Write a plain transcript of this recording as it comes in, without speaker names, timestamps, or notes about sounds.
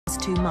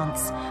last 2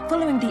 months,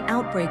 following the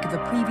outbreak of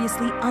a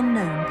previously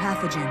unknown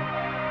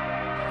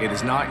pathogen. It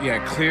is not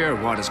yet clear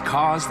what has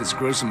caused this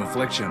gruesome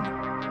affliction.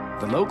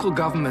 The local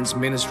government's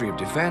Ministry of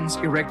Defense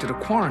erected a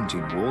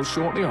quarantine wall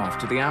shortly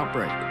after the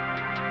outbreak.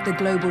 The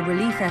global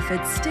relief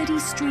effort's steady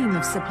stream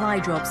of supply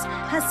drops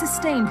has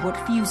sustained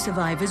what few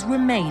survivors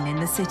remain in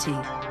the city.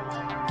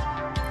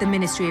 The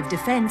Ministry of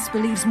Defense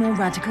believes more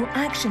radical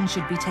action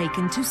should be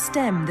taken to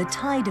stem the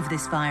tide of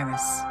this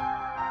virus.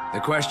 The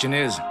question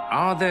is,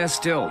 are there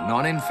still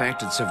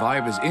non-infected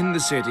survivors in the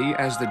city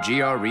as the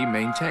GRE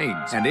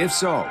maintains? And if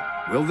so,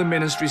 will the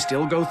ministry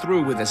still go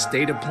through with a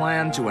stated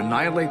plan to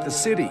annihilate the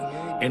city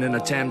in an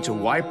attempt to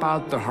wipe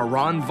out the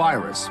Harran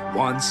virus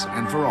once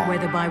and for all?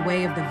 Whether by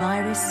way of the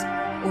virus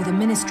or the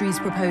ministry's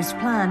proposed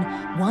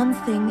plan, one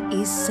thing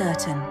is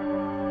certain: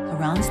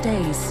 Harran's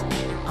days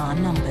are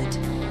numbered.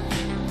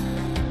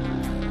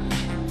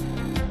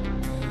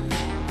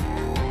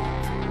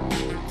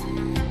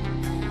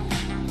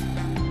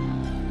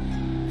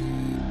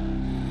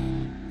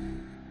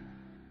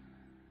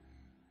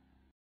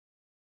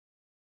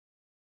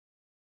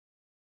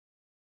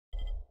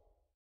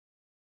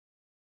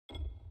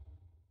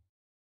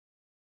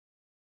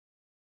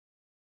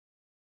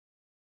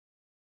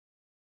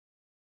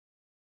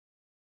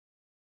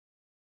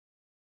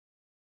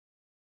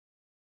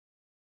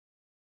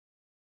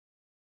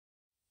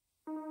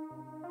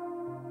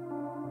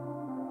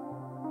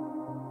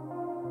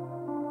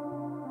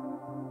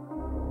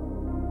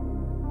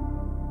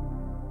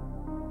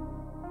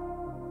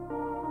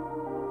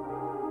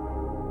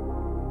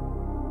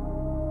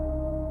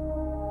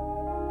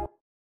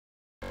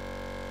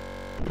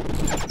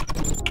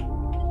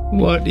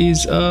 What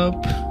is up?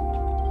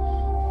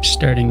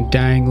 Starting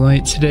Dying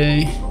Light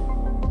today.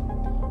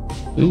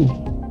 Ooh.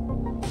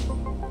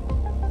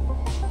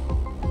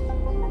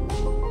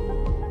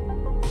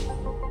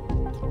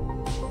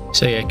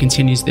 So yeah, it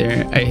continues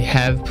there. I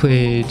have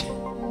played,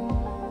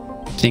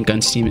 I think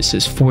on Steam it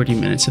says 40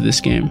 minutes of this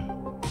game.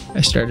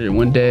 I started it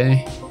one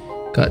day,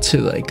 got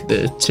to like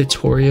the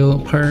tutorial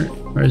part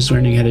where I was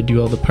learning how to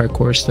do all the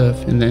parkour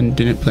stuff, and then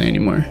didn't play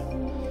anymore.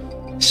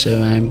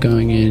 So I'm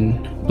going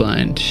in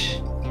blind.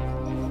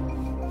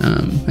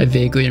 I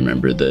vaguely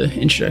remember the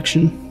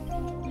introduction.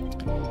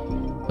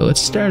 But let's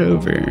start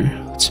over.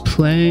 Let's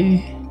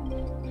play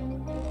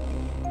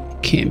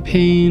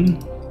campaign.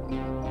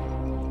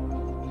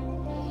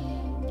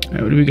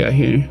 Alright, what do we got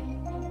here?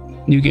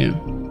 New game.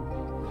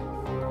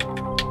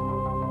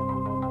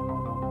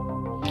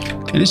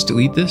 Can I just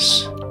delete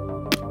this?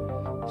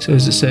 So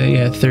does it say,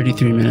 yeah,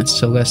 33 minutes,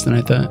 so less than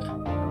I thought.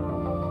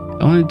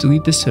 I want to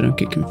delete this so I don't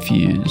get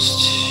confused.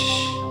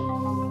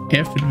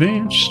 F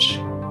advanced.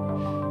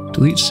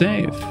 Delete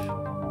save.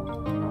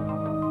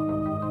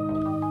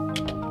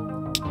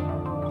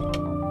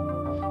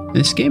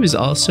 This game is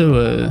also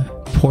a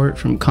port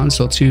from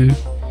console 2.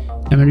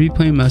 I'm going to be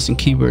playing mouse and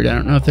keyboard. I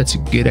don't know if that's a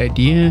good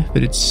idea,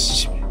 but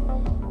it's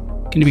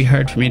going to be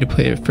hard for me to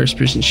play a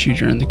first-person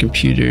shooter on the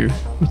computer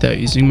without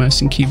using mouse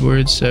and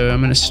keyboard, so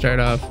I'm going to start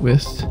off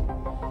with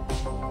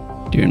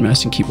doing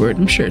mouse and keyboard.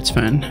 I'm sure it's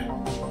fine.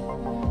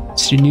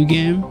 Let's do new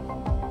game.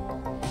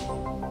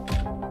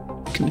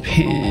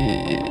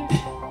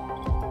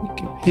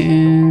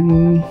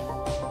 Campaign.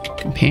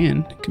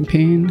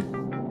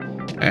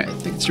 Alright, I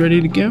think it's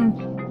ready to go.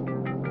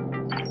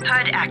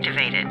 HUD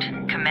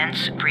activated.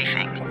 Commence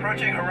briefing.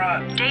 Approaching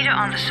Harran. Data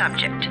on the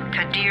subject,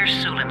 Kadir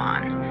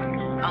Suleiman,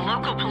 a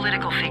local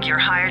political figure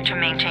hired to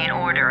maintain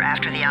order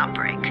after the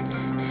outbreak.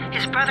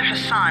 His brother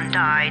Hassan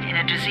died in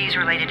a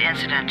disease-related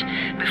incident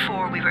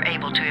before we were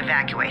able to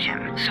evacuate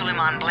him.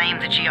 Suleiman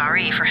blamed the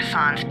GRE for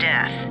Hassan's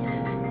death.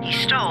 He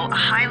stole a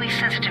highly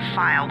sensitive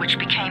file which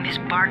became his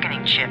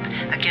bargaining chip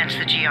against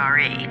the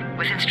GRE,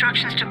 with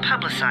instructions to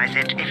publicize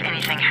it if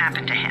anything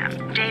happened to him.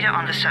 Data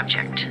on the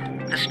subject,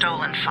 the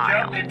stolen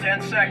file. Jump in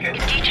 10 seconds.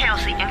 It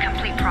details the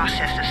incomplete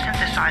process of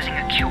synthesizing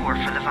a cure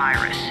for the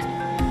virus.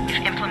 If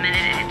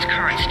implemented in its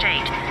current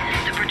state,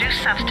 the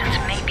produced substance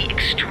may be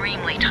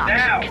extremely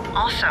toxic. Now.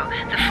 Also,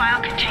 the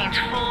file contains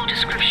full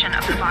description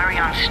of the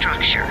virion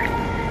structure.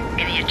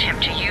 Any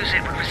attempt to use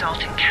it would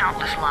result in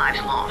countless lives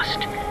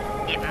lost.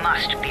 It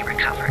must be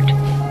recovered.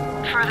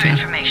 Further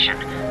information,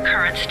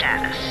 current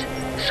status.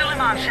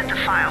 Suleiman sent the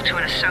file to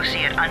an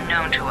associate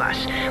unknown to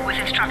us, with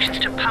instructions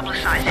to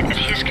publicize it at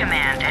his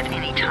command at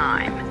any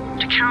time.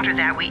 To counter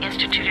that, we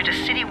instituted a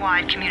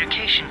citywide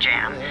communication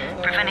jam,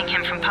 preventing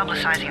him from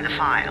publicizing the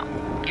file.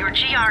 Your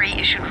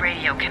GRE-issued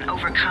radio can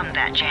overcome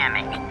that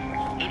jamming.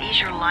 It is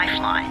your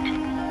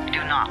lifeline.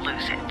 Do not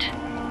lose it.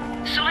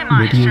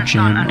 Suleiman has since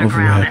gone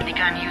underground and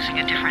begun using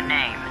a different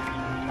name.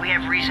 We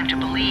have reason to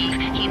believe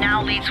he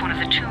now leads one of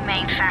the two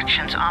main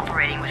factions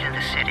operating within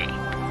the city.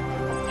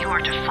 You are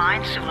to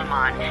find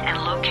Suleiman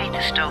and locate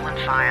the stolen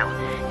file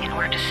in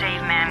order to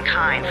save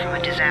mankind from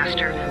a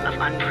disaster of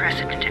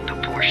unprecedented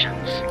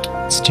proportions.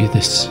 Let's do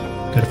this.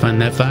 Gotta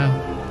find that file.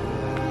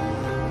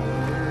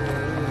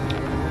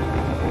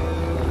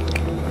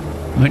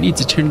 Might need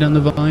to turn down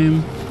the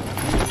volume.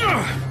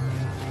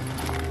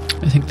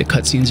 I think the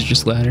cutscenes are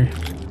just louder.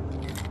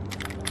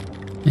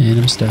 And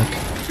I'm stuck.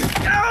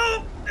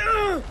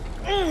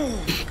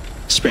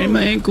 sprained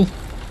my ankle.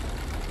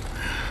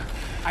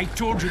 I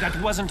told you that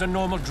wasn't a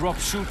normal drop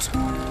shoot.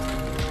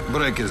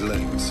 Break his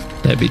legs.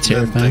 That'd be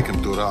Then terrifying. take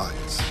him to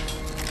rides.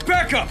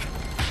 Back up!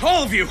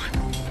 All of you!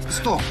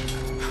 Stop.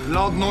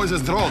 Loud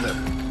noises draw them.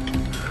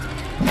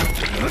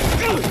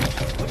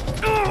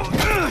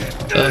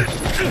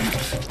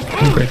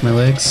 Don't break my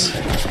legs.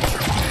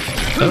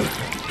 Oh,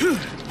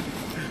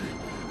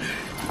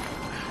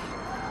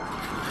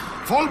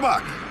 Fall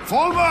back!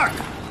 Fall back!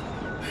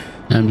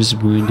 I'm just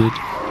wounded.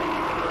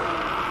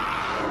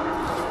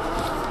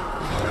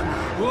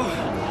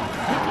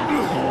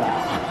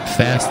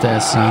 Fast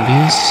ass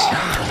zombies.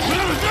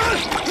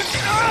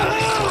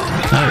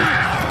 Oh.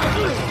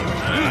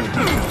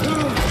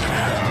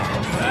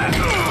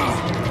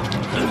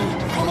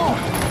 Come on!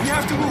 We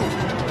have to move!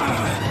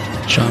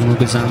 John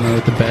Leguizamo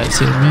with the bat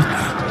saved me.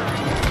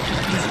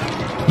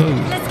 Whoa.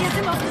 Let's get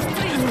him off the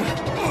street.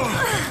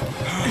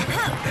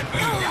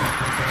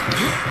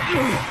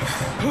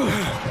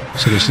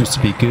 So there seems to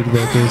be good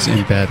locals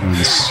and bad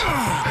ones.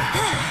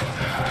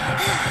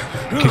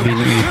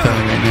 Conveniently fell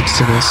right next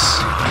to this.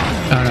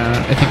 Oh no,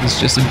 I think it's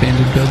just an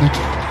abandoned building.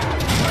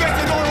 Get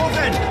the door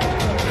open!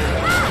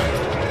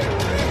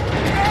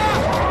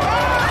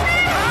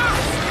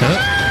 Oh.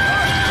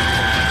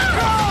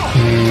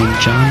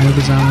 And John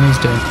Leguizamo is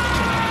dead.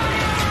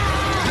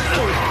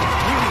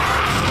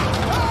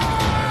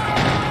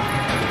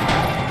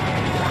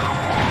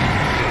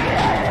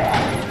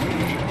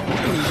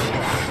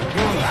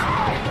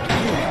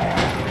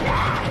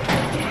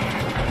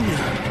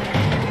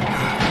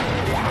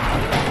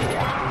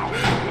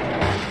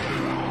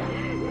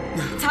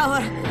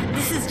 Tower,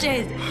 this is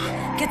Jade.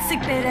 Get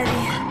sickbay ready.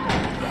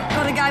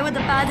 Got a guy with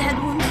a bad head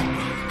wound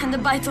and a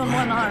bite on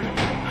one arm.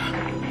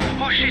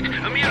 Oh shit,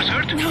 Amir's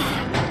hurt?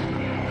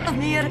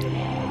 Amir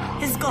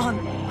is gone.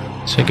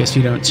 So I guess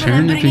you don't But I'm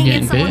turn if you're bringing in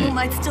getting someone who bit.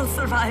 might still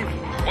survive.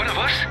 One of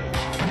us?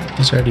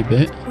 He's already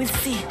bit. We'll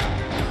see.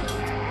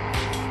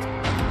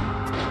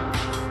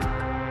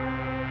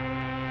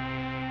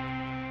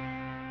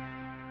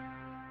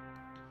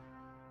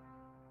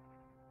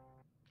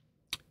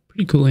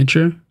 Pretty cool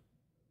intro.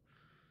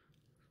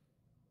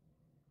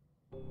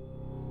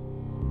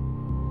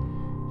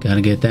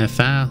 Gotta get that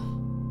file.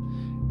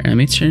 Alright, let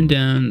me turn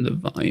down the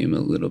volume a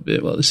little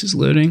bit while this is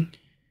loading.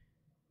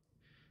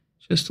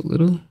 Just a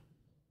little.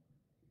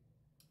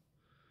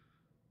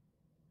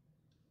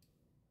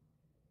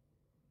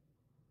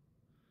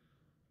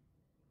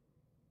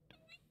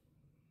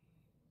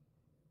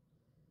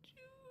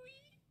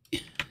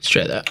 Let's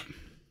try that.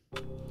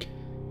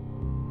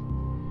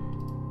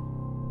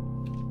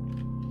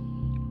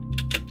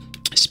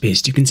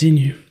 Space to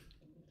continue.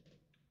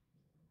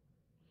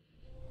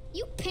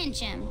 You pinch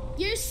him.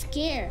 You're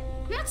scared.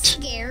 I'm not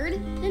scared.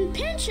 Then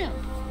pinch him.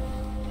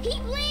 He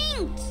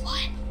blinked.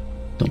 What?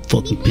 Don't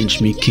fucking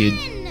pinch me, kid.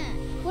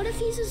 What if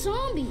he's a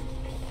zombie?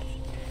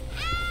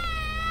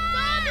 Zombie!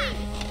 Run!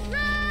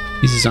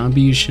 He's a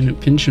zombie, you shouldn't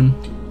pinch him.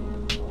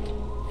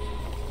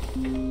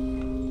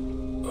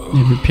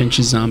 Never pinch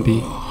a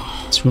zombie.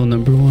 It's rule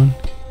number 1.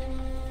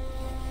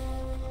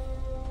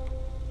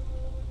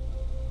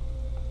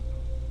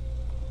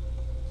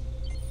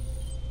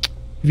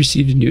 You've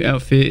received a new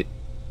outfit.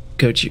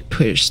 Go to your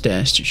player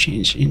stats to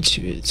change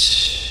into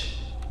it.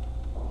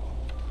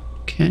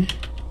 Okay.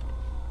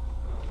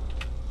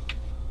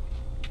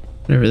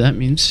 Whatever that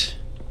means.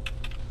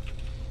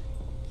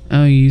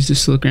 Oh, you use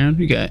this to look around.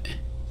 We got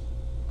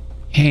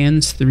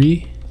Hands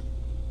 3.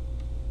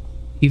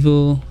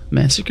 Evil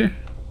Massacre.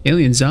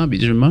 Alien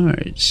Zombies from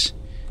Mars.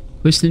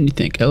 Worse than you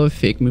think. I love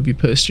fake movie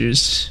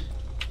posters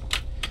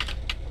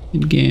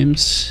in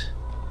games.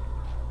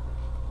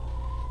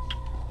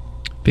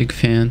 Big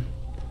fan.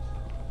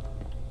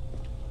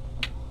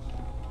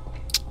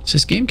 So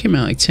this game came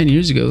out like 10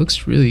 years ago. It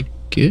looks really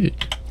good.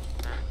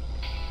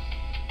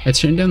 I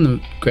turned down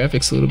the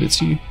graphics a little bit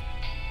too,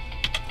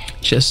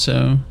 just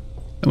so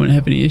I wouldn't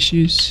have any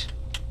issues.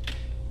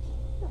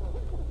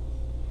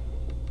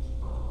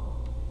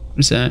 What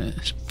is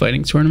that?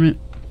 Fighting tournament?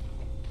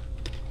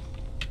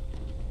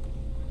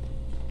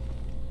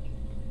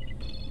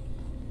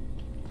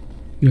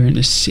 You're in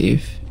a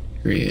safe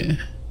area.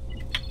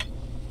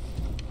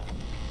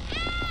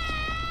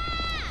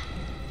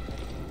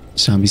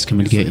 Zombies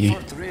coming to get you.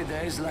 For 3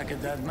 days like a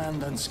dead man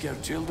done scare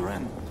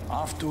children.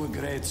 Off to a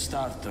great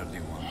start,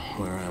 31.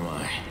 Where am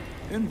I?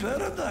 In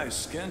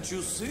paradise, can't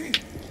you see?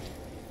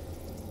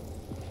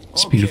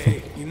 It's beautiful.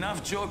 Okay,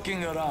 enough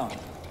joking around.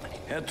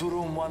 Head to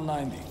room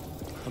 190.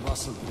 The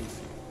boss will brief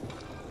you.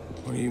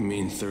 What do you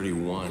mean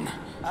 31?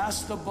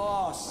 Ask the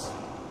boss.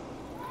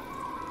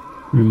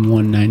 Room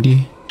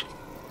 190.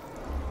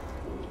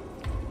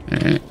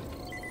 Alright.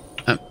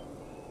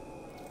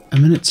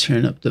 I'm gonna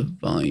turn up the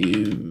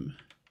volume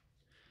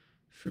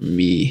for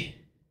me.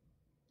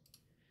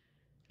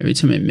 Every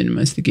time I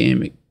minimize the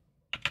game, it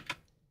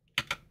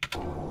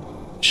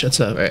shuts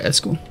off. Alright, that's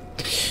cool.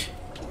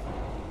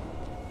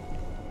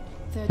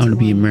 I want to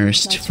be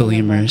immersed, fully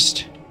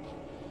immersed.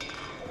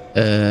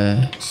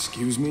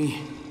 Excuse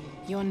me?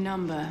 Your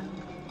number.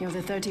 You're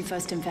the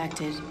 31st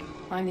infected.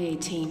 I'm the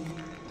 18th.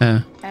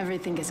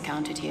 Everything is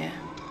counted here.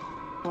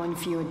 1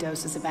 fewer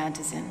doses of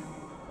antizin.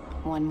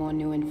 1 more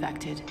new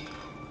infected.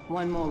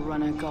 1 more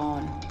runner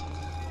gone.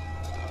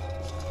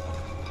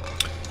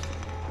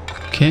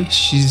 Okay,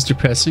 she's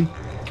depressing.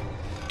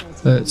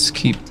 Let's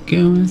keep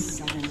going.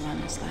 7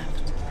 runners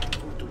left.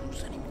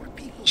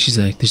 She's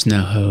like, there's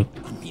no hope.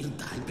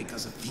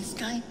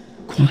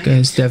 That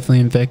guy's definitely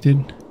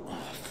infected.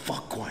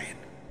 Fuck quiet.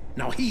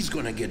 Now he's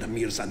gonna get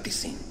Amir's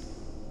antizin.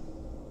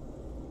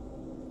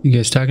 You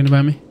guys talking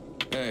about me?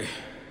 Hey,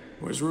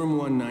 where's room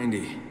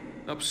 190?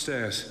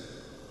 Upstairs.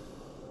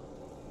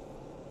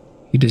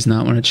 He does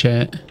not want to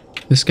chat.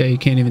 This guy, you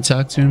can't even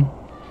talk to him.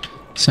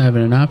 It's not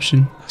even an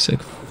option. He's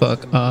like,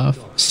 fuck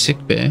off.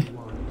 Sick bay.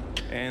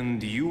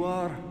 And you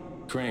are?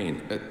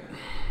 Crane, at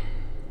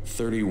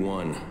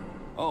 31.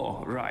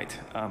 Oh, right.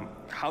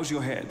 How's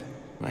your head?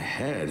 My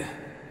head?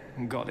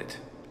 Got it.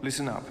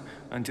 Listen up.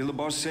 Until the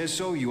boss says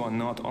so, you are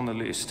not on the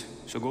list.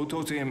 So go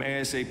talk to him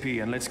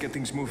ASAP and let's get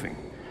things moving.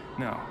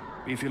 Now,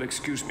 if you'll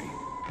excuse me.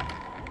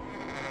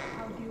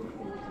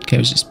 Okay, I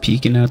was just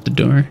peeking out the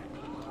door.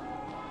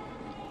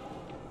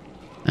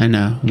 I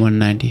know,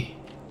 190.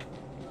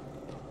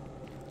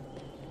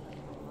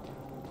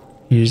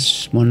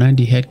 Here's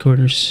 190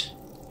 headquarters.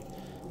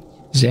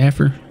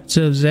 Zaffer. What's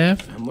up,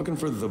 Zaff? I'm looking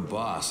for the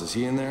boss. Is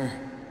he in there?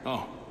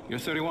 Oh, you're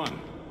 31.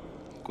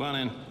 Go on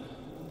in.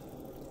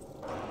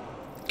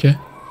 Okay.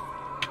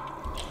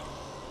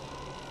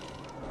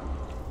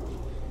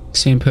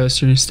 Same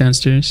posters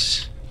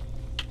downstairs.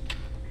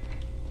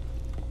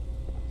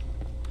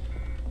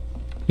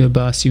 Yo,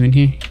 boss, you in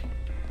here?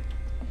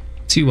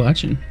 What's he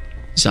watching?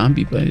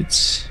 Zombie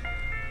bites.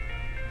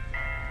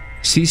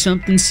 See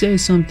something, say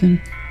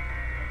something.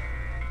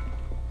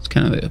 It's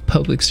kind of like a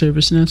public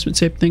service announcement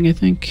type thing, I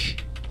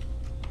think.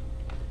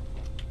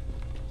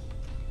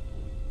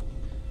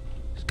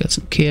 He's got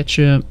some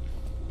ketchup.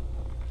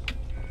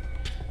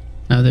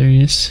 Oh, there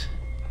he is.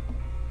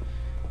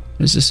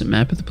 Is this a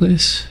map of the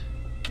place?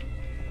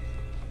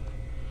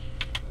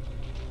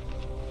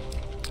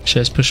 Should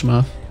I just push him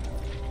off?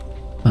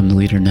 I'm the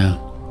leader now.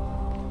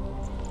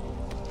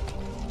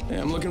 Hey,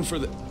 I'm looking for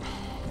the...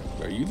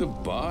 Are you the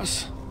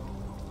boss?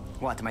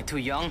 What, am I too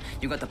young?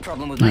 You got the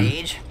problem with my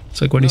age? It's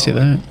like, why do you say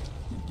that?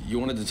 You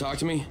wanted to talk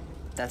to me?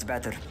 That's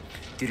better.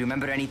 Do you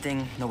remember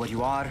anything? Know what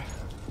you are?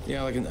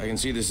 Yeah, I can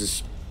see this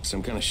is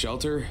some kind of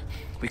shelter.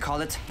 We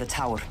call it the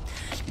Tower.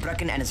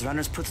 Brecken and his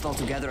runners put it all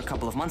together a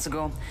couple of months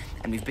ago,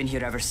 and we've been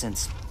here ever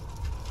since.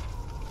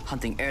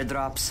 Hunting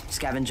airdrops,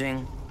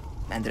 scavenging,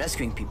 and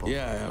rescuing people.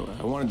 Yeah,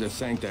 I wanted to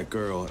thank that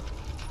girl.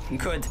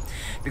 Good,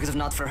 because if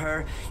not for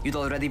her, you'd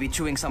already be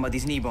chewing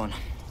somebody's knee bone.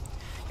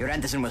 Your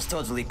antizin was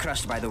totally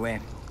crushed, by the way.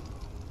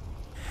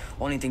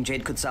 Only thing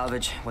Jade could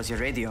salvage was your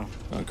radio.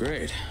 Oh,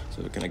 great.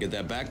 So can I get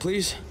that back,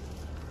 please?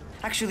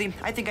 Actually,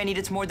 I think I need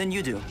it more than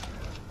you do.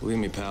 Believe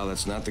me, pal,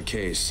 that's not the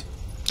case.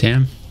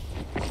 Damn.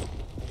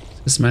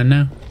 Is this mine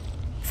now?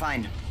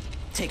 Fine.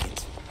 Take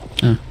it.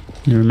 Oh,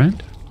 never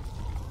mind.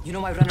 You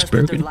know my runners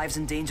put their lives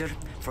in danger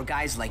for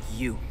guys like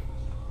you.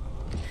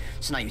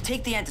 So now you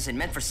take the antizin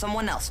meant for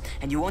someone else,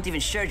 and you won't even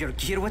share your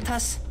gear with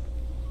us?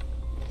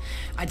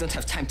 I don't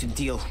have time to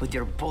deal with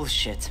your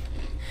bullshit.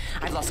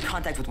 I've lost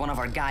contact with one of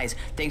our guys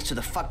thanks to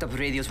the fucked up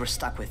radios we're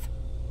stuck with.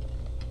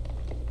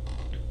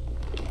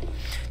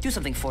 Do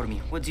something for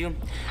me, would you?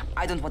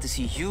 I don't want to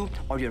see you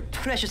or your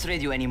precious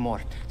radio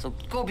anymore, so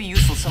go be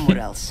useful somewhere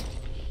else.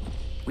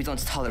 We don't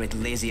tolerate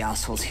lazy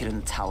assholes here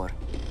in the tower.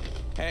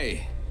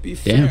 Hey, be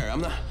fair.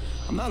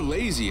 I'm not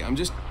lazy. I'm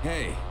just,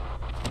 hey,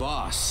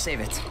 boss.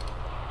 Save it.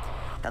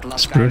 That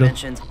last guy I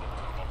mentioned,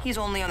 he's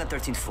only on the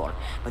 13th floor,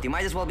 but he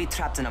might as well be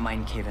trapped in a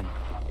mine cave-in.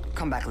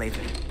 Come back later.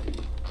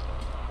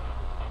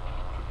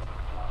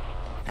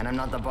 And I'm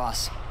not the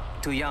boss.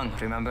 Too young,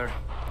 remember?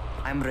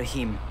 I'm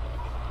Rahim.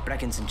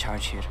 Brecken's in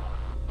charge here.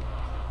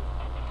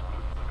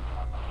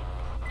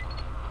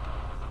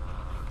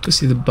 Go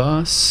see the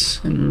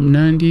boss in room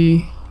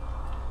 90.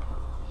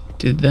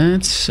 Did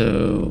that,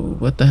 so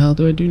what the hell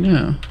do I do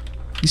now?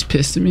 He's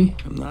pissed at me.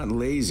 I'm not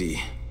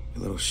lazy,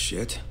 you little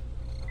shit.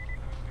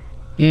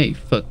 Yeah, you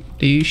fuck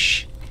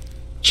douche.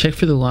 Check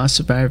for the lost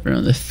survivor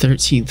on the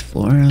 13th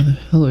floor. How the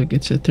hell do I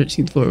get to the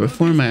 13th floor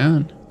before am I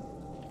on?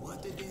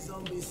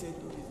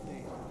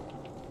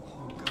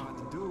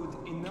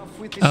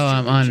 Oh,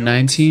 I'm on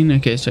 19?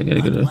 Okay, so I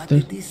gotta go to What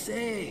did he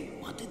say?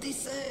 What did he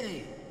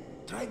say?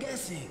 Try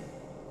guessing.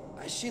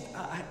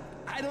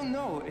 I don't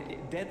know.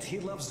 That he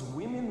loves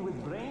women with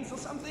brains or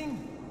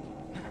something?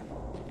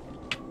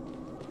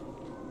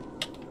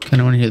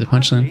 Kinda wanna hear the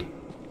punchline.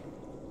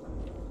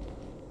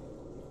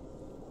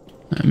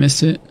 I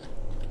missed it.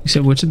 You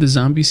said, what did the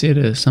zombie say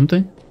to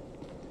something?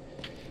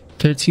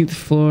 13th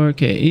floor,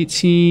 okay,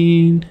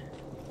 18.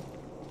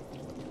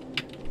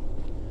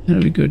 How do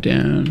we go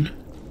down?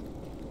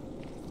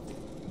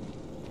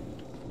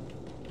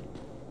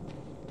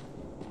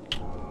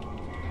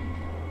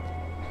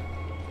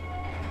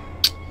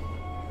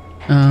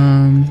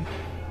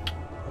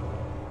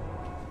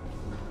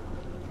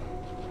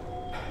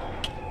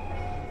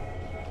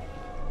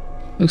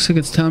 Looks like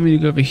it's telling me to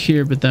go over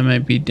here, but that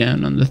might be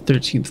down on the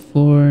 13th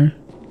floor.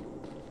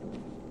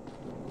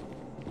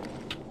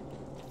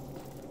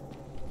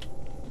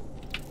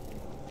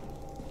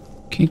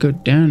 Can't go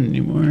down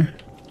anymore.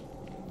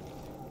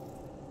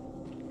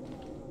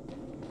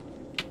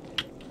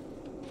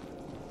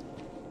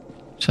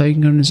 So you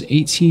can go as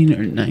 18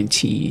 or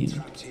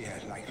 19.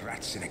 Like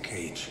rats in a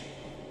cage.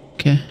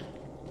 Okay.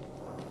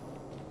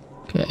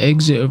 Got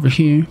exit over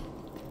here.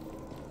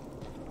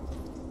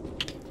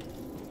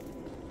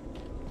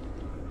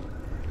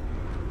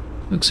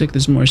 Looks like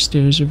there's more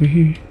stairs over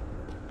here.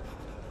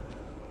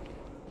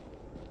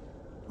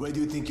 Where do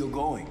you think you're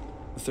going?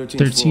 The 13th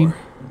 13. floor.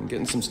 I'm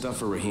getting some stuff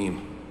for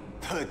Rahim.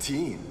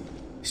 13?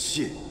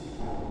 Shit.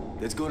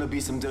 There's gonna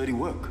be some dirty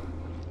work.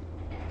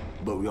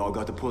 But we all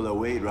got to pull our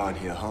weight around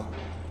here, huh?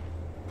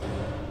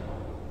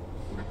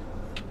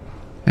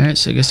 Alright,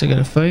 so I guess I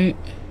gotta fight.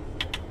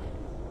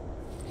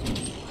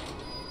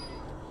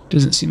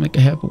 Doesn't seem like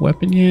I have a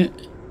weapon yet.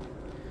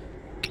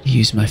 Can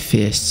use my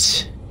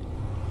fists.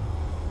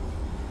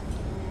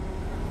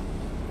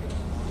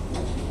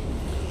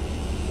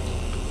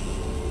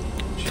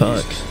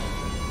 Fuck.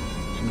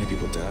 How many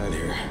people died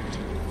here?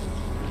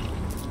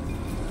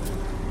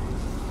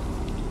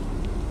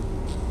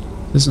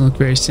 Doesn't look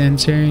very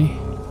sanitary.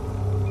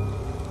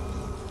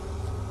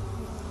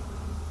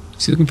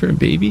 Is he looking for a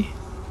baby?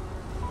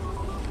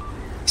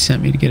 He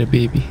sent me to get a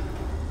baby.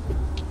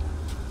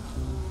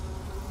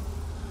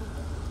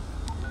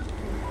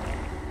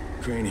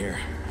 Crane here.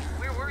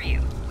 Where were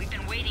you? We've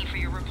been waiting for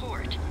your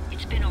report.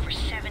 It's been over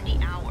 70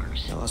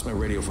 hours. I lost my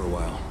radio for a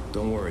while.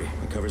 Don't worry,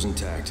 my cover's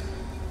intact.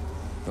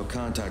 No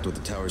contact with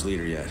the tower's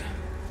leader yet.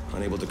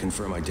 Unable to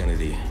confirm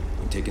identity.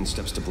 I'm taking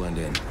steps to blend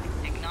in.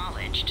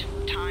 Acknowledged.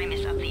 Time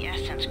is of the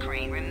essence,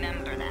 Crane.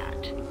 Remember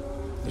that.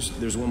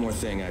 There's one more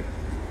thing. I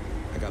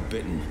got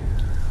bitten.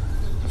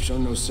 I've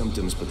shown no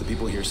symptoms, but the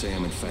people here say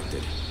I'm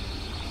infected.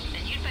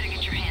 Then you'd better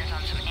get your hands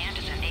on some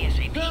antizin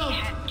ASAP.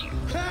 Hadn't you?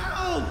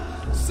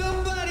 Help!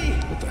 Somebody!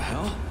 What the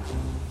hell?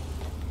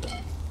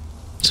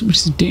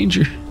 Somebody's in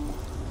danger.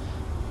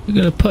 I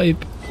got a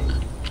pipe.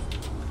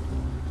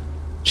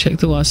 Check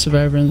the lost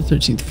survivor on the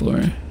 13th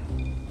floor.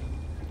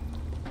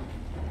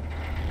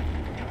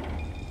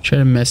 Try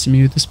to mess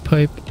me with this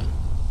pipe.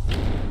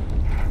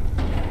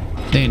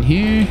 They in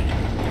here.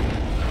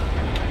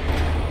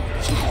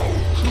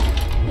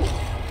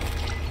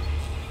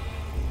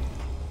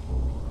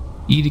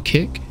 E to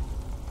kick.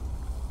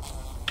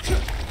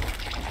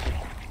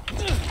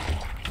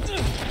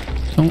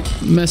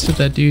 Don't mess with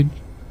that dude.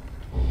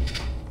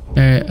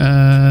 Alright,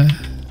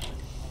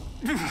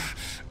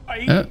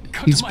 oh,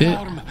 he's bit.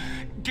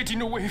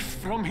 Getting away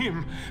from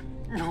him.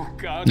 Oh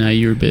God. Nah,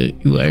 you were bit,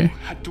 you liar. You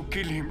had to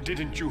kill him,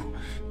 didn't you?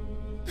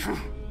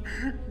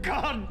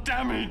 God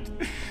damn it.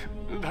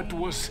 That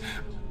was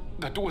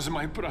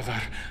my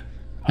brother.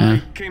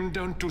 I came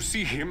down to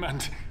see him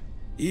and...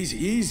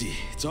 Easy.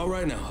 It's all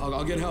right now.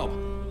 I'll get help.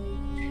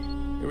 Hey,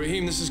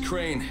 Rahim, this is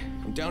Crane.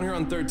 I'm down here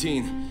on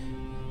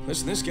 13.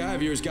 Listen, this guy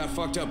of yours got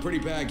fucked up pretty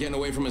bad getting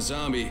away from a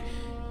zombie.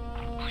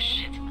 Oh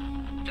shit.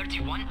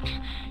 31?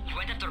 You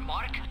went after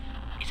Mark?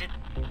 Is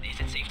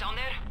it safe down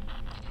there?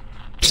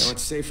 No,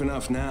 it's safe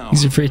enough now.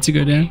 He's afraid to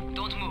go down.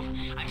 Don't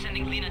move. I'm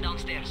sending Lena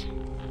downstairs.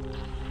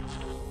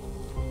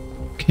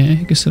 Okay,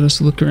 I guess I'll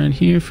just look around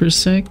here for a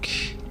sec.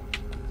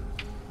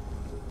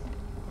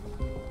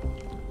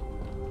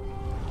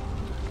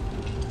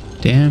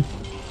 Damn.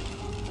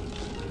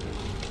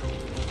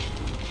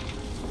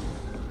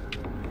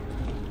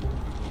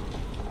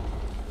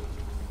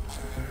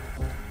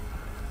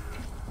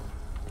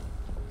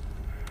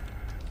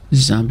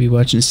 Zombie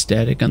watching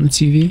static on the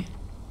TV.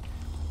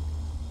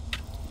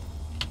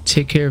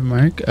 Take care of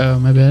Mark. Oh,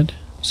 my bad.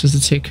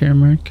 Supposed to take care of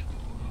Mark.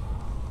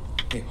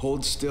 Hey,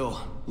 hold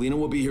still. Lena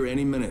will be here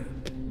any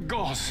minute.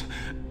 Gauze.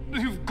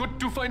 You've got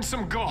to find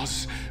some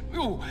gauze.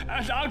 Oh,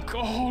 and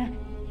alcohol.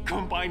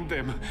 Combine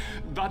them.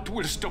 That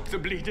will stop the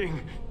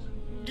bleeding.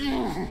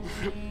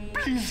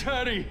 Please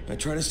hurry. I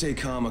try to stay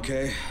calm,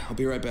 okay? I'll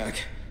be right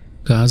back.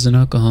 Gauze and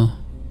alcohol.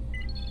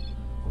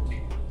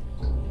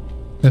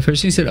 At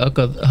first he said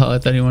alcohol, I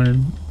thought he wanted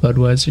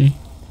Budweiser. He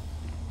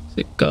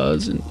said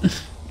gauze and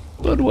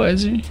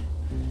Budweiser.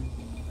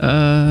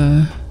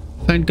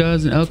 Find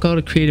gauze and alcohol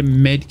to create a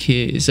med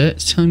kit. Is that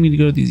telling me to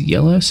go to these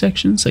yellow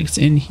sections? Like it's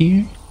in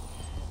here?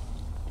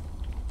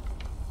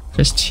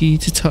 Press T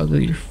to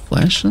toggle your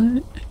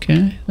flashlight.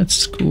 Okay,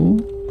 that's cool.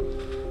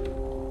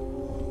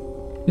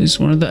 Is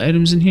one of the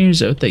items in here? Is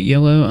that what that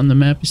yellow on the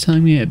map is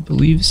telling me? I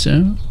believe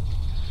so.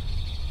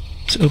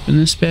 Let's open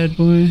this bad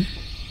boy.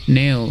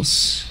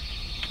 Nails.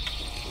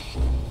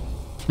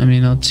 I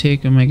mean, I'll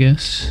take them, I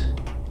guess.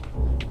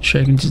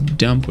 Sure, I can just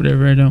dump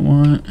whatever I don't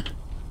want.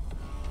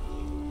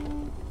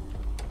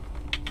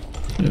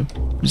 Is there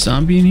a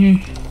zombie in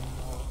here?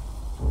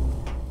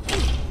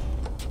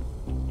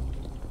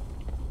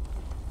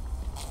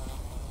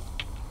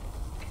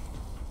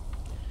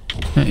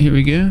 Alright, here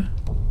we go.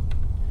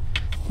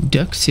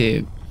 Duct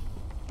tape.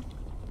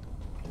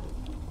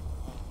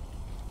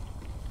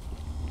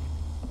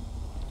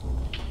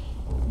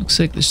 Looks Looks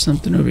like there's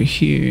something over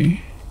here.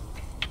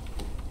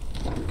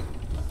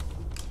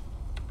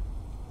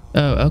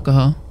 Oh,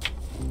 alcohol.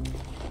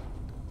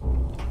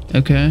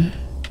 Okay.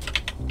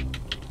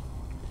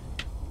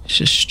 It's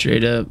just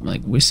straight up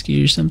like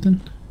whiskey or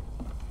something.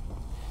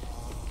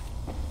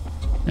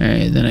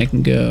 Alright, then I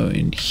can go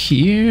in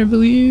here, I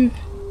believe.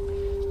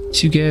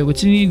 To get, what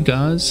do you need?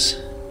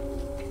 Gauze?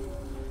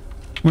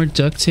 More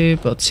duct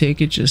tape, I'll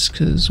take it just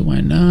because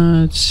why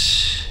not?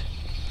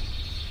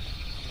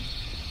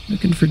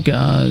 Looking for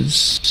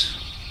gauze.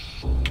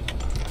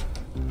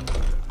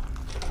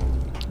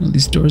 Oh,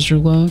 these doors are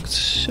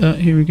locked. Oh,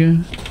 here we go.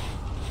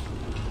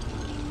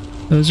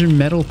 Those are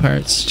metal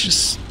parts,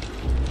 just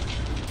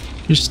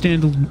your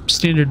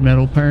standard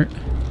metal part.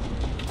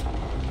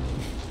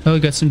 Oh, we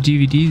got some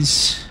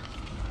DVDs.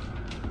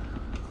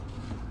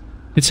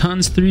 It's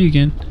Hans 3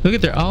 again. Look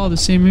at, they're all the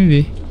same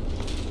movie.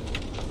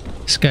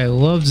 This guy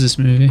loves this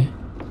movie.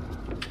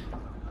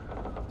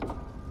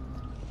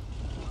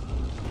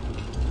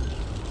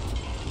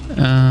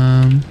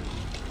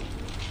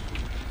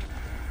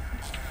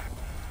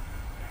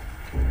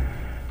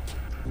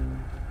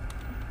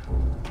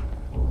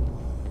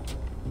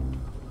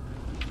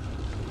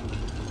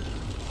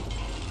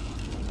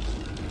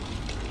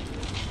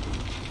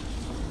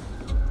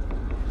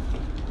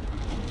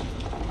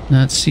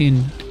 Not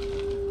seeing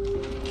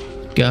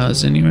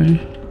gauze anywhere.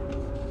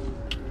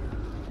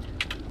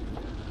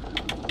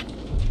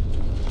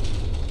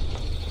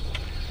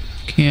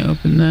 Can't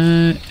open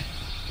that.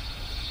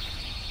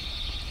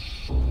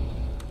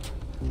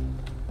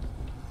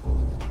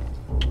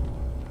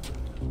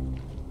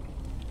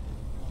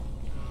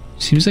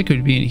 Seems like it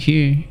would be in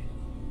here.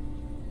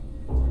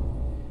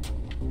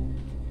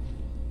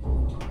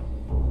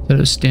 Thought I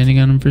was standing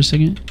on him for a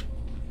second.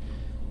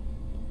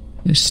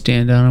 Just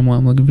stand on him while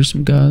I'm looking for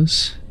some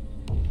gauze.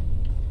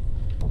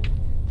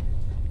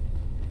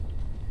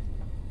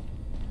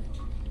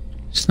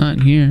 It's not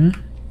in here,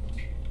 huh?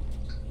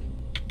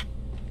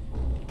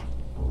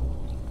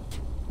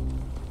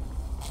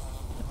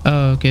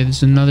 Oh, okay,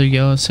 there's another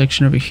yellow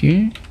section over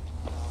here.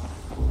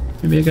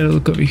 Maybe I gotta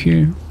look over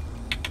here.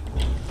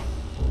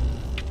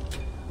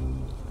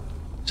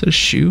 Is that a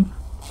shoe?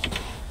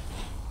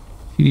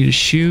 If you need a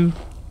shoe,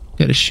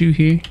 got a shoe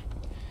here.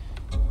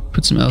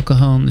 Put some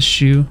alcohol in the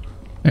shoe.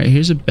 Alright,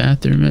 here's a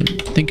bathroom. I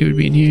think it would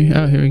be in here.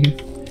 Oh, here we go.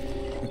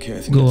 Okay,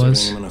 I think that's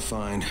everything I'm gonna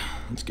find.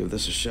 Let's give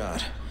this a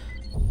shot.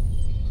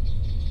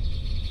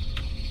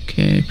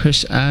 Okay,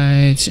 press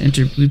I to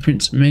enter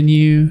blueprints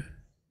menu.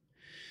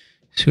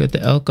 So we got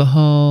the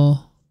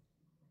alcohol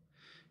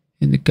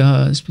and the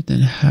gauze, but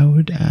then how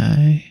would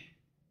I?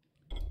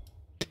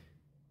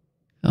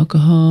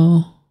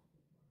 Alcohol.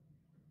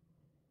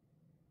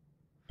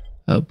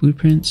 Oh,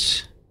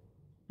 blueprints.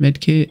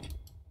 Medkit.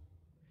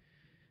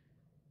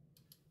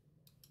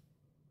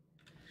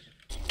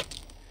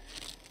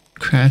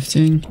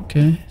 Crafting.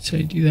 Okay, so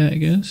I do that, I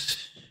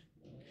guess.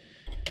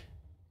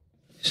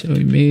 So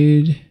we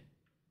made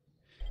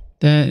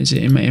that. Is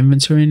it in my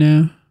inventory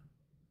now?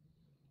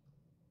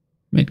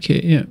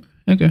 Medkit, yeah.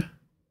 Okay.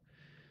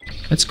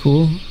 That's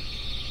cool.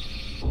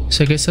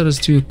 So I guess I'll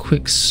just do a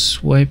quick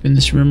swipe in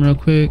this room real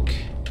quick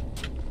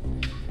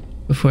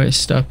before I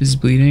stop his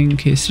bleeding in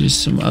case there's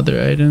some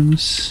other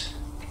items.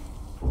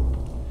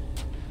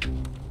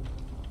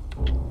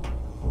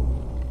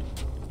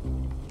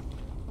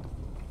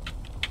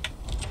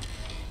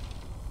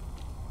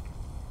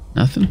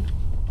 Nothing.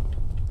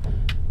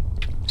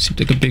 Seemed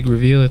like a big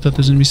reveal. I thought there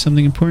was gonna be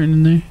something important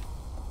in there.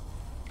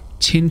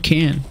 Tin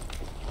can.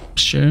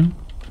 Sure.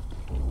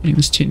 Bring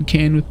this tin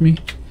can with me.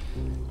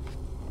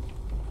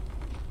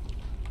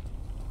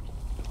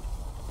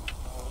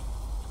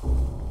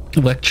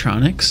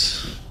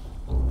 Electronics.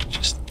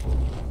 Just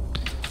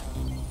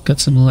got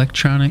some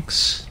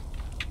electronics.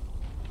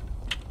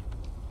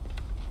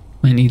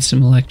 Might need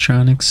some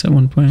electronics at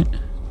one point.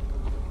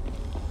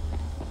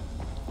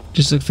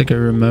 Just looks like a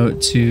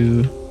remote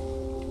to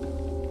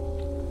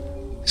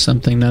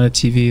something, not a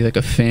TV, like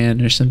a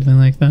fan or something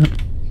like that.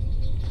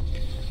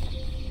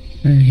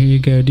 Alright, here you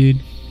go,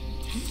 dude.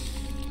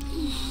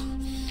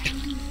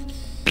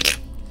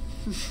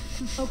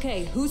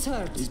 Okay, who's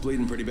hurt? He's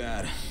bleeding pretty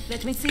bad.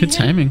 Let me see. Good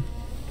timing.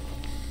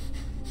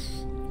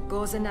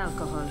 Gauze and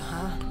alcohol,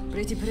 huh?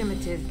 Pretty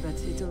primitive,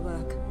 but it'll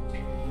work.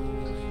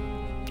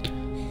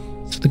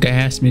 So the guy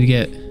asked me to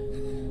get.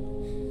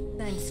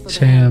 Thanks for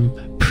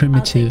Sam.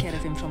 Primitive. I'll take care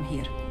of him from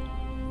here.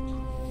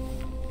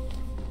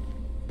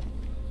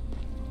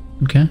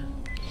 Okay.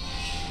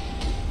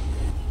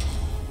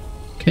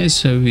 Okay,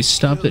 so we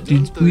stopped that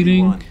dude's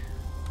bleeding.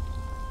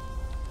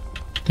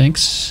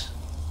 Thanks.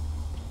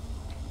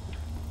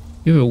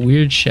 You have a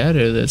weird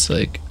shadow that's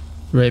like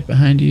right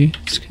behind you.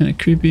 It's kind of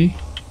creepy.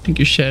 I think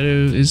your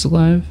shadow is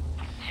alive.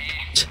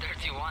 Hey,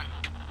 31.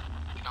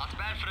 Not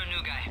bad for a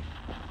new guy.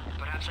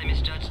 Perhaps I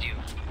misjudged you.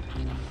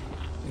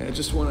 Yeah, I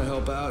just want to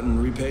help out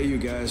and repay you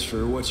guys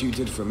for what you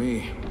did for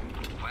me.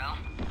 Well,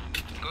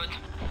 good.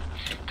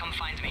 Come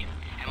find me,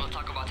 and we'll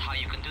talk about how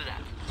you can do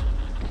that.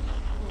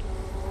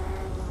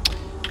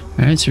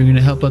 Alright, so we're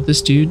gonna help out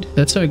this dude.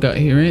 That's how I got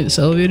here, right? This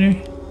elevator?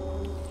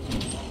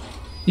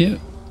 Yep.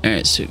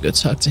 Alright, so go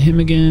talk to him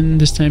again.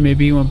 This time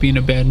maybe he won't be in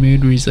a bad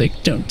mood where he's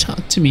like, don't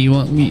talk to me, you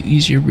want me to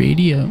use your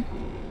radio.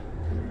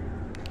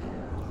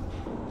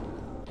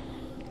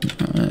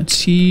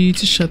 T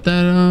to shut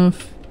that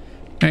off.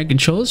 Alright,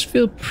 controls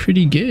feel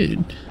pretty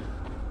good.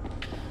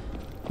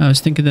 I was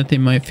thinking that they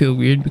might feel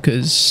weird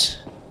because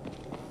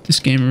this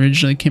game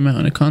originally came out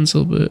on a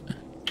console, but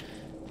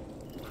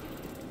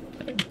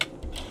I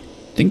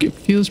think it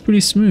feels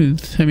pretty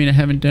smooth. I mean, I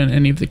haven't done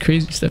any of the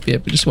crazy stuff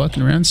yet, but just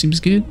walking around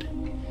seems good.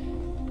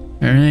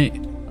 Alright.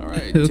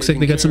 It looks like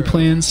they got some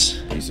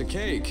plans. Piece of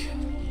cake.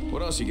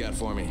 What else you got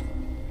for me?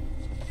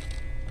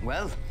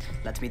 Well,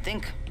 let me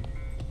think.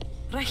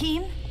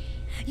 Rahim,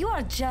 you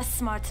are just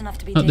smart enough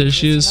to be there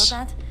she dangerous, is. you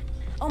know that?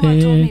 Omar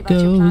told me about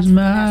your plans for the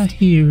nest.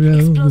 Hero.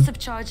 Explosive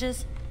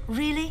charges?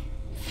 Really?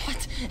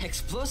 What?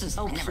 Explosives?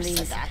 Oh, I never please.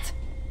 said that.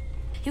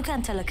 You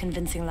can't tell a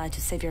convincing lie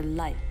to save your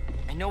life.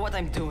 I know what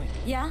I'm doing.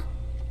 Yeah?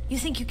 You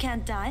think you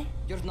can't die?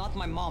 You're not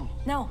my mom.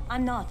 No,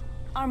 I'm not.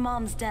 Our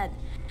mom's dead.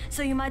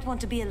 So you might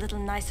want to be a little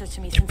nicer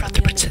to me since I'm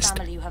the only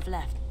family you have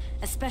left.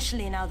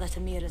 Especially now that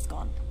Amir is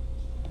gone.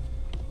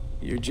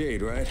 You're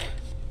Jade, right?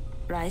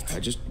 Right. I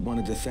just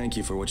wanted to thank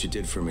you for what you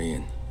did for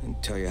me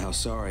and tell you how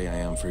sorry I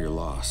am for your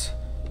loss.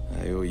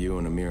 I owe you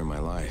and Amir my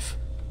life.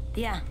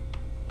 Yeah,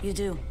 you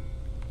do.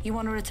 You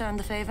want to return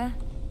the favor?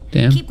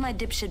 Damn. Keep my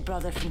dipshit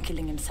brother from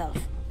killing himself.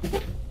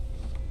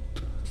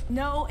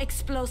 No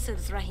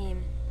explosives,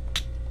 Rahim.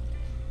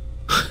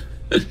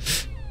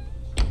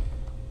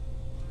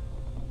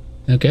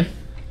 Okay.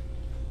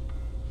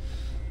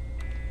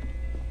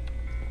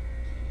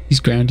 He's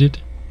grounded.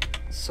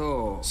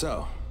 So, is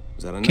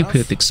that enough? Can't play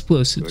with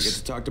explosives. Do I get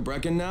to talk to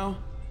Brecken now?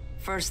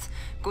 First,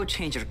 go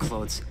change your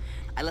clothes.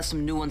 I left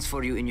some new ones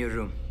for you in your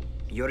room.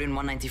 You're in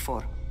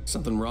 194.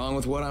 Something wrong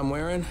with what I'm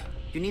wearing?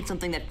 You need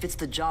something that fits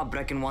the job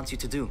Brecken wants you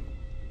to do.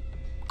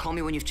 Call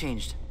me when you've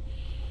changed.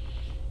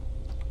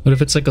 What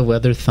if it's like a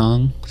leather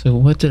thong? So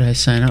what did I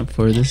sign up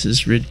for? This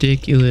is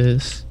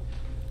ridiculous.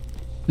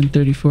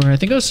 134. I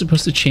think I was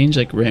supposed to change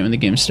like right when the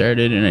game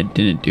started and I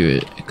didn't do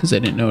it because I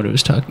didn't know what it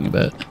was talking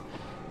about.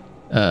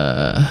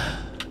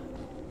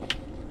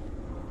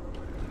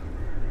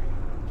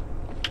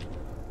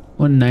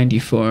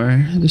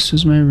 194. This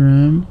was my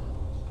room.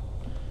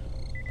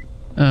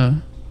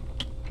 Oh.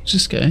 Who's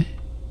this guy?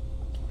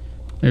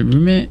 My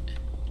roommate?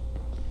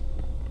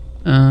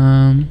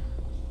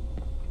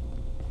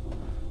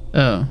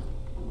 Oh.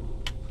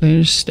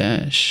 Player's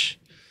stash.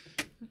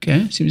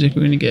 Okay, seems like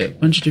we're gonna get a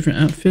bunch of different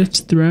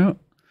outfits throughout.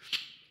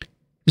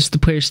 This is the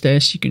player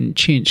stash. You can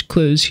change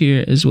clothes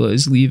here as well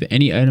as leave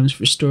any items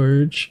for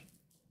storage.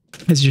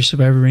 As your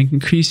survivor rank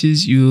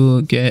increases,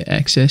 you'll get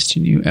access to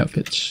new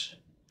outfits.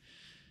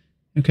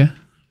 Okay.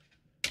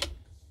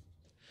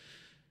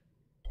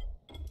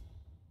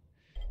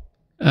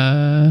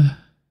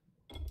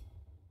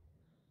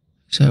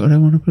 Is that what I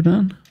want to put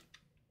on?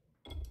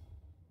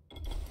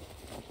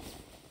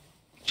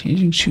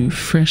 Changing to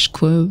fresh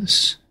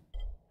clothes.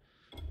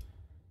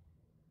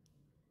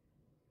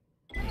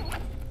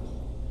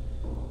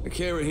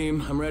 Okay,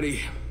 Rahim, I'm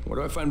ready. Where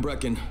do I find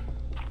Brecken?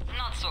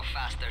 Not so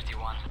fast,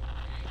 31.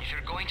 If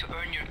you're going to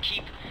earn your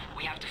keep,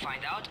 we have to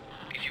find out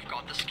if you've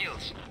got the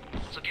skills.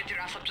 So get your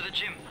ass up to the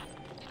gym.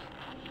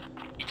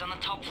 It's on the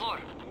top floor.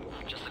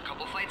 Just a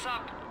couple flights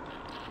up.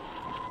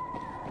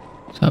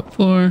 Top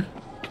floor.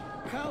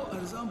 How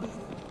are zombies?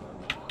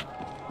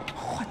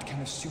 What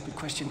kind of stupid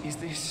question is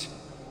this?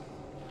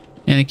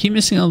 And I keep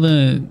missing all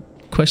the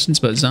questions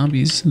about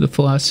zombies, the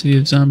philosophy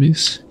of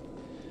zombies.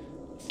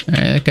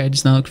 Alright, that guy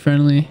does not look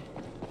friendly.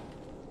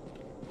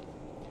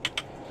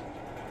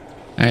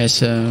 Alright,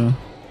 so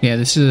yeah,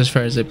 this is as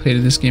far as I played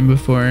in this game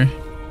before.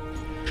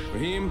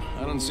 Rahim,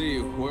 I don't see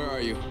you. Where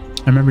are you?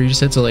 I remember you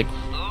just had to like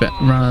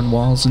run on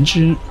walls and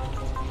shit.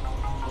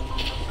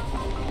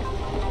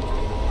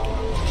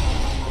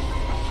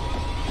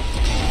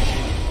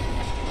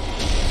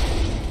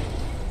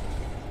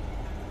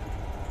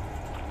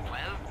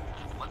 Well,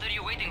 what are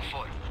you waiting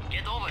for?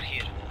 Get over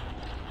here.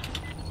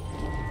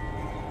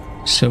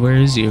 So where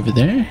is he? Over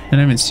there? I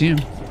don't even see him.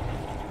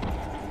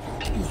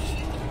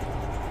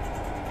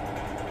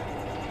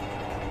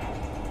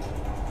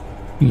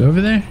 You go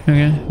over there?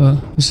 Okay, well,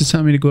 this is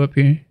telling me to go up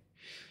here.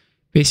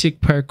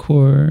 Basic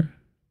parkour.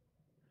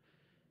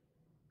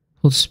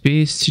 Hold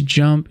space to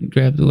jump and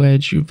grab the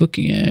ledge you're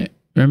looking at.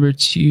 Remember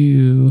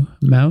to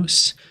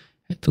mouse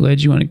at the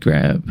ledge you want to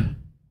grab.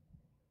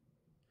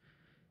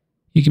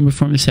 You can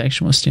perform this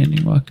action while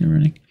standing, walking, or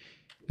running.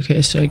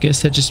 Okay, so I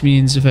guess that just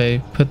means if I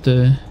put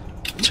the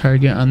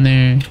target on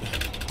there,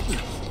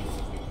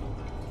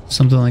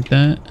 something like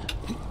that.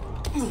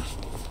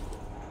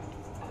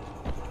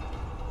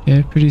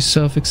 Yeah, pretty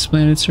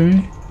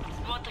self-explanatory.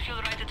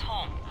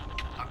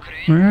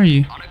 Where are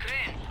you?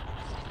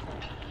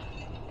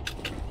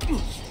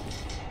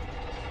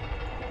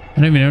 I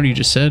don't even know what you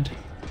just said.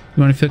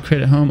 You want to feel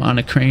crate at home on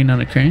a crane,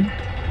 on a crane?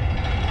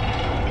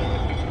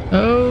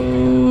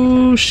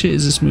 Oh shit,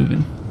 is this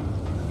moving?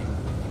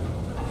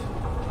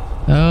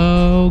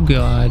 Oh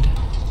god.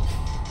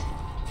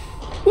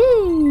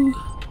 Woo!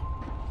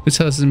 This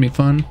house is gonna be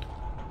fun.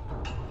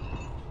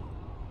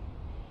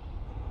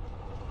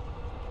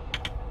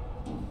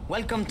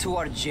 welcome to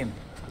our gym.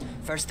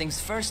 First things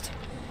first,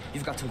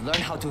 you've got to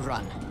learn how to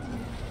run.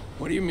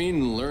 What do you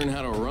mean, learn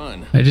how to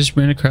run? I just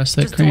ran across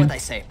that Just crane. do what I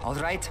say, all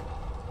right?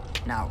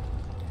 Now,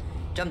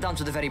 jump down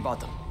to the very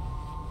bottom.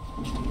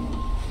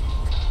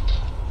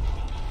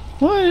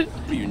 What?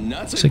 Are you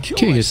nuts? It's like,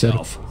 kill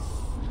yourself.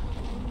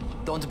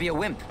 Don't be a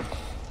wimp.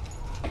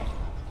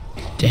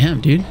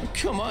 Damn, dude.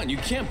 Come on, you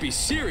can't be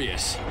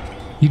serious.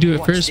 You do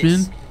it Watch first,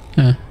 this.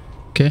 man.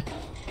 Okay.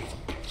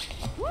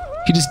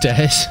 He just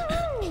dies.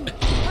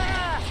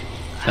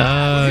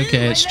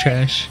 Okay, it's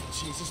trash.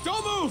 Jesus,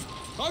 don't move!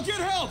 I'll get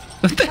help!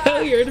 What the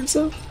hell? He hurt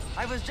himself?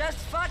 I was just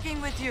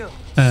fucking with you.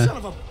 Son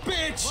of a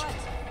bitch! What?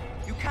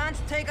 You can't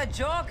take a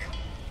joke?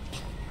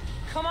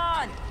 Come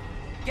on!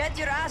 Get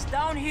your ass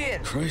down here!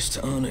 Christ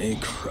on a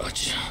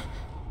crutch.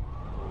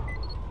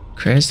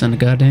 Christ on the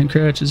goddamn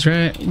crutch is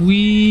right.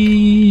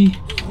 We.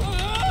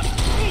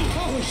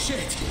 Holy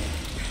shit!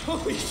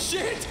 Holy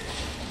shit!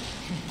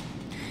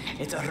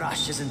 It's a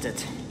rush, isn't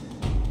it?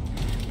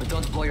 But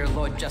don't blow your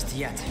load just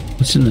yet.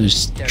 What's in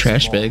those There's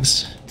trash more.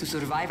 bags? To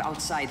survive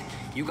outside,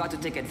 you got to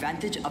take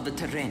advantage of the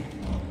terrain.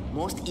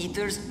 Most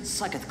eaters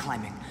suck at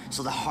climbing,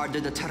 so the harder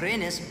the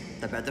terrain is,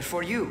 the better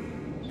for you.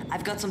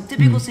 I've got some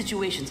typical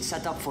situations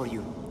set up for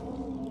you.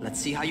 Let's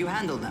see how you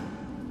handle them.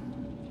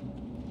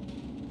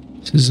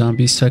 So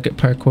zombies suck at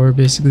parkour,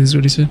 basically, is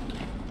what he said.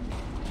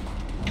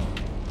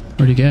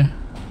 Where'd he go?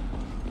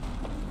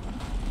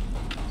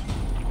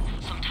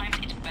 Sometimes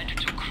it's better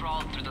to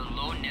crawl through the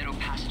low, narrow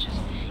passages.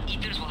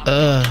 Eaters will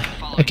have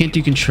I can't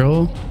do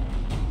control.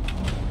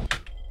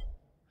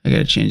 I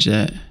gotta change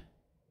that.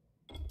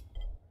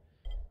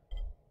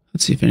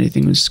 Let's see if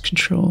anything was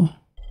control.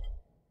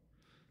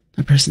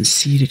 I'm pressing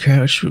C to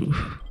crouch. Ooh,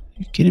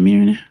 you kidding me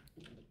right now?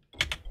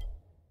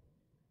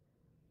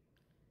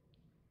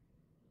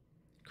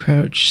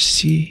 Crouch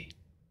C.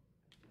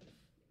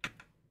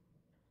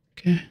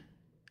 Okay.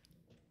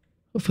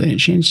 Hopefully I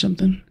didn't change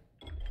something.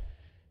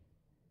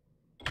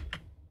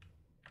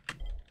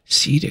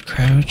 C to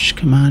crouch.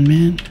 Come on,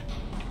 man.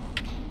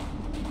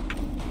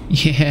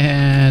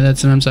 Yeah,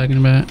 that's what I'm talking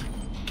about.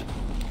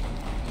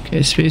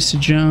 Okay, space to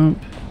jump.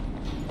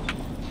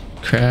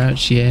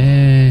 Crouch,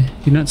 yeah.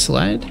 You not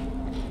slide? I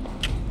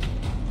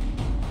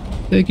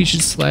feel like you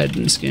should slide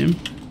in this game.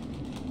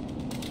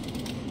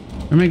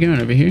 Where am I going?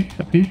 Over here?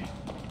 Up here?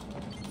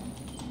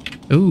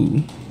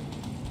 Ooh.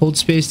 Hold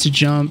space to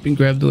jump and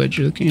grab the ledge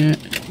you're looking at.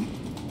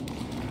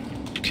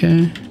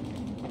 Okay.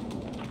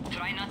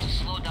 Try not to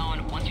slow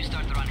down once you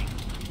start running.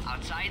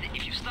 Outside,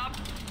 if you stop,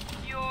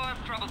 you're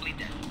probably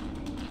dead.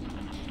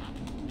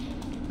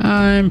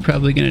 I'm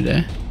probably gonna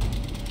die.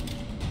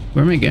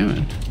 Where am I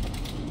going?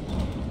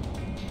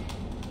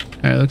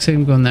 Alright, looks like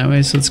I'm going that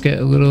way, so let's get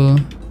a little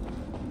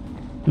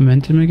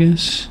momentum, I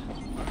guess.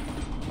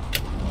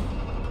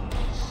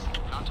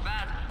 Not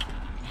bad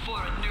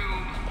for a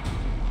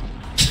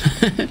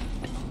noob.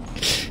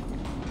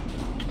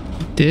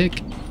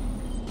 Dick.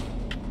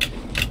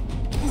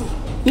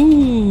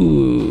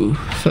 Ooh,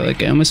 felt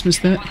like I almost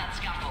missed that.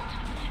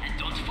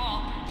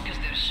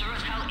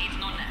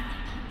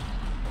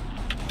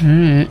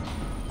 Alright,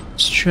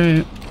 let's try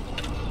it.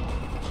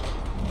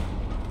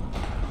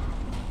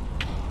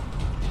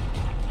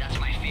 That's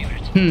my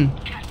favorite.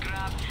 Cat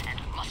grab and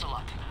muscle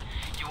up.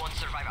 You won't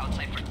survive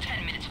outside for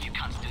 10 minutes if you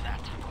can't do that.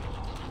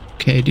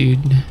 Okay,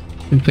 dude.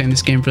 Been playing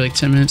this game for like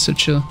 10 minutes, so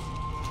chill.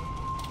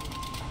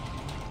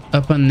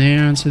 Up on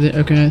there, onto the.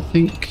 Okay, I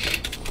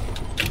think.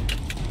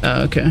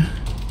 Oh, okay.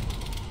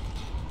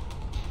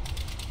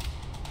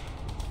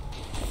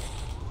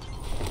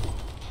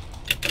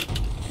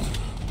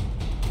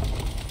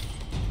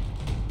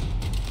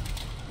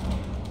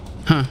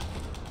 Huh.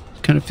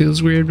 Kind of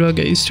feels weird, but I'll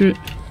get used to it.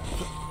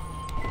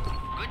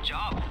 Good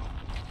job.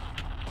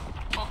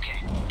 Okay,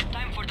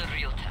 time for the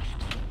real test.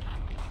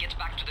 Get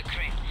back to the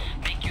crane.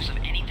 Make use of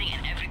anything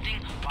and everything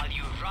while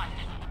you run.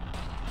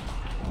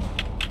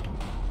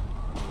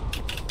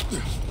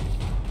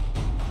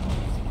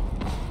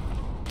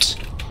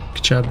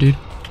 Good job, dude.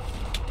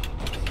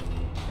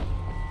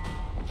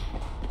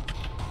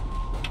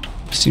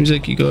 Seems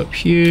like you go up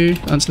here,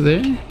 onto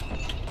there.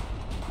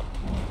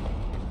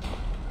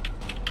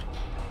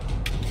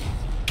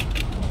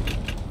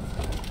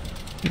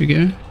 There we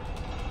go.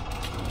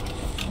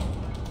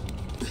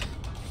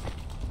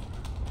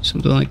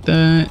 Something like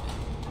that.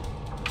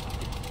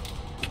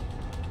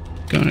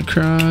 Going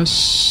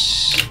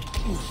across.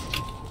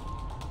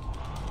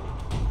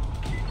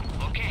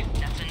 Okay,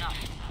 that's enough.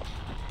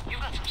 You've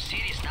got some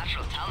serious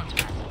natural talent,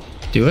 man.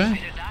 Do I?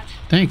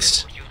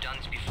 Thanks. You've done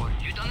this before.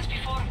 You've done this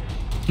before?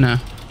 No.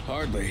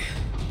 Hardly.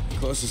 The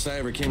closest I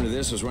ever came to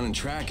this was running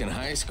track in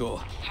high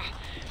school.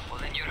 Well,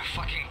 then you're a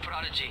fucking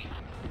prodigy.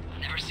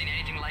 Never seen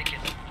anything like it.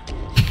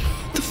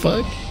 What the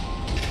fuck? I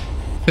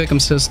feel like I'm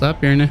so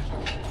sloppy right now.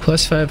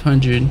 Plus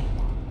 500.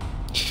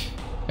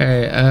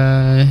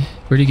 Alright,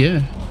 where'd he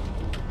go?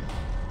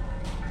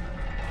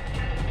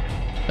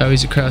 Oh,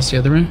 he's across the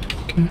other one?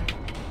 Okay.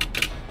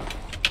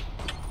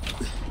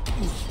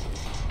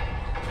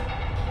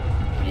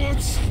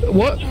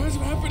 What?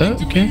 Oh,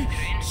 okay.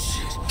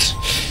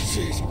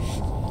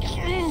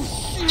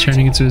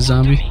 Turning into a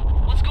zombie.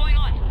 What's going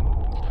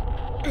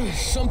on?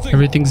 Something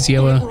Everything's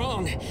yellow. went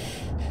wrong.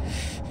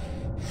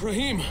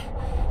 Rahim,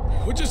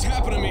 what just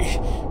happened to me?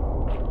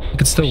 I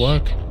can still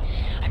walk.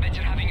 I bet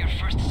you're having your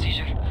first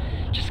seizure.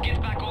 Just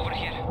get back over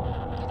here.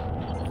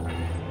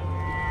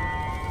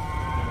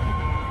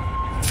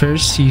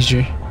 First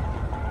seizure.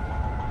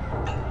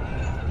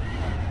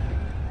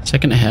 Is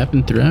that gonna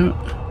happen throughout?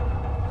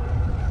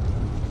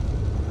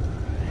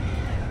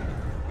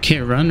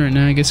 Can't run right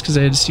now, I guess, because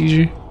I had a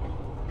seizure.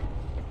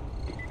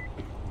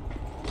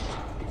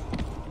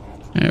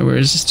 Alright, where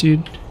is this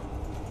dude?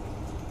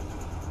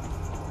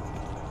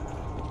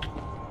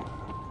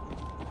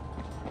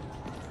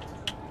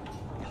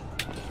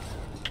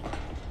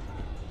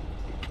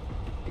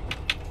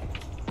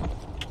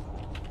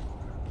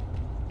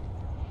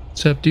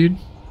 What's up, dude?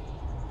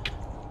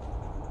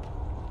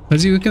 Why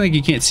is he looking like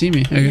he can't see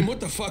me? Okay. What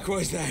the fuck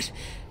was that?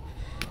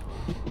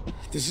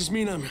 Does this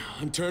mean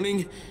I'm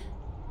turning?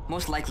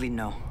 Most likely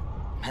no.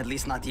 At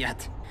least not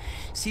yet.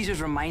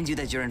 Seizures remind you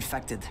that you're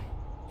infected.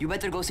 You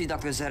better go see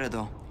Dr. Zera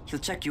though. He'll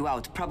check you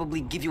out,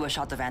 probably give you a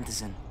shot of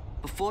antizin.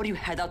 Before you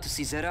head out to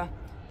see Zera,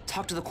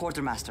 talk to the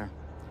quartermaster.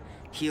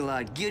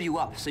 He'll gear you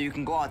up so you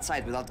can go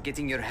outside without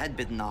getting your head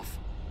bitten off.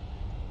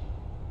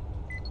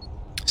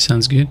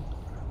 Sounds good.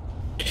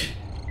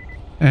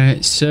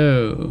 Alright,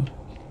 so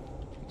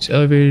use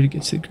elevator to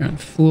get to the ground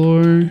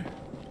floor.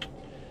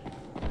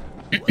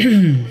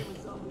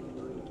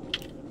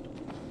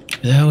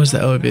 That was the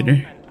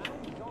elevator.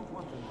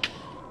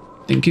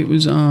 I think it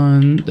was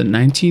on the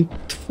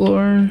 19th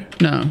floor.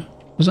 No,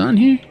 was it on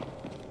here?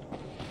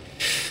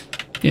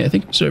 Yeah, I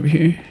think it was over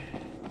here.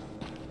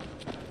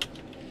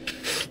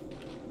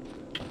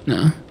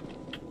 No.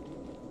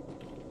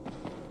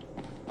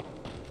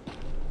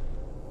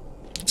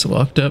 It's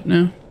locked up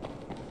now.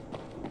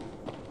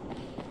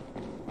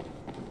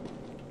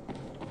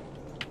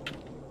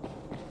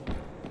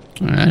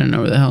 Alright, I don't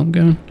know where the hell I'm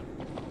going.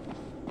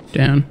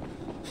 Down.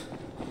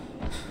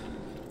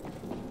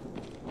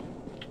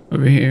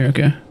 Over here,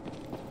 okay.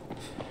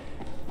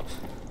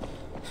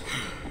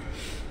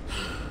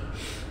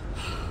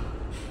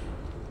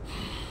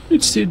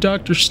 Let's do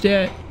Dr.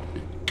 Stat.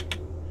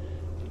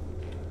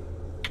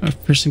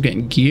 First I'm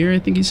getting gear, I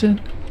think he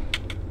said.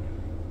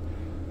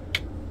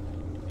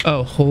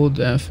 Oh, hold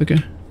F,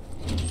 okay.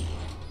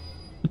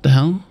 What the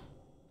hell?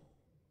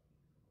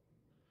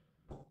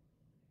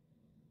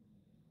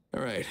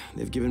 Alright,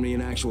 they've given me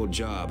an actual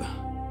job.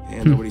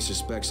 And nobody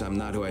suspects I'm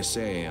not who I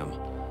say I am.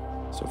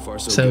 So far,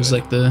 so that was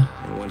like the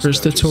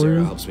first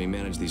tutorial. Helps me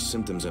manage these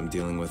symptoms I'm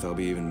dealing with. I'll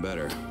be even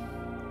better.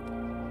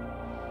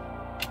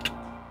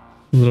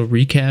 A little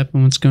recap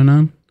on what's going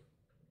on.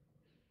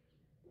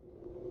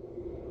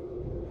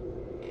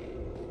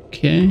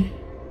 Okay.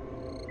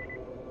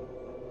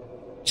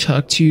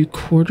 Talk to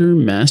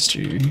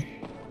quartermaster.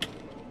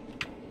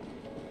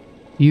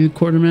 You the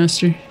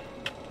quartermaster?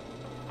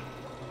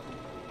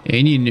 Yeah,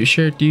 you need a new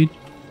shirt, dude.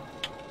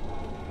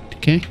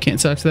 Okay, can't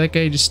talk to that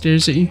guy. He just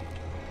stares at you.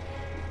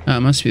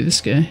 Must be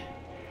this guy.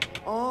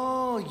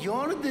 Oh,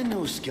 you're the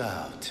new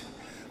scout.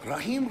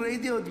 Rahim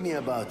radioed me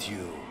about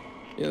you.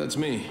 Yeah, that's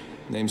me.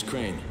 Name's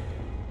Crane.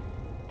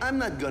 I'm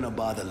not gonna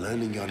bother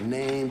learning your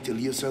name till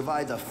you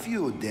survive a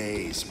few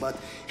days, but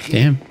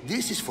damn,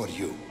 this is for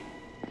you.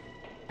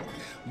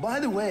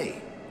 By the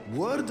way,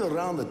 word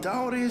around the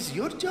tower is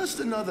you're just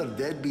another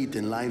deadbeat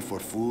in line for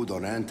food or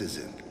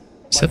antizin.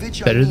 Is that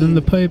better than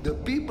the pipe? The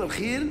people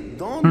here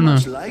don't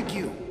much like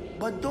you,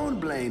 but don't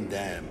blame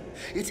them.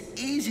 It's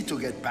easy to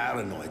get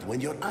paranoid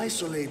when you're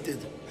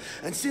isolated.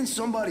 And since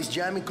somebody's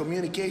jamming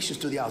communications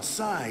to the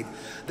outside,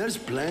 there's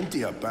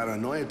plenty of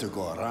paranoia to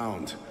go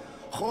around.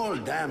 Whole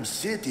damn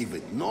city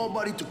with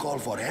nobody to call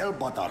for help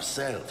but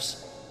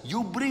ourselves.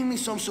 You bring me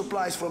some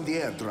supplies from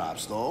the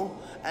airdrops, though,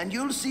 and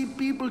you'll see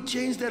people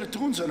change their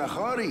tunes in a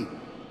hurry.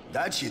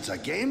 That shit's a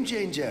game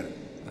changer.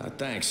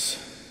 Thanks.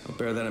 I'll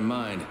bear that in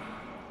mind.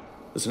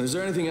 Listen, is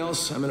there anything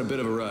else? I'm in a bit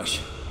of a rush.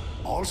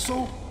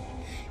 Also,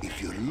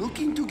 if you're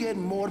looking to get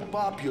more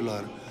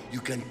popular,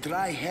 you can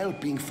try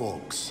helping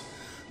folks.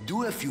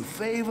 Do a few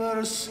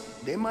favors,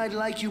 they might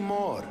like you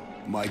more.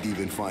 Might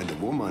even find a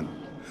woman.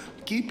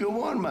 Keep you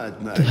warm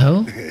at night. The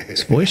hell?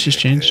 His voice has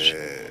changed.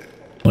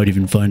 Might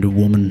even find a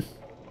woman.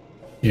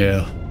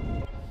 Yeah.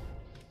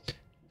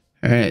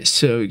 Alright,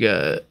 so we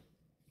got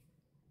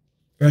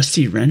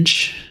Rusty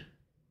Wrench.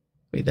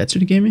 Wait, that's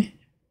what he gave me?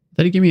 I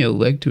thought he gave me a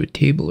leg to a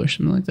table or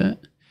something like that.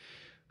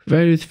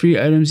 Provided with free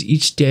items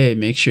each day.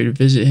 Make sure to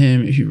visit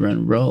him if you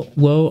run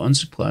low on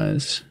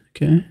supplies.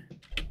 Okay.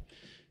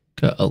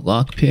 Got a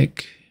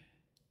lockpick.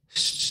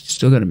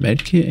 Still got a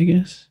med kit, I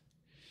guess.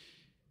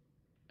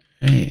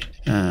 Alright.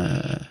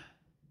 Can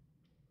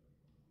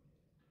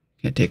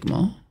I take them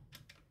all?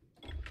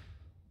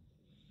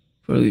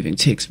 Before leaving,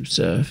 take some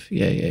stuff.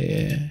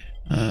 Yeah.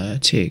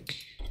 Take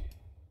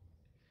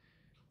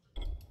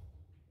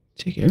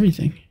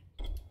everything.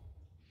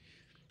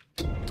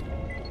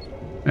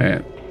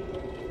 Alright.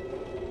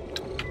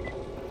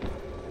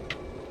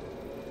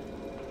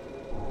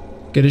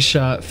 Get a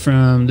shot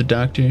from the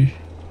doctor.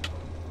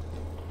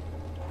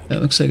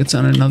 That looks like it's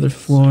on another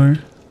floor.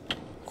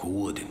 Who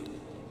wouldn't?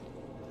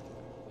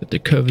 With their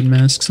COVID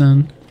masks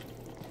on.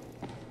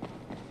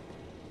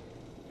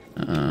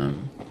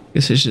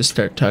 Guess I should just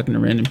start talking to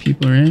random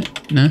people,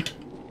 right? No?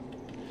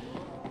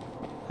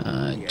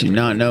 Do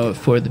not know what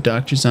floor the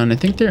doctor's on. I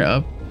think they're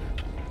up.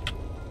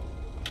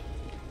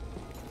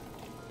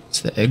 It's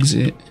the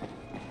exit.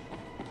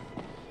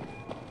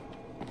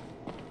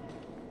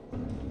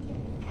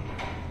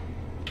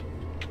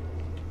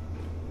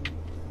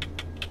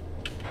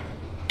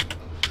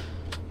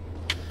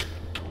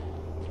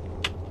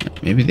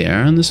 Maybe they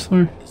are on this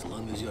floor? As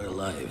long as you're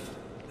alive,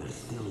 there's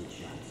still a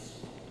chance.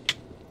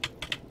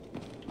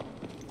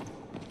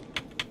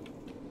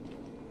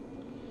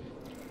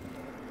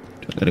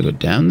 Do I gotta go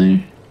down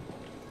there?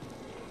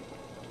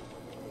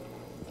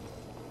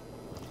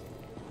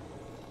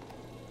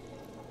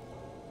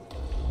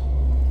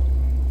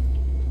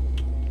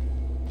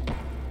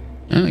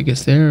 Oh, I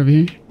guess they're over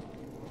here.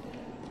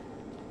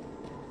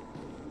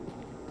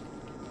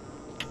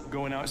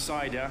 Going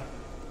outside, yeah?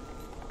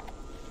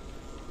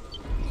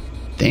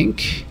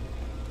 Think.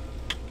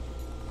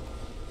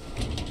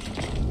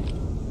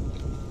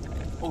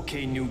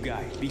 Okay, new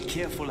guy, be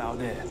careful out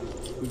there.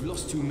 We've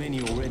lost too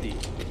many already.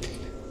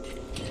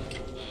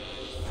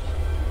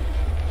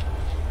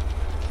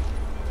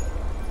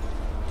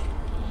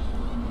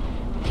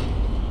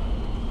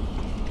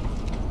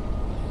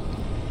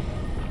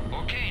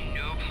 Okay,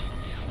 noob.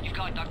 You've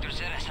got Dr.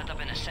 Zere set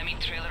up in a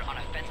semi-trailer on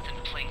a fenced-in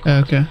plane.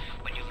 Okay.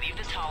 When you leave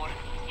the tower,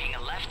 hang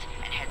a left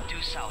and head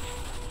due south.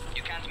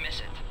 You can't miss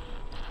it.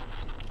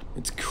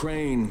 It's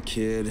Crane,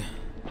 kid.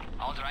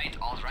 All right,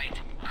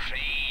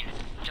 Crane.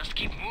 Just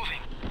keep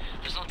moving.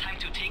 There's no time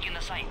to take in the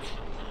sights.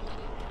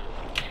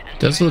 And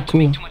does look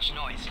cool. too much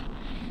noise.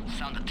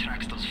 Sound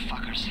attracts those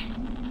fuckers.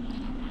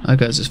 I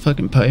got this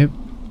fucking pipe.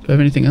 Do I have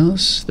anything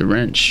else? The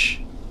wrench.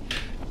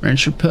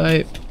 Wrench or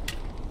pipe.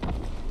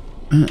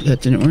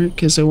 That didn't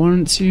work as I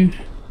wanted to.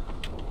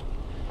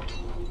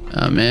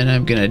 Oh man,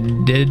 I'm gonna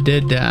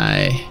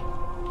die.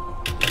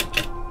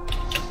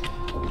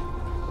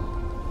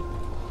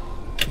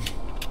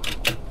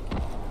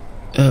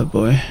 Oh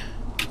boy.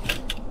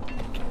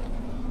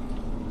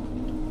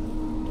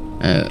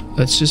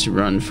 Let's just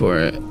run for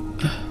it.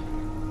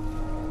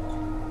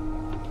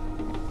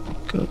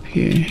 Go up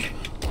here.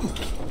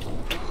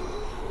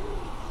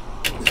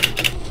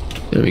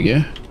 There we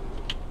go.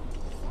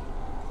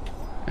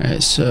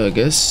 Alright, so I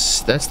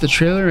guess that's the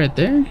trailer right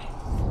there?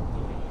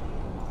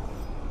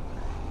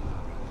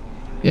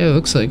 Yeah, it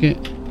looks like it.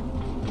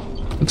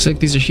 Looks like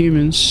these are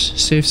humans.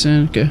 Safe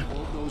zone, okay.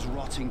 All those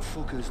rotting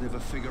fuckers never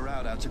figure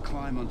out how to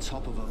climb on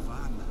top of a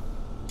van.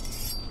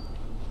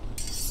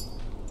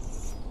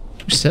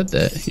 Who said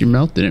that? Your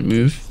mouth didn't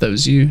move. That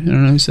was you. I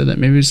don't know who said that.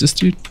 Maybe it was this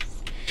dude.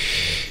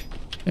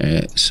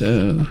 Alright,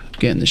 so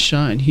getting the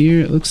shot in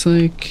here, it looks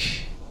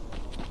like.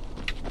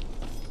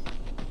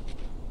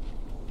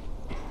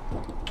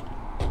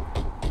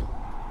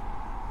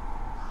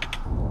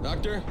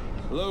 Doctor?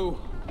 Hello?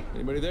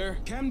 Anybody there?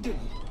 Camden,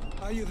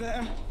 are you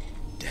there?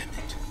 Damn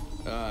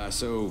it.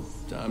 So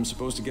I'm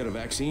supposed to get a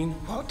vaccine?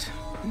 What?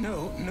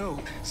 No.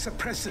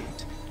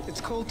 Suppressant. It's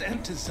called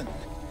Antizin.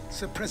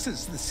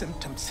 Suppresses the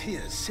symptoms.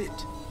 Here, sit.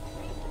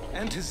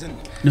 Antizin.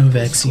 No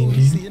vaccine,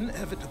 dude. dude. The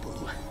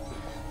inevitable.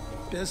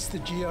 Best the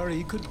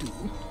GRE could do.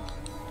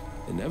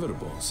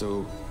 Inevitable?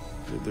 So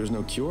there's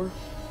no cure?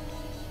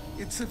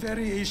 It's a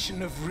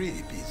variation of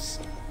rabies.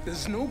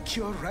 There's no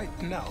cure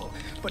right now,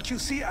 but you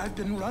see, I've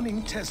been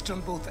running tests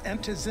on both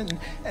antizin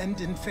and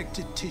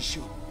infected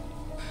tissue.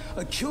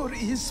 A cure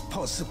is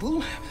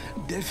possible,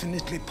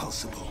 definitely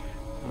possible.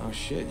 Oh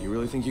shit, you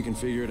really think you can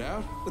figure it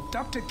out? With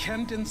Dr.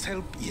 Camden's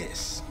help,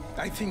 yes,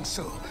 I think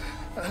so.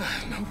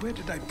 Now where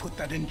did I put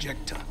that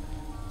injector?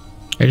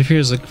 Right if he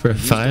was looking for a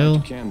file.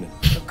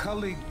 A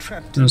colleague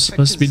trapped I was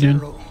supposed to be doing.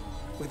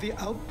 Where the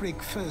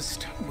outbreak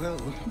first,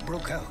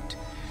 broke out.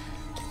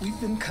 We've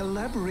been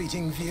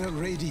collaborating via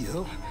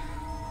radio,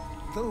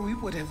 though we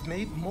would have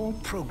made more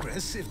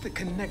progress if the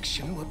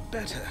connection were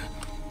better.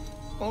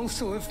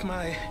 Also, if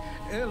my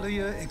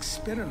earlier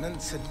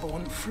experiments had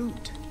borne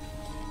fruit.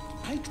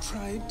 I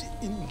tried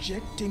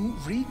injecting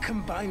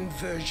recombined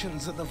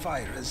versions of the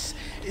virus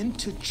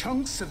into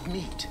chunks of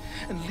meat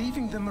and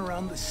leaving them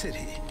around the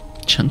city.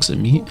 Chunks of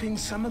meat? Hoping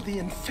some of the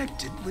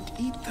infected would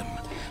eat them,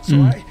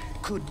 so I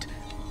could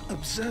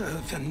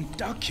observe and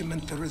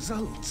document the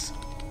results.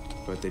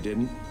 But they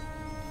didn't?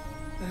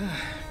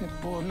 It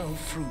bore no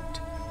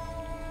fruit.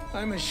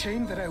 I'm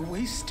ashamed that I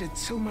wasted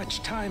so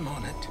much time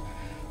on it.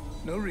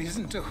 No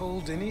reason to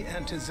hold any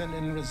antizin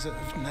in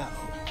reserve now.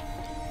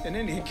 In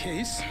any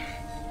case,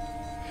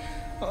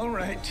 all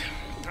right.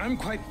 I'm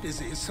quite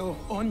busy, so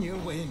on your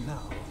way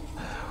now.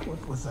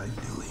 What was I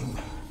doing?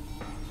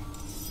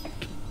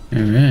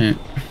 Alright.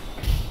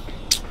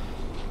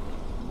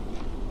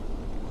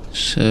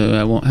 So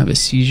I won't have a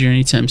seizure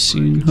anytime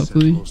soon,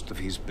 hopefully. Most of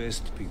his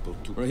best people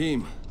to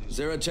Rahim,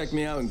 Zere checked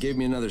me out and gave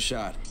me another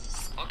shot.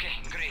 Okay,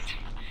 great.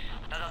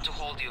 That ought to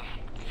hold you.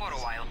 For a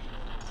while.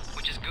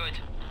 Which is good,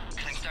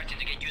 because I'm starting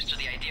to get used to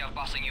the idea of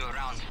bossing you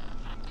around.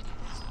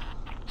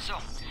 So, So,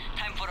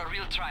 time for a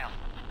real trial.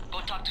 Go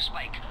talk to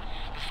Spike.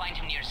 You'll find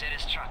him near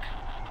Zeta's truck.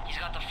 He's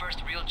got the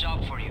first real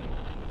job for you.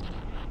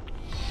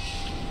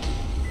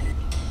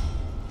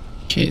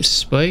 Okay,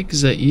 Spike,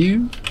 is that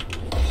you?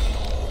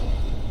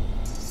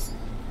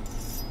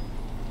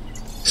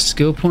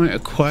 Skill point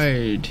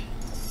acquired.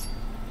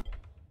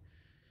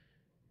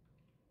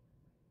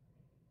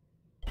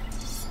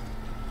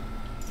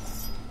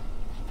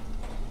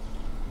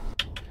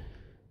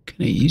 Can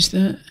I use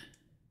that?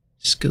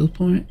 Skill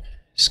point?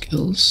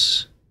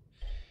 Skills.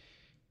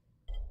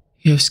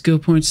 You have skill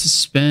points to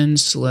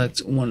spend. Select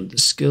one of the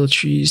skill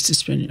trees to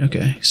spend.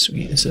 Okay,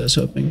 sweet. That's what I was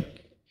hoping.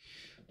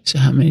 So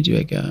how many do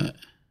I got?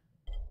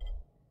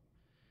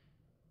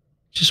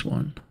 Just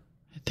one,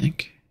 I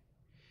think.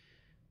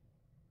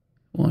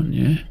 One,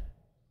 yeah.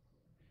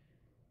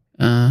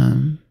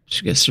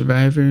 So we got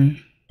Survivor.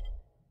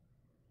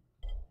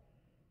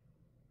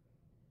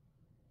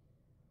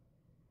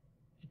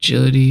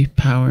 Agility,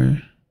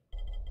 power.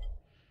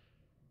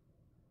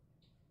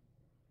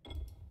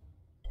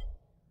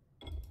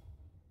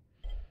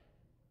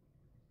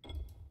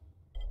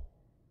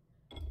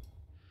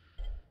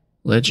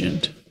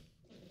 Legend.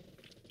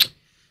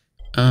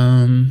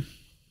 The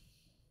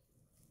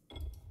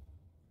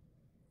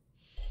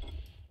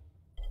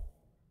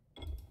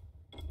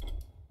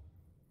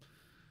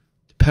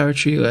power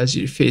tree allows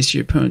you to face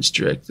your opponents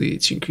directly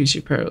to increase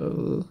your power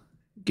level.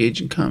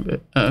 Engage in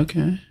combat. Oh,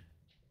 okay.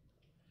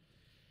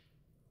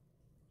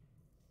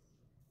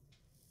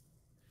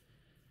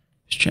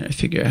 Just trying to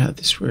figure out how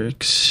this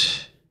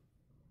works.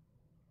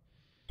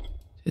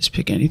 Let's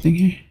pick anything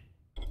here.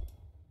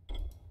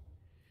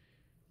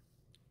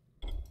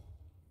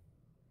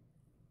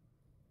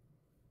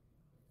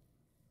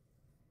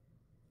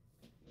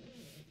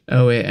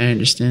 Oh wait, I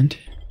understand.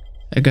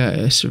 I got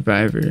a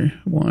Survivor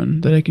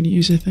one that I can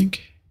use, I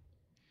think.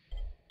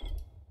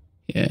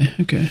 Yeah,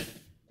 okay.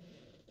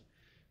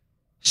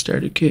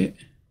 Starter kit.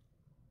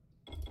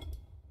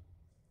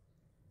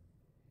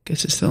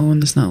 Guess it's the one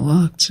that's not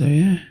locked, so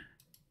yeah.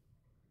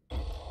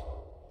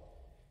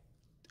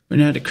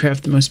 Learn how to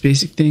craft the most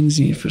basic things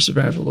needed for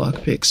survival: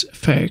 lockpicks,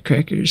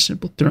 firecrackers,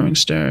 simple throwing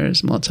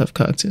stars, Molotov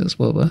cocktails,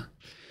 blah blah.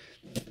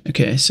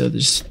 Okay, so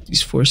there's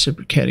these 4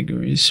 separate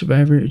categories: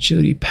 Survivor,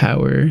 Agility,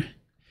 Power.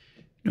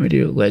 No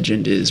idea what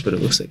Legend is, but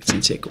it looks like it's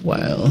gonna take a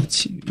while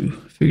to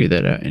figure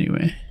that out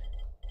anyway.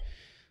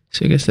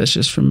 So I guess that's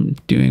just from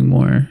doing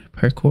more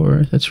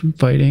parkour. That's from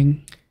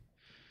fighting.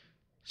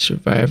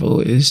 Survival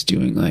is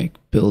doing like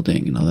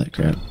building and all that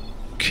crap.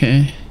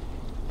 Okay.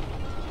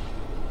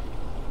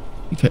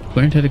 You've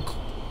learned how to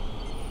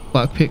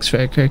lockpicks,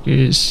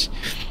 firecrackers,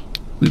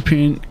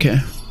 blueprint. Okay.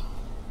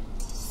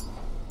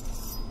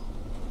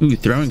 Ooh,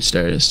 throwing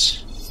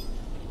stars.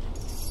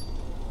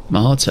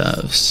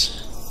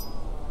 Molotovs.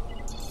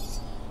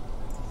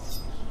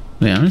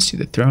 Wait, I want to see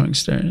the throwing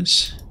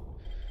stars.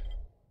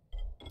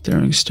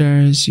 Throwing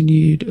stars, you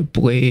need a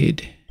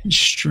blade and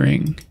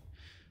string.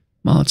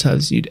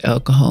 Molotovs, you need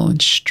alcohol and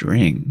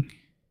string.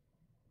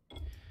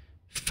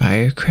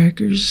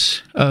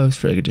 Firecrackers? Oh,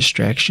 for like a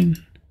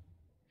distraction.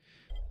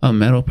 Oh,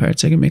 metal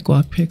parts. I can make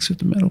lockpicks with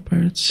the metal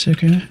parts.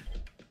 Okay.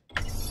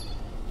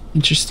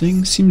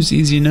 Interesting. Seems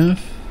easy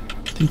enough.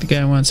 I think the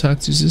guy I want to talk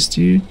to is this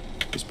dude.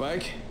 Hey,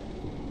 Spike.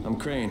 I'm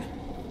Crane.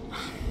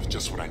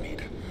 Just what I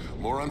need.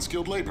 More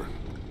unskilled labor.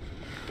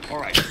 All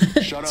right,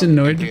 shut up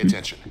and pay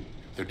attention.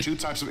 There are 2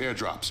 types of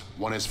airdrops.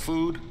 One is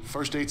food,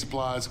 first aid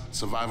supplies,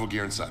 survival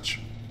gear and such.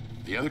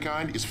 The other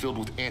kind is filled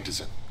with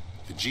antizin.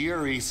 The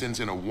GRE sends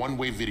in a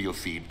one-way video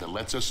feed that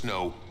lets us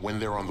know when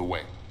they're on the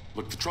way.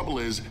 Look, the trouble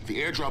is,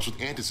 the airdrops with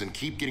antizin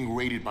keep getting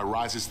raided by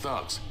Rise's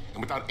thugs.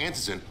 And without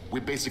antizin,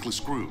 we're basically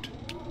screwed.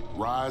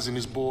 Rise and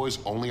his boys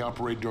only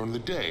operate during the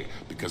day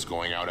because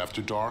going out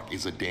after dark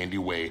is a dandy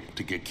way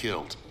to get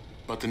killed.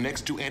 But the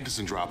next 2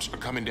 antizin drops are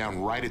coming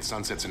down right at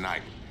sunset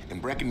tonight,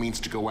 and Brecken means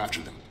to go after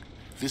them.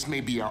 This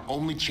may be our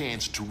only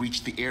chance to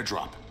reach the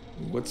airdrop.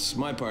 What's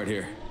my part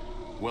here?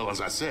 Well, as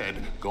I said,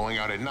 going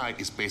out at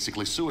night is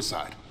basically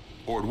suicide.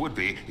 Or it would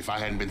be if I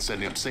hadn't been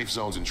setting up safe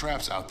zones and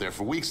traps out there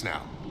for weeks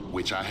now,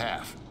 which I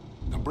have.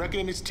 Now,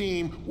 Brecken and his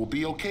team will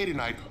be okay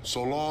tonight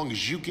so long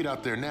as you get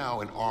out there now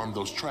and arm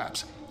those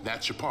traps.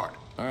 That's your part.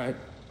 All right.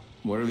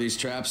 What are these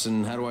traps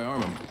and how do I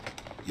arm them?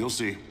 You'll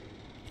see.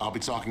 I'll be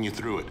talking you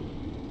through it.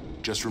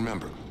 Just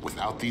remember,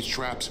 without these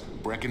traps,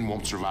 Brecken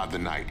won't survive the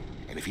night.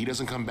 And if he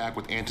doesn't come back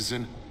with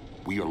antizin,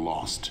 we are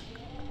lost.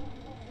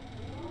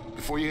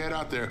 Before you head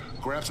out there,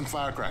 grab some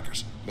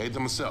firecrackers. Made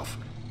them myself.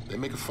 They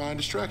make a fine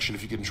distraction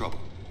if you get in trouble.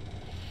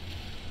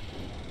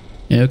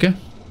 Yeah, okay.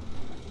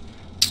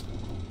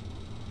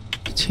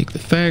 Take the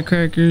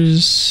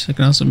firecrackers. I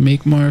can also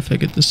make more if I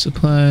get the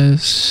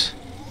supplies.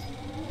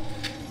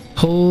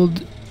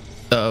 Hold.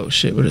 Oh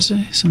shit, what is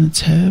it? It's on the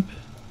tab.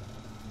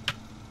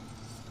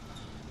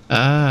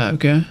 Ah,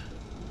 okay.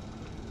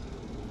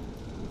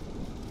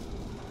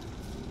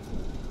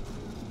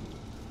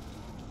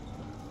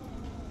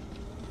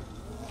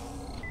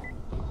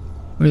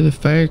 Where are the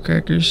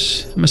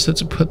firecrackers? I must have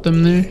to put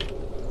them there.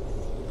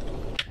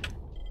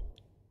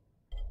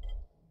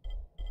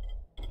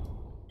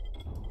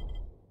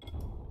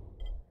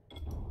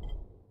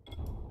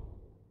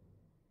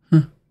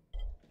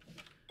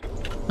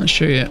 Not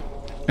sure yet.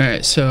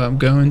 Alright, so I'm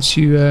going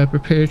to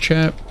prepare a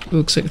trap. It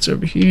looks like it's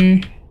over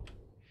here.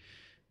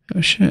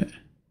 Oh shit.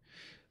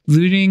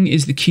 Looting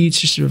is the key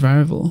to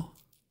survival.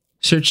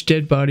 Search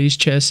dead bodies,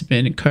 chests,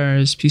 abandoned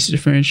cars, pieces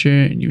of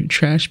furniture, and even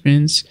trash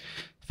bins.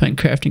 Find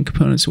crafting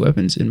components,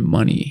 weapons, and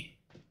money.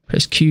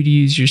 Press Q to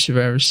use your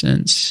survivor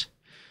sense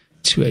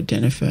to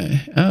identify.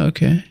 Oh,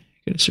 okay.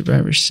 Got a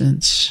survivor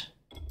sense.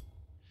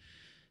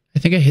 I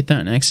think I hit that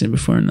on accident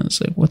before and I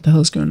was like, what the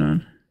hell is going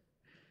on?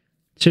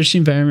 Search the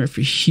environment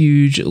for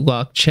huge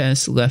locked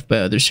chests left by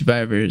other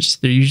survivors.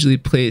 They're usually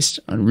placed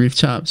on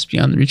rooftops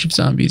beyond the reach of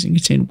zombies and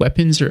contain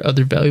weapons or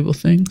other valuable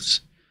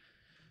things.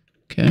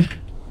 Okay.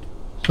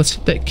 Let's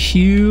hit that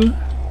Q.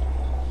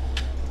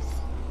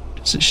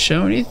 Does it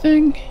show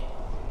anything?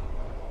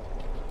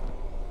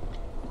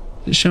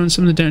 Is it showing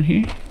something down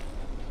here?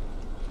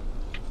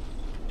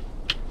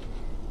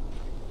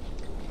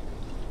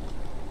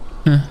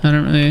 Huh, I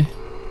don't really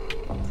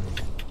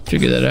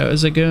figure that out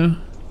as I go.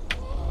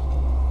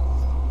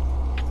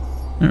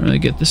 I don't really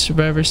get the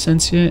survivor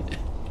sense yet.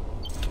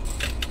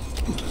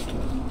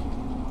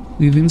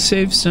 Leaving the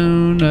safe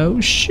zone.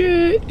 Oh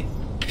shit.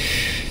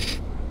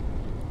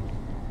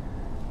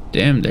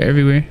 Damn, they're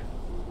everywhere.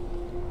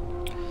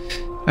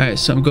 Alright,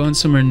 so I'm going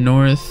somewhere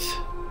north.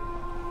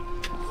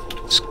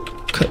 Let's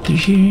cut through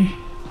here.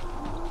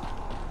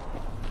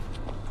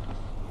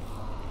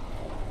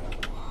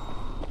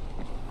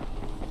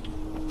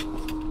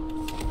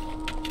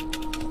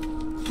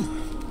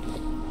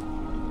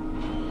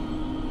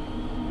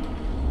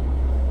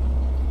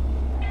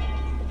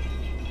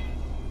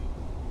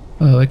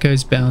 Oh, that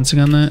guy's bouncing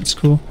on that. It's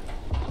cool.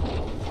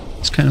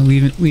 It's kind of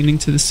leaning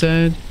to the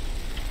side.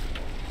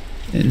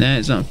 And that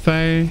is on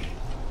fire.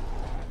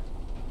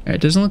 Alright,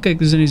 doesn't look like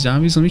there's any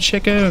zombies. Let me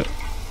check out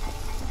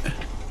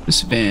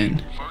this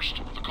van.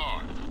 First, the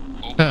car.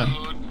 Open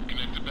the hood,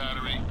 connect the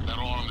battery,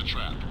 that'll arm the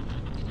trap.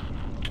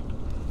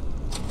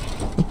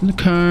 Open the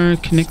car,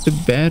 connect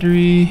the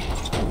battery.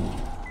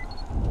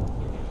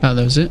 Oh,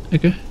 that was it?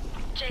 Okay.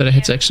 Thought I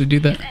had to actually do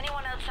that.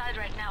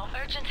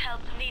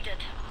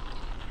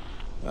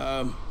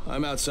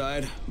 I'm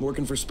outside. I'm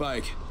working for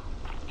Spike.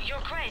 You're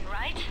Crane,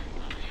 right?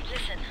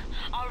 Listen,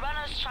 our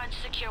runner's trying to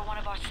secure one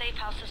of our safe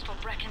houses for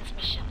Brecken's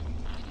mission.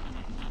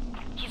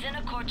 He's in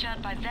a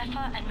courtyard by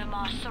Vefa and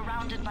Mimar,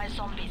 surrounded by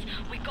zombies.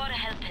 We gotta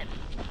help him.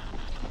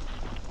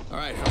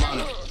 Alright, I'm on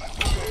it.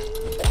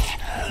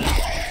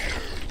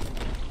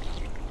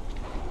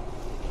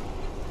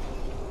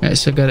 Alright,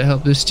 so I gotta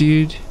help this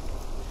dude.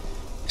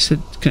 So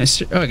can I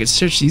I can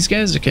search these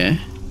guys? Okay.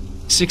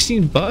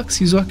 16 bucks?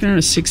 He's walking around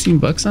with 16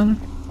 bucks on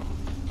him?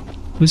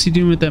 What's he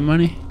doing with that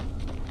money?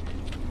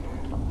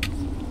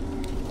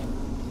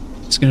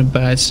 He's gonna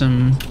buy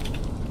some...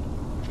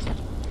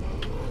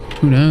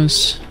 Who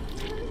knows?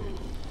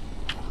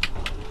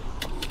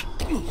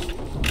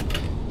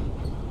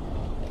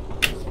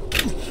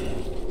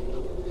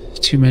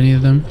 Too many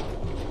of them.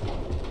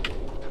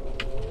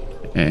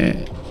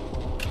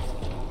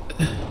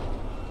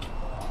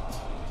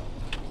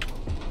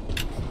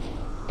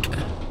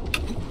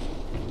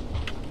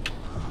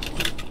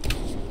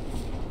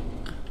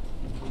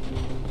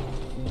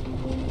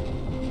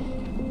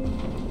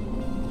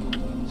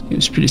 It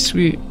was pretty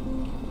sweet.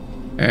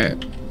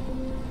 Alright.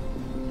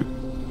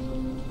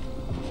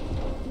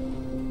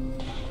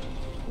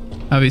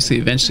 Obviously,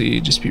 eventually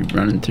you'd just be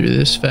running through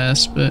this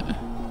fast, but...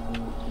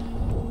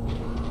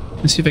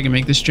 Let's see if I can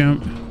make this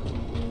jump.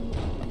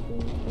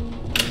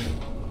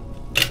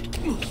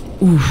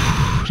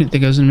 Oof, didn't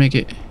think I was gonna make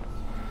it.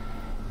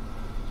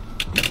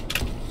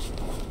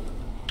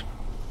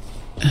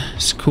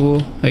 It's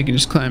cool. I can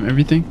just climb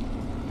everything.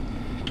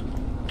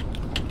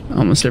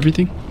 Almost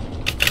everything.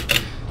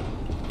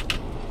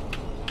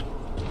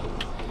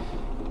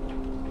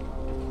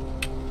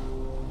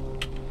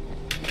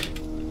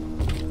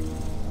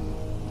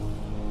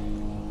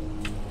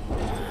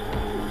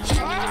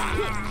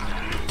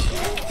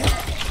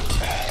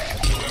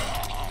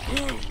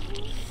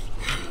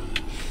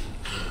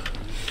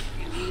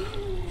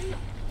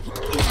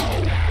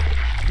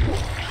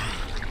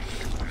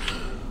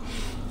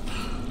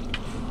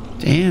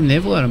 Damn, they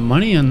have a lot of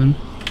money on them.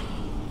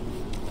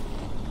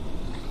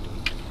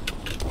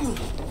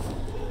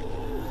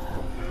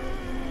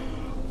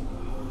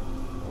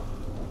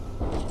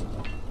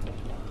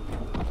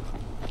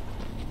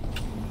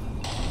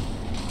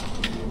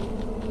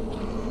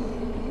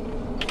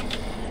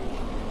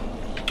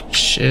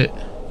 Shit.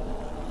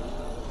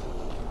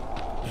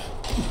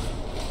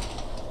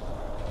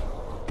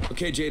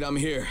 Okay, Jade, I'm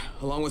here,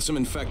 along with some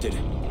infected.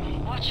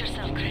 Watch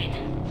yourself,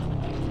 Crane.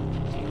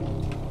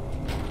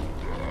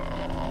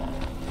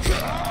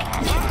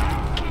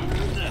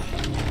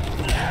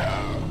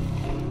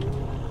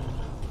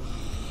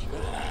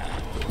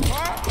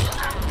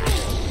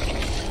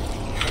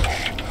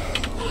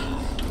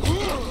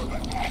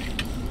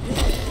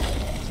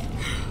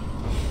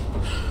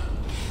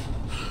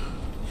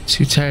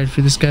 Too tired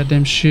for this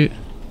goddamn shit.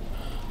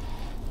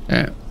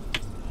 Alright.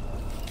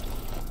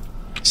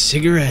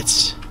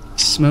 Cigarettes.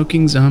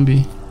 Smoking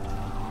zombie.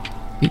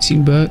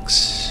 18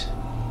 bucks.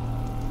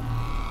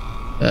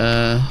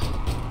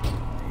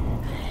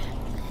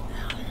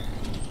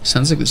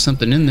 Sounds like there's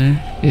something in there.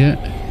 Yeah.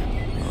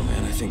 Oh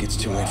man, I think it's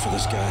too late for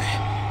this guy.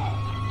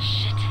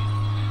 Shit.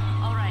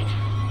 All right.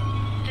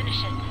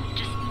 Finish it.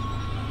 Just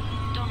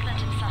don't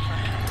let him suffer.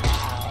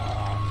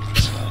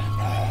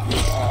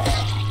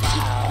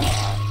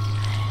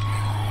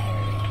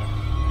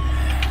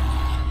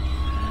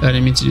 I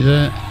didn't mean to do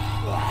that.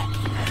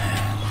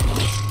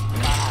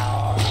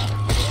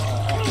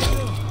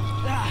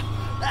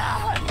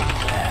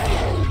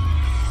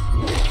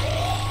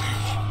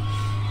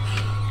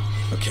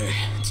 Okay,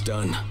 it's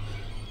done.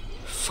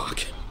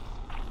 Fuck.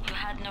 You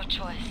had no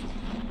choice.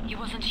 He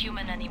wasn't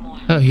human anymore.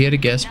 Oh, he had a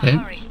gas Now pipe.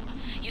 hurry.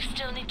 You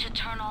still need to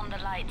turn on the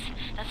lights.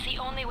 That's the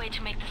only way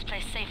to make this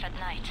place safe at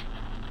night.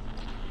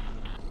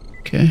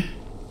 Okay.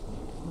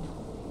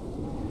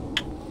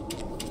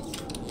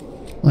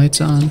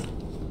 Lights on.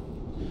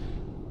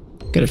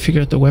 Gotta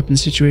figure out the weapon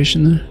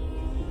situation though.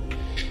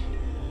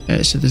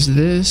 Alright, so there's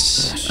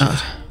this.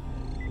 How's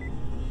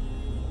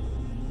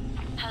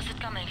it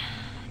coming?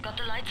 Got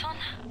the lights on?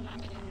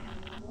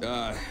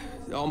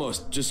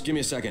 Almost. Just give me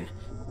a second.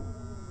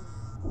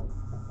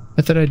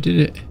 I thought I did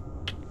it.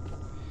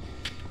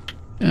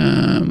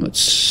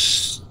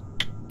 Let's...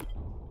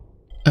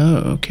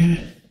 Oh,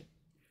 okay.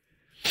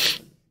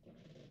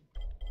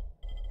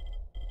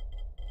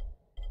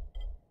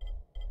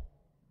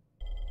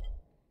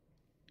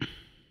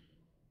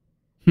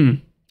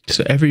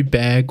 So every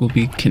bag will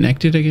be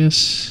connected, I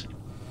guess.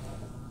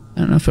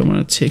 I don't know if I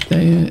want to take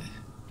that yet.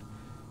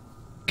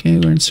 Okay,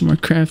 learn some more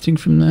crafting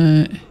from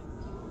that.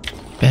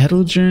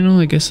 Battle journal,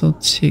 I guess I'll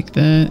take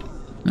that.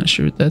 Not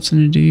sure what that's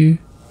gonna do.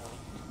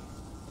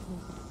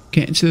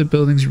 Get into the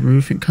building's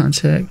roof and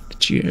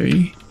contact GRE.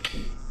 Alright,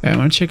 I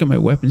want to check out my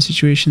weapon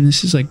situation.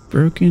 This is like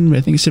broken, but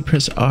I think it's to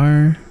press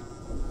R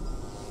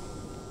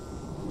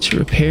to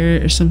repair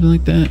it or something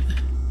like that.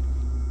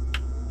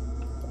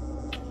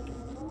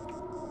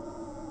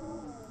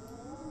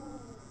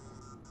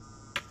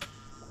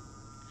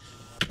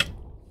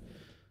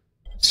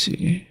 Let's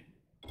see.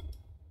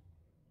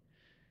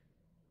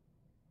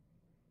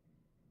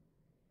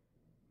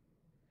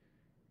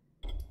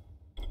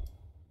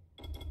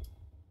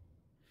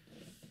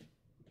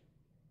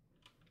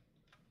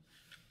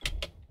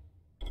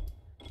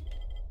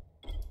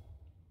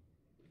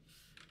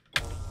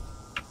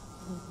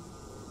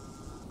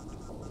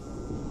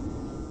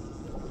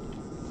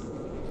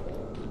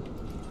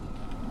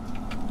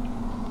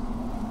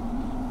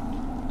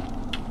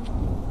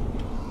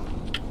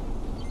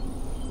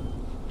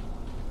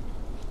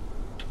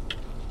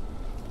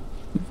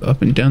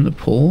 Up and down the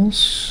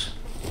poles.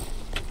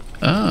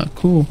 Ah,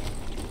 cool.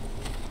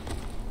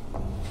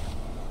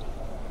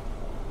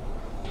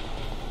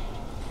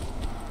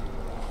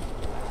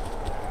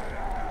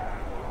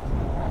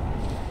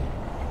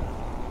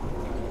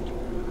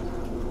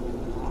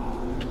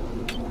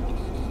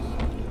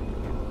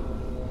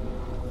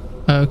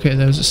 Okay,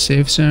 that was a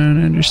safe zone,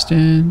 I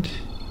understand.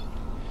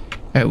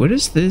 Alright, what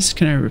is this?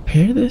 Can I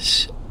repair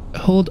this?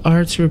 Hold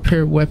R to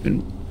repair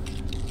weapon.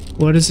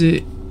 What is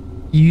it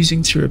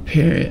using to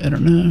repair it? I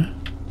don't know.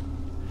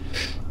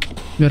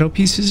 Metal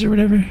pieces or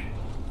whatever?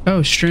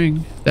 Oh,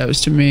 string. That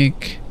was to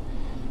make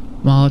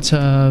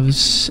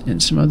Molotovs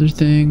and some other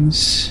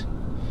things.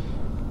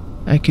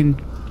 I can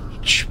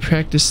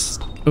practice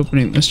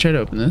opening. Let's try to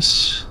open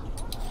this.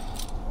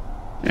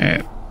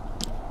 Alright.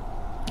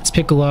 Let's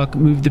pick a lock,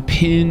 move the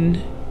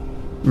pin,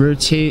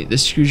 rotate the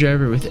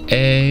screwdriver with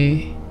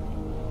A,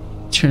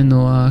 turn the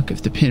lock.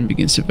 If the pin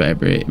begins to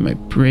vibrate, it might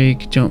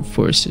break. Don't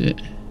force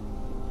it.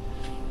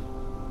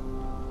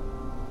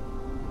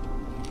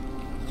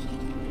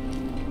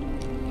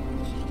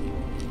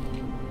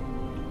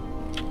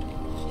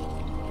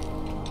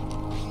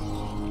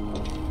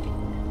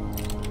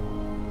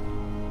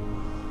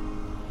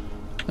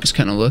 That's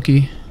kind of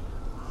lucky.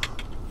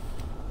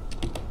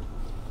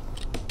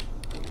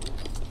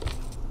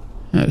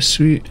 Oh,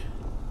 sweet.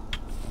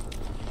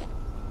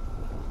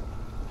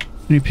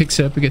 When he picks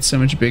it up, it gets so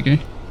much bigger.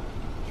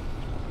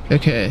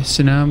 Okay,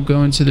 so now I'm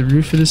going to the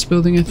roof of this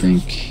building, I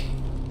think.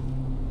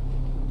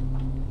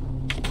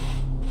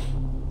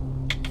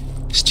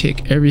 Just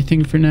take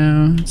everything for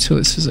now until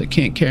it says I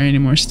can't carry any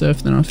more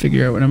stuff. Then I'll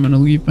figure out what I'm going to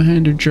leave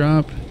behind or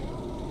drop.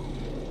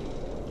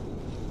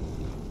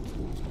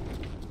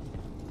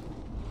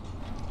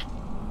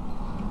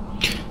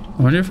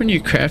 I wonder if when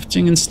you're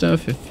crafting and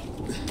stuff, if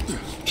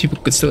people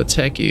could still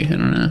attack you. I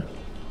don't know.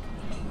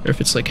 Or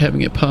if it's like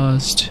having it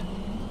paused.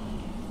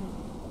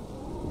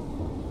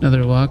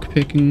 Another lock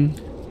picking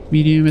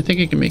medium. I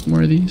think I can make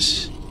more of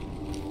these.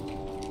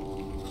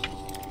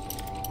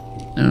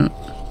 No.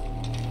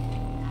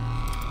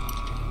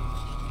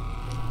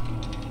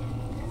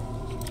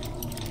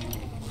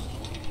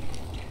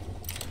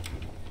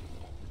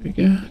 There we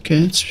go.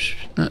 Okay, it's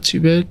not too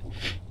bad.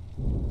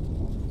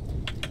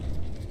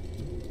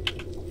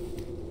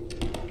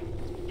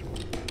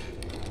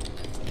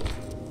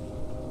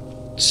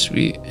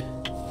 Sweet.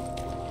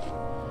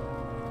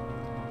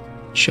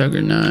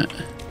 Juggernaut.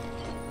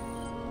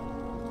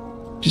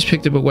 Just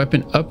picked up a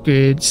weapon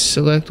upgrade.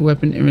 Select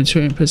weapon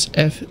inventory and press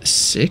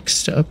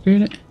F6 to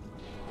upgrade it.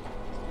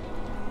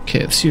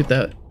 Okay, let's see what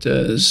that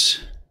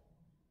does.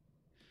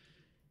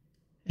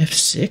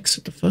 F6?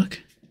 What the fuck?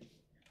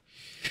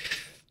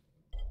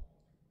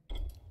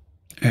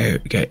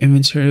 Alright, we got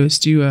inventory. Let's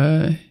do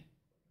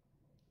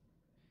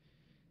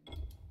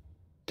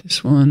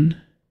this one.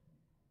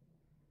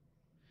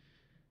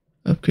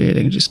 Upgrade.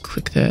 I can just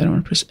click that. I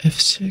want to press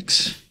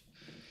F6.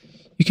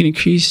 You can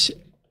increase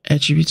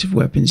attributes of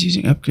weapons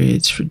using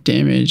upgrades for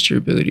damage,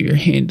 durability, or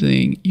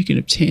handling. You can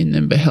obtain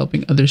them by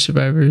helping other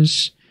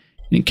survivors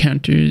in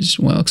encounters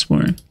while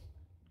exploring.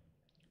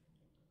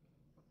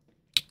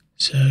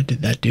 So,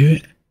 did that do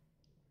it?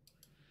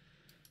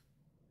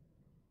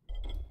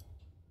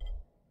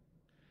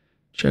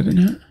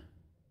 Juggernaut.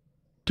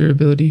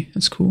 Durability.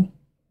 That's cool.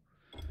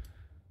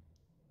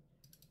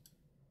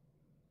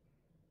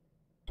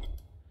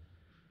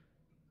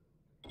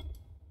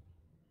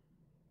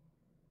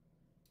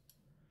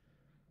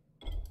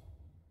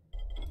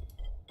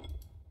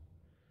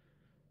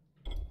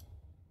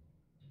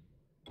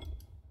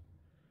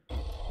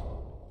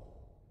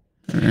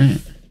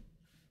 Alright.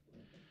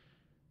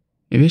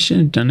 Maybe I should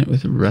have done it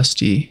with a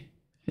rusty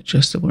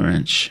adjustable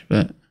wrench,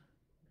 but let's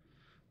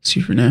see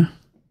for now.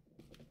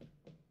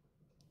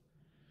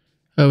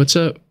 Oh, what's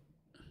up?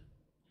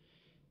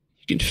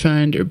 You can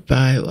find or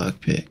buy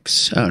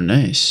lockpicks. Oh,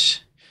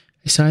 nice.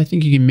 I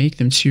think you can make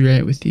them too,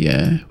 right? With the,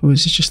 what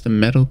was it? Just the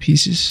metal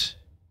pieces?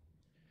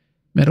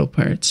 Metal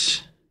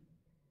parts.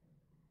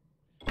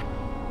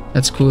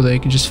 That's cool though, you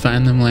can just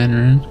find them lying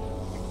around.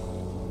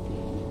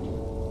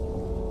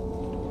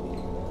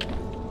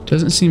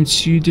 Doesn't seem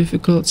too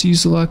difficult to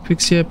use the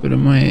lockpicks yet, but it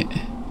might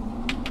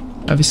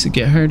obviously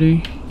get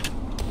harder.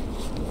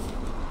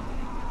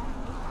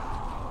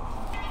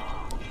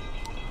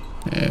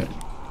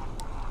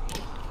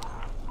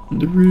 On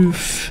the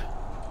roof.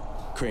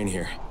 Crane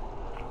here.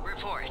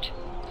 Report.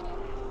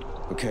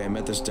 Okay, I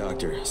met this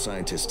doctor,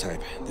 scientist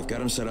type. They've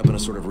got him set up in a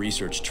sort of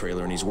research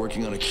trailer, and he's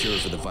working on a cure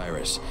for the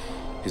virus.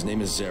 His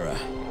name is Zere.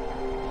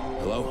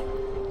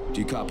 Hello? Do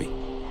you copy?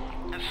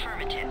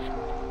 Affirmative.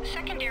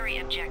 Secondary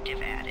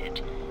objective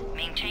added.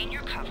 Maintain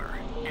your cover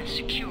and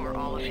secure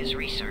all of his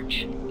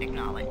research.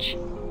 Acknowledge.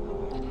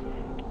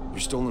 Your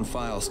stolen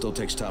file still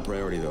takes top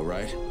priority though,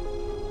 right?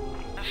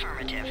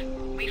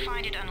 Affirmative. We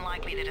find it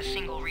unlikely that a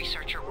single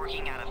researcher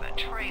working out of a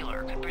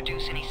trailer could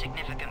produce any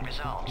significant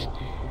results.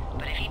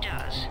 But if he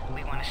does,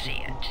 we want to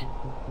see it.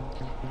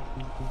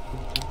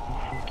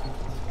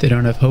 They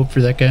don't have hope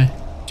for that guy.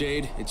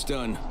 Jade, it's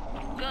done.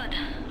 Good.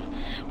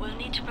 We'll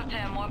need to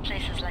prepare more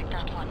places like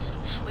that one.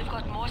 We've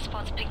got more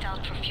spots picked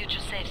out for future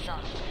safe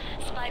zones.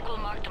 Spike will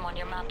mark them on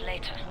your map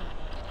later.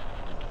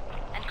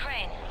 And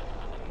Crane,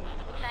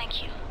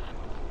 thank you.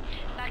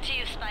 Back to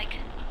you, Spike.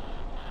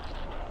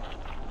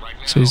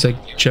 So he's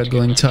like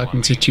juggling,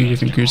 talking to two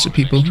different groups of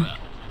people.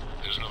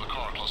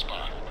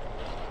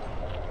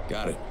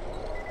 Got it.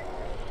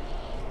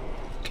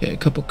 Okay, a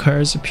couple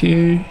cars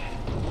appear.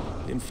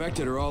 The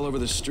infected are all over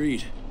the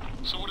street.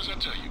 So what does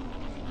that tell you?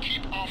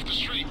 Keep off the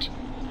street.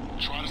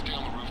 Try to stay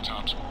on the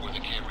rooftops where they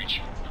can't reach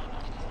you.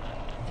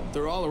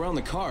 They're all around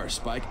the car,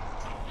 Spike.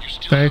 You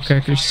still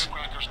Firecrackers. have some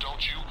firecrackers,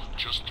 don't you?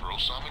 Just throw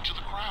some into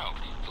the crowd.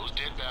 Those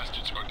dead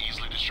bastards are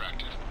easily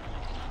distracted.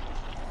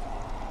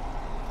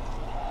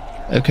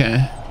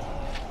 Okay.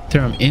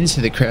 Throw them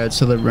into the crowd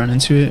so they'll run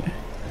into it.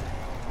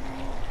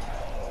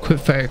 Equip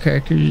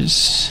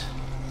firecrackers.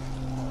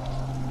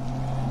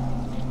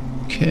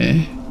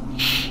 Okay.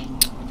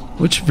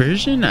 Which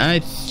version? I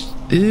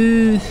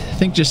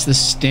think just the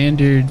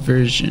standard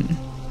version.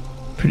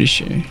 Pretty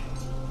sure.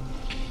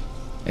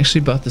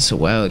 Actually bought this a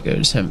while ago,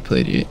 just haven't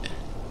played it yet.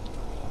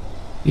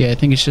 Yeah, I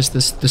think it's just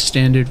the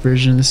standard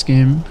version of this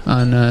game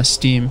on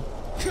Steam.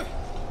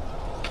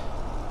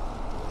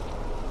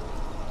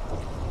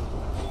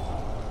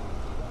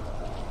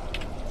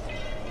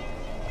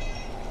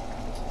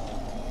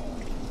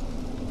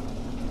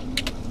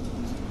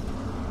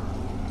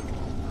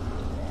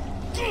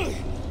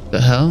 The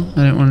hell?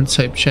 I didn't want to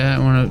type chat.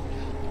 I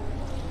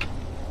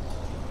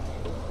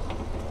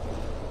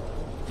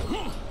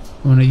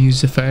want to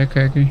use the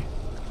firecracker.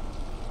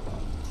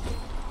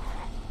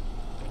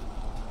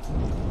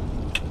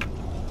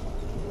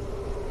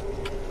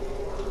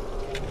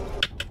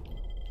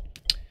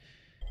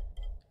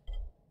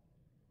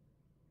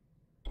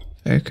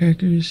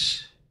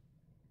 Firecrackers.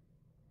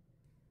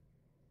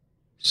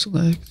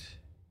 Select.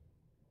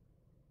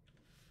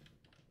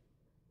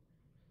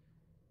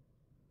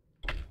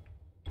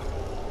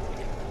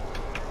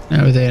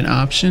 Now, are they an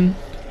option?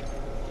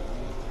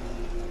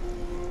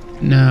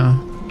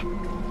 No.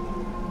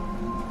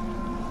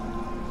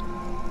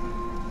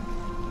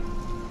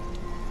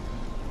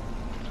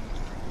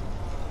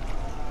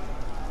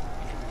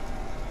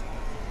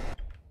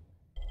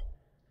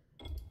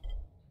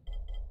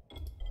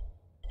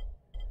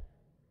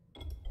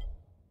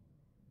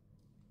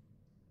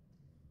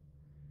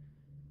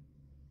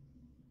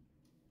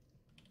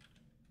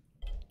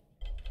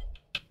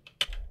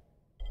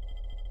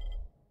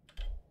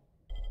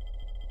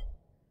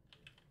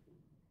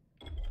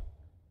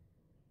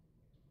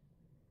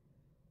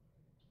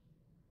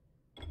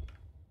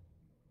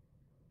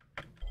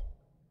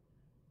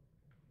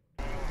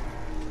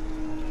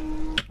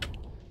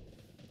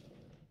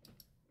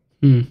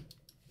 Okay,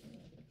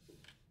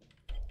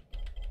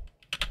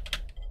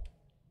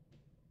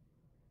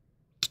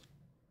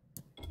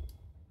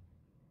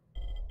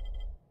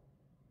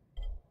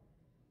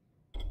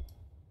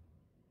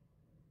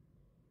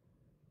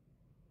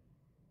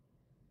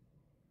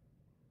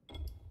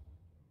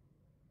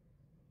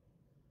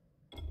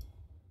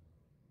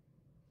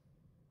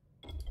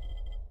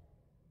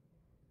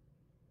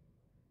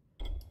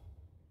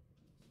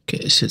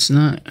 so it's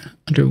not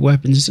under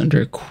weapons, it's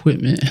under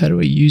equipment. How do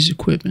I use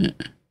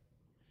equipment?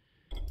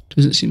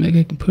 Doesn't seem like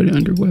I can put it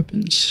under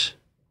weapons.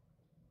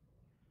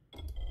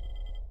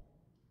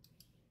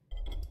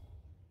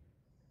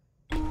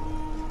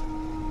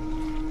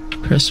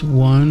 Press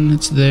 1,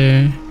 it's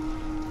there.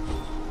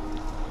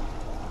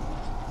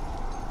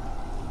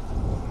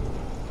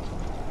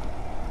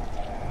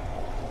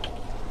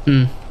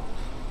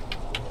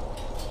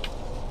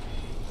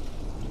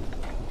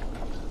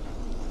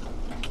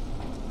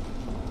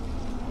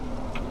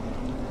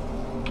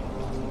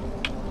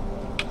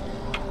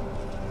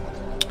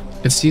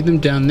 I see them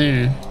down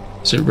there.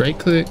 So right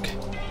click.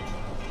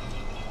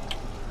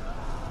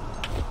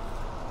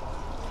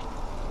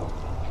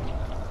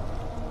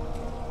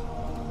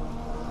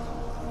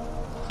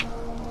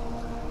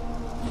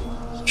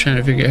 Trying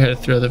to figure out how to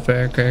throw the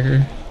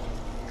firecracker.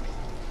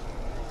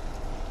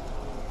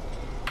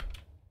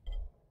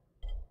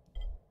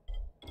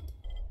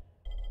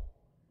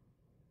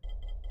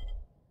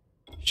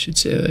 Should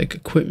say like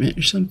equipment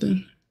or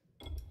something.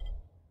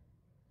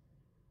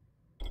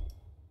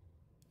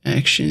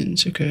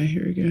 Actions. Okay,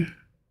 here we go.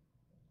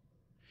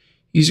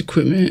 Use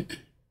equipment.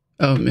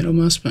 Oh, middle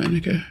mouse button.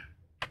 Okay.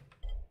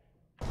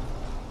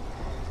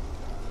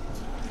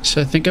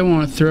 So I think I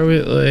want to throw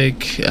it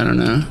like, I don't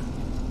know,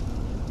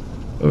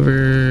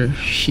 over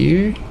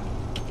here.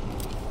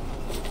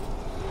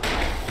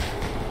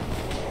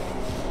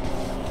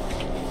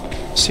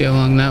 See how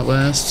long that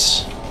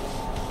lasts.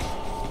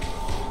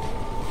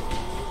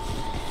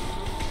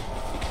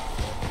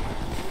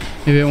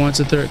 Maybe I want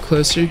to throw it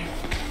closer.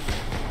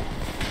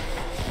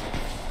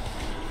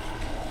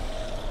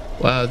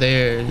 Wow,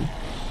 there.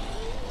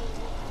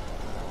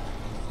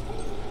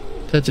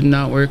 That did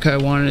not work how I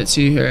wanted it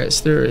to. Alright, let's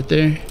throw it right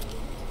there.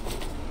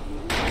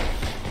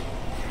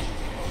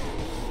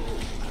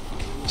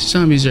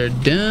 Zombies are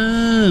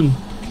dumb.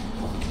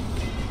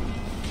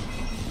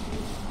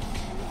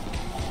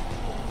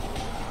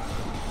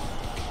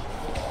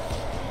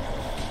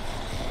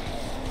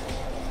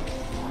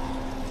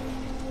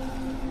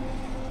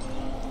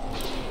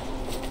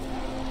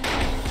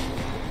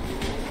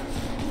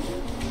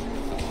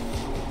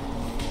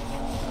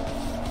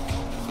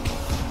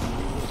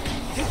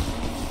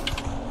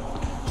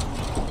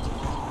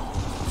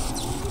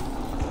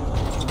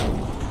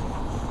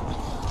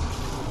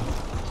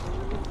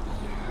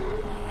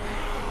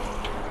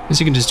 Guess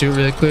you can just do it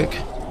really quick.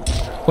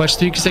 Watch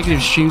 3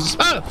 consecutive streams.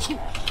 Oh!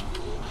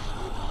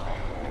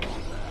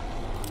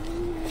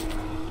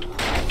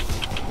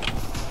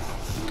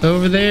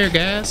 Over there,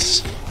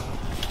 guys.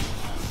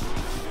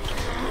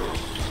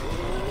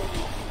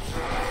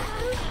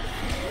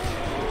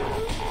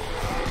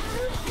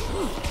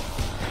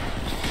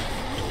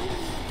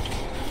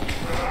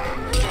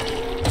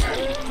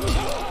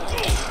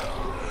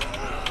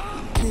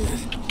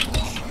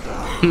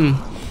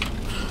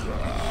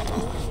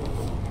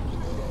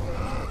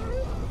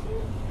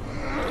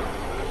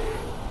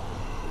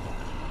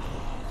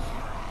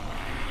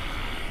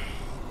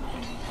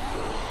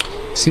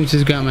 Seems to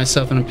have got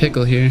myself in a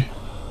pickle here.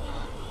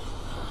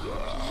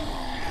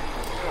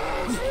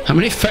 How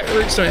many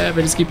fireworks do I have?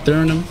 I just keep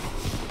throwing them.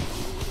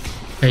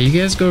 Alright, you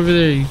guys go over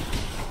there, you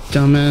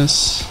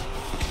dumbass.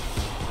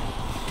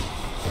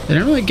 They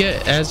don't really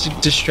get as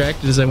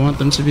distracted as I want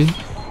them to be.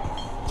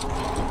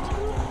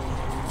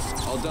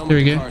 There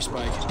we go.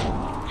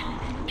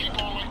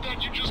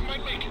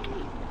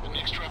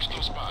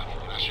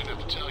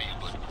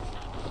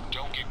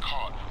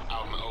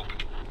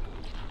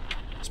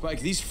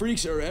 Spike, these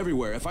freaks are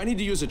everywhere. If I need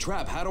to use a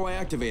trap, how do I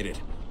activate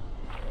it?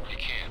 You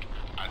can't.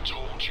 I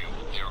told you,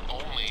 they're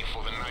only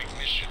for the night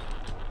mission.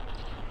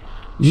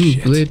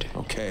 Ooh, lid.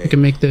 Okay. I can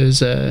make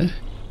those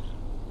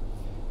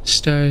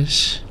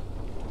stars.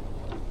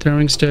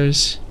 Throwing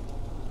stars.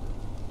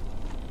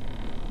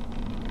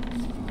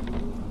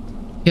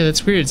 Yeah,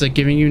 that's weird. It's like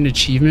giving you an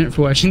achievement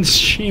for watching the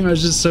stream. I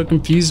was just so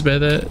confused by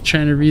that,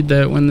 trying to read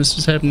that when this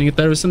was happening. I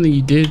thought it was something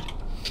you did.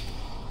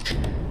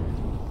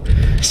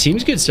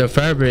 Seems good so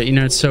far, but you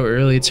know, it's so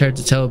early, it's hard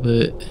to tell,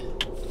 but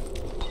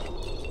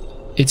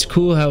it's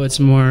cool how it's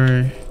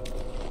more,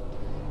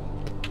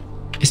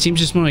 it seems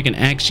just more like an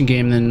action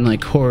game than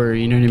like horror,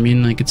 you know what I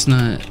mean? Like it's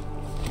not,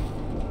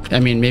 I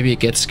mean, maybe it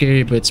gets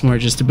scary, but it's more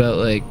just about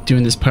like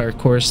doing this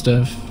parkour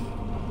stuff,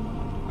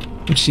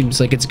 which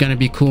seems like it's gonna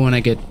be cool when I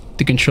get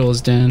the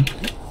controls down.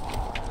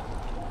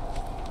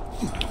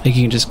 Like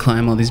you can just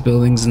climb all these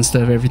buildings and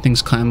stuff,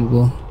 everything's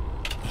climbable.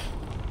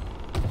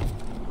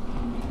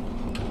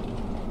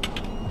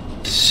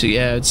 So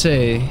yeah, I would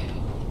say,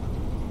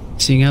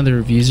 seeing how the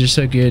reviews are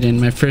so good, and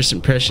my first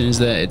impression is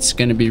that it's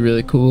gonna be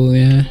really cool,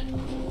 yeah.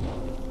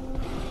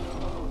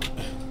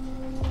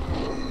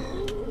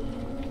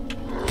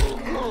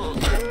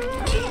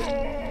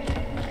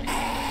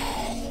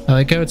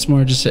 like how it's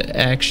more just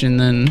action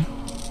than,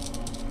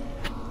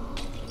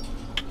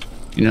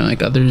 you know,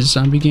 like other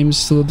zombie games.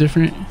 It's a little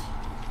different.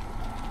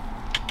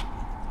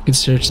 You can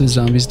search the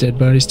zombies' dead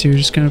bodies too, which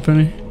is kind of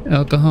funny.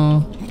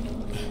 Alcohol.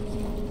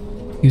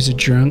 Use a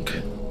drunk.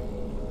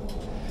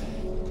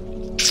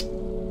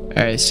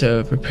 Alright,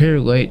 so prepare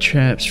light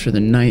traps for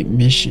the night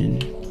mission.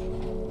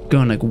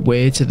 Going like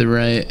way to the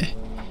right.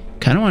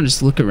 Kind of want to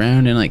just look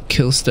around and like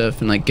kill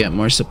stuff and like get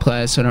more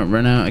supplies so I don't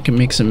run out. I can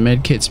make some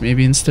med kits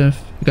maybe and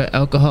stuff. I got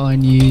alcohol I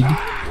need.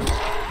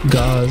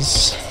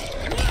 Gauze.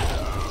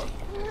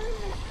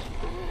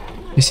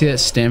 You see that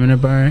stamina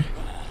bar?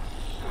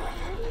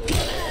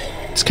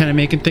 It's kind of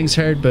making things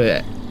hard,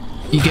 but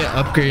you get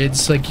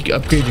upgrades, like you can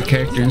upgrade your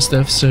character and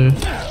stuff, so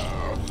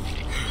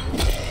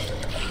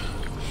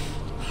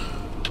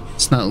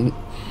it's not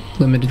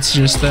limited to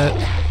just that.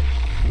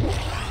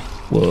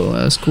 Whoa,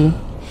 that was cool.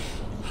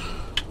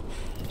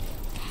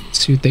 Let's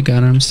see what they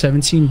got on them.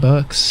 17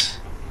 bucks.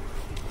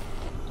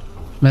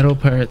 Metal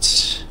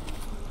parts.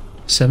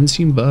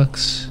 17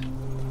 bucks.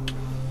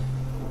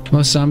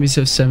 Most zombies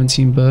have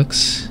 17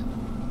 bucks.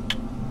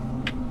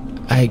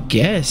 I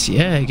guess,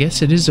 yeah, I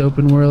guess it is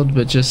open world,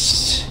 but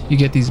just you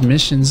get these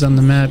missions on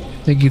the map.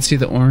 I think you can see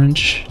the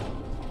orange.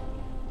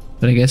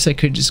 But I guess I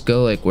could just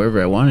go like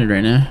wherever I wanted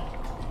right now.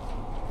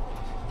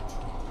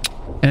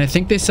 And I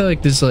think they said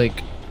like this,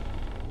 like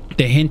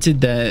they hinted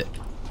that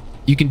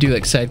you can do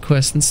like side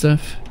quests and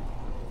stuff.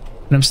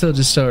 But I'm still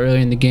just so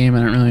early in the game,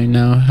 I don't really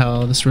know how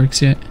all this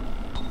works yet.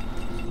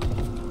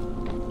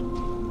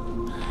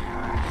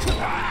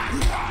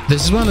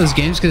 This is one of those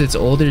games because it's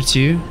older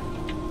too.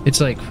 It's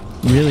like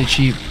really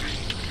cheap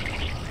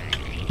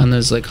on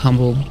those like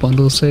humble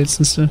bundle sites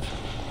and stuff.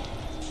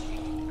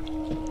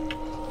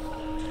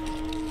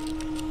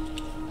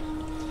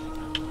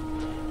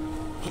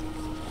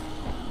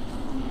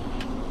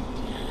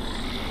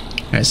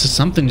 Alright, so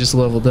something just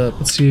leveled up.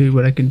 Let's see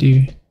what I can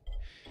do.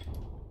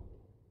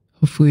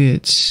 Hopefully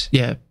it's,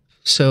 yeah,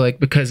 so like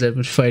because I've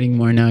been fighting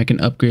more now I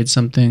can upgrade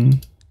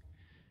something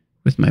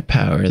with my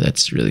power.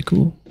 That's really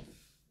cool.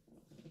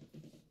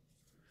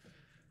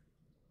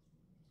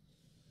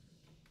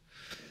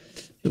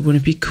 It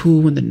wouldn't be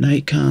cool when the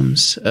night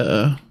comes.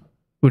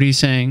 What are you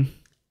saying?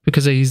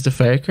 Because I used the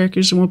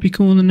firecrackers it won't be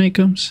cool when the night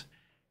comes?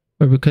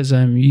 Or because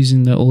I'm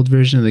using the old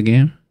version of the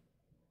game?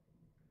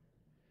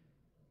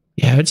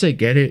 Yeah, I would say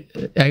get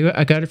it.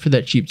 I got it for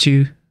that cheap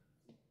too.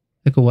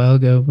 Like a while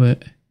ago,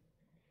 but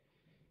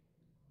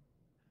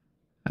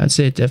I'd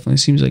say it definitely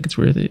seems like it's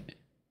worth it.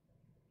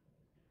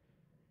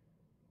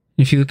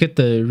 If you look at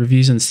the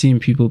reviews on Steam,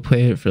 people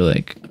play it for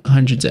like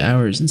hundreds of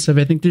hours and stuff.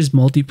 I think there's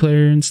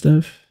multiplayer and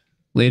stuff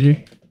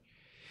later.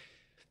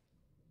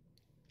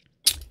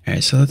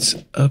 Alright, so let's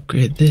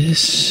upgrade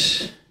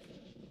this.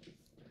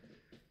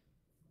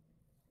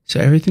 So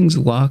everything's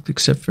locked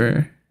except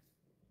for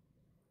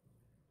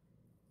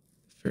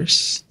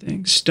first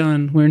thing.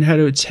 Stun. Learn how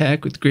to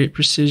attack with great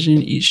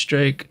precision. Each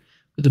strike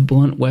with a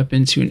blunt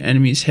weapon to an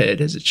enemy's head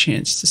has a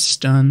chance to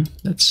stun.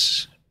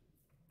 That's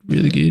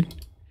really good.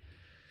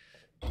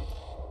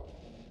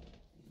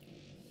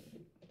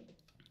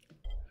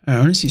 I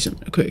want to see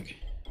something real quick.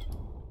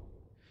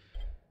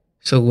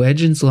 So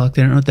Legends locked.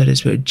 I don't know what that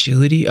is, but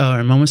agility. Oh,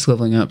 I'm almost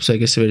leveling up, so I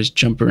guess I would just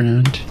jump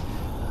around.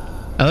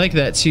 I like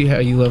that too, how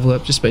you level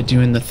up just by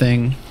doing the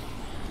thing.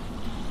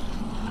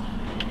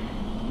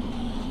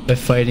 By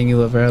fighting, you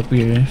level up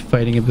your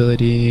fighting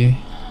ability.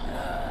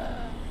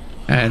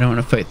 I don't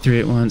want to fight 3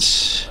 at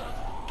once.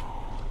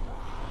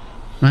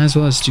 Might as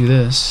well just do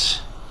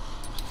this.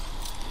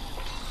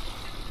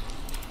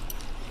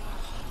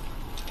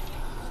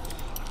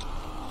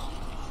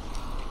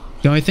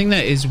 The only thing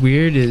that is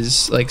weird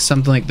is like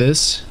something like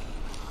this.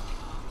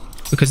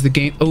 Because the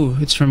game, oh,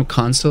 it's from a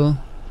console.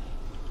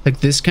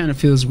 Like this kind of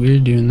feels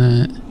weird doing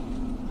that.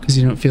 Because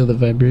you don't feel the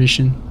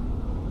vibration.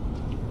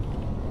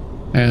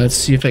 Alright, let's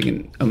see if I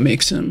can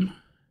make some.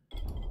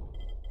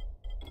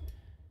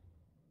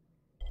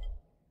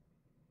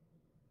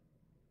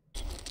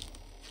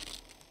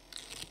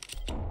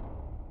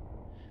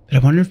 But I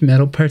wonder if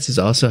metal parts is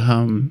also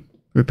how I'm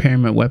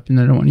repairing my weapon.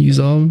 I don't want to use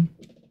all of them.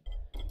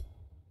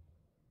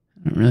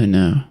 I don't really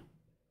know.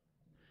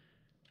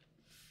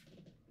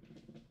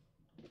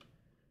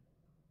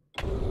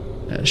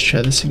 Let's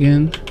try this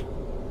again.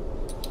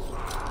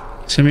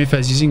 So maybe if I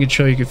was using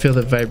control, you could feel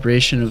the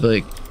vibration of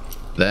like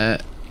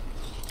that.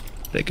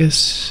 But I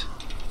guess.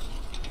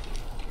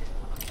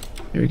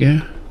 There we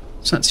go.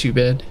 It's not too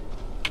bad.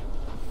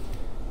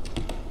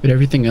 But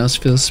everything else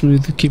feels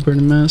smooth with keyboard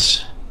and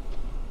mouse.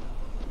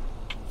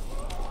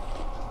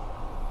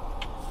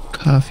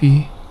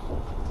 Coffee.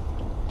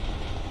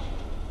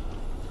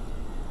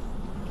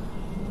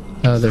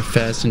 Oh, they're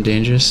fast and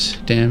dangerous.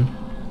 Damn.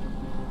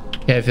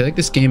 Yeah, I feel like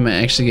this game might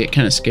actually get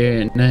kind of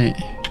scary at night.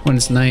 When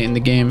it's night in the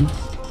game.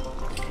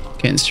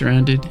 Getting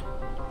surrounded.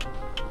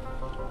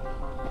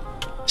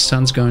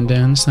 Sun's going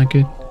down. It's not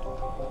good.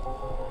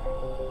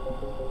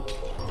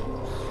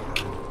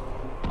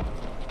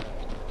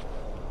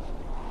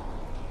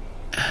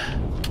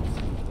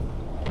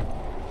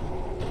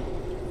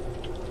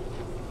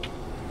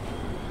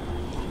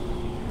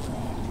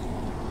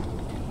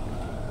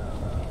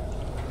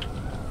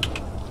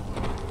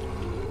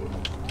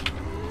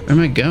 Where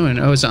am I going?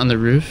 Oh, it's on the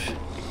roof.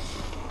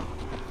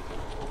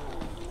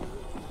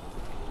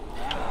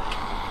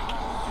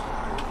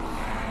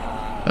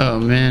 Oh,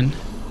 man.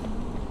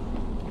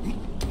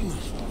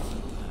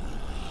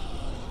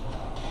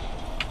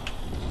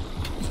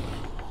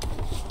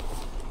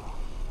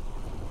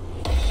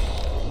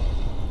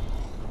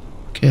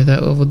 Okay,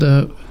 that leveled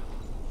up.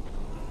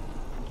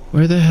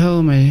 Where the hell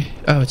am I?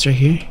 Oh, it's right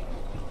here.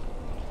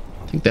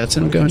 I think that's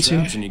what I'm going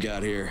to. You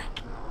got here.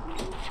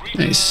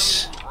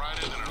 Nice.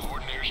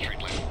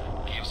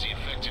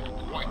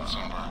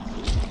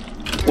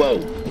 Whoa.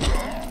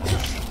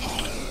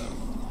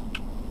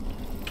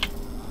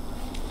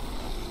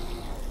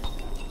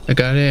 I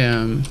got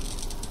a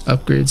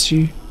upgrades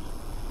here.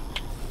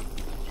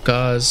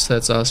 Gauze,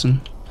 that's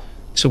awesome.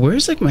 So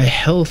where's like my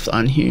health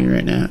on here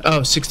right now?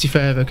 Oh,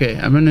 65. Okay,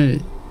 I'm gonna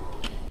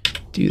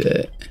do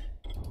that.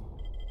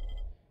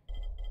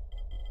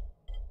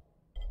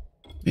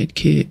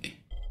 Medkit.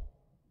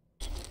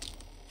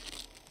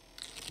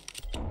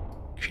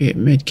 Create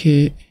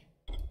medkit.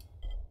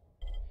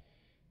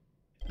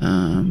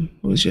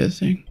 What was the other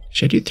thing?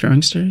 Should I do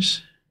throwing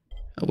stars?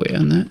 I'll wait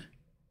on that.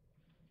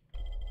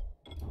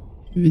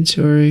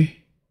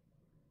 Inventory.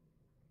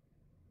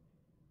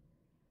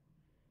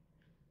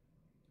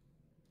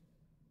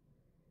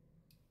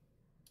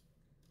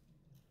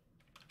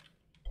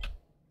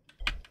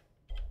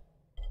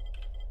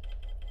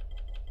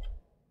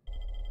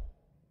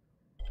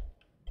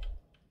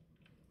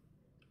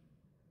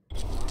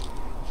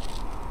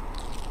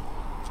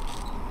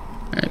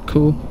 Alright,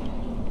 cool.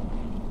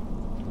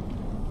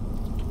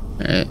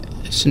 Alright,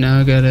 so now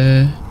I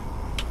gotta...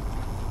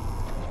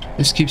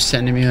 This keeps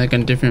sending me like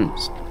on different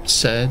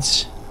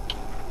sides.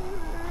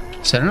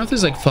 So I don't know if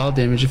there's like fall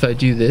damage if I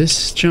do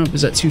this jump.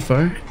 Is that too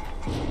far?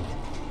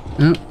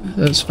 No,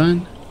 that was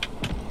fine.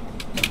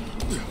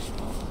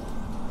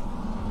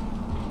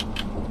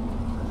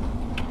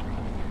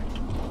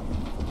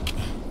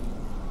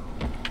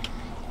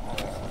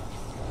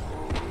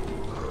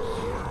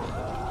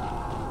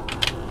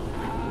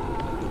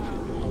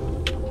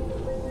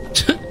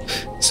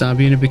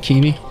 Zombie in a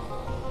bikini.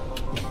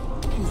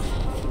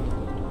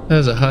 That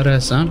was a hot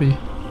ass zombie.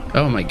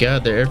 Oh my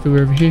god, they're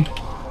everywhere over here.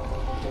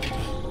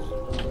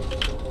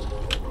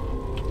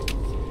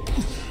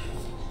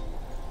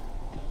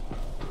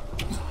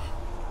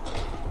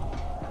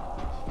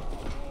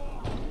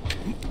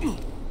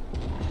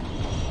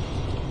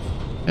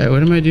 Alright,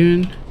 what am I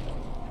doing?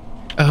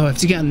 Oh, I have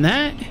to get on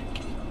that?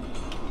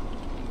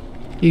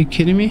 Are you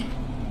kidding me?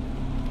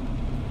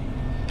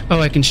 Oh,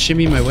 I can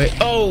shimmy my way.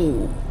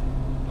 Oh!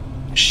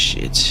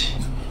 Shit.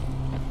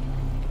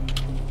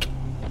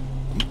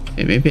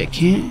 Hey, maybe I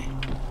can't.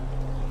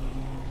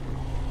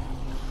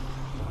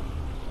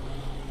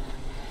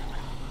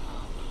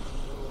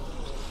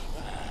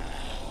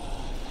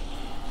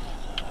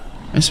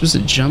 Am I supposed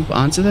to jump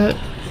onto that?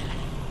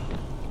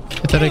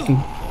 I thought I can...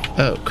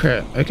 Oh,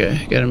 crap.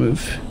 Okay, gotta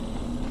move.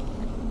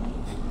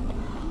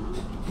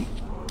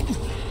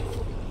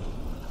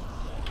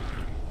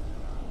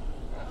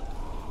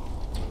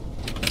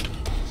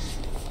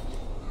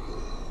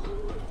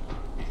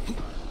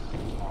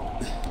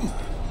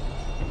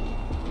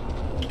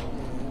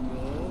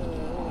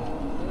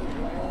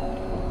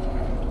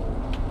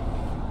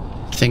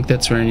 I think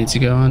that's where I need to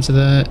go onto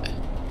that.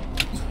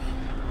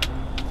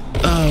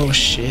 Oh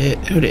shit,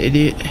 what an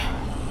idiot.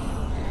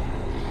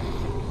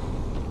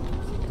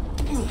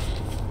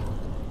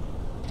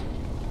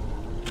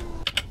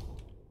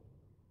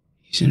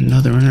 He's in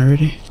another one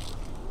already.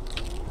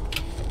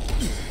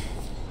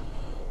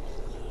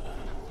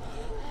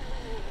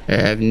 I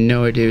have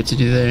no idea what to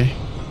do there.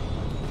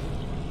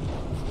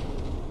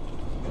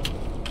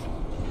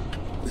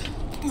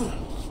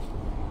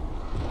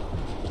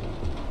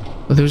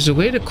 Well, there's a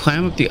way to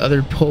climb up the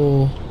other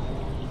pole.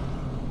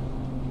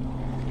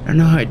 I don't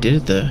know how I did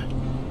it though.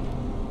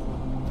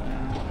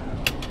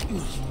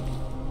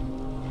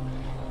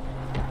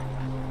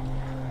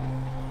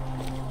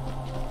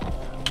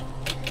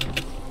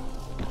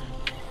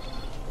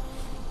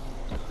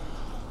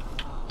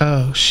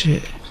 Oh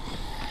shit.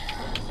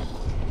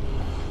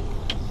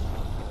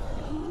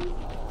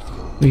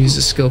 We'll use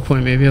the skill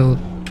point, maybe it'll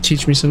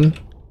teach me something.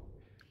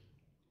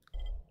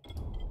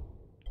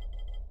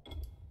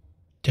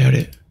 Doubt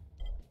it.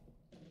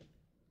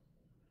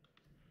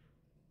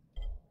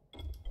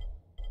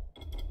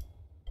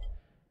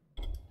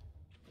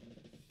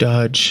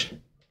 Dodge.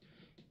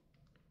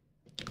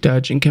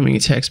 Dodge incoming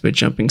attacks by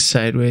jumping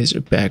sideways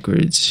or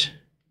backwards.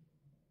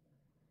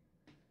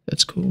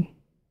 That's cool.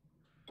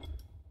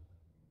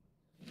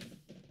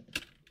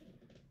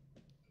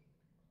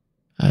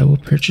 I will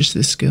purchase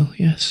this skill,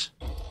 yes.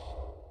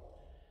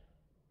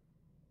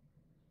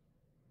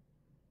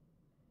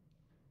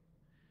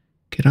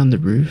 Get on the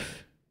roof.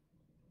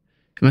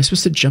 Am I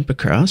supposed to jump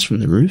across from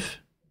the roof?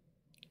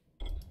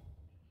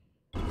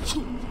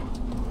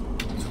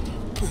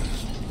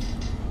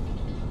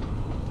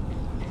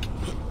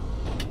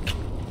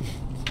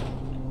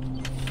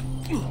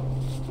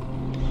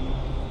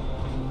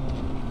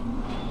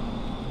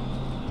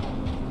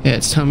 Yeah,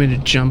 it's telling me to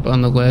jump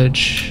on the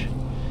ledge.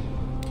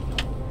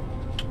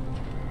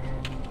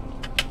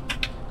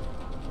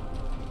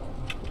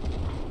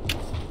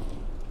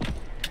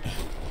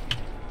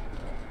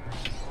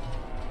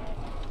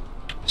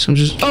 So I'm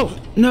just... Oh!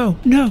 No!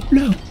 No!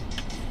 No!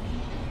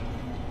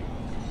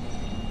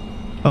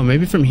 Oh,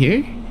 maybe from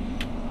here?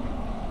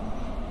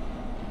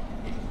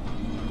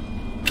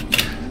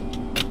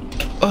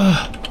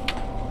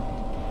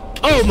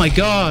 Oh my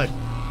god!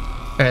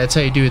 Alright, that's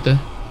how you do it though.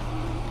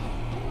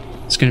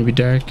 It's gonna be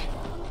dark.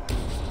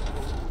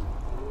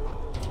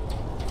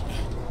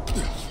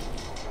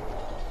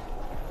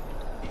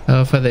 I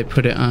love how they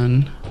put it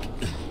on.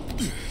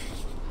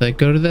 Like,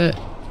 go to that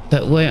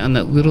light on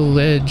that little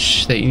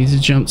ledge that you need to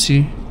jump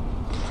to.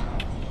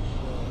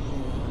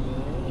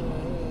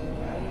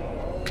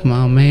 Come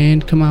on,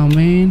 man. Come on,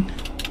 man.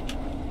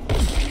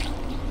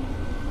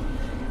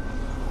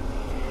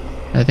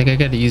 I think I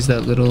gotta use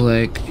that little,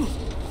 like,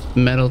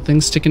 metal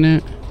thing sticking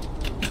out.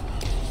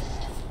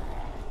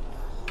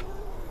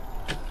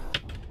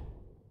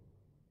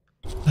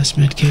 Last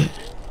med kit.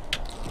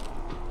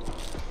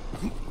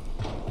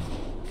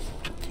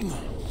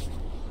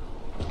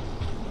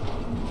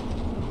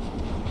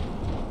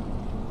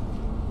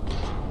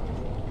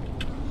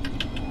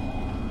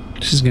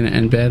 This is gonna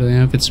end badly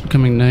now if it's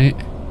becoming night.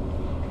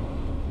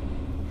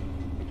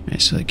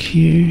 Alright, so like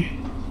here.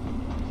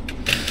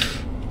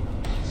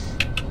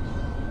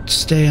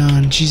 Stay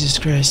on, Jesus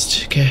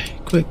Christ. Okay,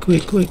 quick,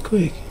 quick, quick,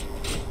 quick.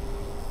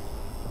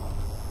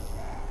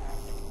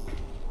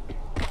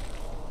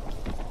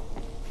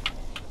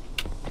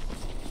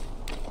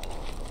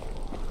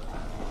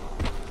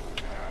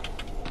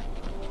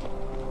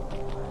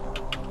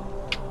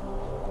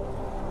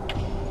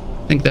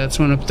 I think that's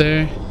one up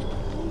there.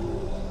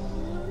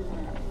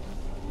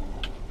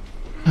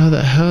 How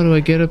the hell do I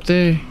get up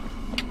there?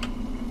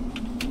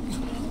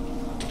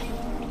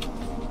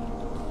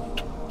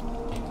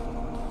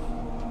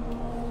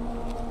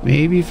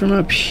 Maybe from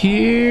up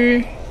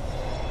here?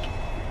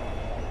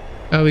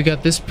 Oh, we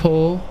got this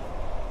pole.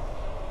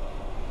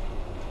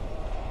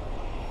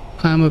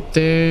 Climb up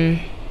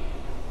there.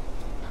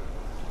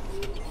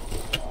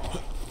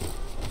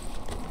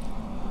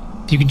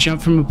 You can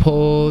jump from a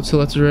pole to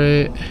left or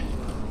right.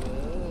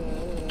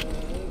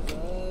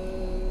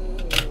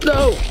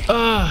 No!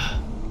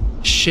 Ah!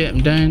 Shit,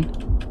 I'm dying.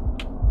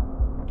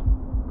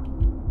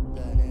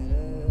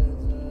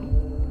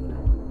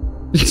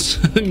 It's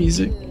the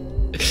music.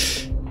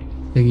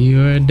 Like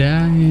you are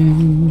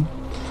dying.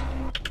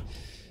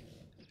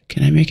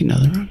 Can I make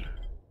another one?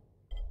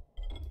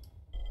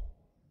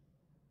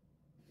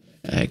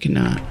 I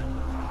cannot.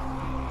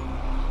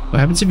 What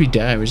happens if you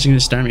die? Where's it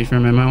gonna start me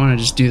from? I might want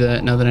to just do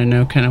that now that I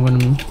know kind of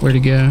where to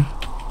go.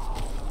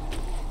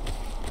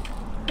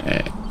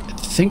 I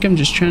think I'm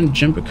just trying to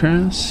jump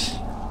across.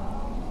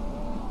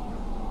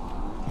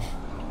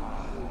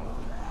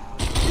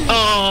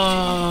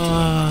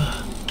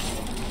 Oh!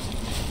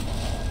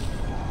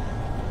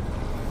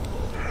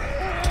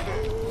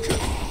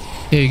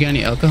 Hey, you got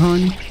any alcohol on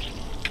you?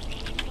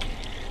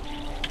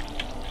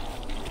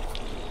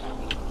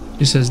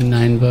 It says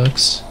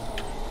 $9.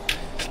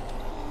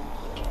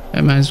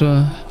 I might as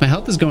well. My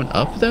health is going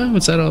up though?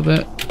 What's that all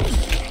about?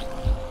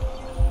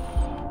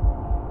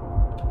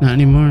 Not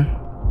anymore.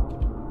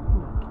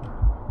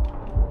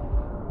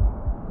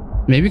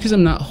 Maybe because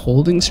I'm not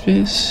holding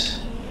space?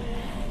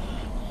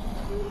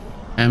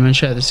 I'm gonna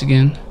try this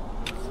again.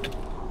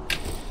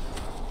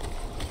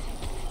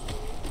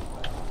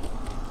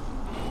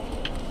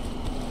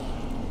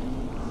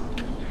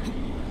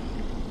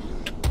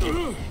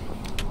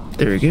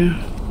 There we go.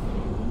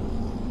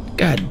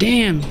 God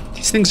damn,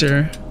 these things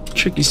are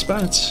tricky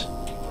spots.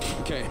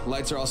 Okay,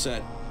 lights are all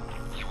set.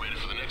 You ready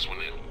for the next one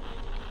then?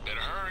 Better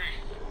hurry.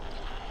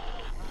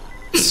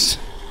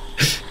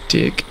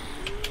 Dick.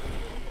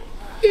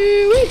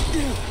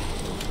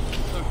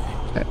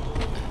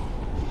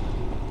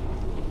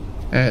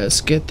 Alright,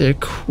 let's get there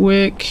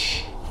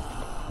quick.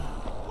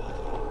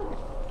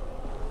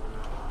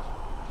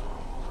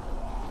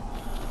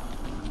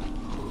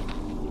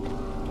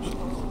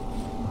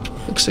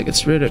 Looks like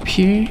it's right up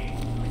here.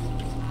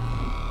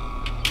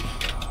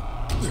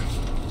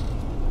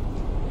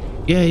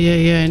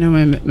 Yeah, I know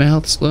my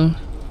health's low.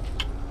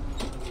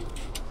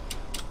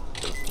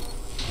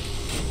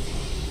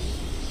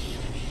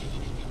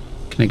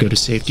 Can I go to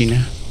safety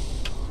now?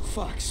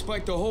 Fuck,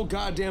 Spike, the whole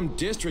goddamn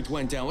district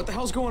went down. What the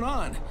hell's going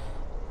on?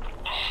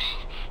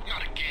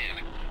 Not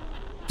again.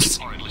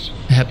 Alright, listen.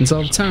 It happens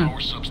all the time.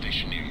 Power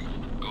substation near you.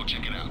 Go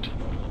check it out.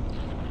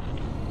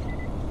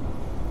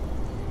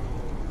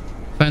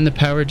 Find the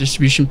power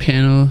distribution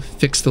panel,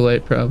 fix the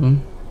light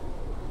problem.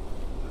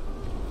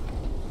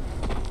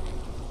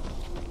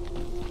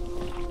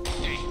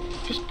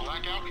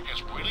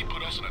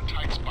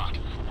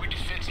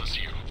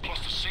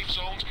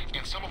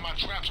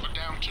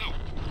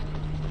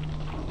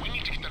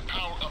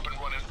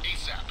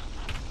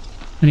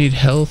 I need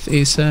health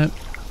ASAP.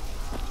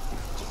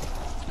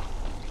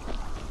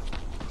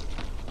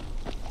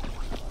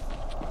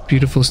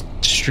 Beautiful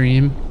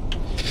stream.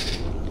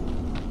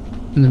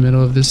 in the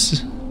middle of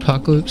this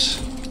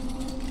apocalypse.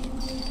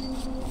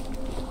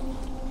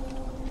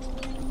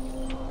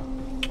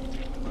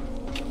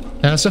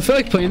 I also feel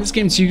like playing this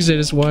game too because I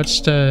just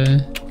watched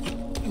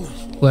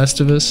Last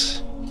of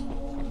Us.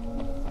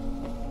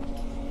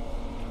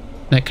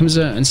 That comes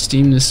out on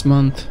Steam this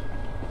month.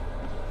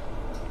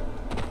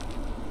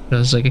 But I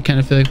was like, I kind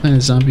of feel like playing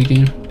a zombie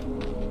game.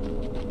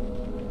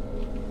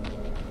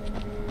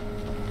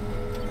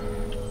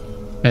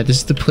 Alright, this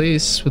is the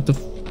place. What the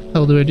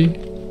hell do I do?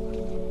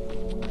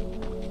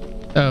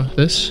 Oh,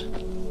 this?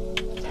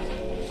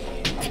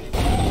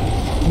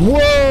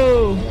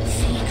 Whoa!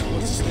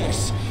 What's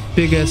this?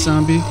 Big ass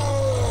zombie.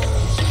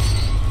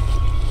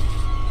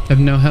 Have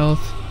no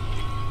health.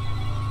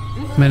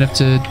 Might have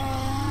to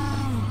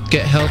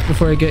get health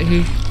before I get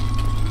here.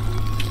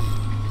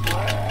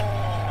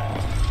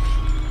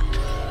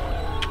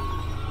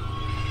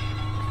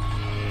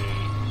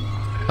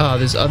 Oh,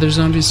 there's other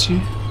zombies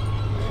too.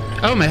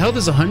 Oh, my health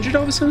is 100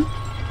 all of a sudden?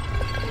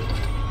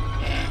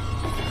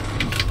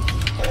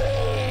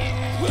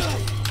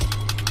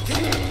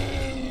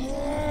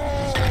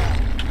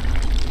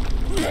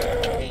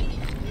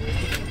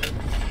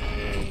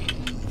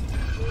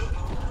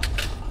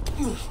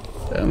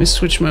 Let me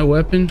switch my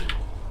weapon.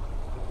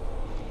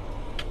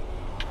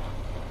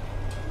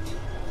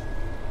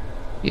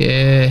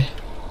 Yeah.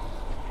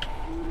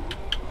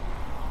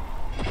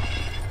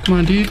 Come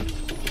on, dude.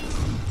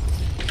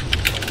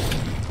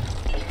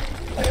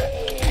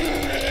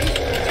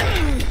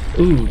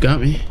 Ooh, got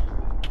me.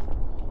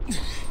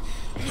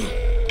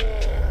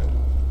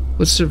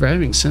 What's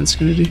surviving sense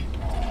gonna do?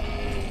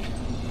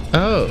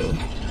 Oh.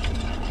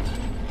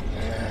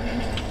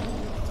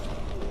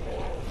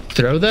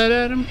 Throw that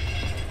at him?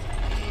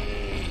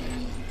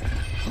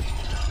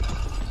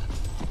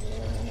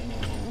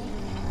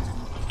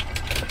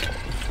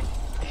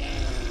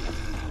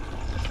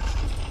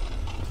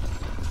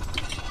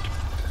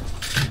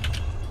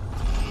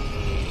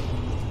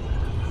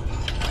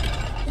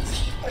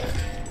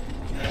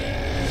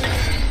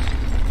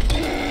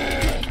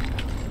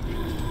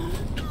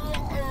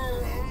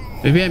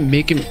 Maybe I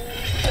make him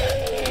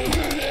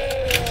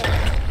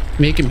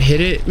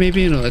hit it,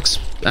 maybe, and it'll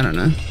I don't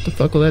know. What the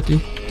fuck will that do?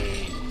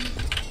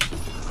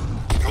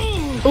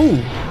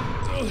 Ooh!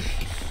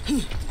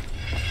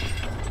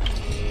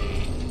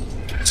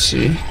 Let's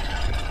see.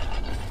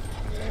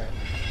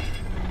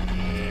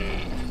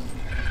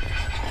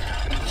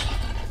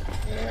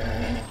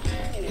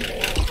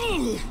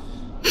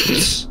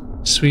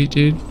 Sweet,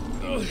 dude.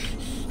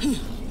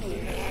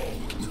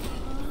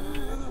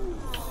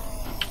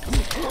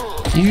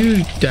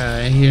 You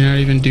die. You're not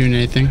even doing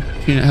anything.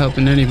 You're not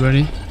helping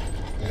anybody.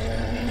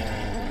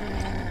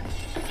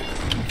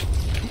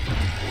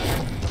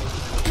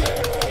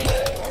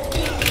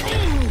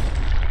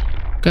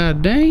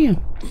 God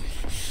damn.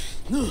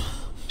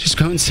 Just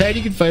go inside.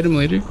 You can fight him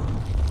later.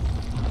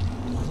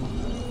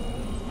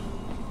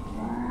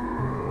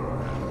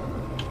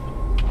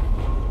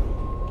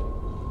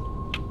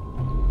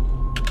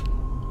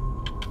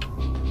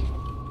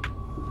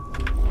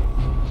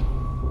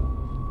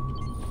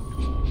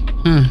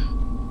 Huh.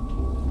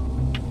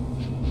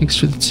 Thanks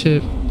for the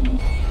tip.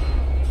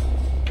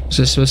 Was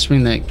I supposed to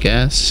bring that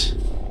gas?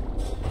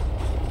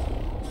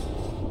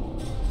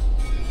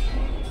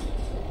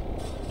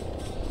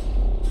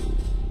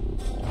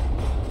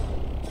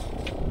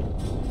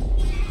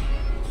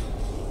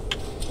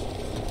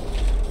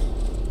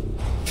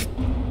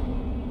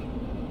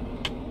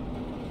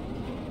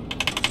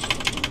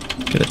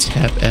 Gotta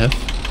tap F.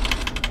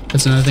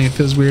 That's another thing that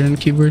feels weird on the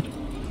keyboard.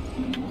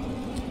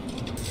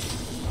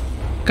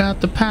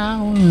 Got the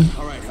power.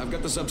 All right, I've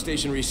got the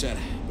substation reset.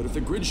 But if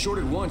the grid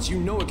shorted once, you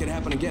know it could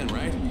happen again,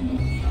 right?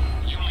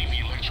 You leave the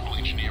electrical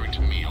engineering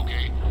to me,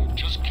 okay?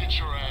 Just get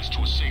your ass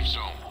to a safe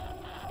zone.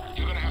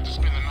 You're gonna have to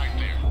spend the night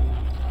there.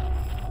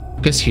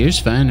 Guess here's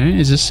fine, right?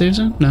 Is this safe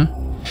zone? No.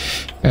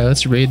 Alright,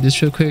 let's raid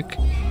this real quick.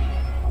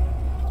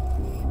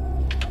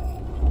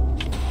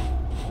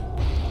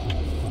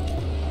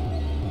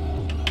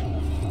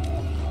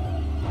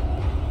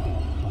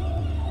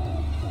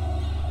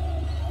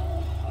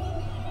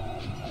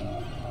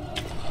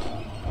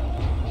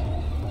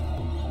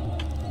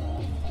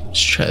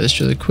 Let's try this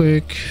really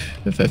quick.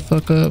 If I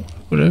fuck up,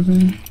 whatever,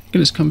 I can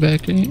just come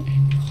back, right?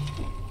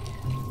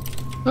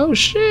 Oh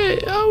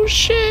shit! Oh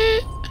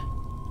shit!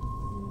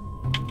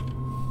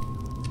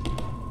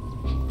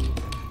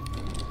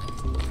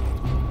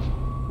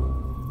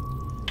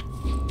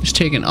 Just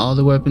taking all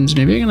the weapons.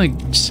 Maybe I can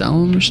like sell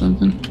them or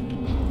something.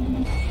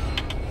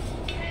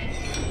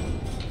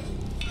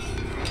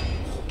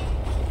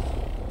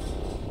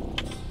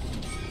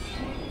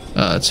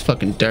 Oh, it's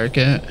fucking dark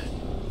out.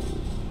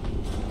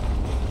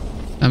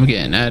 I'm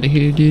getting out of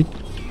here, dude.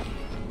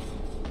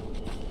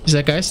 Is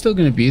that guy still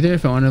gonna be there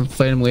if I want to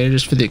fight him later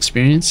just for the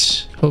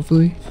experience?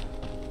 Hopefully.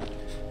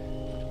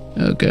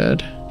 Oh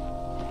god.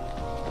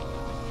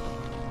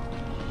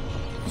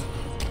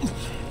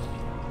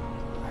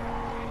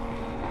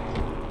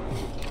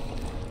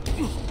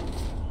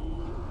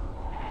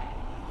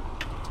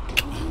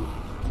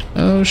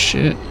 Oh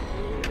shit.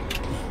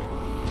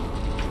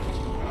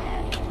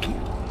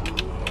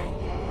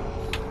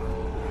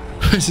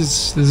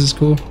 This is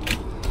cool.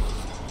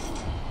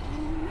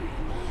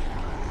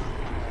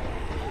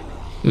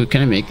 Ooh,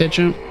 can I make that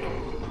jump?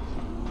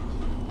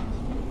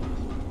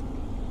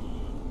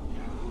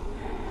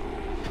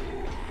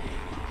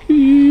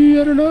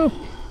 I don't know.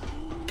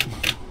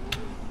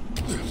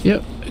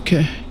 Yep,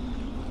 okay.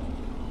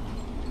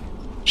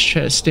 Just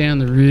try to stay on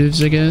the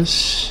roofs, I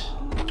guess.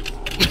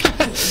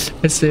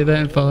 I'd say that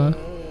and fall off.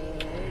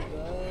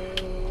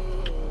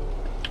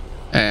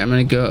 Alright, I'm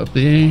gonna go up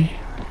there.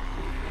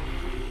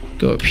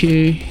 Go up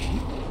here.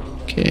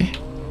 Okay.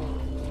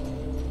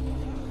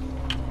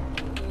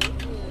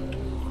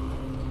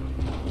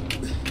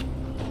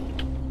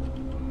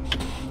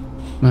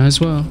 Might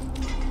as well.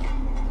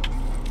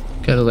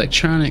 Got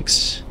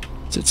electronics.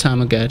 It's a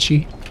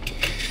Tamagotchi.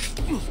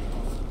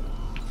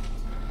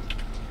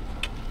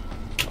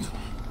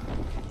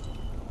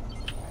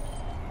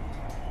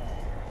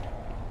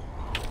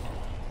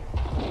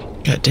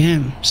 God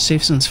damn,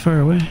 safe zone's far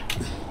away.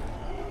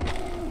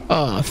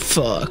 Oh,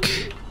 fuck.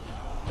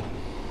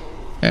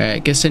 Alright, I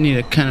guess I need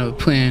a kind of a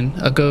plan.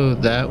 I'll go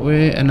that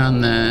way and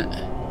on that.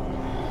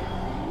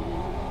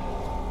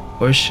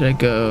 Or should I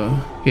go?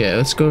 Yeah,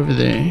 let's go over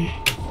there.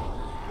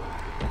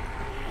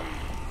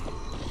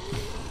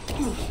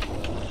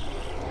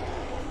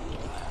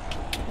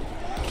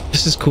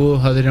 This is cool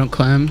how they don't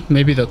climb.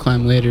 Maybe they'll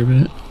climb later,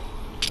 but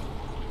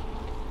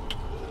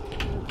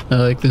I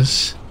like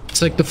this.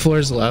 It's like the floor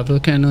is lava,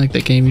 kind of like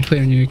that game you play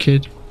when you were a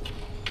kid.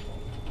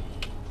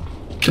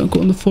 Don't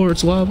go on the floor,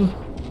 it's lava.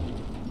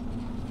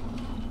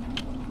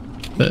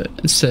 But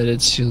instead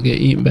it's you'll get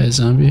eaten by a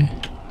zombie.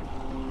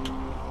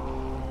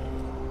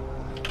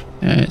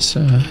 Alright,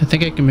 so I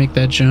think I can make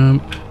that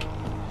jump.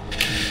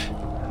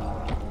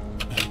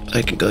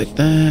 I can go like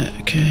that,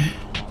 okay.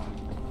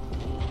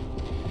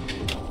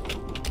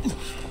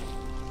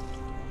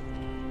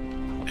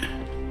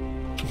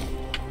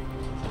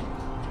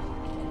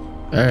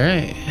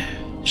 Alright.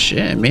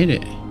 Shit, I made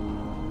it.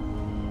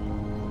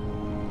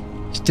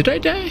 Did I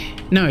die?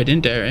 No, I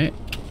didn't die, right?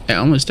 I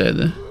almost died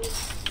though.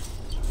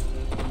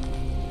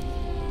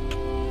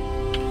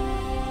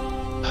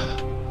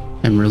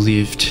 I'm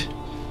relieved.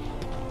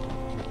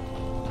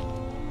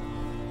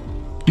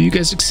 Do you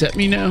guys accept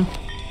me now?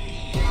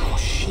 Oh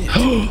shit.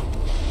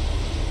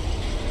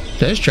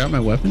 Did I just drop my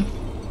weapon?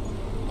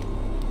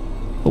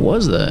 What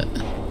was that?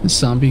 A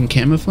zombie in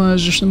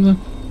camouflage or something?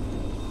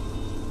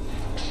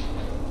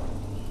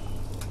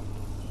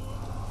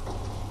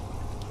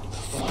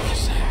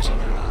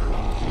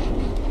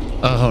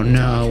 Oh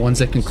no, ones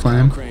that can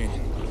climb. Crane,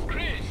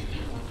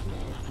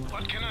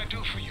 what can I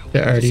do for you?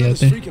 They're already out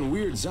there. there. Freaking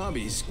weird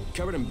zombies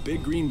covered in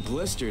big green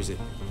blisters. It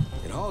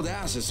hauled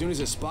ass as soon as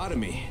it spotted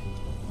me.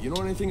 You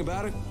know anything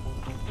about it?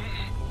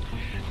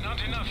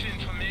 Not enough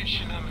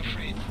information, I'm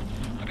afraid.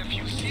 But if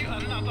you see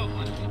another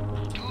one,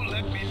 do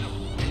let me know,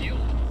 will you?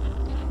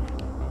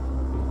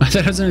 I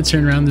thought I was gonna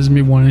turn around. There's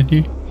me one in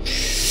here.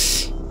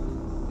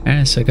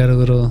 Ah, so I got a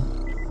little.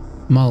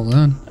 I'm all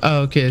alone.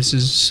 Oh, okay. This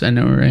is. I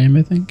know where I am,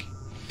 I think.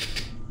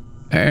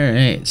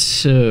 Alright,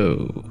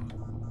 so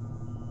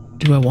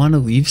do I want to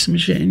leave some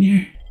shit in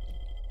here?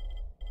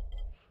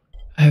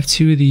 I have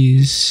 2 of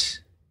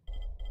these.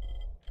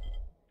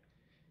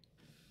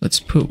 Let's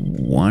put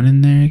 1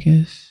 in there, I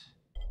guess.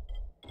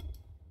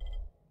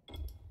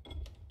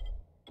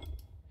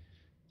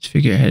 Let's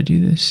figure out how to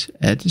do this.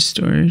 Add to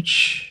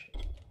storage.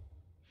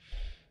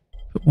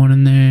 Put 1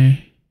 in there.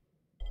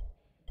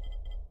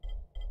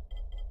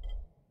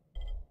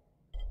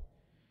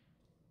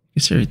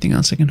 Guess everything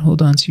else I can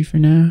hold on to for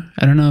now.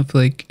 I don't know if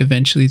like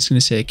eventually it's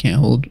gonna say I can't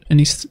hold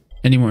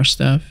any more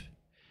stuff.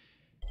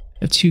 I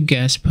have 2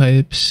 gas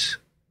pipes.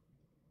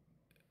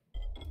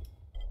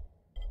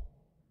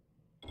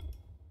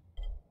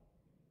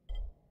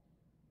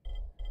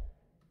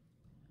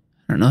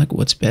 I don't know like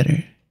what's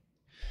better.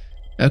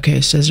 Okay,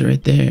 it says it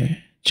right there.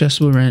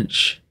 Adjustable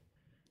wrench.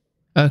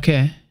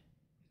 Okay.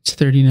 It's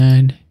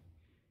 39.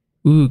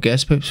 Ooh,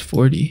 gas pipes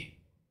 40.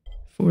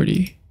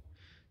 40.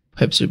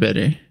 Pipes are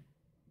better.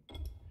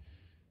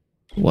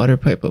 Water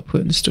pipe I'll put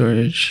in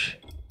storage.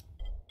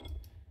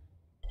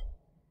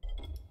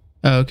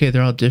 Oh, okay,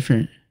 they're all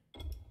different.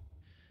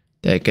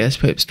 That gas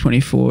pipe's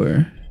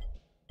 24.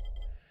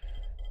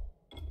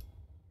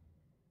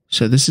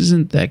 So this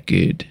isn't that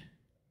good.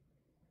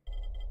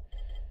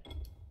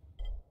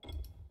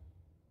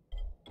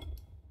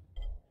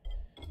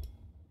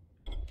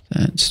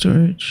 That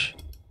storage.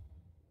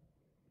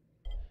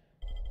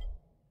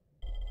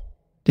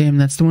 Damn,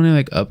 that's the one I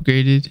like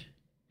upgraded.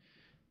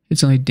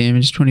 It's only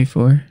damage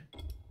 24.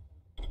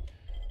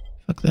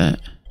 Fuck that.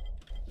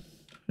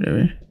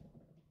 Whatever.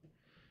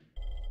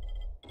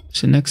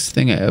 So next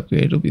thing I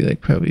upgrade will be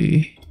like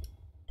probably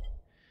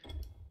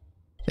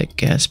that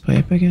gas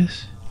pipe, I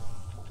guess.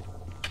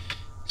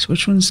 So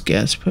which one's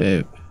gas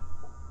pipe?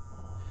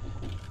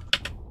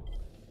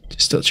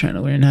 Just still trying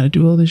to learn how to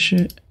do all this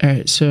shit.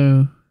 Alright,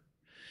 so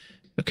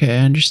okay,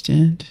 I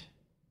understand.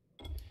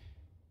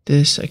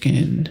 This I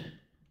can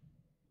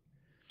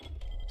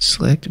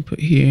select and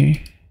put here.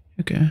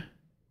 Okay.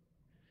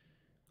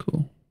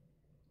 Cool.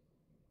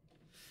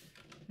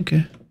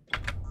 Okay.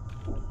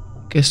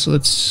 Guess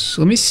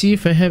let me see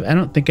if I have. I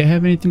don't think I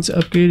have anything to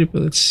upgrade it,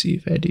 but let's see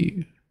if I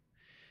do.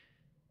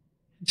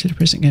 Instead of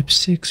pressing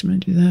F6, I'm gonna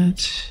do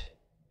that.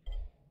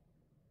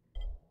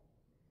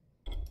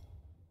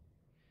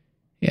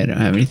 Yeah, I don't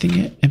have anything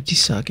yet. Empty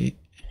socket.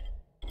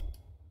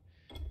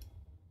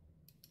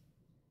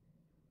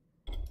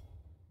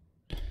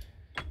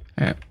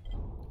 Alright.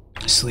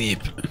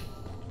 Sleep.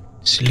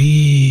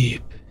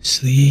 Sleep.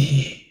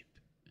 Sleep.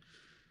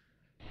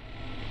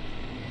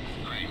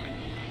 Crane,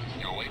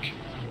 you awake?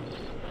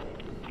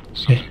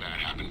 Something bad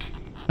happened.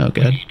 Oh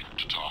god.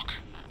 To talk.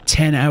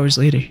 10 hours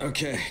later.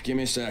 Okay, give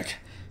me a sec.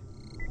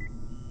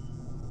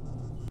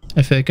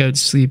 I feel like I would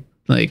sleep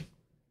like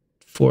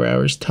 4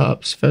 hours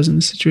tops if I was in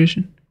this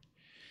situation.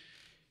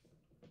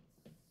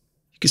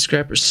 You can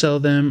scrap or sell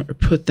them or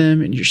put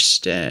them in your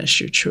stash,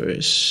 your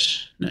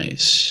choice.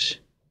 Nice.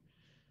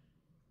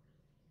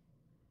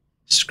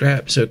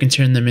 Scrap so it can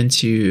turn them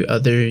into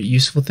other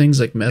useful things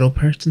like metal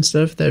parts and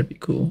stuff. That'd be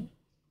cool.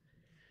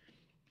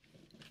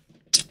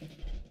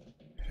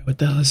 What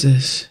the hell is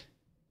this?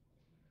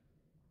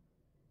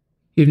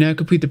 You've now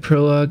completed the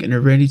prologue and are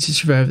ready to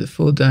survive the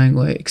full Dying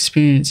Light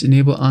experience.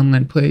 Enable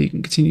online play. You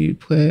can continue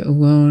to play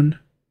alone.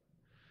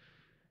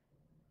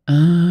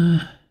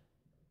 I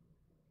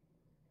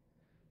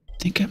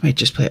think I might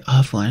just play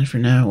offline for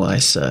now while I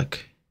suck.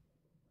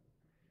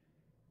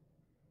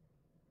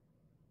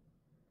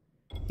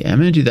 Yeah, I'm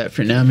gonna do that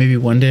for now. Maybe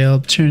one day I'll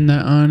turn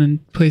that on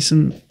and play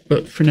some,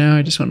 but for now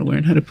I just want to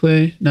learn how to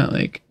play, not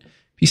like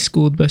be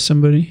schooled by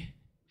somebody.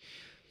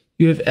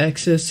 You have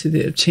access to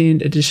the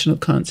obtained additional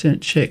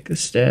content. Check the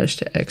stash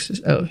to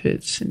access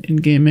outfits and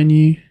in-game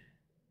menu.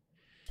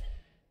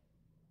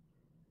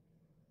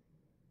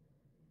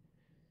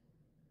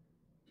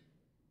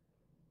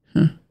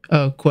 Huh.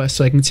 Oh, quests,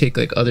 so I can take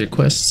like other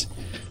quests.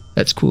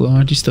 That's cool. I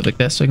want to do stuff like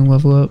that so I can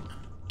level up.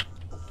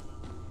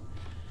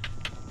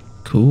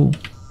 Cool.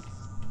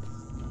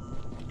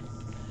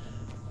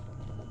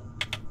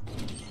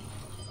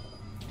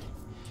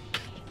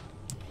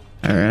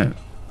 Alright.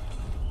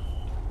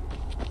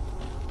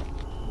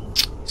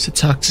 So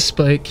talk to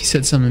Spike. He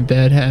said something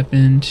bad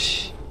happened.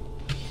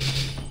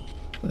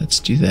 Let's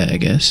do that, I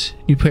guess.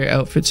 New player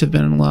outfits have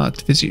been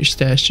unlocked. Visit your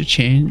stash to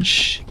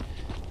change.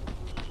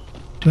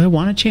 Do I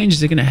want to change?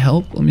 Is it going to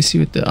help? Let me see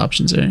what the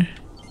options are.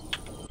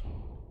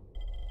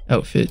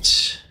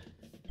 Outfits.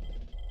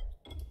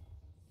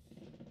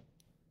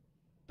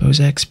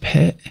 Bozak's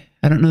pet.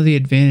 I don't know the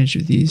advantage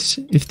of these,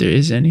 if there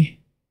is any.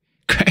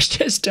 Crash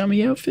test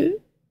dummy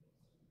outfit.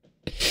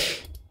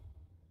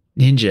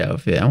 Ninja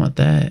outfit. I want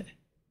that.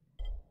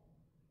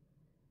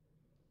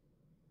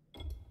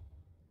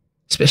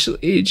 Special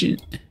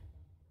agent.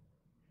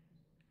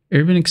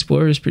 Urban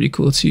Explorer is pretty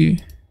cool too.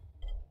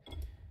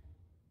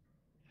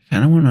 I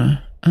don't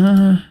wanna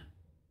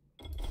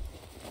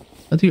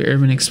I'll do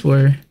Urban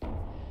Explorer.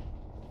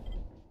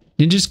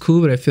 Ninja's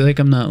cool, but I feel like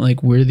I'm not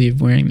like worthy of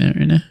wearing that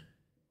right now.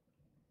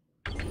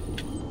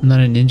 I'm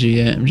not a ninja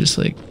yet. I'm just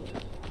like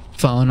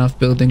falling off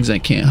buildings. I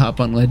can't hop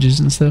on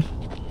ledges and stuff.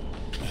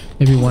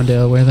 Maybe one day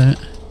I'll wear that.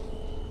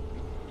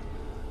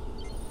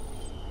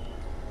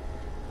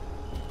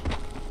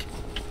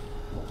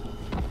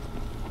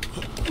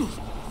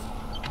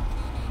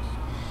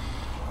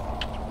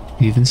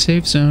 Even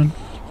safe zone.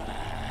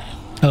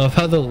 I love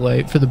how the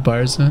light for the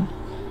bar's on.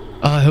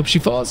 Oh, I hope she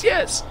falls.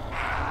 Yes!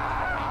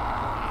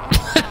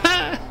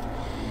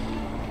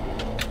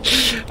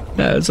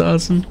 That's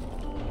awesome.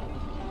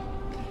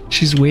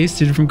 She's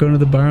wasted from going to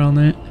the bar all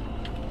night.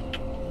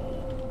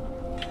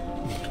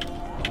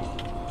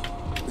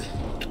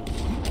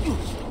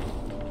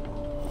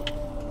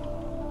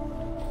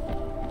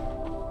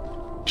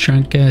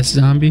 Shrunk ass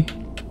zombie.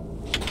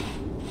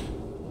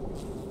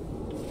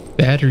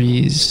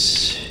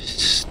 Batteries.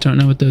 Don't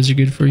know what those are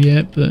good for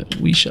yet, but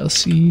we shall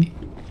see.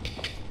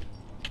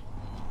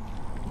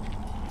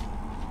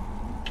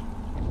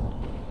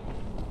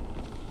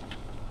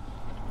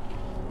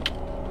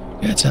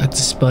 Gotta talk to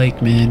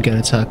Spike, man.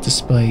 Gotta talk to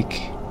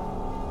Spike.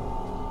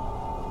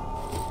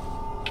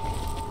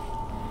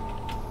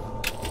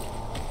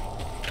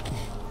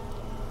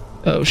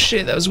 Oh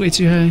shit, that was way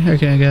too high.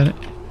 Okay, I got it.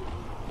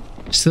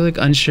 Still like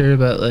unsure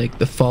about like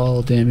the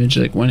fall damage,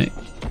 like when it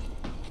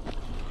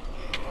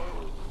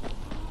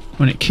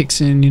kicks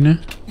in, you know?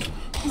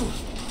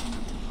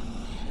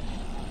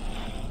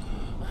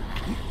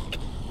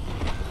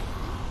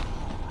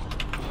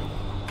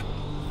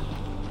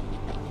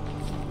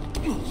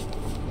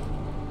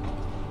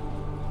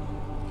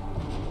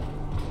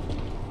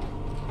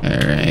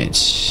 Alright.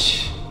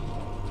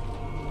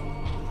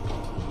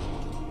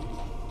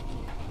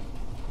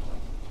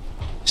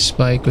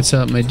 Spike, what's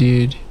up, my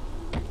dude?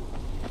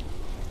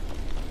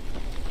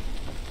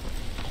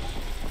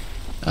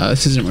 Oh,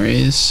 this isn't where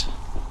he is.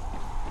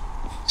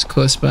 It's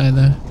close by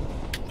though,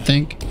 I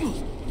think.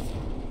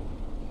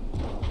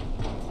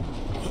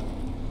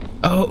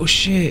 Oh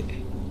shit.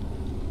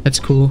 That's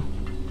cool.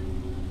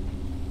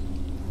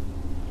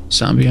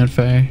 Zombie on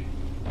fire.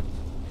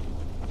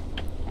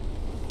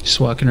 Just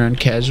walking around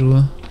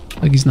casual,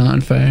 like he's not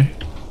on fire.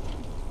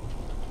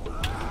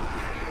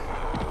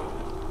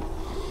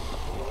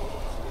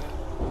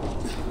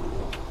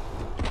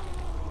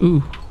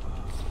 Ooh.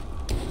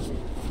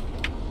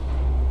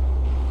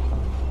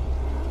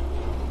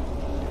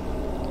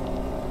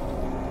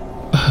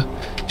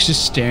 He's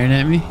just staring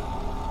at me.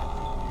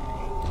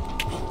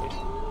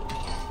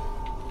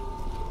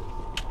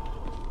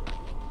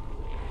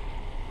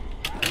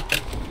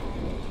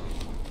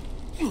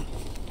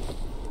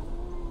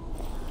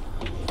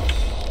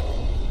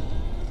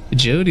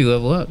 Agility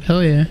level up.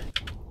 Hell yeah.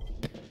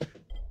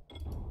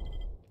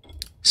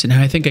 So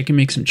now I think I can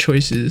make some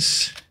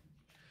choices.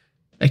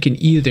 I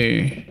can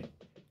either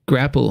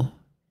grapple,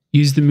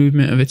 use the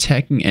movement of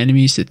attacking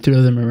enemies to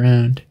throw them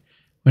around.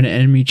 When an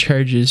enemy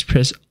charges,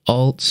 press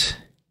Alt.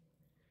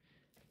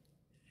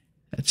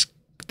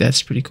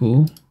 That's pretty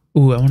cool.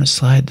 Ooh, I want to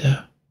slide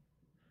though.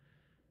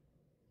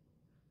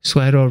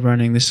 Slide while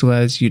running. This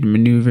allows you to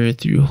maneuver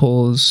through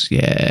holes.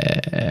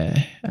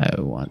 Yeah,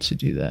 I want to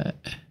do that.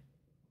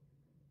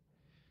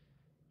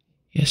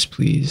 Yes,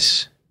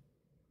 please.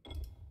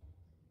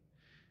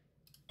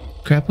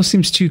 Grapple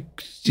seems too...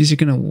 Is it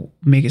going to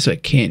make it so I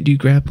can't do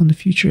grapple in the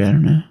future? I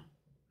don't know.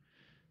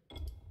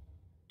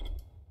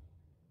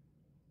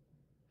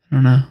 I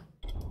don't know.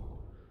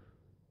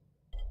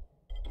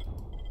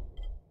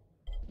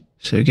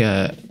 So we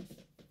got...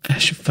 I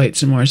should fight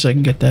some more so I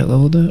can get that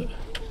leveled up.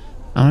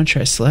 I want to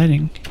try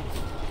sliding.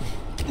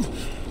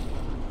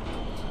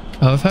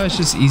 I love how it's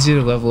just easy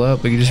to level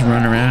up. We can just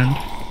run around.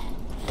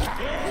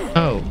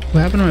 Oh,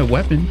 what happened to my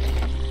weapon?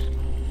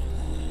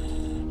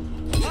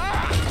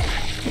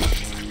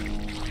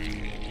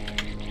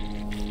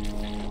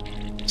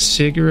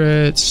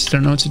 Cigarettes.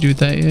 Don't know what to do with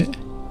that yet.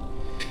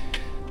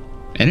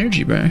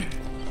 Energy bar.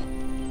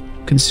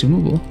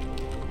 Consumable.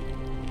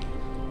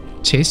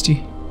 Tasty.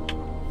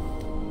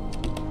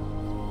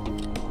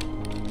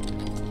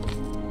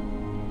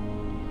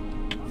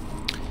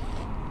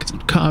 Get some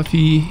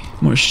coffee.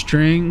 More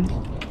string.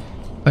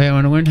 Oh yeah, I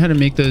want to learn how to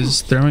make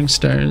those throwing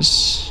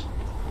stars.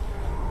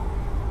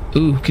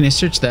 Ooh, can I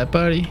search that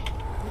body?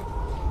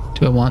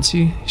 Do I want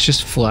to? It's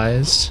just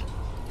flies.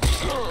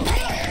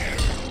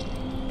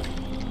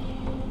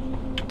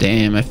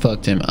 Damn, I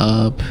fucked him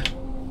up.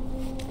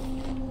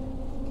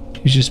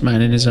 He's just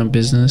minding his own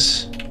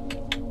business.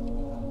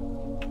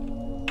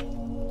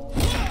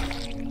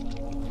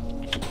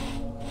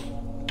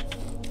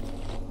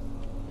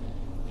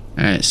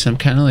 Alright, so I'm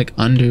kind of like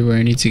under where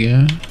I need to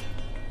go.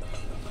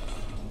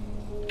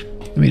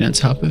 I mean, on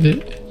top of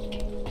it.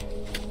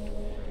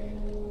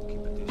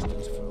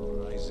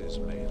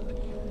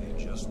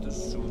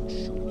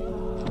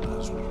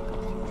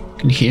 I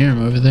can hear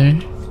him over there.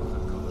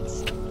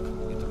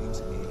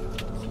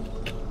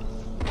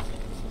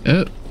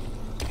 Oh.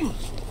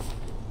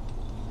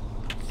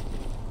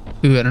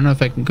 Ooh, I don't know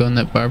if I can go in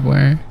that barbed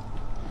wire.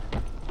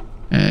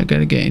 I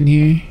gotta get in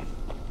here.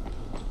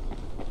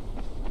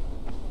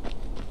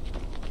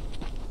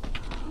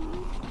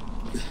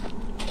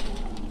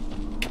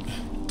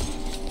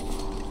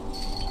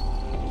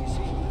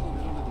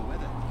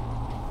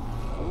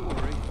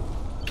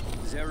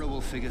 Zero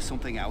will figure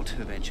something out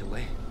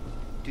eventually.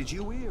 Did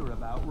you hear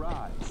about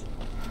Rise?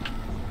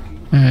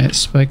 Alright,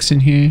 Spike's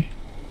in here.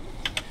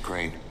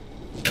 Crane,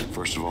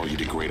 first of all, you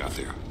did great out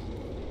there.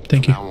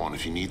 Thank you. From now on,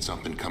 if you need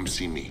something, come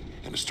see me.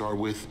 And to start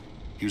with,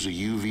 here's a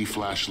UV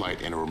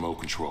flashlight and a remote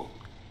control.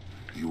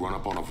 You run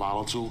up on a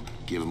volatile,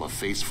 give him a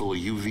face full of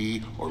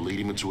UV, or lead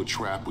him into a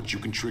trap which you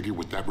can trigger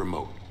with that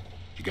remote.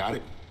 You got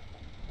it?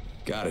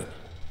 Got it.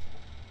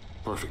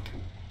 Perfect.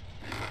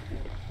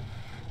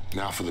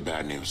 Now for the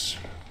bad news.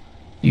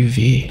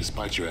 UV.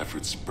 Despite your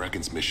efforts,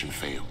 Brecken's mission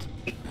failed.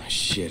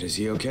 Shit, is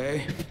he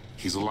okay?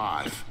 He's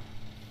alive.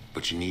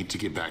 But you need to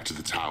get back to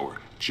the tower.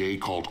 Jay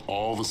called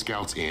all the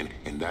scouts in,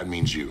 and that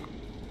means you.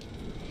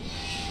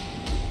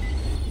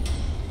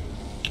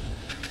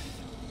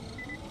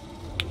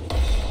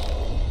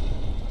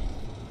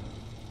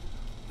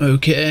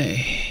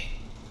 Okay.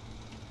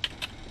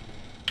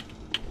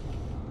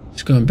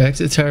 Just going back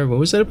to the tower. What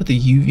was that about the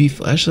UV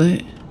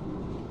flashlight?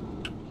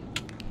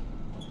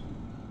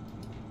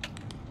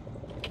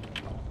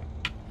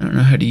 I don't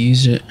know how to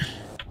use it.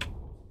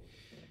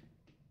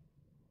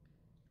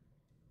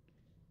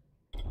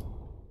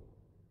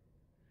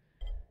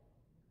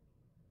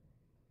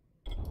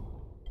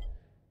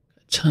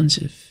 Tons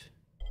of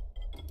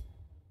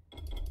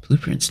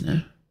blueprints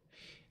now.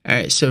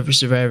 Alright, so for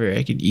Survivor,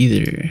 I could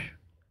either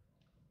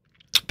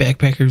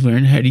backpacker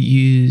learn how to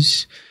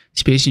use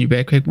space in your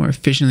backpack more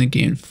efficiently,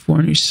 gain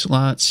 4 new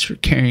slots for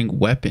carrying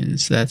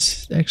weapons.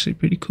 That's actually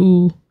pretty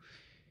cool.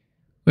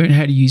 Learn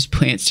how to use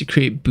plants to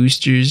create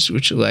boosters,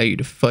 which allow you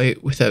to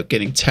fight without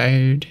getting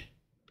tired.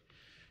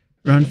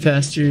 Run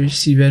faster,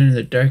 see better in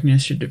the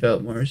darkness, or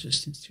develop more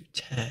resistance to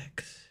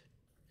attacks.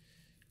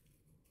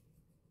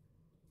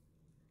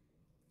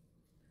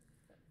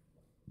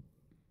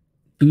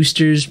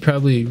 Boosters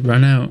probably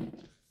run out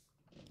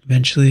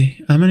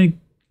eventually. I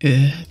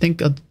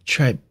think I'll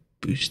try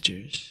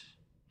boosters.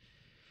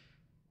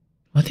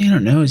 One thing I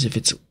don't know is if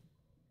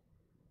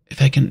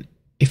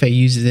I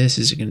use this,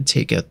 is it going to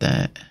take out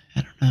that?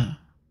 I don't know.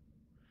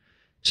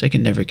 So I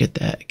can never get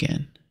that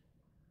again.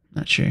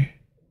 Not sure.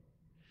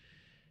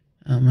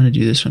 I'm gonna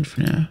do this one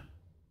for now.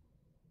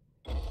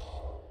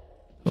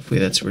 Hopefully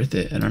that's worth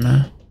it. I don't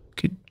know.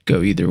 Could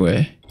go either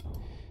way.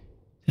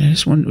 I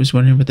just was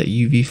wondering about that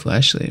UV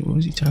flashlight. What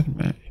was he talking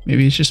about?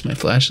 Maybe it's just my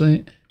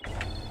flashlight?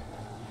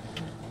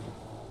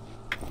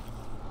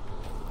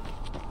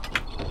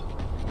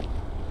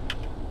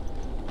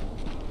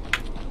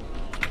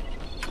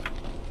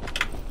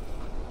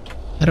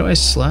 How do I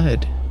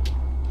slide?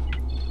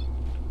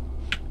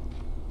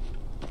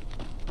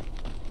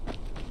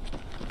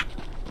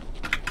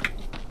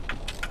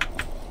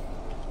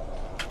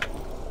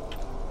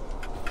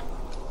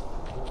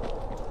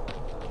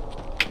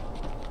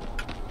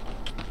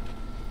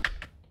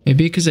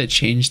 Maybe because I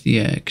changed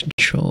the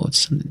control,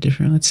 it's something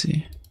different. Let's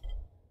see.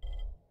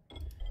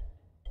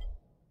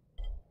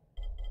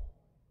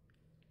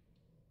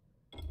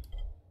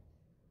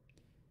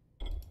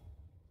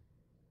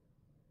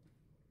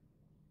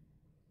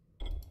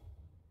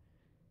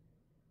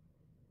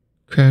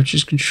 Crouch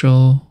is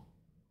control.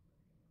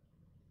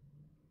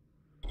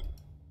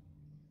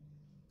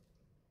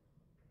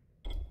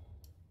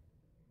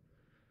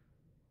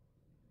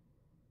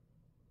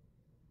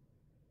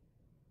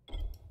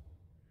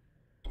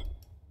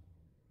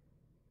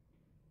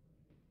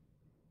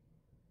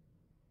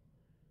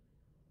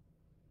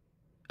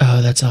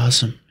 Oh, that's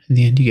awesome. In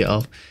the end, you get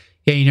all...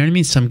 Yeah, you know what I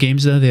mean? Some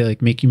games, though, they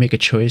like make you make a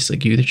choice.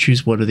 Like, you either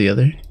choose one or the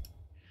other.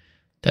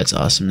 That's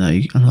awesome. Now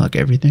you unlock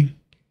everything.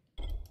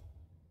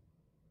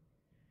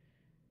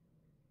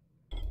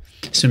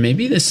 So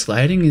maybe the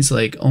sliding is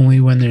like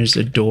only when there's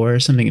a door or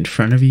something in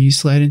front of you, you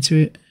slide into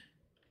it.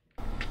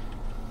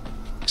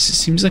 It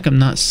seems like I'm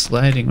not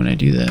sliding when I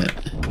do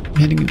that. I'm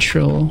hitting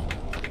control.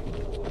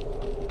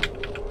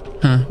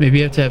 Huh, maybe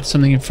you have to have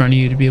something in front of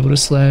you to be able to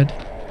slide.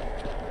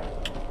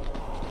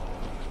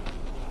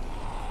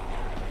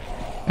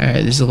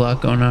 Alright, there's a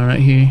lot going on right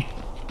here.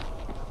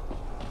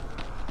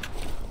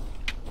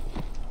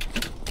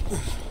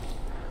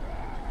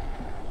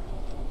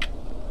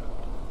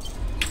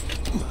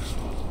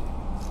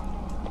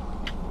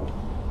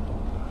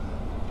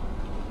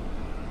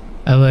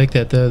 I like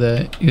that though,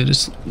 that you'll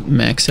just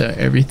max out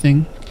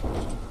everything.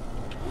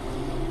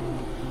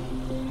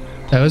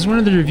 That was one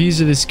of the reviews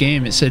of this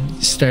game. It said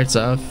it starts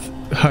off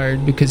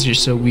hard because you're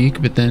so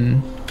weak, but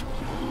then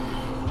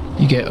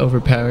you get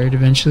overpowered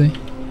eventually.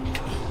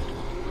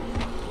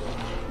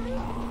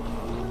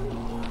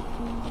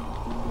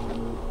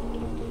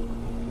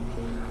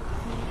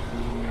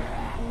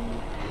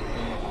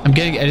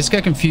 I just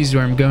got confused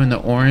where I'm going, the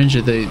orange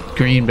or the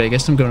green, but I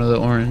guess I'm going to the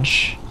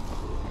orange.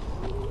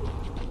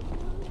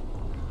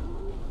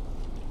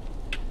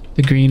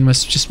 The green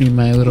must just be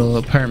my little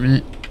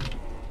apartment.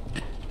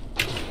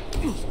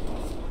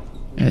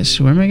 Alright,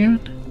 so where am I going?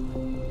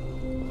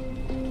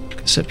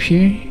 It's up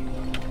here.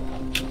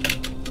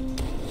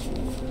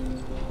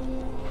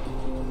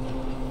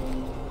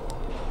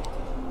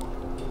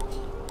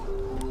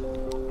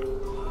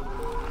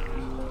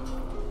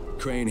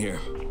 Crane here.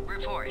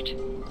 Report.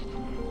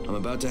 I'm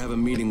about to have a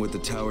meeting with the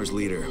tower's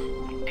leader.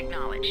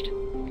 Acknowledged.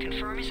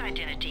 Confirm his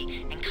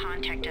identity and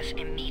contact us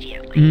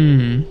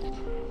immediately.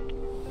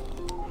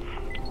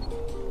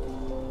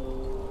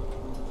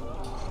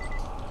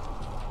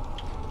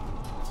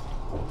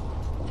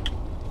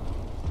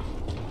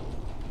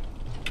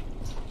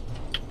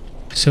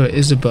 So it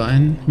is a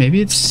button.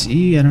 Maybe it's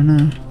C, I don't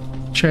know.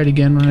 Try it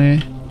again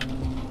when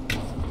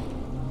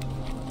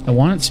I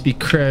want it to be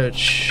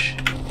crouch.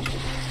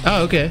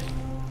 Oh, okay.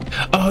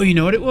 Oh, you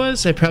know what it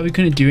was? I probably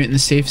couldn't do it in the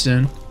safe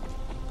zone.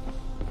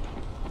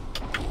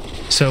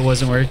 So it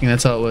wasn't working,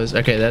 that's all it was.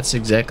 Okay, that's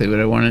exactly what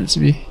I wanted it to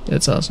be.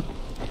 That's awesome.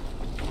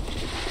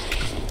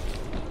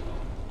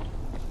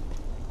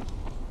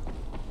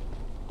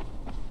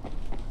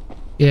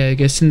 Yeah, I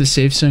guess in the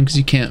safe zone, because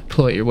you can't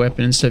pull out your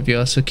weapon and stuff, you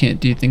also can't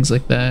do things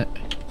like that.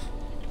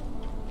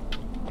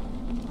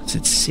 Because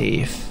it's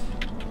safe.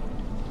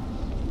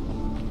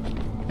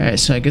 Alright,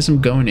 so I guess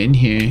I'm going in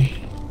here.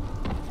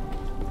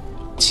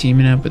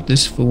 Teaming up with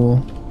this fool.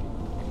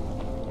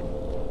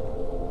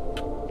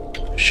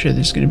 I'm sure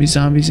there's gonna be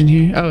zombies in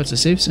here. Oh, it's a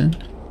safe zone.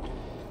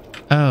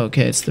 Oh,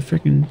 okay, it's the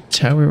freaking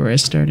tower where I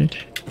started.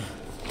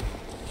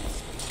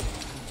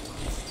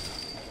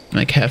 I'm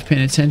like half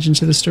paying attention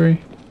to the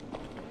story.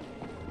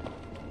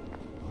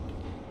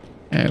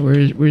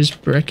 Alright, where's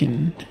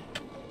Brecken?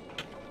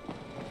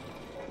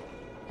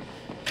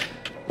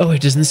 Oh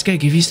wait, doesn't this guy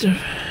give you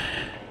stuff?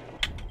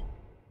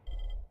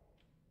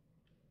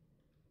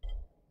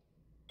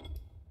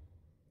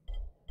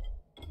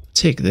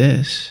 Take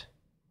this.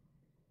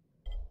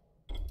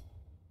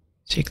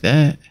 Take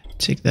that.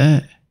 Take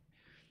that.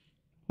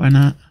 Why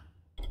not?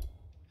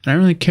 I don't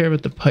really care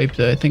about the pipe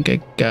though. I think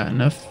I got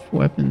enough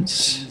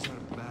weapons.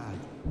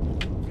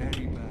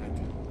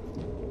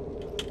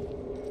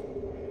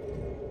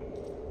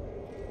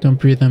 Don't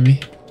breathe on me.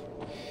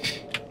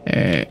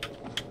 Alright.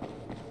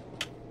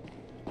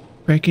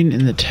 Brecken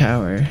in the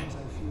tower.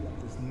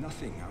 There's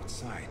nothing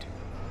outside.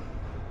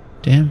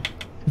 Damn.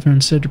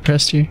 Everyone's so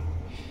depressed here.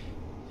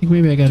 I think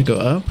maybe I gotta go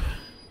up.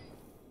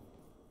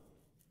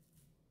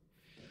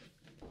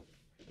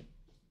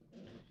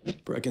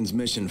 Brecken's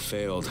mission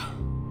failed.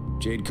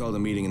 Jade called a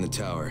meeting in the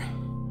tower.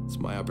 It's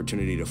my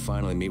opportunity to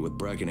finally meet with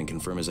Brecken and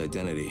confirm his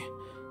identity.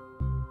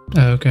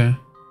 Oh, okay.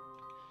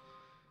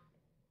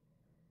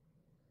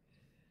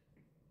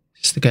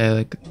 Just the guy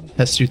like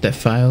has to do with that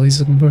file he's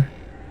looking for.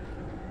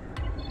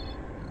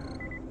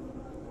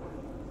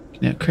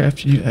 Now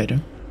craft a new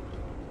item.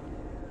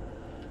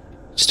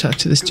 Just talk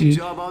to this dude.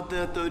 Good job out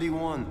there,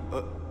 31.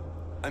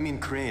 I mean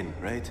Crane,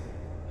 right?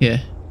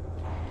 Yeah.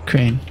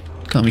 Crane.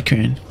 Call me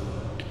Crane.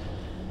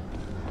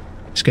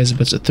 This guy's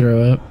about to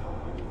throw up.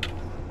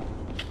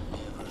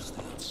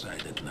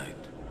 Outside at night.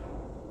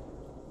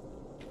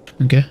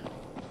 Okay.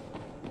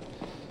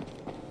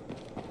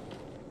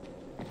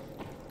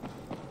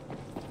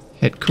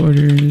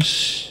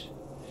 Headquarters.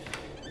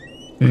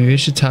 Maybe I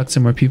should talk to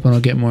more people and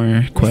I'll get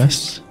more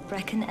quests.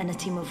 Brecken and a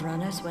team of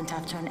runners went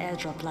after an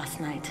airdrop last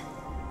night.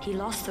 He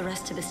lost the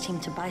rest of his team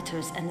to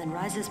biters, and then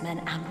Rise's men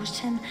ambushed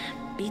him,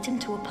 beat him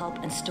to a pulp,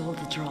 and stole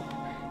the drop.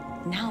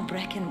 Now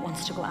Brecken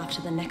wants to go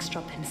after the next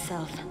drop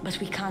himself, but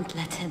we can't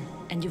let him,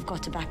 and you've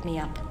got to back me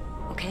up,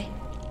 okay?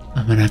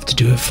 I'm gonna have to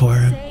do it for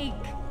him. Sake.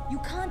 You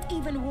can't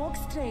even walk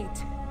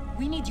straight.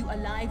 We need you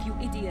alive, you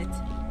idiot.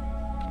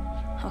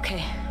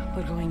 Okay,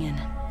 we're going in.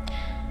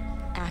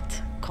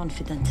 Act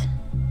confident.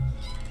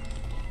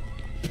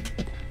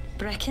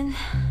 Brecken,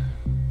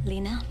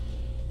 Lena.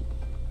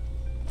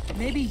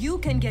 Maybe you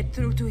can get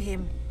through to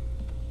him.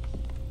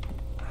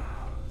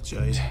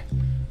 Jade,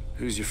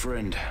 who's your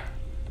friend?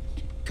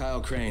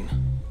 Kyle Crane.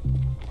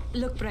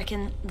 Look,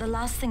 Brecken, the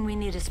last thing we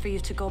need is for you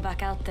to go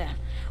back out there.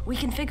 We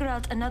can figure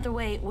out another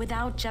way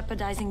without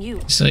jeopardizing you.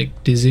 It's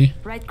like dizzy.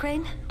 Right,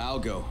 Crane? I'll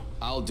go.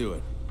 I'll do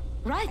it.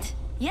 Right.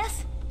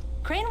 Yes.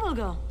 Crane will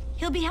go.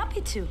 He'll be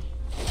happy to.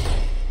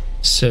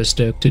 So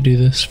stoked to do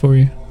this for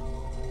you.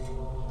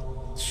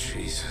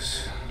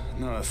 Jesus.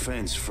 No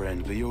offense,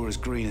 friend, but you're as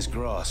green as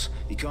grass.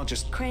 You can't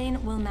just...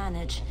 Crane will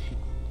manage.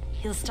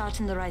 He'll start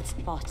in the right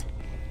spot.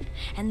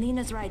 And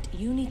Lena's right,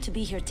 you need to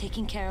be here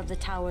taking care of the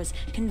towers,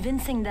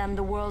 convincing them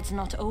the world's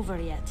not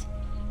over yet.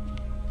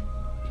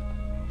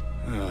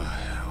 Oh,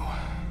 hell.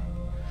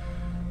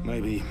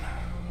 Maybe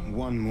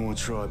one more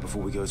try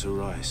before we go to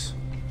Rice.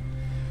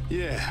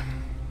 Yeah,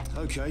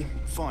 okay,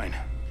 fine.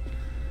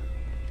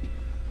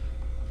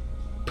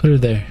 Put her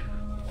there.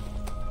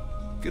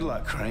 Good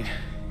luck, Crane.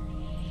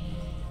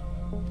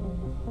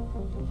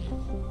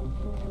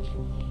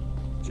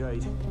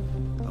 Jade,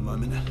 a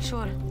moment.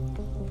 Sure.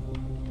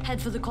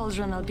 Head for the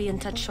cauldron. I'll be in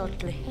touch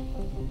shortly.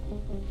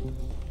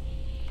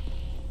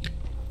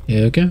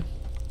 Yeah, okay.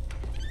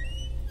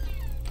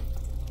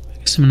 I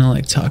guess I'm gonna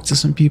like talk to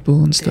some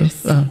people and stuff.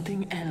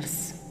 Something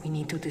else we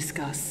need to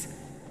discuss.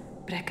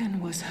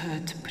 Brecken was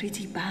hurt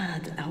pretty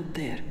bad out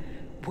there.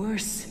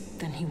 Worse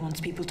than he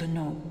wants people to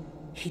know.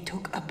 He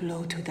took a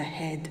blow to the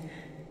head.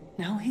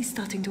 Now he's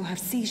starting to have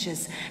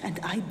seizures, and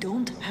I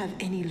don't have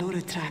any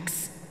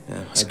Loratrax.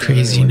 Yeah, it's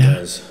crazy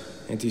now.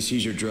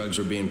 Anti-seizure drugs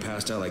were being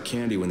passed out like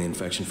candy when the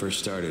infection first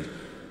started.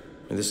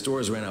 And the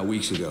stores ran out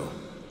weeks ago.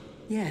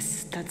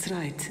 Yes, that's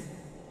right.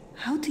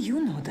 How do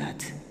you know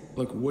that?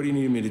 Look, what do you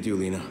need me to do,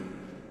 Lena?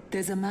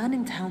 There's a man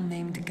in town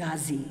named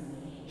Gazi.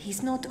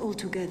 He's not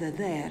altogether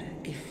there,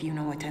 if you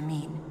know what I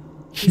mean.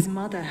 His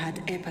mother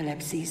had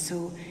epilepsy,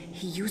 so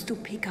he used to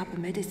pick up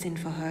medicine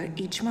for her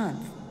each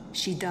month.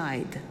 She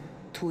died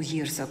 2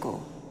 years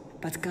ago.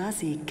 But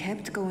Gazi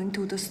kept going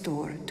to the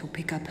store to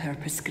pick up her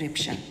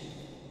prescription.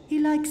 He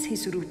likes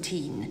his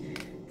routine,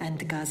 and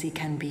Gazi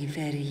can be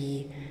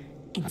very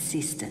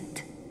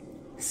insistent.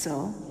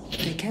 So,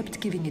 they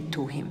kept giving it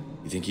to him.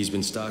 You think he's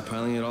been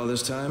stockpiling it all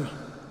this time?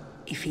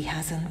 If he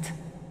hasn't,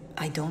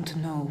 I don't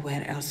know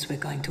where else we're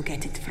going to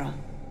get it from.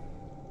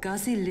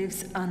 Gazi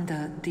lives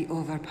under the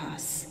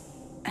overpass.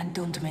 And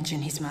don't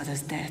mention his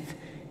mother's death.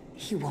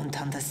 He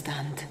won't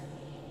understand.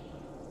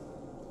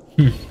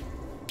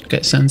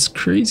 That sounds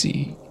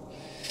crazy.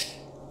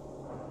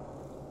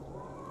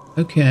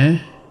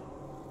 Okay.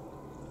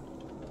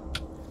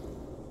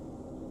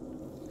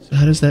 So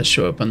how does that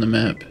show up on the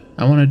map?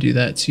 I want to do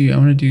that too. I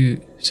want to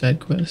do side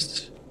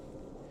quests.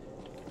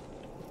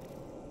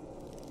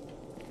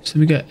 So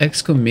we got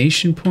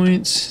exclamation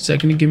points. Is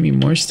that going to give me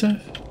more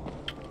stuff?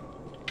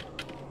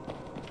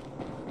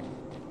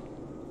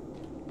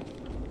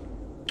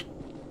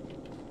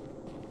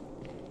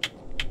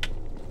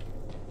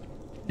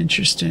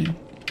 Interesting.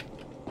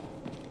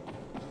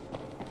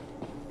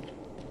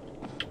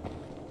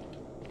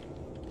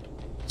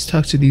 Let's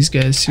talk to these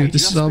guys, see what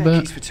this is all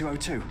about. For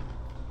 202.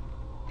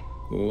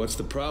 Well, what's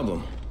the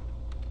problem?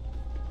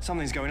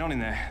 Something's going on in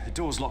there. The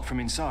door's locked from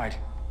inside.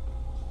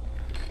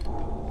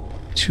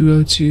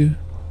 202.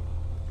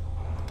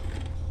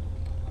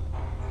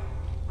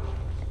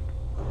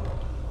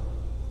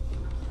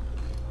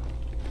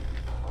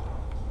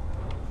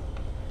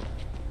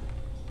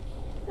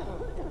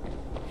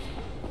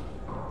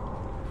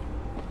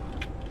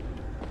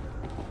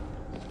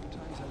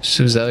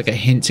 So is that like a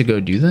hint to go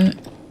do that?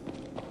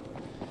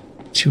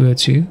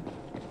 202.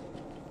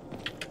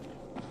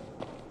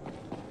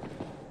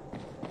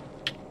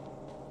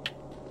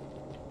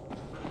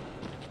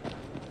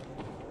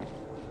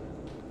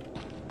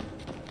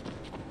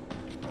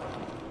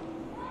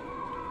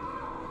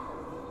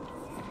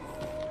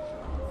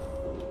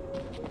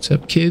 What's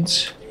up,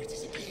 kids?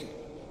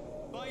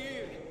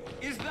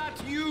 Is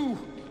that you?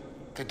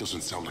 That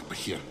doesn't sound like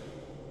Bahir.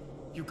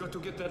 You got to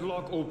get that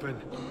lock open.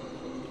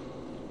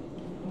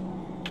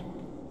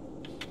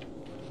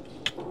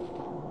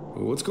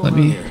 What's going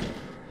on here?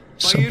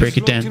 So break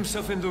it down.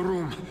 Himself in the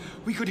room.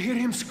 We could hear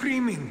him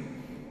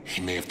screaming.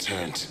 He may have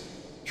turned.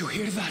 You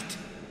hear that?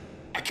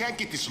 I can't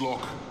get this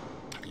lock.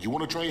 You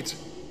want to try it?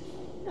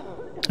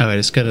 Oh, I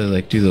just gotta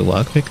like do the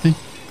lockpick thing.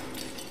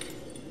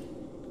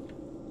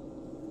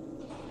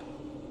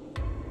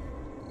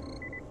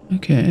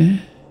 Okay,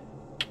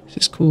 this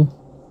is cool.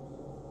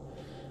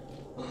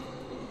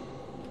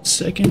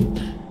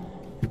 Second.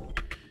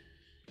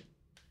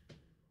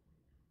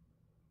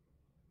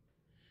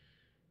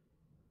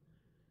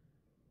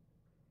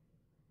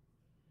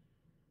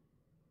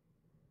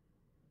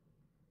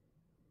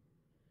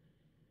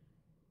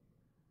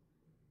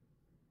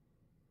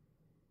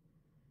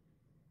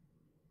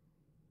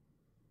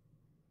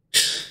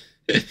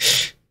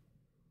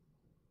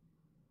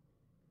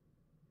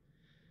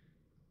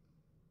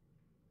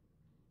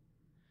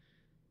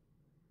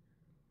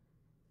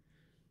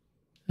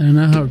 I don't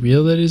know how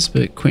real that is,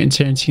 but Quentin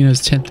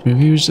Tarantino's 10th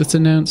movie was just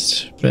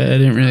announced, but I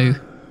didn't really...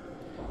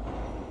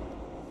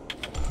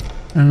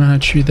 I don't know how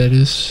true that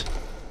is.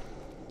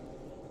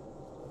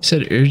 He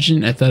said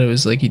urgent, I thought it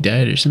was like he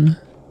died or something.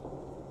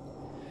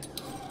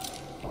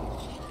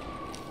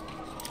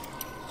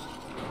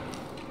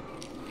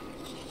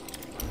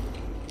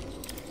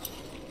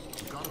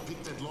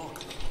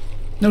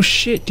 No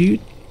shit, dude.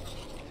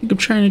 I think I'm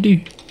trying to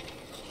do.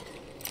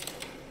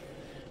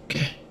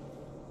 Okay.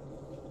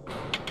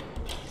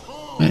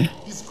 Man.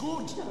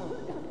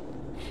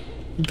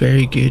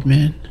 Very good,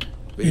 man.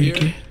 Very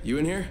good. You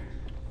in here?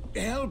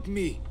 Help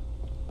me.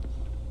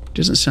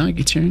 Doesn't sound like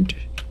he turned.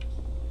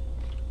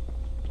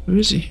 Where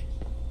is he?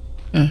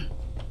 Oh.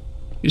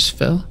 He just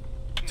fell.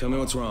 Tell me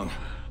what's wrong.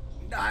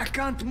 I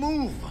can't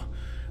move.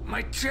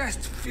 My chest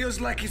feels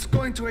like it's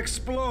going to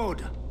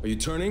explode. Are you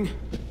turning?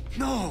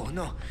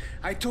 No.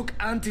 I took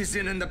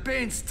Antizin and the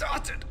pain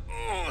started.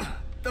 Ugh.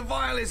 The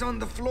vial is on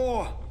the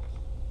floor.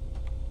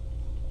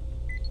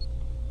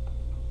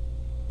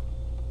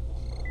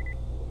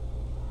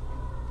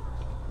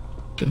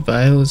 The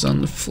vial is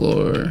on the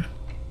floor.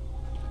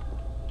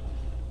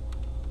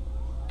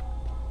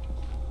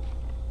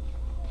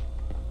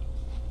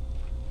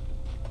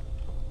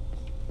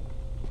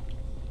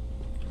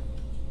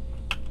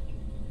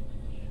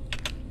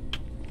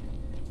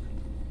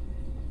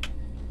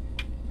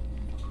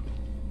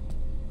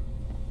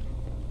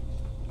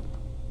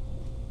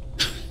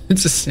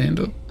 It's a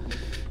sandal.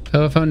 I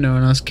love how no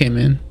one else came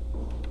in.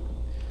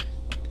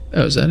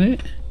 Oh, is that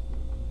it?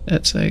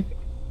 That's like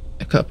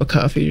a cup of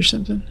coffee or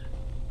something.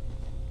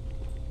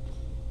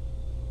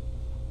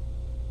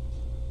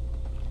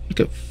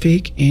 Pick up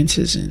fake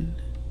Antizin.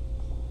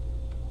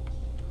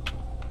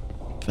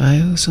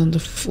 Vials on the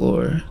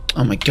floor.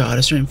 Oh my god,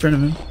 it's right in front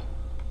of him.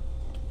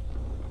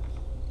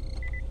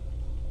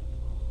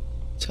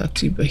 Talk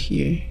to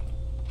Bahir.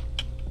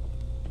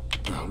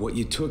 What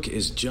you took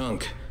is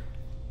junk.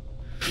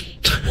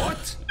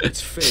 What?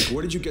 It's fake.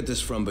 Where did you get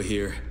this from,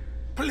 Bahir?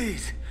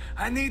 Please,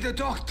 I need a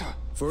doctor.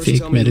 First, fake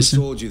tell me medicine.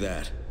 who told you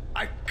that.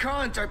 I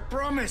can't, I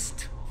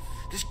promised.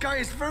 This guy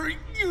is very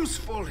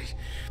useful.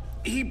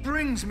 He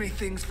brings me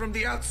things from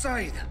the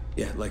outside.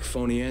 Yeah, like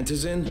phony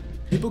Antizin?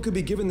 People could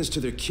be giving this to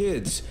their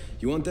kids.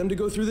 You want them to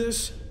go through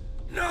this?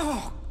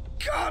 No!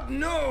 God,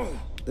 no!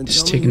 Then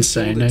Just tell me who taking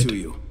sold it cyanide. to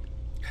you.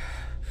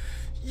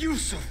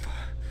 Yusuf.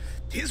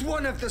 He's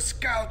one of the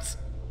scouts.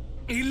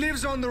 He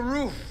lives on the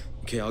roof.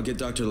 Okay, I'll get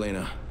Dr.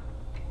 Lena.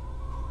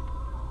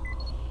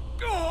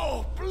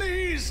 Oh,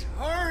 please,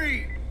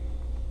 hurry!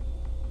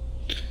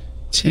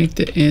 Take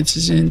the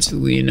Antizin to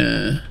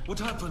Lena. What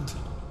happened?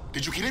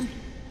 Did you kill him?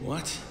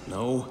 What?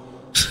 No.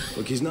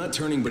 Look, he's not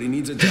turning, but he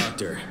needs a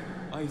doctor.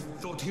 I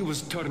thought he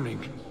was turning.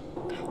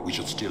 We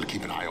should still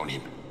keep an eye on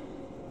him.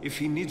 If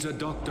he needs a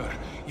doctor,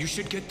 you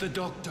should get the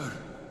doctor.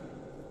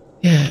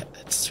 Yeah,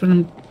 that's what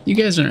I'm... You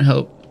guys aren't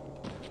help.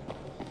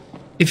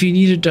 If you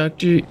need a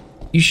doctor,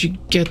 you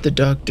should get the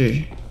doctor.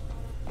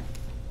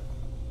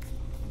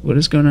 What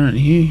is going on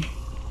here?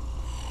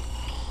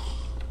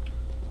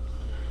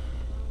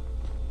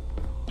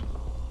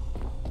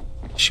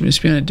 She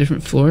must be on a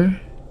different floor.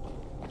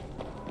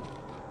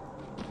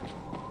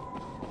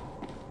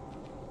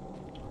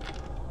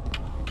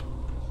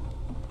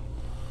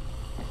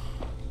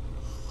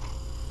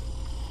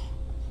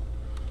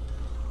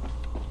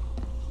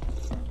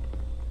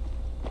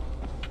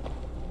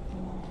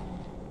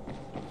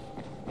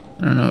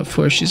 I don't know what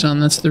floor she's on.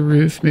 That's the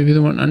roof. Maybe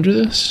the one under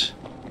this?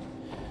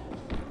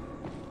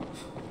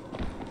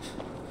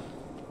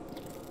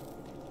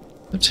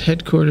 That's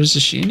headquarters.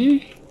 Is she in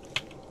here?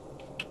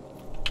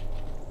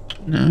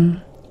 No.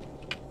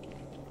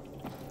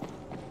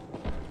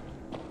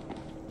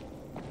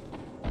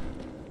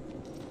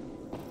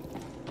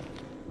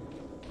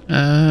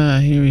 Ah,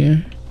 here we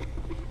are.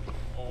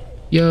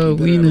 Yo, Better have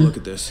a Lena. look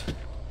at this.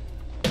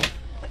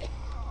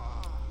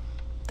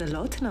 The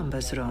lot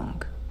number's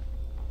wrong.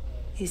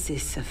 Is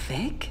this a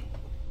fake?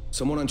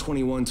 Someone on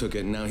 21 took it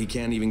and now he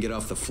can't even get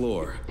off the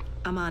floor.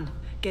 Aman,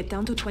 get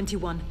down to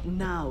 21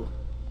 now.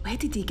 Where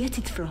did he get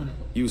it from?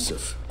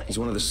 Yusuf. He's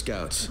one of the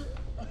scouts.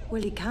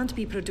 Well, he can't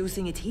be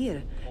producing it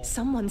here.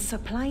 Someone's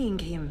supplying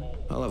him.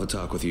 I'll have a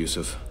talk with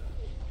Yusuf.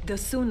 The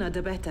sooner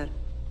the better.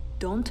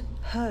 Don't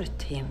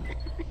hurt him.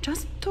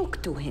 Just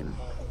talk to him.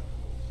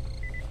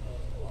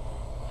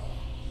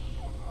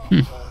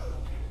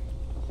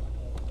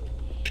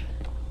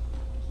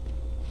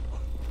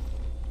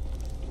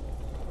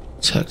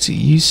 Talk to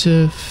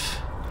Yusuf.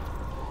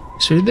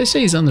 So did they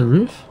say he's on the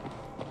roof?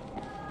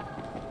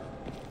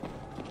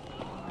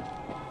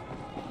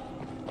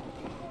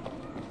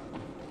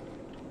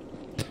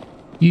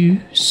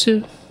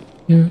 Yusuf,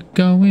 you're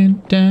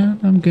going down.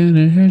 I'm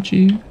gonna hurt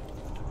you.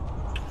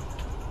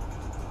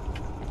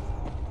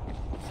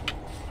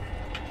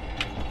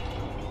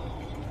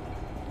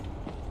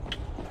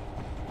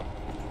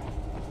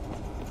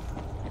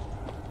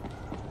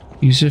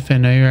 Yusuf, I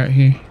know you're out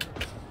here.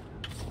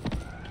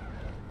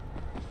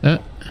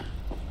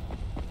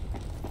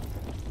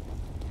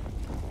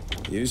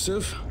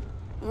 Yusuf?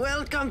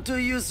 Welcome to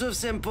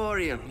Yusuf's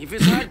Emporium. If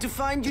it's hard to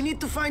find, you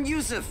need to find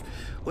Yusuf.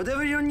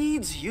 Whatever your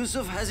needs,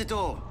 Yusuf has it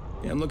all.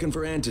 Yeah, I'm looking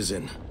for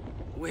Antizin.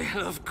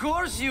 Well, of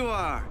course you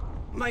are.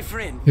 My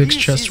friend, he looks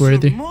this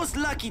trustworthy. is your most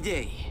lucky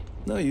day.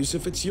 No,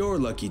 Yusuf, it's your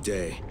lucky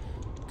day.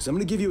 Because I'm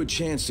going to give you a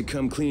chance to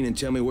come clean and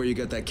tell me where you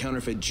got that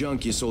counterfeit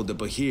junk you sold to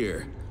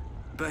Bahir.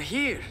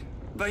 Bahir?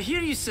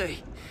 Bahir, you say?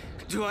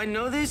 Do I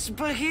know this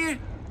Bahir?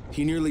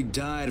 He nearly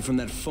died from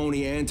that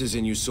phony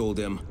Antizin you sold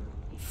him.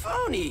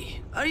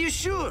 Phony? Are you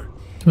sure?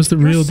 What's the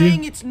real deal? You're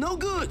saying it's no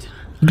good.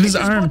 Look at his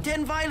I just arm. bought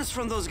 10 vials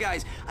from those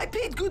guys. I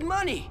paid good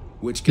money.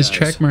 Which guys? His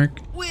track mark.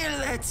 Well,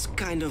 that's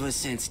kind of a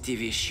sensitive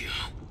issue.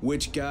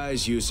 Which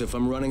guys, Yusuf?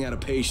 I'm running out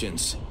of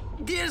patience.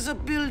 There's a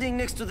building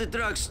next to the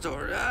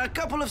drugstore. A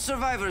couple of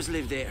survivors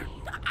live there.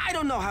 I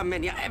don't know how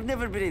many. I've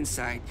never been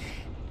inside.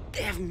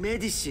 They have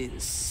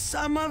medicines.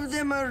 Some of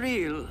them are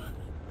real.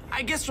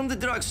 I guess from the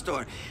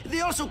drugstore. They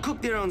also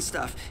cook their own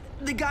stuff.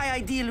 The guy I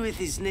deal with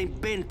is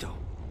named Bento.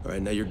 All right,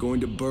 now you're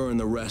going to burn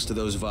the rest of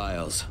those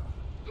vials.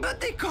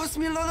 But they cost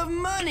me a lot of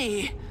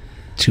money.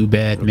 Too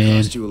bad, It'll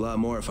man. cost you a lot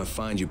more if I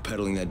find you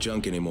peddling that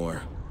junk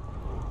anymore.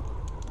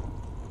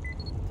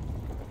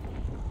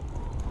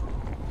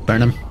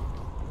 Burn him.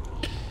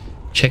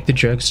 Check the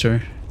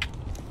drugstore.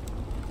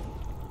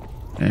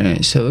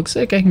 Alright, so it looks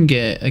like I can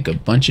get like a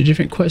bunch of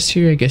different quests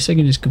here. I guess I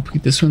can just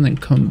complete this one, then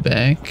come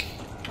back.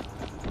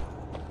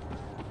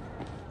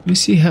 Let me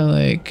see how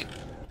like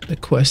the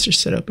quests are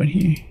set up in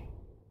here.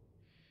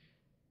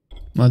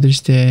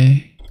 Mother's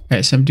Day.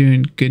 Alright, so I'm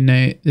doing Good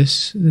Night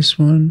this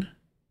one.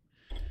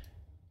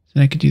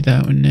 Then I could do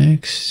that one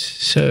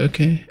next. So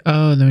okay.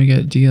 Oh, then we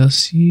got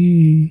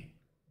DLC.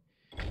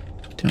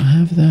 Don't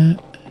have that.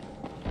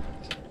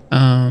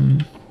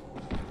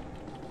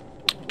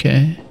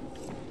 Okay.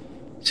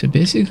 So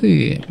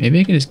basically, maybe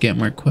I can just get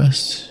more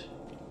quests.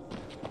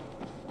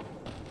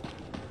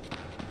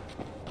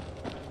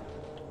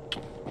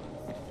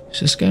 Is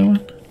this guy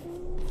one?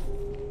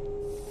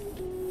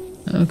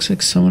 That looks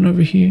like someone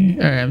over here.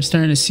 Alright, I'm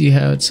starting to see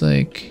how it's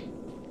like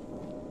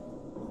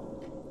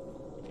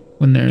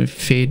when they're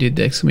faded,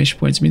 the exclamation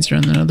points means they're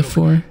on another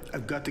floor.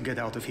 I've got to get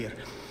out of here.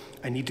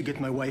 I need to get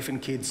my wife and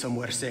kids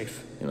somewhere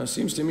safe. You know, it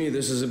seems to me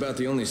this is about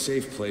the only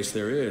safe place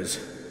there is.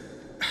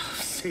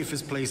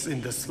 Safest place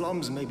in the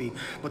slums, maybe,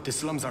 but the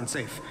slums aren't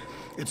safe.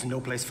 It's no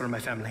place for my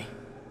family.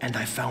 And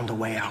I found a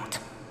way out.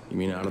 You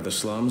mean out of the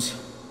slums?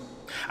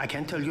 I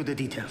can't tell you the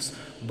details,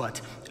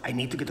 but I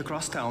need to get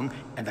across town,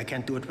 and I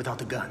can't do it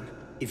without a gun.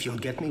 If you'll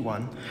get me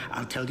one,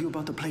 I'll tell you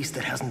about a place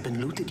that hasn't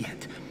been looted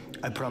yet.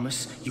 I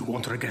promise you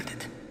won't regret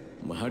it.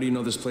 Well, how do you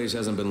know this place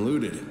hasn't been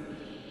looted?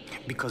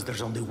 Because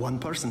there's only one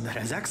person that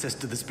has access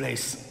to this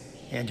place,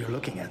 and you're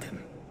looking at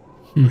him.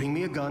 Bring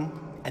me a gun,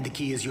 and the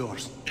key is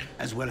yours,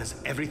 as well as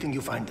everything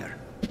you find there.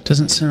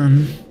 Doesn't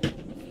sound...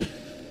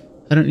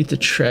 I don't need to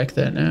track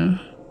that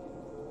now.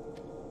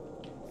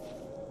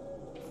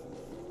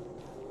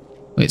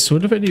 Wait, so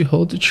what if I do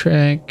hold to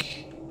track,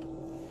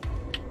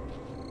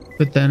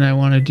 but then I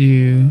want to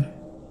do...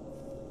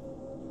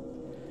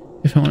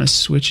 If I want to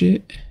switch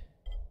it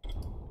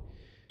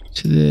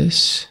to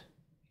this,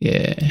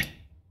 yeah.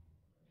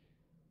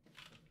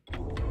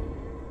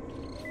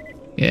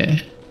 Yeah,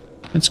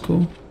 that's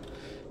cool.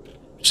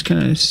 Just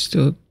kind of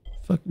still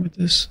fucking with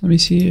this. Let me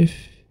see if...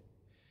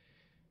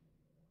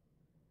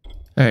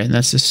 Alright, and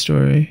that's the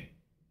story.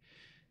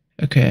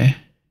 Okay,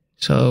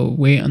 so I'll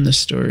wait on the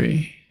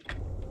story.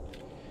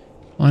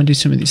 I want to do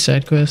some of these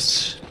side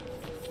quests.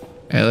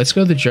 Alright, let's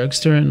go to the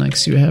drugstore and like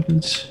see what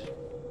happens.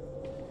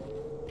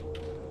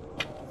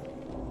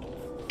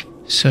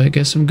 So I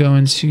guess I'm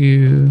going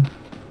to...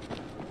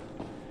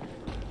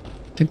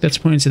 I think that's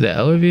pointing to the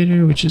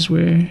elevator, which is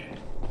where...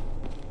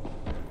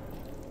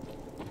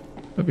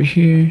 Over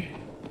here.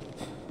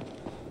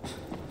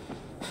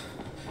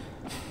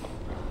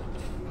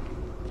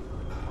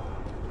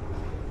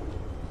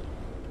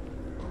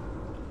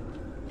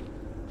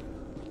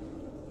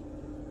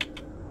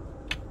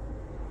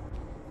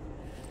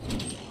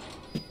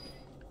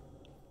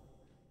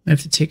 I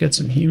have to take out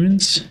some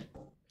humans.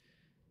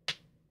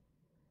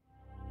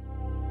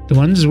 The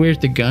one's weird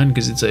with the gun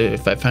because it's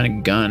if I find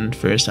a gun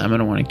first time, I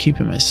don't want to keep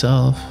it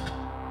myself.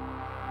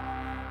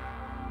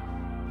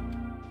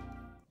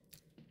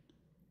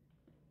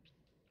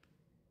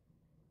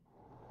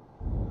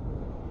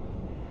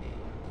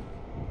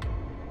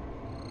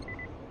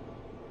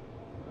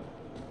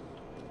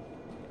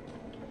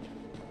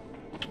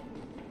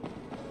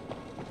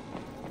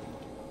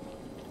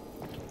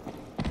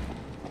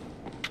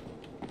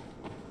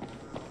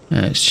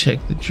 Let's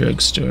check the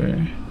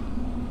drugstore.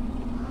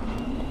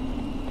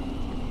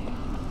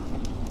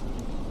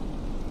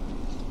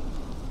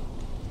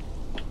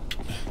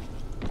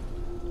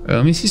 Oh,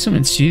 let me see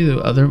something too.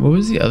 The other, what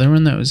was the other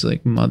one that was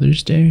like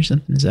Mother's Day or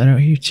something? Is that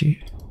out here too?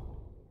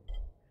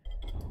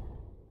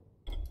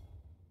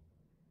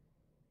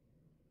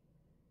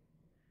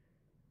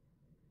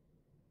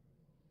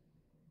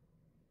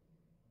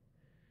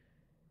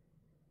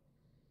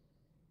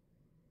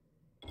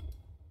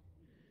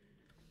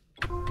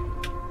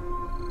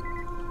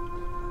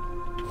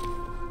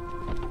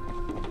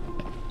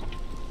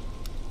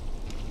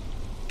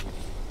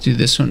 Do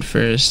this one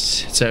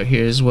first. It's out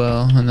here as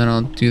well, and then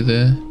I'll do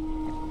the.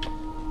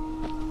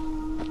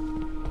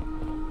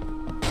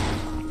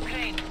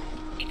 Crane,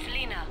 it's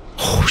Lena.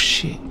 Oh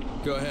shit!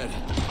 Go ahead.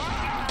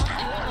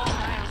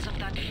 Vials of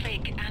that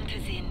fake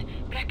antizin.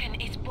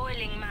 Brecken is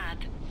boiling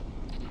mad.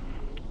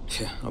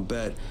 Yeah, I'll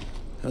bet.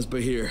 How's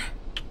Bahir?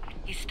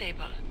 He's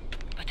stable,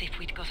 but if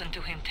we'd gotten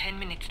to him 10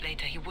 minutes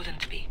later, he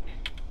wouldn't be.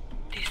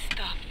 This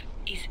stuff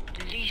is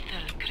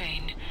lethal,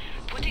 Crane.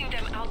 Putting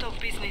them out of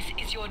business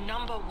is your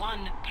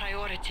 #1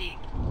 priority.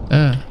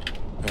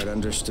 Right,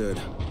 understood.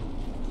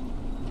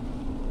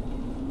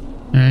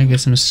 Alright, I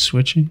guess I'm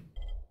switching.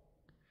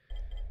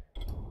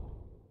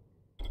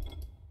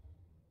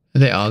 Are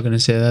they all gonna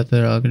say that?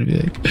 They're all gonna be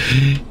like,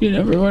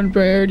 your #1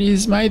 priority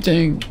is my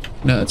thing.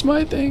 No, it's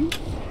my thing.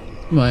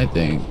 My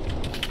thing.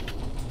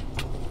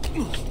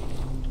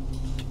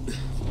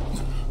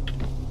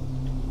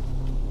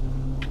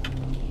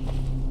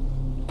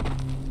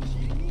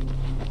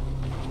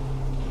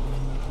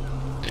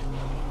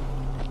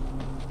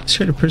 Just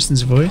heard a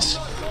person's voice.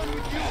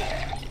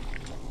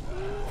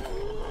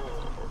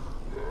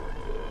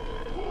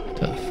 What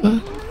the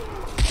fuck?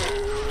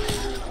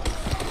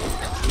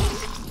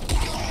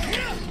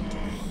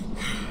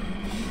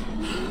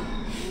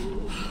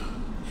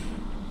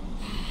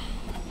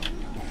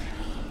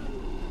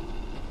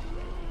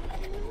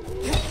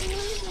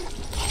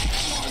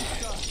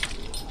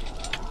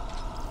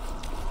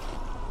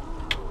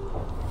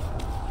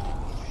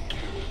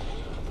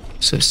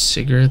 So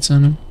cigarettes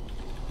on him.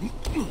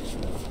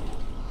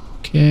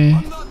 Okay.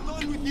 I'm not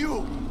done with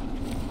you.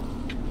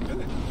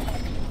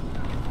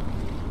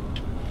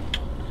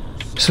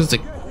 Supposed to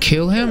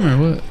kill him or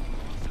what?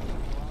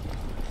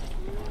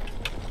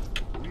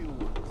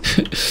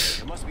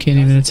 Can't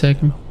even attack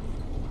him.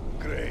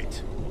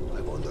 Great. I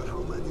wonder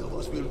how many of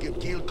us will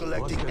get killed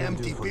collecting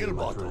empty pill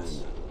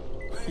bottles.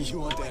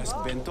 You want to ask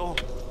Bento?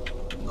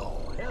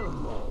 No, hell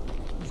no.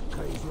 He's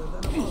crazier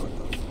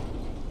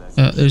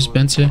than a There's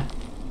Bento.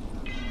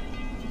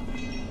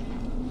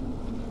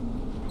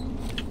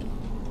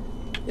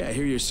 Yeah, I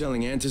hear you're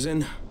selling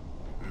antizin.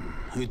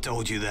 Who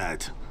told you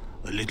that?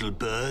 A little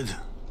bird?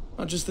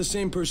 Not just the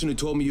same person who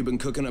told me you've been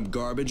cooking up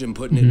garbage and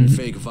putting it in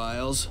fake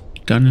vials.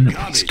 Gun in a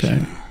Garbage.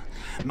 guy.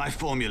 My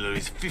formula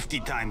is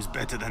 50 times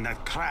better than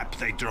that crap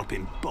they drop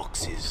in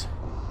boxes.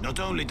 Not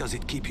only does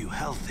it keep you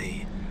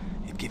healthy,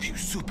 it gives you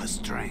super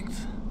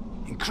strength,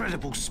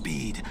 incredible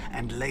speed,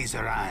 and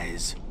laser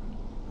eyes.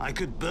 I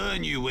could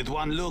burn you with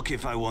one look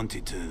if I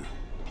wanted to.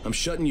 I'm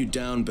shutting you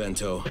down,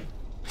 Bento.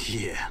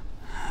 Yeah.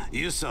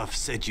 Yusuf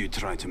said you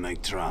tried to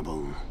make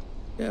trouble.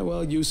 Yeah,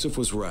 well, Yusuf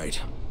was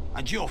right.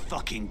 And you're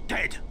fucking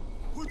dead.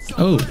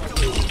 Oh.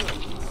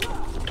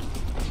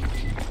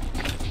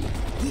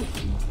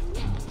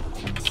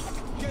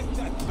 Get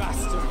that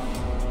bastard!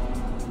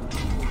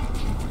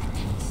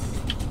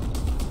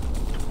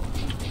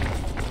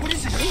 What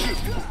is it?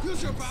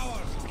 Use your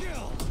power!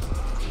 Kill!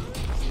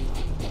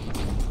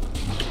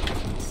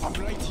 I'm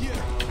right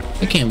here.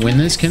 I can't win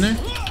this, can I?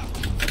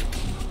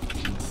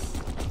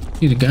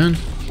 Need a gun.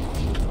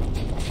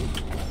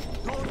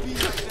 Don't be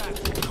like that.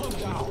 Calm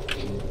down.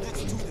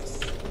 Let's do this.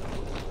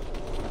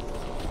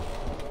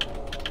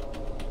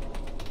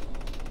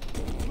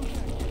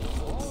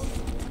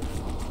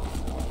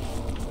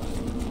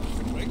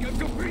 Break up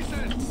to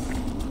prison.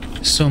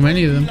 So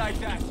many of them. Like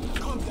that.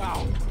 Calm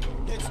down.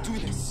 Let's do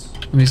this.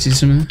 Let me see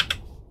some of them.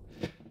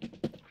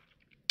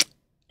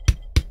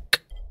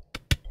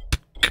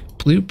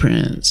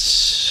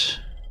 Blueprints.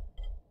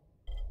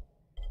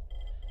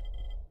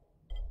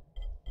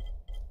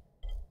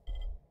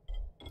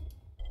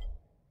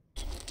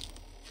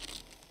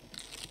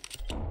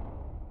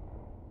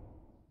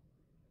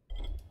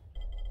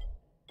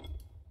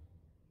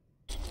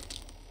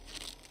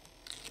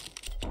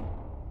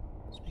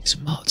 Let's make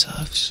some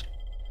Molotovs.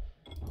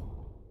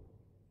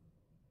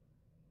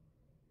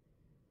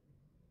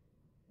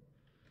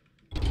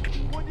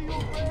 What are you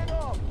afraid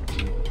of?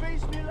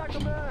 Face me like a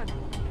man.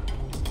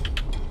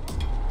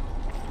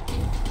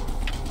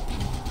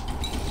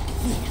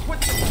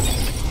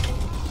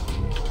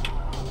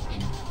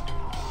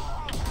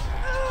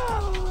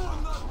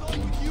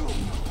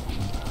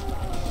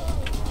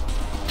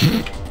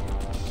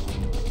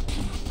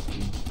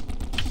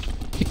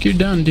 Think you're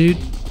done, dude.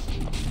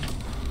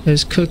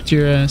 Has cooked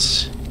your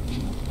ass.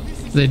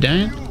 Are they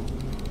dying?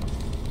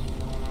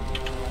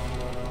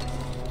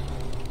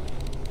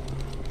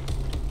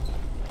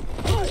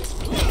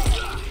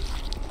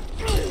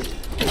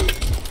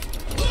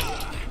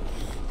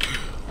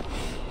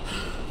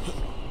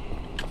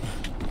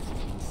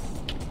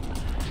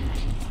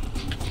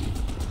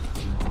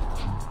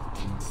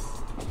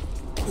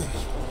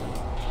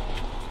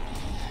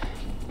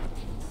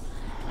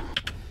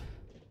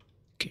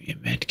 Give me a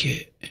med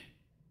kit.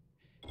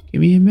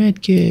 Give me a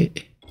med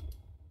kit.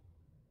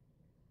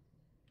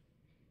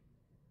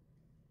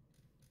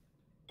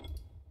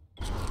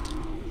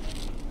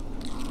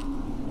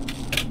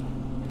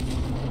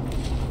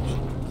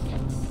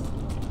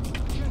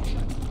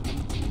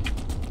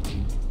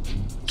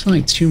 It's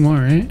only 2 more,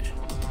 right?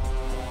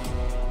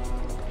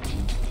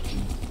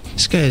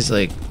 This guy's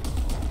like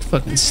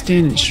fucking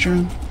standing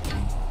strong.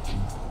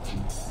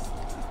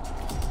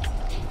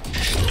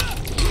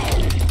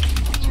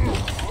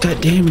 God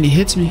damn, when he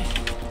hits me.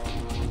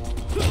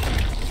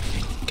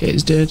 Okay,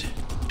 he's dead.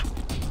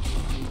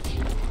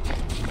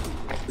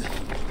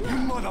 You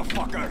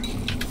motherfucker!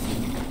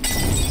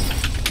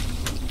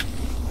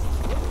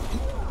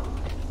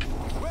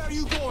 Where are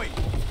you going?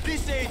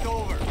 This ain't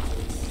over.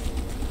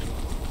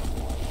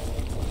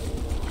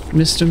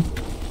 Missed him.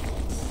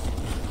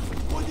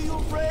 What are you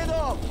afraid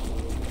of?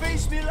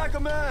 Face me like a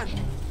man.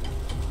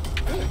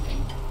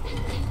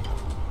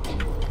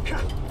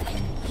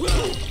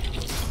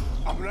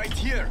 I'm right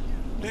here.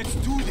 Let's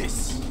do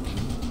this.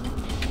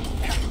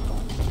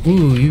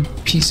 Ooh, you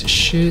piece of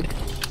shit.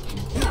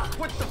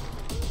 What the?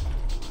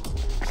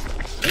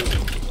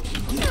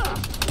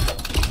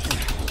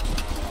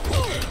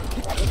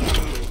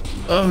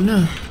 Oh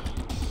no.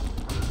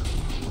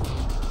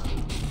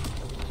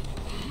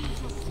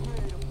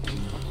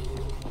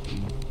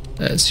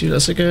 Let's see what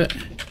else I got.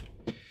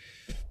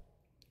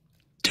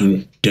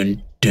 Dun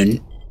dun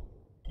dun.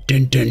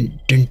 Dun dun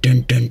dun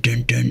dun dun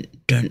dun dun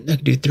dun. I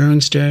can do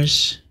throwing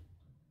stars.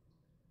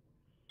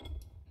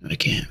 No, I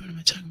can't. What am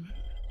I talking about?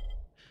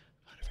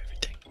 Out of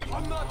everything.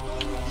 I'm not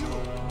done with you.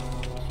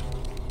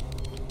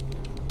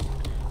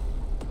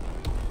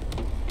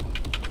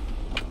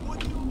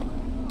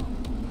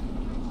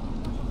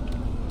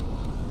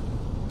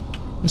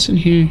 What's in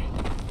here?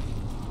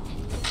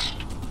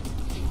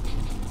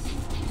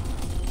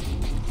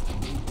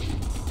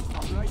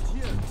 I'm right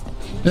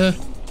here.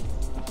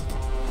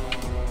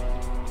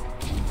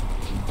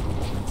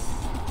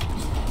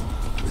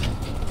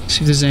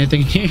 See if there's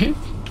anything here.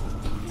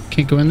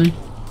 Can't go in there.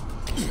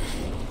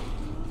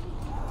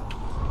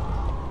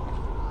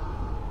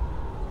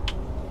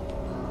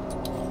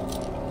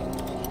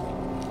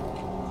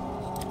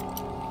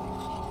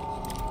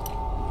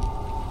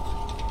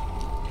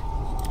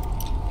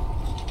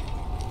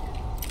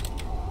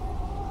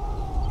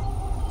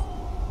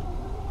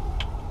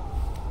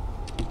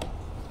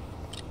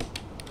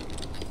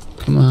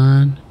 Come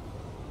on.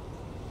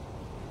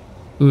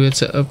 Ooh,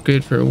 it's an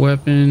upgrade for a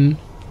weapon.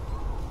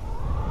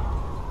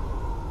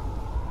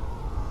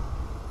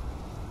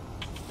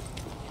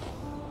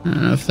 I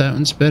don't know if that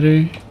one's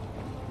better.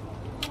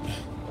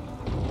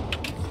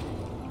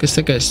 Guess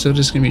that guy's still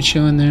just gonna be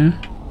chilling there.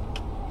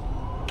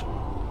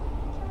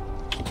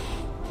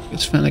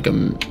 Let's find like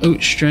a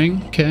oat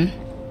string. Okay.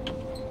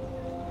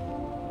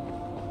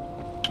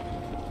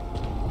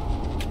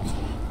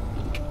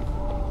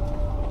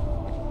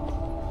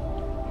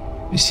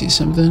 We see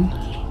something.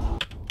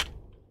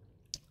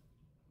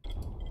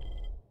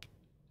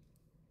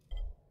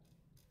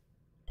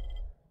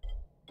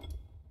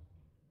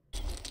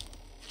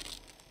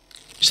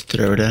 Just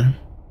throw it at him.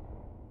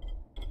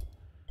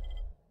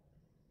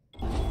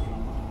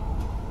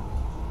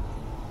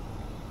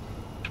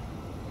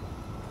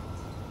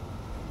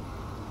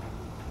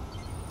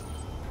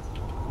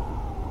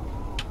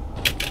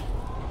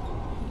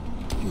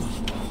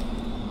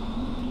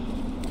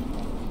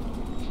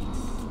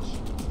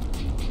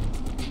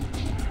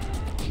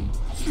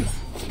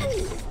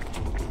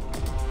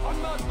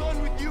 I'm not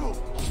done with you.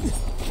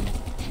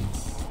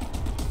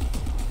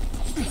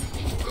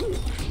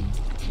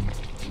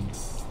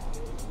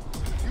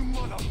 You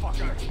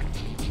motherfucker.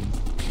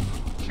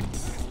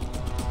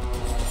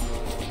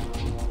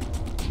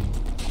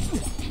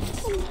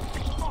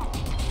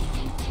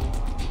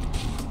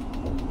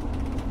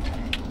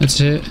 That's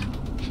it.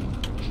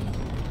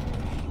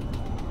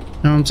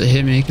 No one to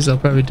hit me because I'll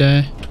probably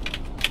die.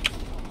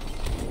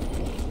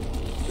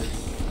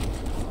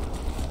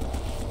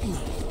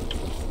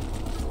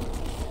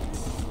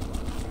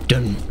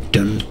 Dun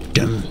dun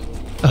dun.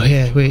 Oh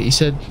yeah, wait, you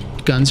said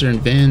guns are in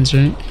vans,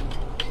 right?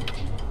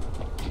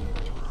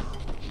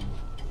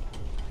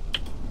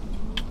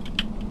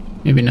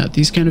 Maybe not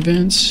these kind of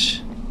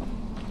vans.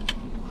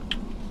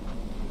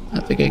 I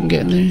think I can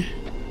get in there.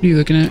 What are you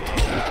looking at?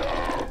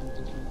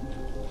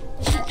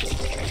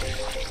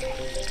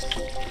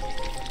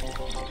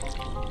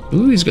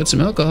 Ooh, he's got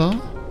some alcohol.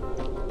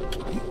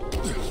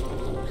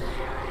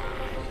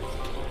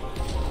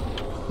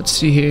 Let's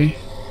see here.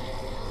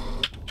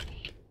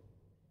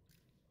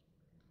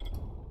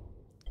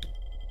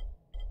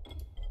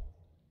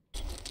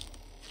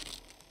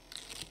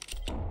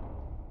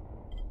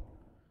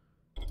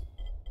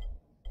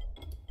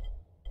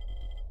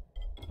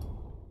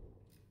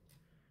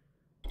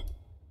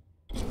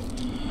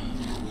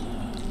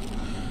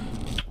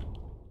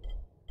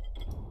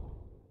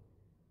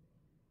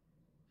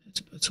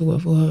 to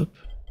level up.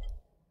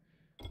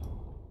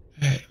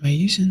 Alright, am I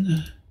using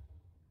the...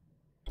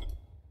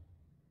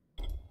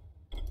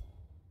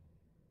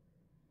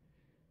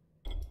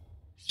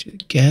 Let's do the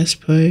gas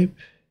pipe.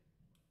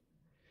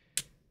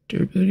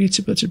 Durability, it's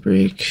about to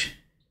break.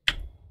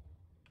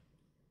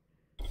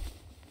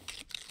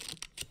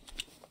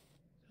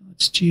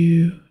 Let's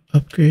do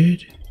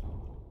upgrade.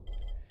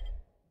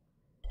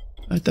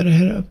 I thought I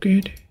had an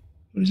upgrade.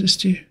 What does this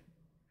do?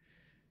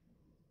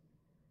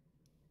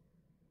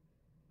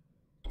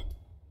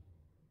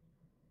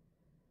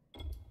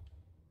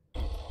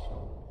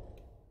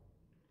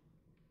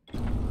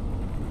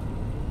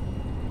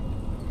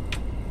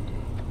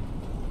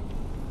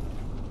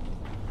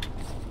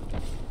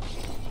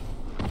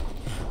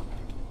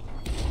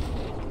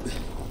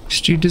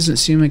 This dude doesn't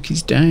seem like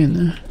he's dying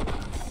though.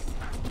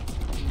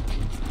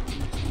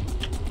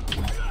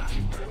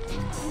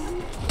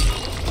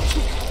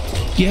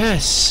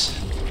 Yes!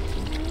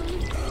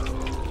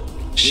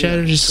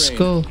 Shattered his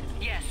skull.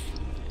 Yes.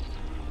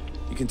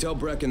 You can tell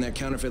Brecken that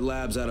counterfeit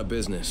lab's out of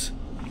business.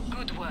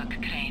 Good work,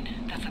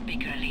 Crane. That's a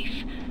big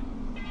relief.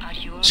 Are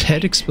you okay? His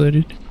head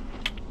exploded.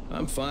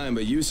 I'm fine,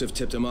 but Yusuf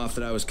tipped him off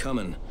that I was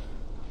coming.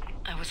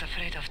 I was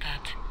afraid of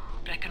that.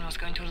 Brecken was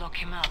going to lock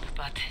him up,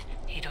 but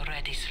he'd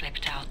already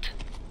slipped out.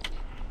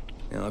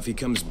 Now, if he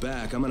comes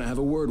back, I'm gonna have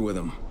a word with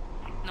him.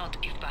 Not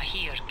if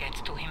Bahir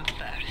gets to him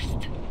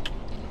first.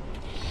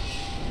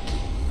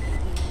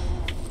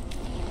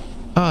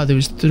 Ah, there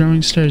was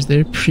throwing stars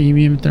there.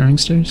 Premium throwing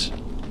stars.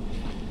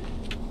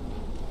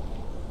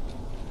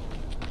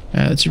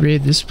 Alright, let's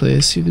raid this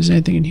place. See if there's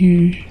anything in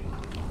here.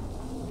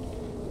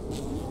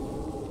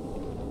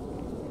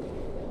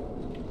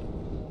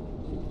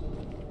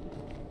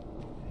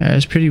 I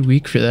was pretty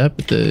weak for that,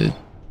 but the...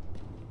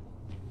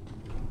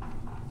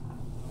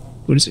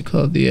 What is it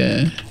called?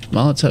 The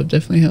Molotov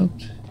definitely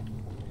helped.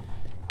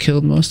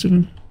 Killed most of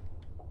them.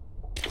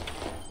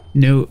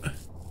 Note.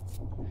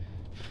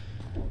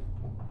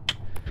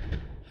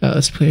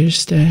 Let's player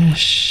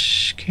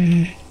stash.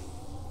 Okay.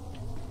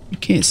 You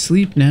can't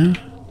sleep now.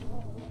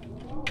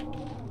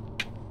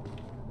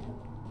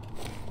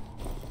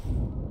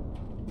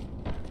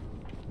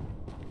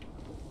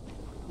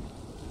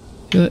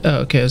 Oh,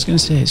 okay. I was gonna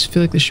say, I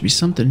feel like there should be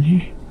something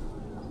here.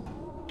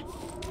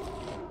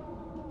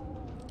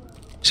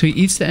 So he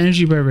eats the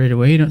energy bar right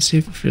away. You don't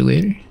save it for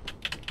later.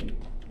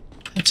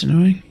 That's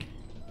annoying.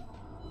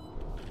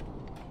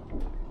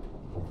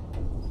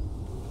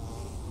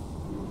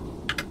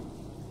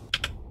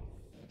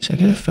 So I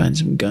gotta find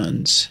some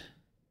guns.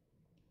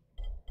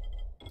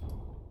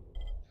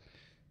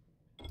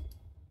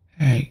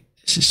 Alright,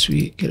 this is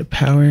sweet. Get a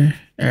power.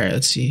 Alright,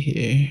 let's see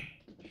here.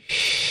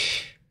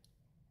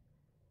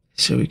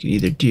 So we can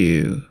either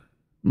do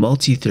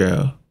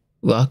multi-throw,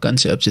 lock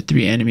onto up to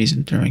 3 enemies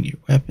and throwing your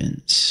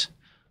weapons.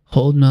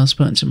 Hold mouse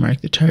button to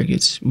mark the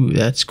targets. Ooh,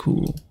 that's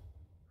cool.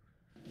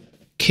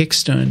 Kick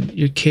stun.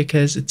 Your kick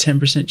has a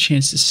 10%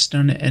 chance to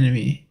stun an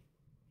enemy.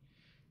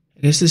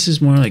 I guess this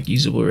is more like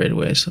usable right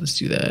away, so let's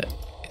do that.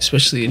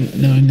 Especially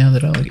knowing now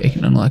that I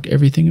can unlock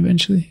everything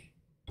eventually.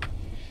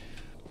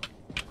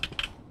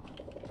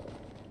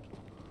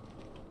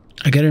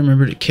 I gotta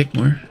remember to kick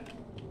more.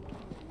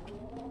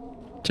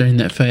 During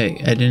that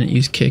fight, I didn't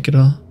use kick at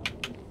all.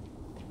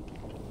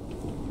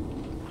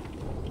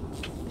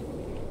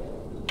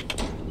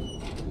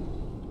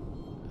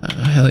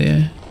 Oh, hell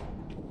yeah.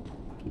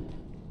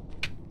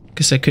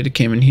 Guess I could have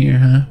came in here,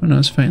 huh? When I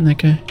was fighting that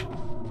guy.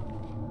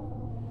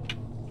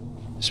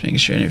 Just making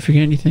sure I didn't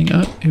forget anything.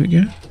 Oh, here we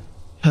go.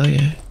 Hell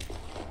yeah.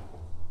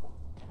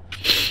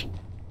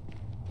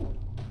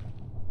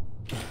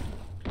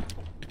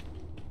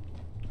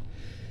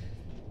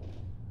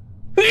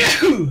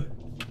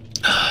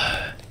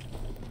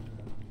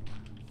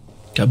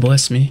 God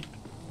bless me.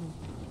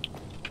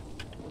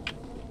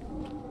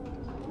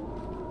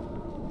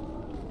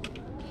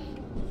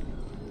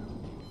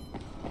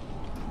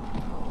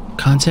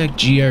 Contact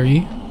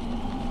GRE.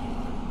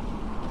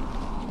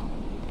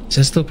 Is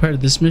that still part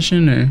of this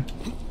mission, or?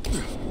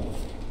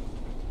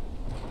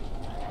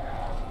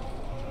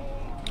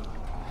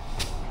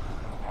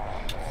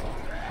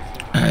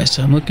 Alright,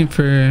 so I'm looking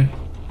for...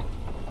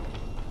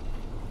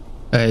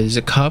 there's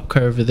a cop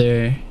car over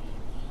there.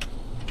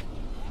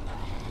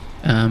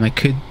 I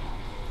could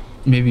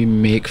maybe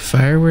make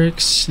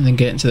fireworks and then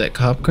get into that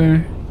cop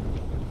car.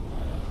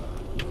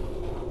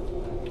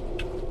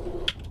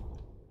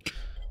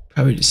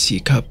 Probably just see a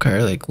cop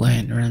car like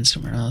lying around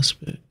somewhere else,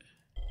 but...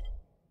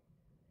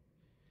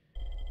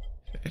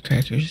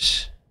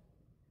 Firecrackers.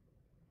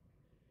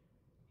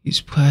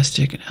 Use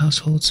plastic and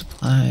household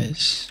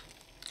supplies.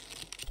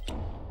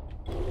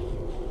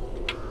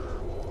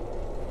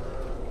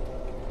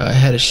 I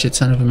had a shit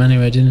ton of them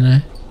anyway, didn't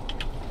I?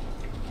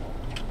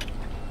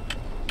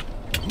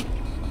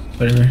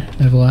 Whatever,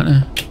 I have a lot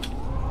now.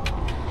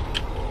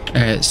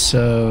 Alright,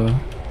 so...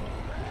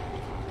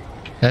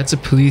 That's a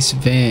police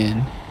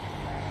van.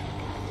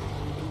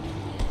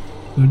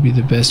 What would be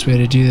the best way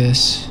to do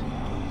this?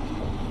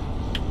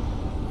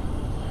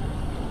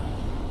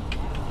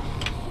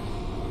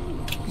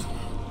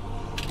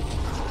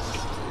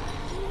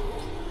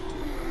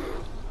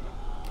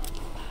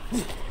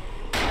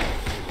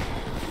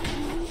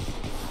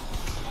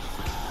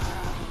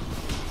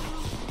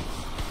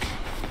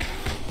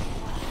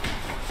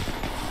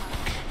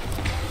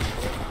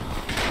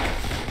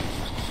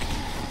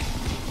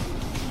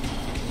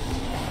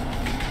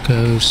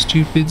 Go,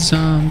 stupid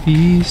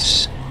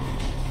zombies.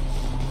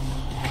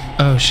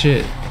 Oh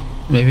shit.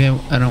 Maybe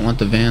I don't want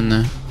the van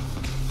though.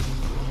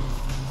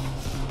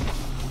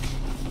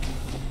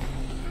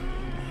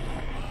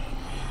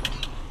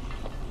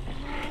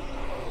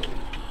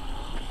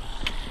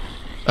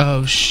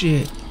 Oh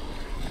shit.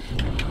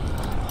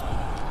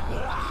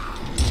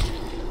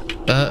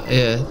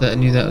 Yeah, I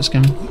knew that was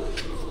coming.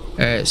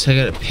 Alright, so I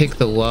gotta pick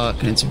the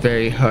lock and it's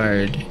very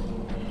hard.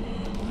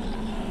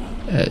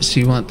 So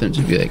you want them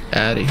to be like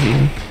out of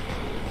here.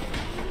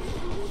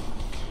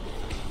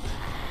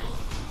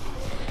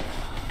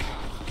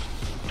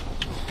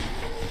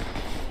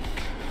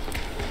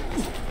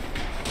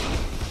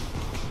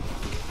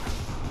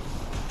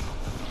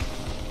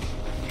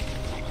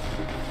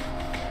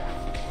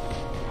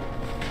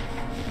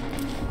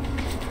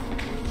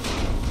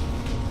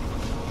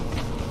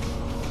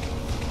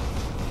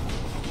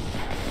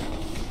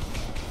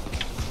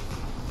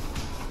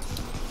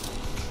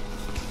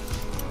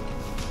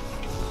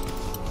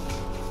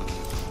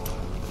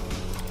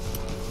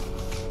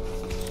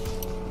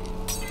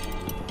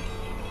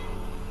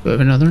 Do I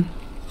have another one?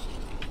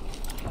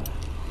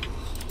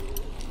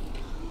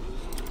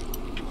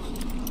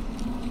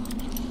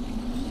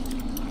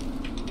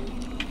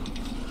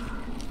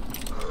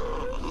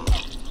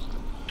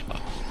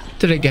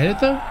 Did I get it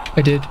though?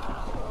 I did.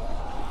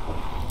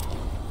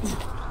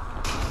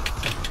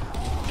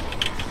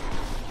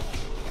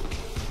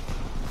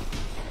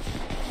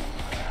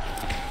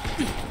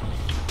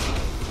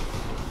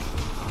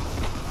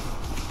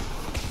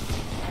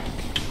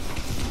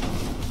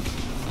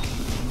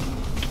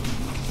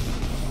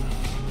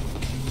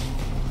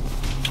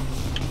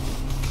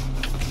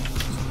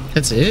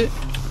 That's it?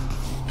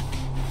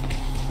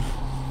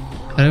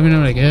 I don't even know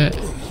what I get.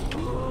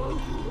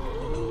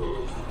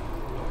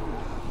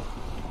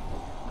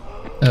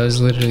 That was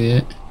literally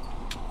it.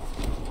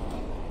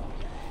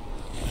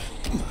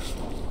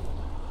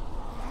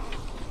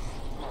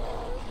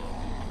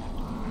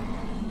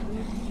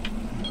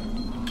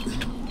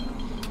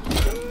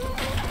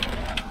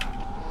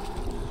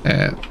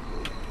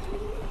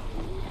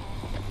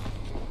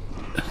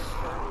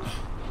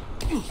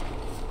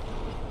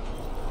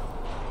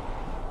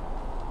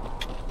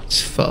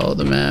 Let's follow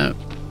the map.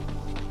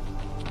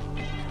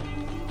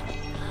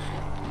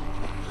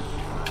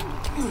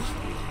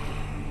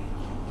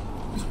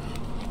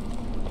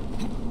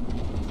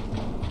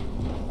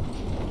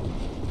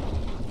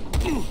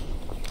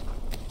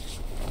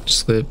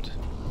 Slipped.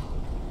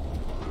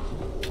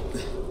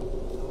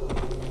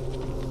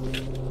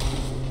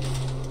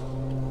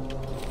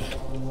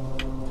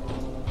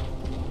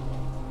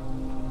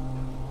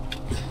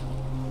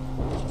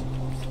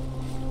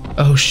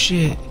 Oh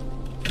shit.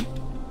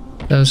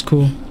 That was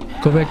cool.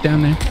 Go back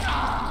down there.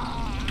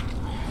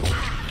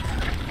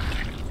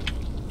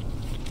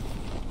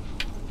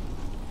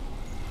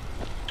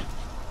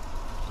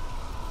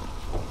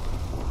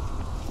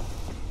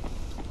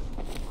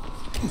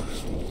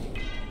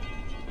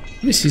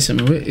 Let me see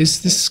something. What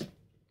is this?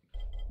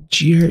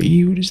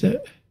 GRE? What is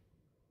that?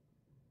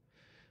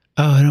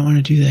 Oh, I don't want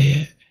to do that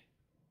yet.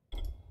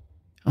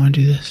 I want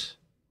to do this.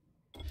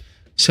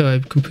 So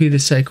I've completed the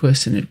side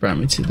quest and it brought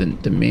me to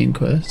the main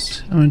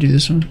quest. I want to do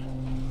this one.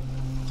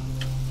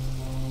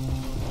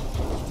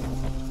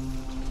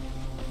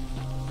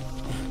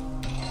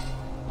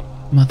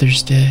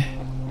 Mother's Day.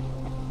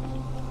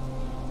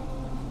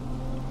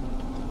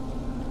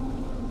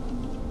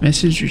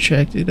 Message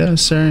retracted. Oh,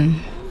 sorry.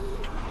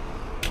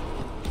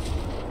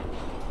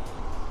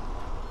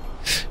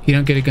 You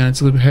don't get a gun,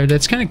 it's a little bit hard.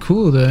 That's kind of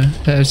cool though.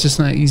 It's just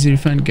not easy to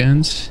find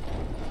guns.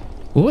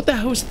 Well, what the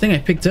hell was the thing I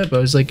picked up? I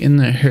was like in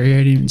the hurry, I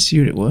didn't even see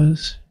what it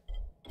was.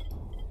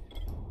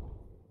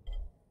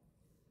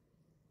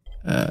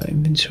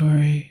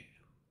 Inventory.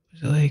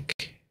 Was it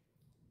like...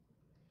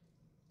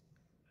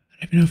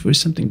 I don't even know if it was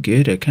something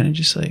good. I kind of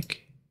just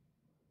like...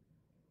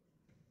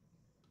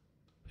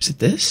 Was it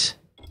this?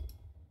 I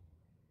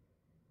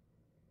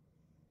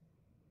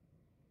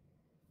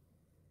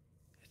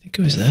think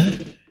it was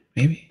that.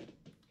 Maybe.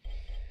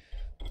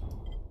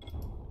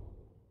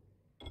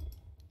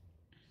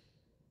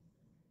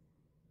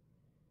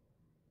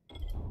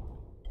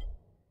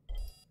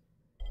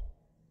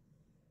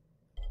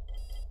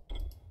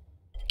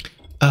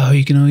 Oh,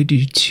 you can only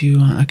do 2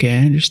 on... Okay,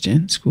 I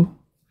understand. It's cool.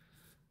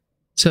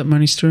 What's up,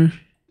 Money Store?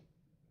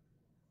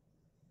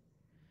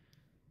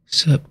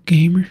 What's up,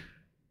 gamer?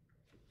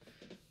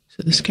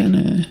 So this kind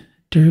of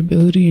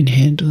durability and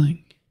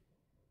handling.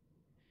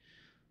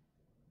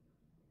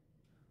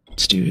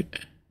 Let's do it.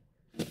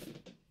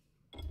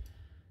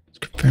 Let's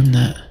confirm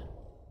that.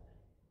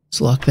 Let's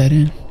lock that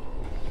in.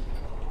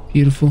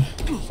 Beautiful.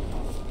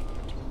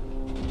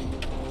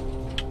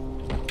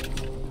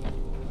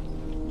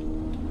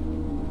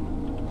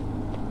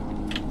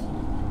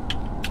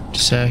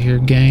 Just out here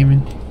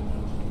gaming.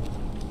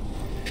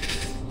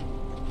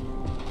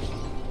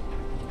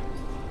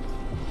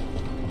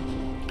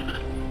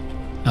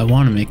 I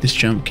want to make this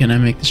jump. Can I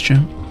make this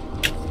jump?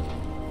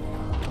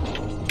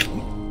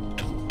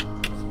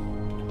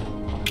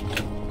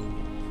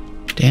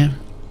 Damn.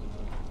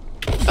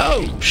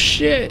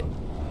 shit!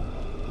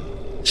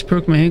 Just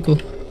broke my ankle.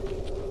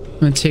 I'm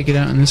gonna take it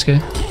out on this guy.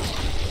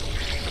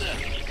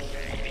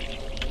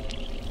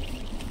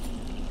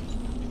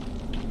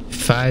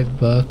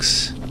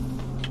 $5.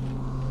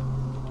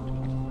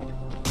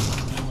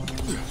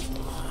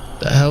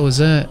 The hell was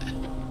that?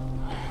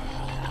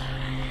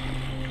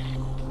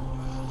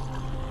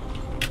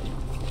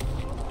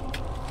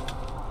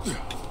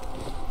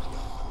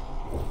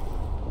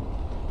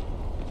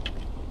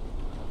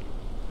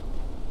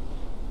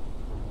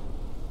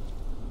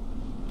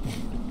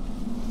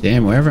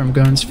 Damn, wherever I'm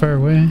going is far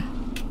away.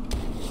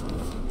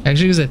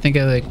 Actually, because I think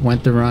I like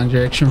went the wrong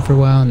direction for a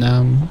while. Now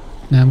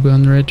I'm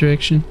going the right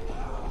direction.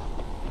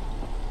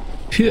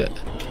 Phew.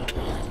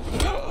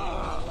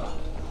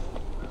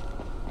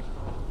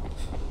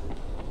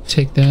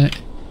 Take that.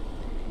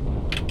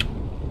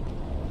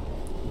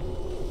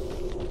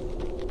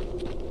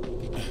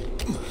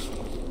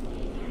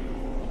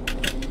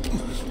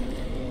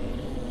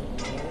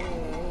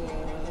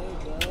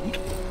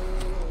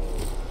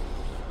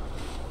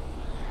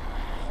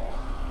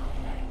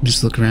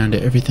 Just look around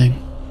at everything.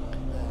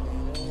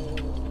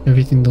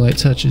 Everything the light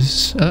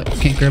touches. Oh,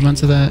 can't grab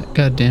onto that.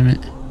 God damn it.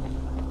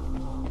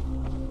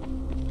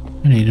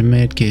 I need a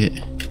med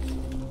kit.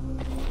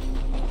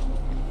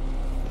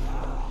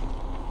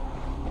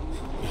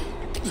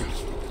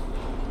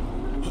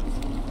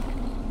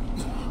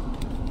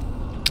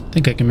 I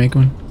think I can make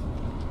one.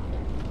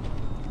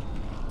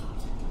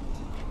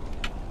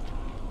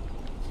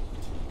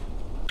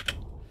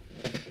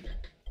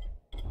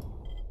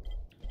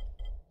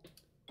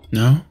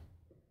 No?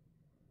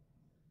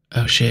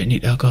 Oh shit, I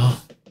need alcohol.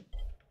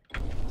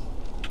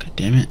 God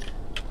damn it.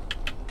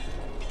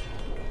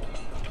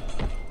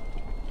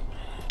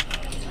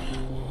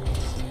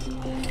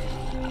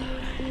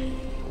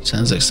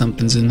 Sounds like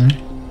something's in there.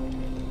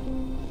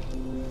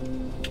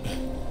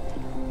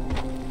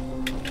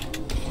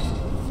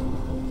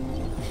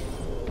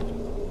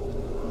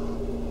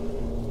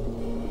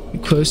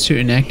 You're close to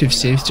an active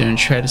safe zone and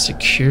try to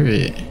secure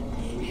it.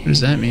 What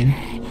does that mean?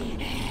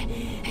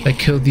 If I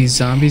kill these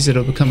zombies,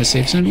 it'll become a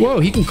safe zone? Whoa,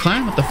 he can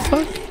climb? What the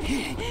fuck?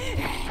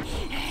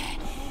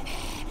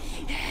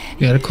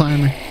 You got a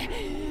climber.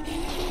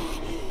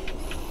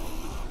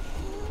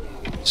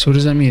 So what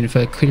does that mean? If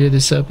I clear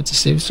this up, it's a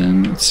safe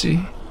zone? Let's see.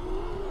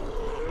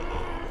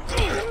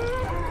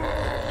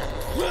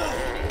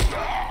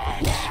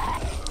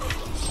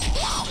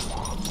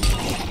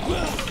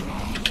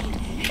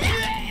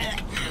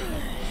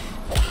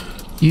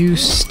 You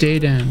stay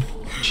down.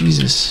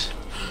 Jesus.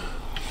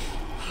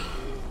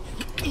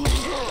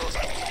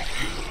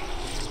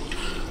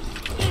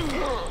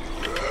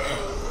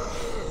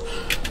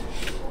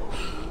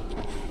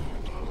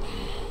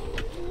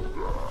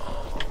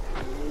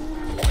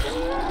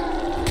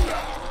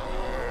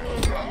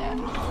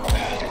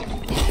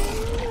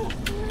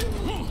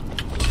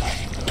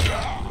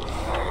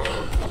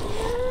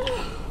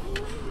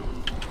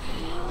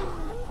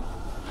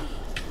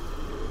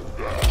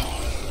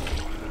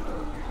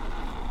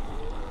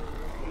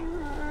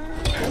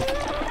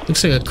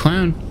 Looks like a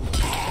clown.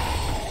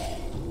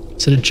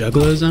 Is it a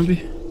juggalo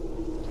zombie?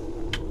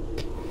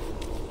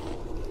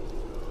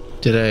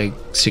 Did I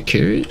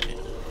secure it?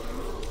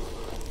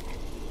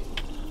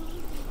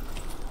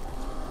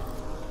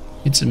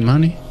 Need some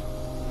money.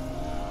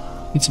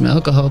 Need some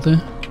alcohol though.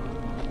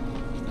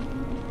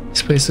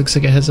 This place looks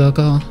like it has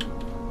alcohol.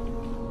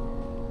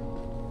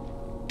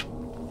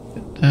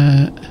 Get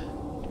that.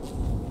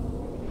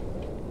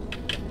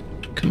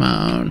 Come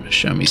on,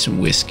 show me some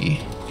whiskey.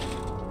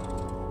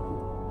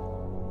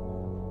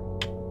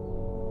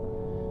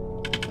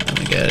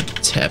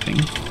 Tapping.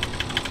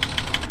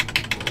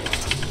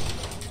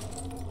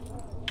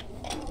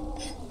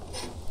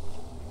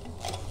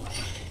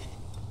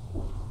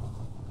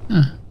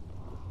 Huh.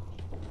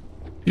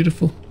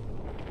 Beautiful.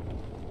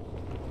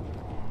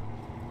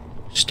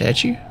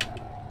 Statue?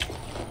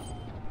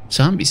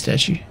 Zombie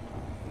statue.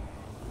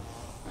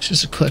 It's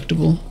just a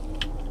collectible.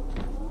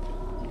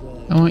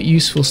 I want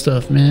useful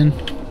stuff, man.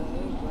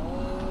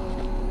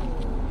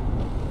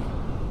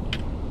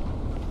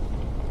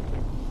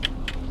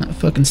 Not a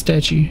fucking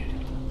statue.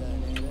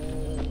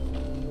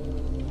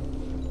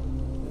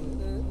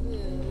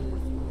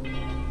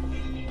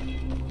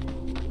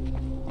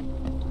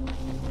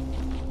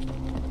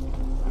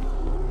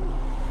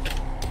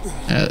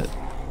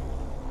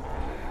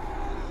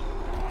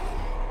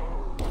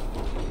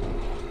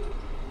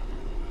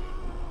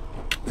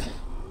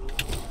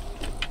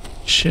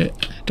 Shit,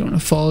 don't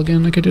want to fall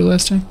again like I did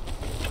last time.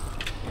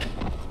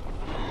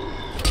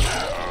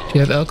 Do you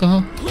have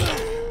alcohol?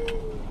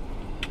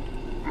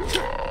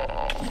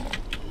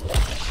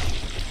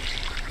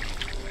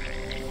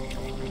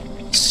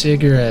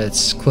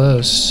 Cigarettes,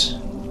 close.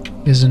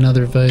 Here's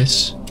another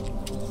vice.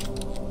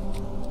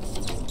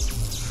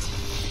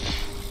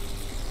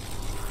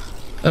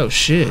 Oh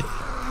shit. I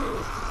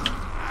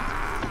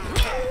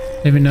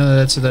didn't even know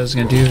that's what I was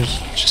gonna do.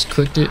 Just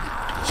clicked it.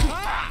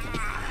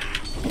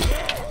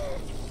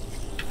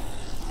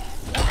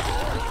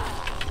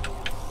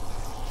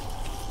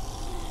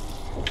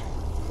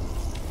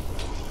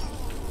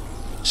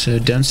 so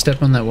don't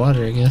step on that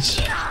water, I guess.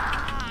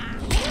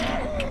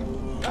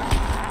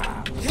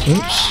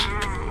 Oops.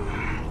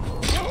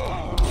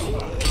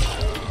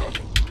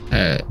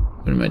 Alright,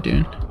 what am I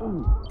doing?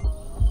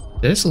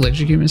 Did I just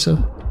electrocute myself?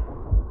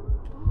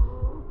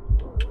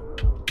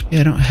 Yeah,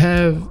 I don't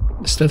have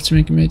stuff to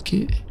make a med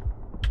kit.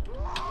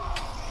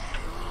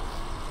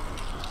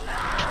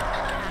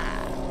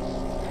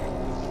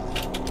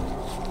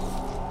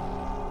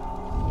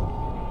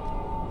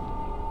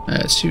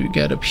 Alright, let's see what we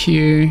got up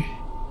here.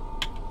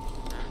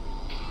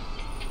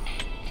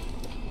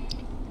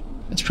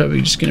 That's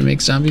probably just gonna make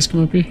zombies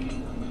come up here.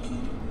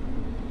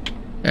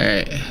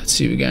 Alright, let's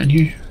see what we got in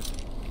here.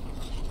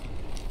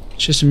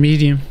 It's just a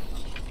medium.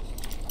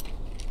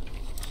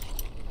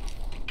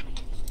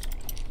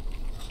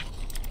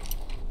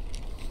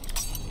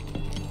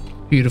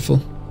 Beautiful.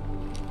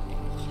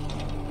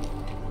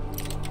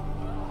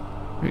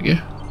 There we go.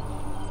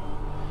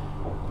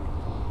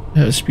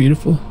 That was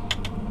beautiful.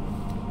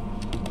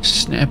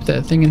 Snap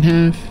that thing in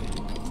half.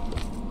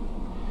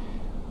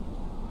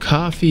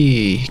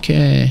 Coffee.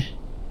 Okay.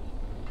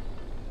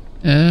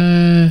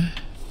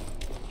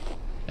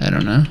 I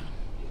don't know.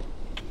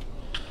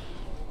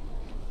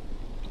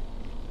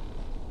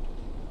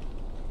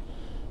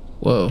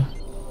 Whoa.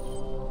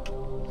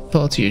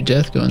 Fall to your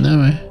death going that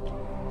way.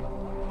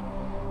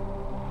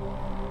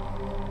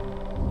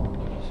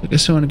 So I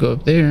guess I want to go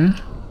up there,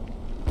 huh?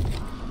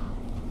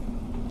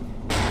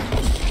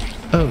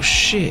 Oh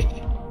shit.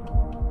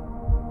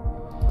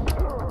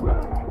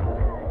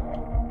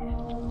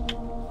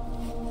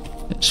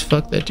 Let's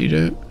fuck that dude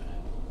up.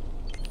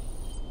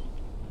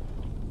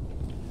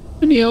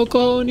 Any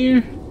alcohol in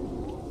here?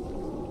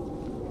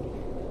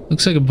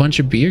 Looks like a bunch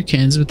of beer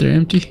cans, but they're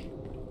empty.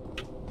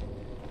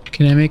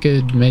 Can I make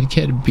a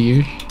medkit of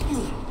beer?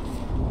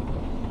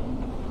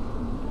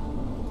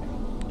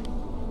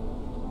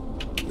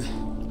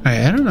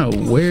 Alright, I don't know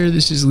where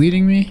this is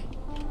leading me.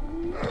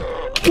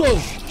 Whoa!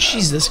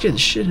 Jeez, that scared the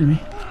shit out of me.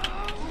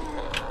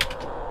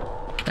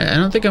 I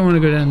don't think I want to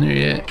go down there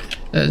yet.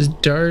 That is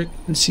dark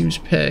and seems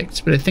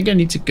packed, but I think I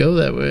need to go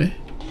that way.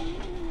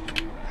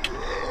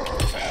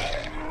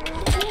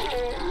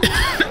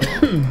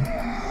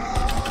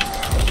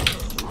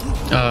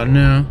 Oh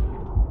no.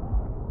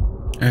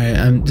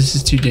 Alright, this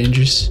is too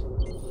dangerous.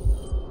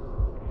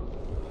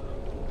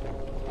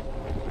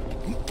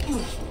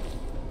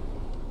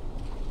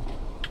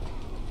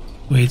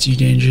 Way too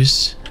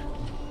dangerous.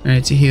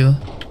 Alright, to heal.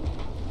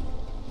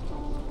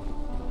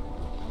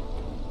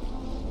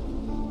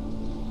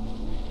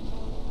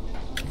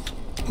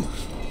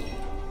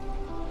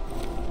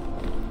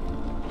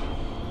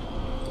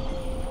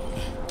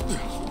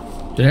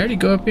 Did I already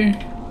go up here?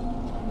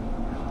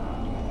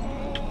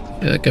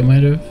 I feel like I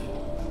might have.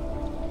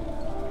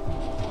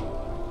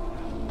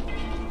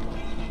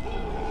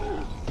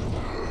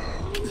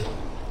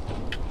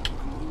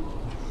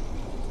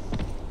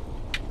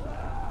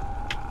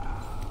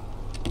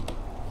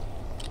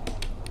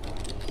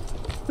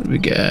 What do we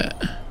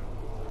got?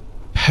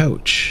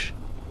 Pouch.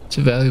 It's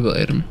a valuable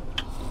item.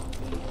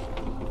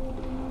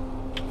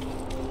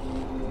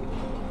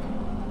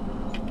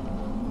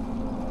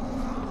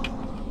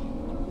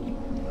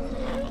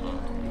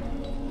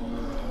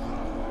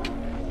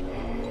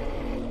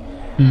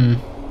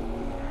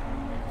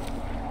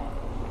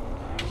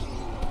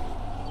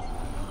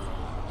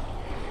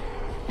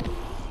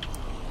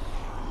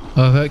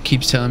 Oh, that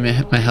keeps telling me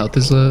my health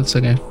is low. It's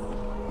okay.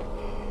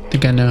 I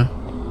think I know.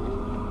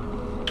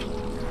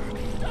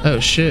 Oh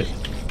shit.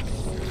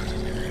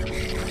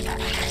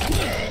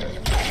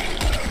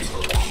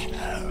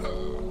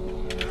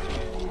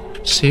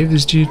 Save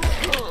this dude.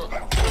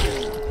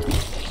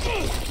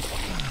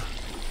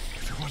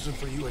 If it wasn't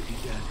for you, I'd be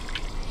dead.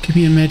 Give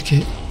me a med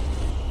kit.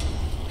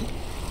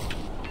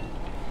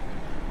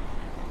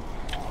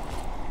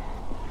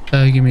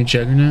 Give me a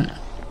juggernaut.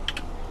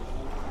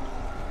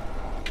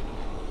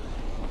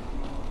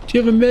 Do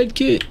you have a med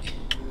kit?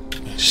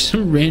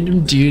 Some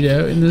random dude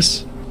out in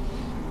this.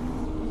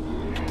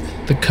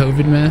 The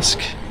COVID mask.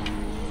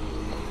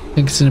 I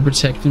think it's gonna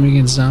protect him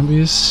against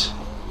zombies.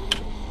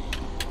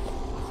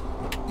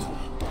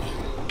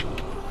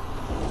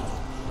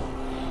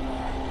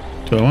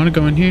 Do I want to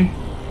go in here?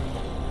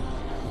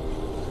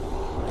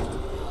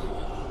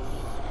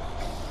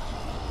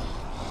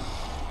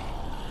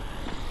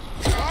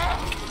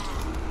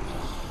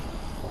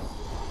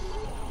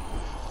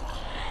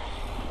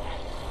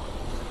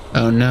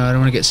 Oh no, I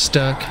don't want to get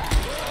stuck.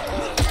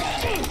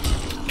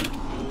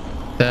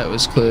 That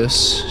was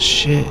close.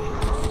 Shit.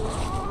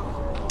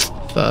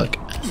 Fuck.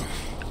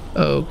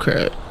 Oh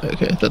crap.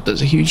 Okay, I thought that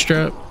was a huge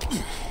drop.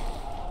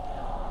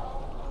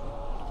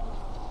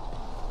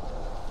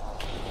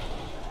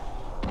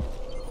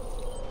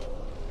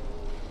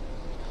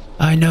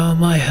 I know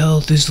my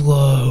health is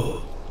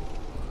low.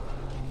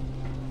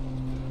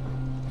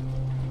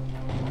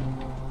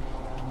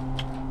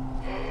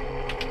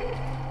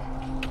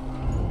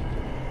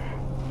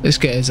 This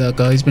guy's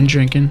alcohol, he's been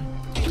drinking.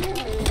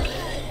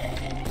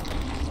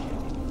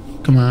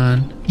 Come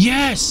on.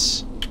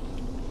 Yes!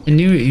 I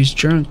knew it, he was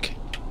drunk.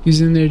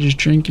 He's in there just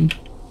drinking.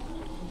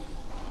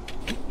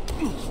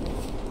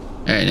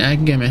 Alright, now I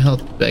can get my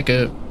health back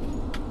up.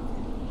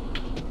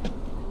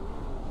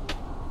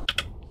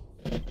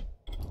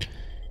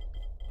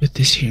 With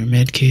this here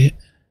med kit.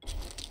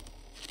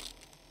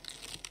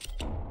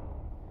 I'm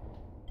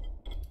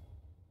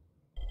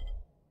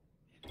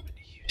gonna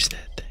use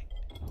that thing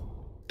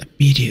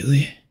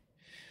immediately.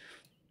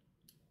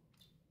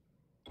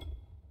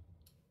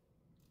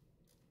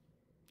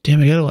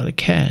 Damn, I got a lot of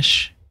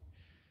cash.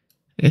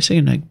 I guess I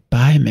can like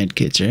buy med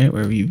kits, right?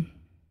 Wherever you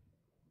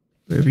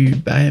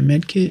buy a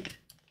med kit.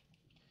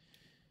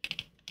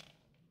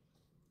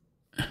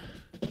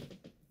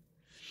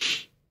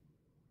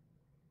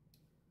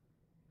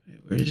 Wait,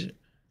 where is it?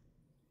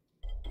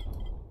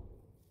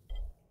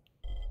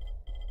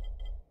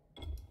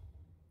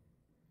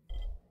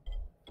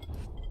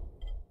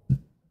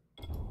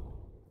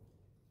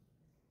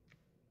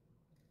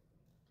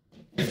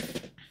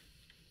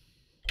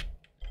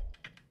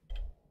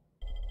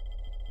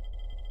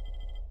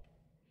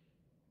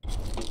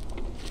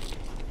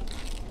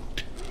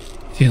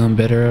 Feeling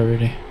better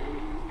already.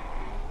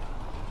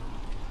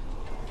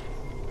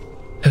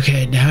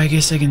 Okay, now I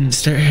guess I can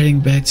start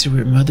heading back to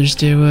where Mother's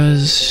Day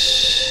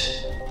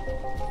was.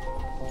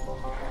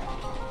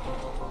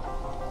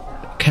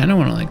 I kind of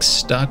want to like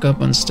stock up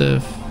on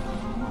stuff.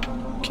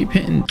 Keep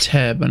hitting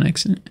tab on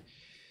accident.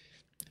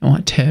 I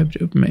want tab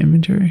to open my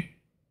inventory.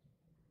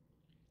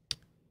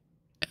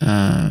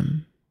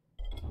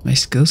 My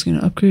skill's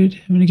gonna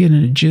upgrade. I'm gonna get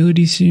an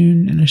agility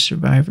soon and a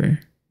survivor.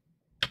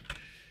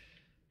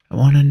 I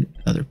want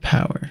another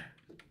power.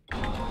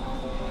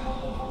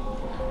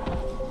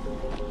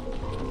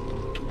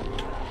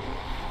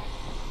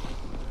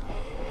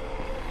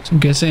 So I'm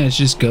guessing I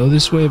should just go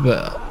this way,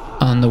 but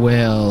on the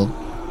way I'll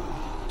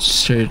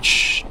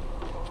search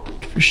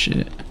for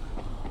shit.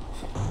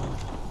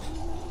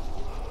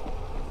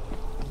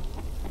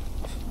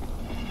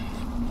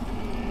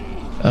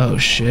 Oh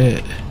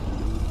shit.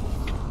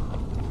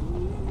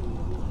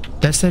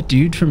 That's that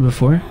dude from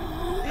before?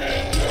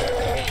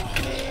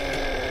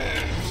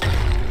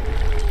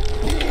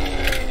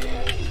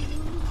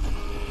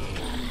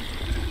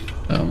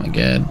 Oh my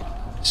god.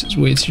 This is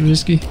way too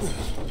risky.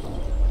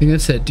 I think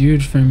that's that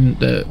dude from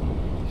the...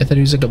 I thought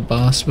he was like a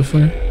boss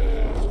before.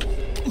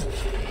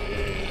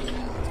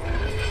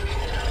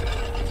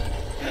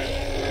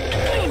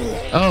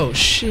 Oh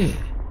shit.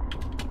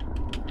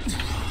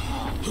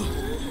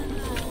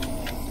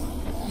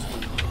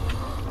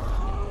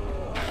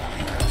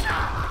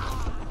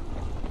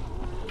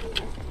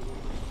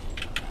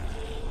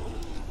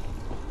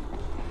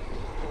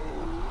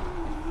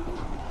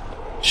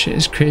 Shit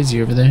is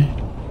crazy over there.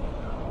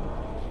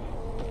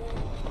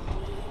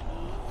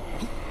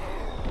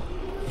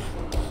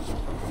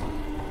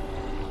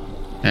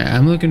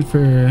 I'm looking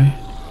for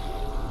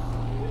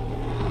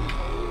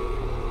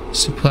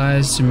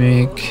supplies to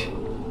make.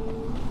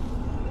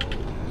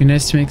 It'd be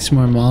nice to make some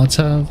more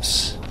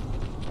Molotovs.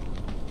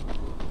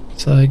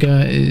 So all I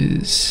got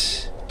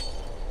is...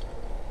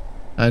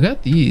 I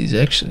got these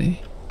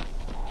actually.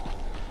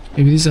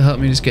 Maybe these will help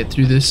me just get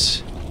through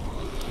this.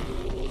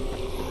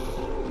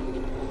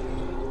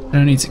 I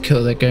don't need to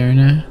kill that guy right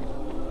now.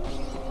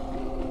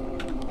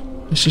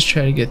 Let's just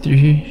try to get through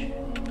here.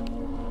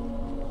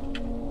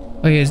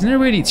 Okay, isn't there a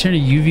way to turn a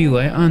UV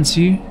light on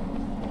too?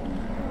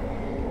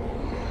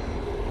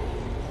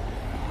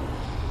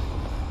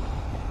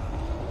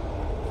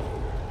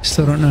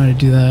 Still don't know how to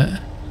do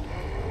that.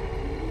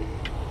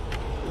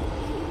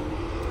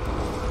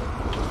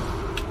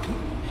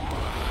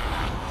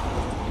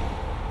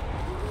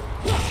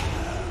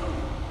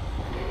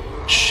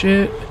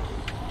 Shit.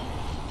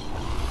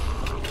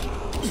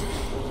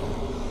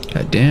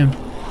 God damn.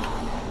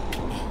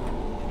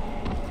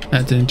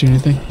 That didn't do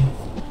anything.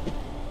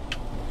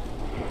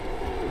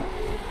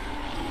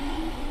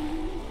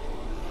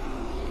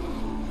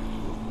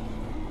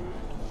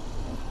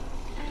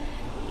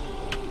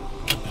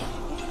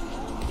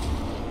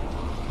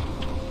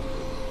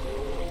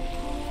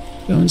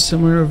 Going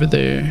somewhere over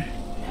there.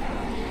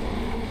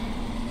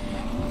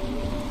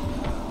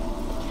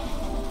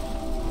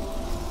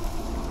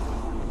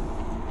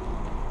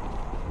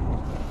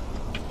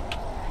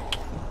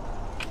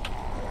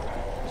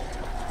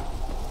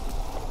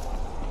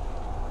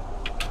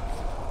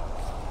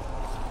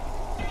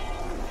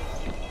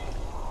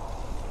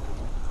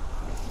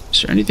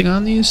 Is there anything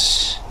on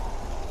these?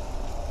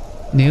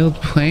 Nailed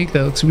plank,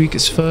 that looks weak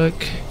as fuck.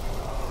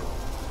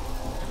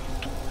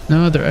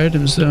 No other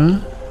items though.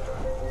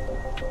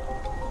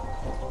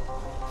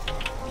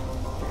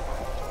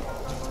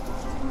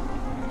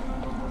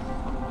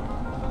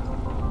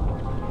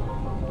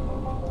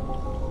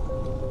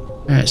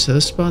 Alright, so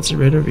those spots are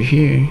right over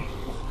here.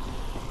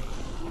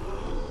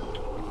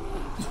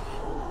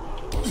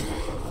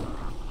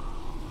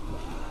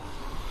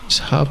 Just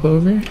hop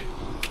over.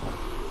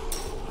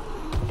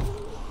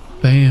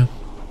 Bam.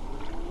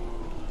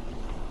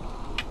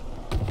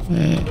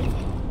 Alright.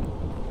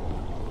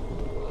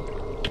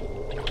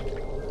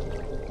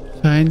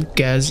 Find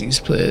Gazi's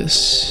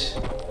place.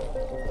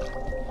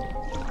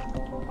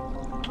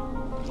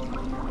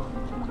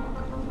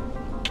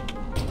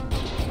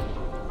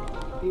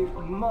 If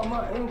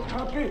Mama ain't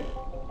happy,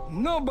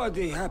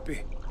 nobody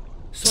happy.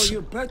 So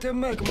you better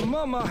make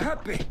Mama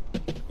happy.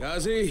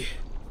 Gazi?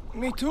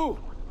 Me too.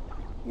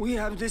 We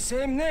have the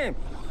same name.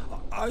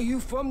 Are you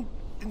from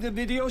the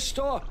video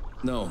store?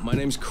 No, my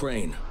name's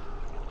Crane.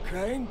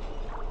 Crane?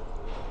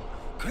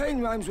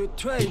 Crane rhymes with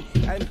train,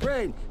 and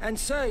brain, and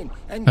sane,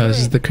 and this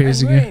is the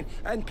crazy and guy. rain,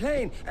 and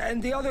plane,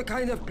 and the other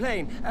kind of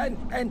plane,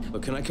 and...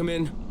 But can I come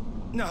in?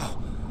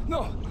 No,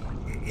 no,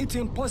 it's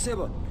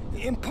impossible.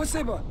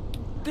 Impossible.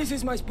 This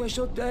is my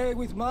special day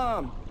with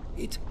Mom.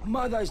 It's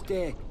Mother's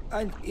Day,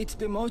 and it's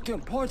the most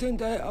important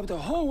day of the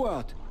whole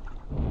world.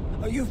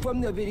 Are you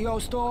from the video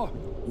store?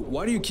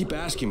 Why do you keep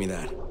asking me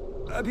that?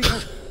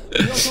 Because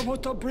you're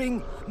supposed to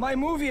bring my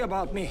movie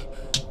about me.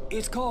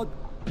 It's called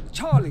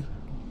Charlie.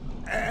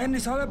 And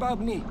it's all about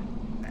me.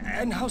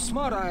 And how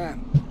smart I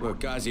am.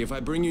 Look, Gazi, if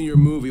I bring you your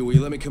movie, will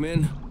you let me come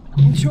in?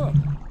 Sure.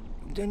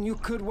 Then you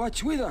could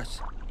watch with us.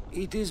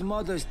 It is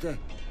Mother's Day.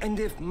 And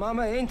if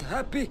Mama ain't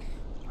happy,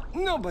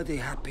 nobody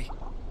happy.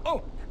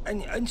 Oh,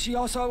 and she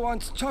also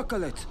wants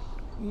chocolate.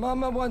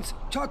 Mama wants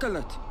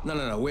chocolate.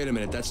 No, wait a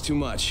minute. That's too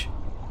much.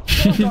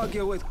 Don't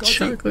argue with Gazi.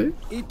 Chocolate?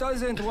 It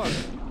doesn't work.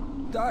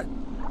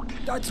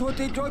 That's what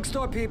the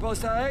drugstore people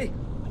say.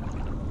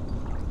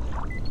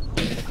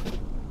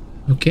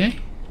 Okay.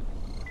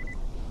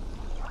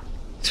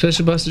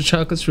 Special box of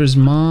chocolates for his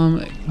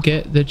mom.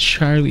 Get the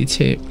Charlie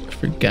tape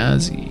for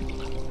Gazi.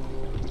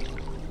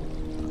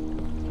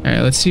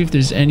 Alright, let's see if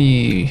there's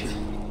any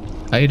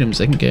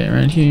items I can get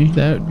around here.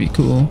 That would be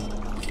cool.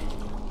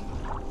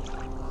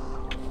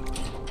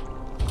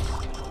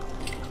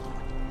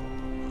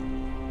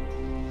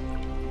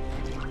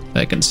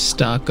 I can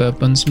stock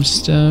up on some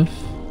stuff.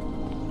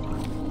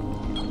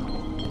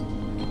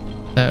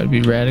 That would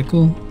be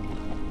radical.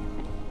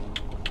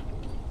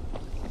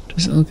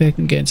 Doesn't look like I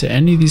can get into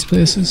any of these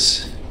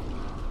places.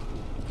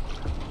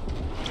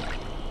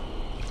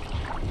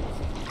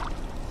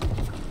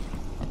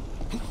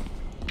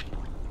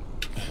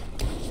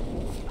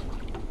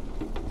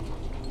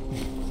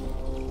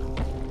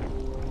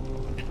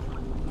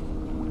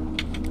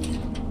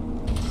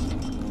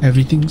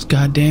 Everything's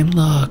goddamn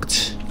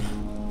locked.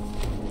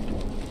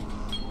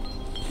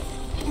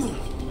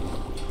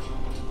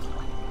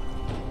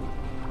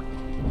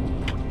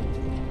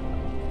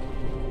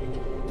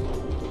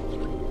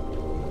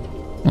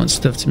 Want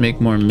stuff to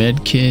make more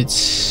med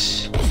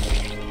kits.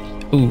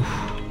 Ooh.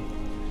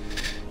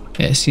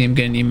 Yeah, I see I'm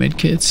gonna need med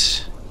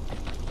kits.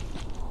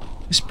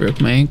 Just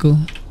broke my ankle.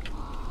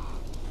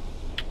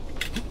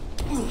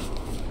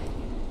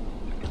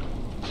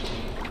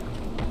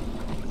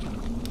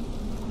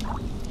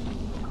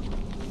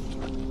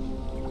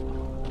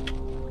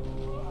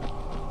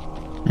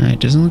 Alright,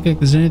 doesn't look like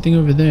there's anything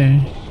over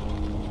there.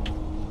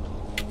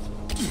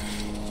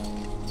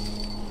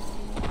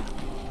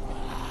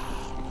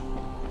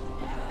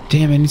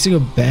 Damn, I need to go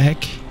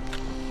back.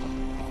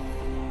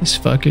 This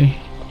fucker.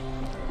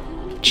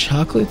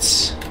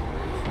 Chocolates?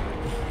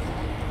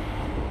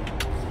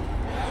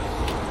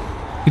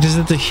 He does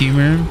have to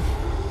humor him.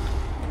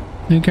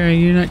 Like, alright,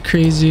 you're not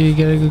crazy. You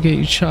gotta go get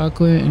your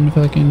chocolate and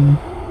fucking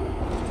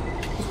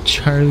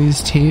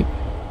Charlie's tape.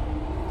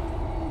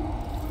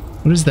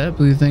 What is that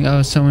blue thing?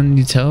 Oh, someone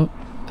needs help.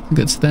 I think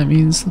that's what that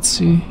means. Let's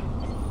see.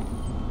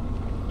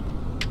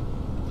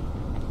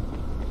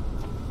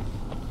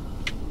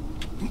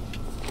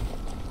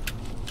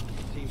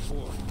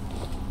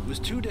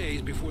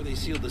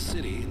 The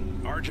city,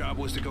 and our job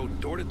was to go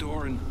door to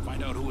door and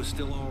find out who was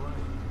still all right.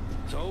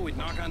 So we'd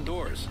knock on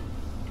doors.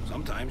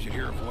 Sometimes you'd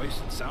hear a voice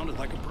that sounded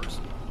like a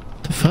person.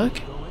 The fuck?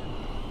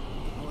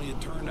 Only it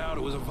turned out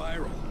it was a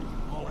viral.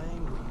 All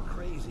angry and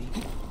crazy.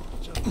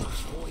 Just a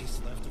voice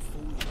left to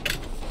fool you.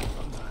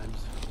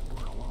 Sometimes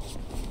we're alone.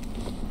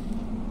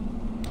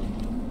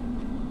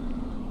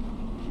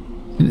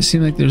 Didn't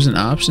seem like there was an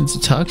option to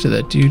talk to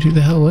that dude. Who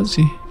the hell was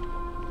he?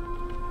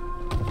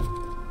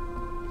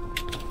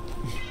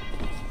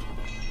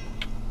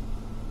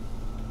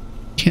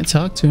 Can't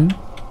talk to him.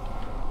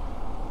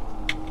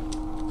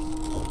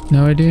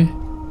 No idea.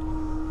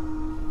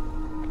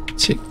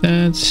 Take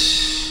that.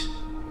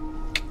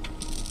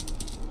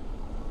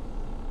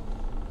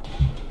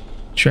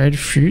 Dried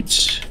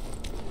fruits.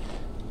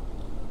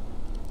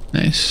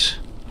 Nice.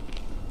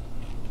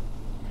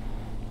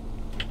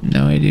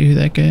 No idea who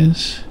that guy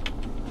is.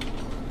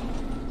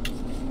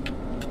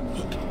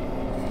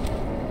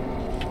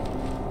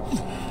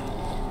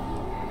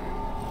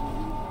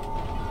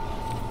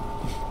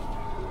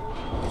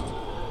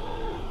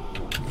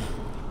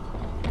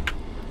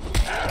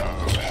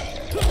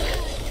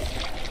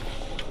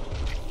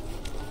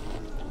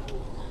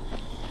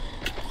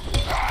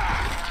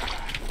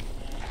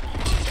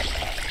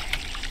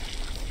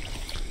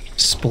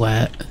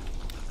 Splat.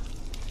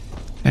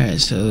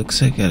 Alright, so it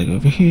looks like I gotta go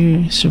over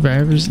here.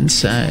 Survivors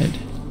inside.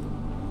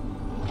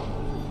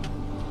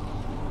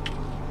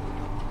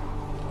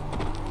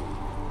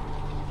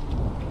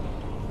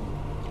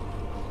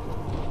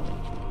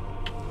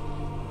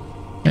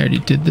 I already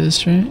did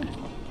this, right?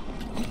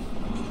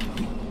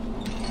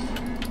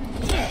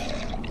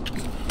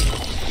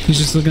 He's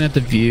just looking at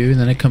the view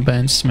and then I come by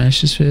and smash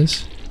his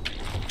face.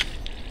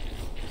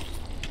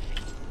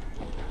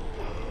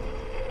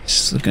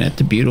 Just looking at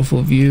the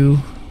beautiful view.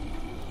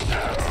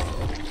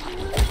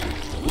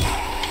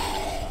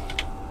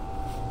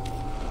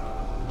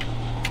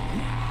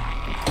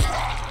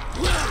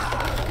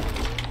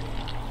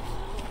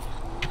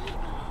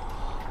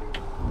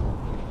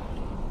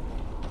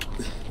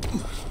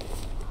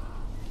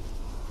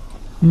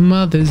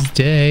 Mother's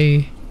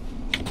Day.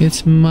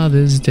 It's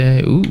Mother's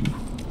Day. Ooh.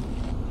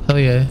 Hell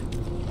yeah.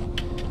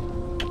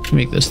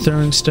 Make those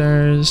throwing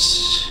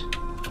stars.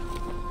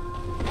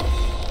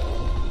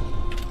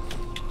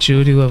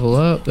 Agility level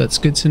up. That's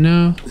good to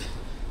know.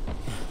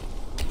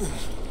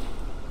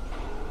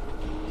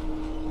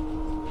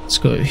 Let's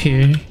go over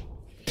here.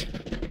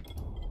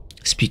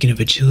 Speaking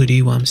of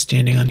agility, while I'm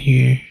standing on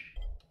here,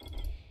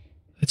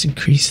 let's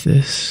increase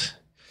this.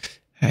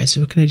 Alright,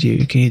 so what can I do?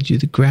 You can either do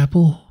the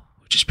grapple,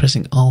 just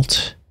pressing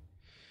Alt.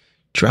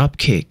 Drop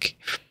kick.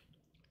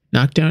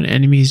 Knock down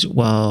enemies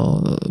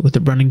while with a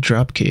running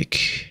drop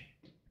kick.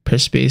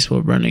 Press space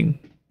while running.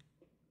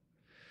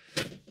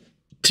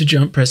 To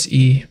jump, press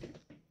E.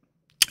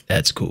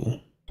 That's cool.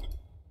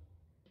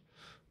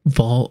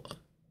 Vault.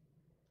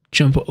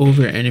 Jump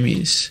over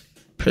enemies.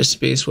 Press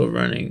space while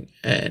running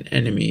at an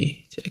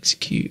enemy to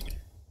execute.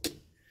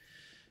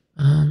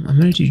 I'm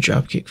gonna do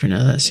drop kick for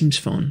now. That seems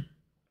fun.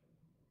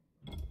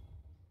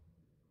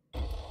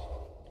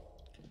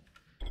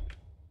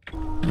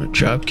 I'm gonna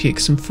drop kick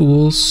some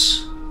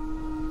fools.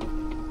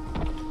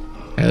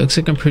 It looks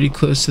like I'm pretty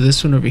close to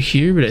this one over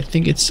here, but I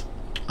think it's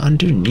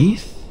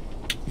underneath.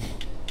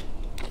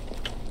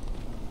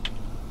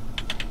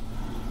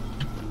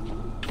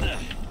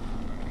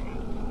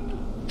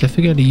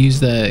 Definitely got to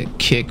use that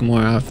kick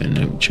more often.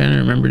 I'm trying to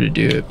remember to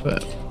do it,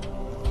 but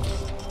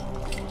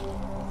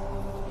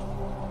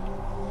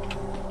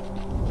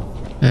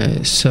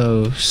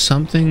so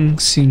something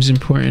seems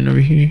important over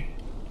here.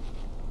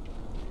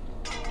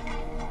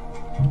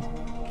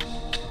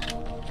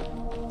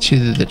 It's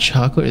either the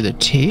chocolate or the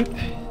tape.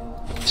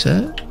 Is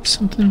that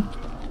something?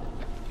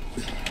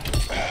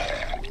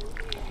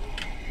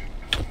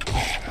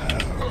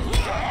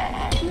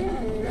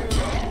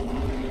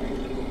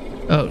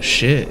 Oh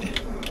shit.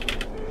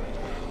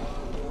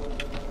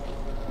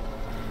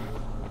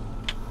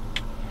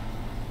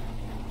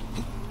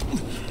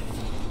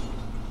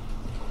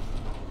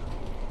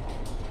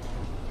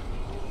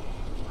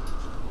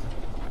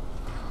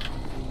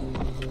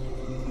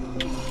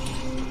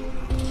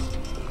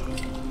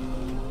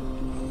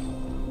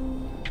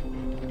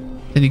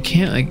 Then you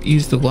can't like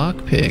use the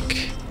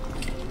lockpick.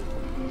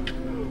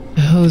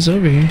 The hell is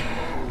over here?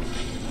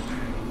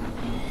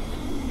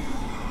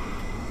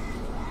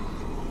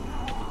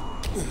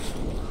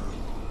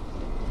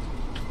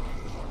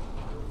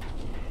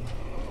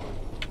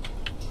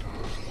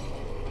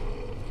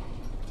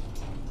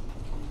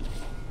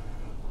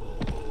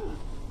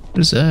 What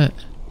is that?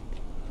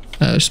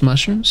 There's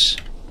mushrooms.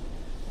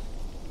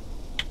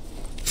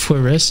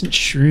 Fluorescent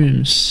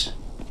shrooms.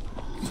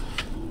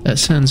 That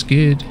sounds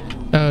good.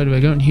 Oh, do I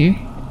go in here?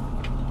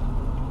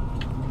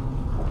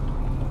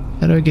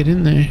 How do I get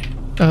in there?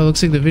 Oh, it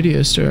looks like the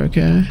video store,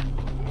 okay.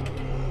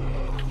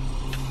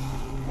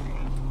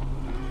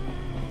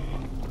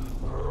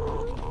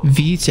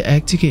 V to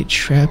activate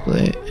trap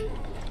light. How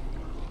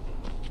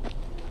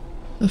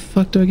the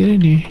fuck do I get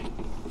in here?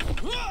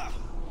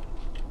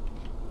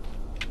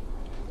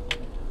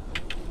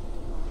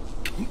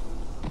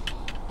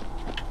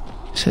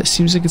 So it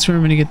seems like it's where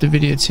I'm gonna get the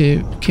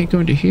videotape. Can't go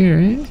into here,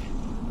 right?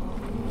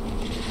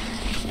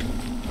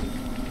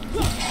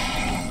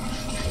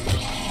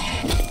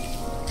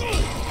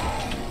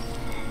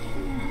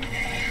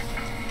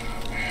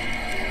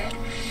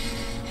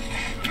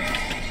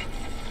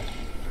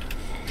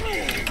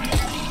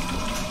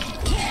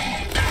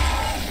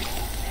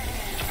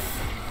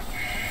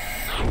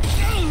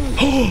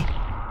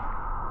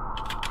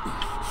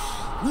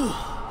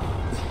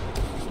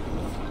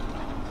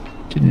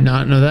 Did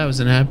not know that was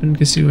gonna happen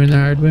because you were in the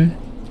hard way.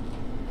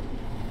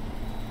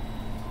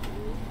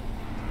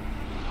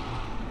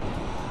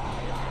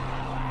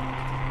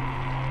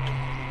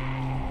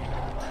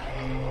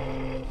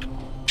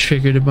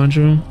 Triggered a bunch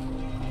of them.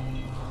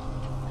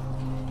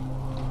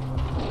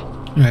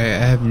 Alright,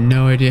 I have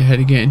no idea how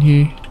to get in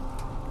here.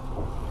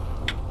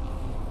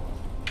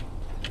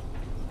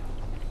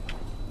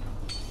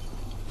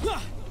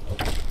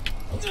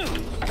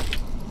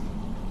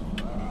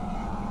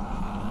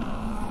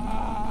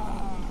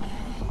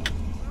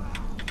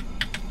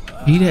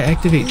 Need to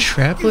activate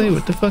trap light?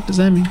 What the fuck does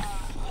that mean?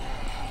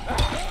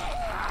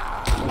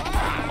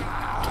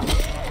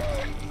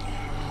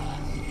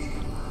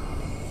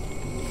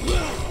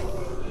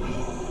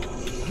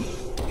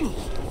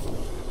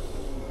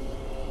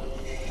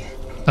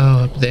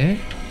 Oh, up there?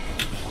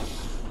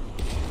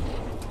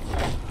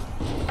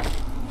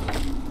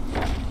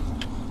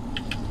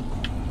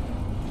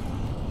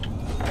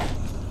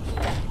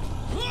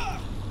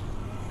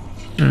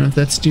 I don't know if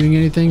that's doing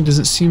anything.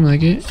 Doesn't seem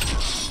like it.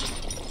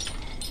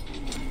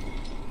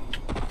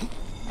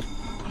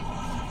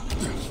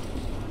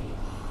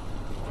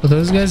 Will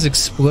those guys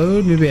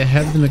explode? Maybe I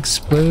have them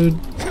explode.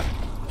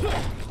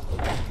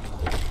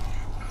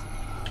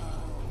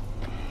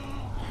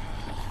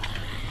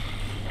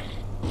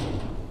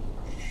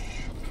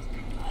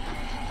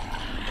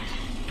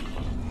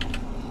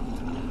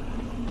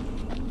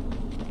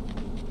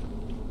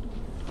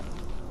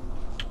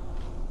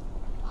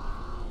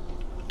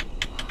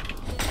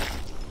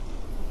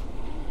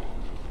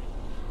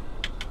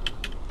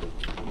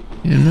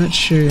 Yeah, I'm not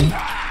sure.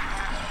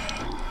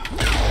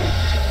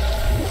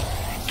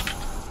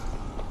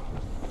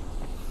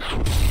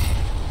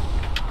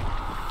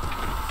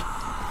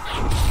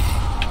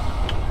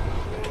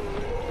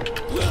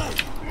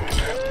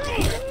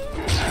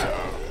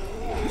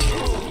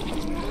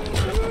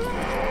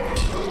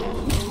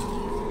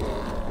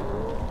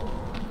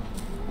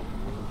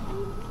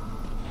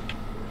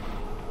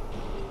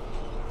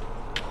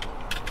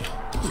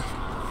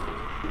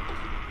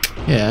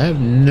 Yeah, I have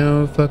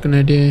no fucking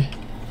idea.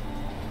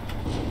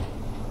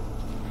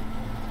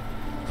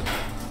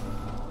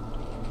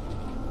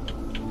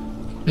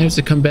 I have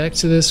to come back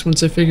to this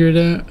once I figure it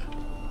out.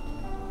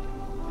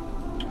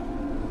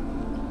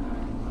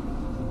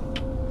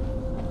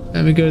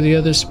 Let me go to the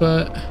other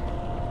spot.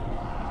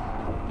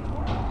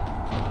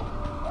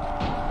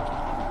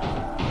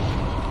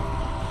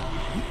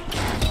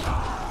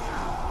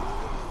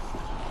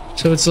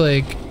 So it's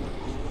like,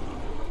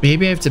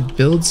 maybe I have to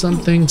build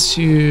something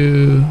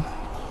to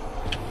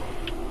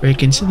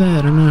break into that,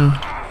 I don't know.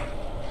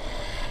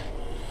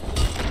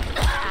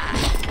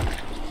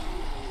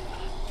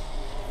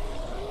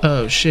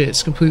 Oh shit,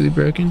 it's completely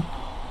broken.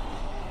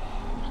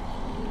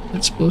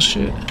 That's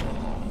bullshit.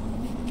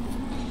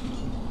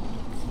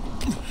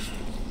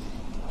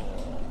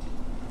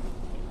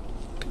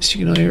 Guess you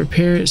can only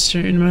repair it a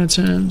certain amount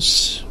of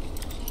times.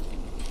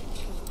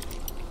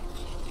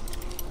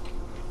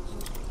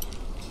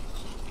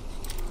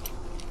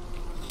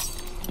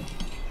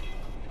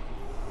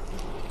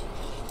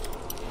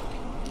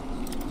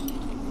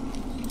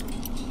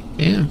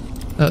 Damn.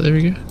 Oh, there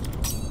we go.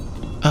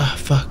 Ah,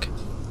 fuck.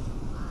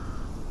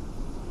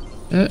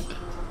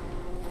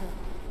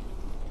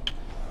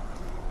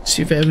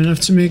 See if I have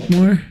enough to make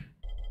more.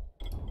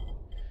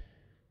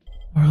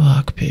 More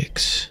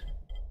lockpicks.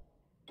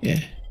 Yeah.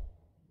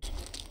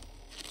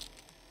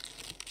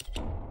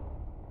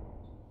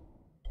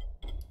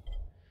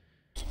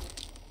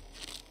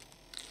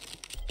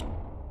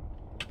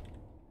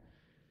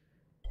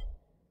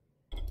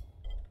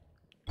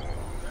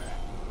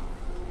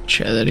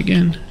 Try that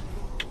again.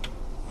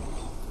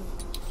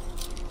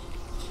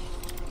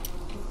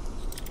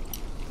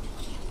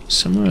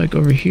 Somewhere like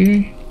over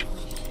here.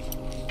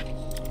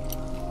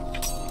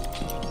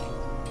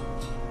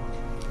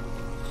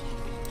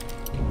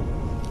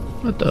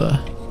 What the?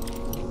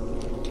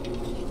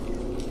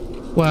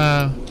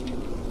 Wow.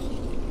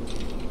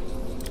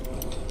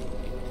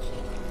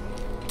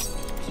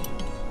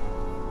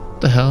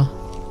 What the hell?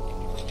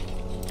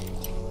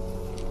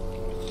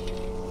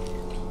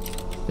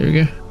 There we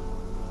go.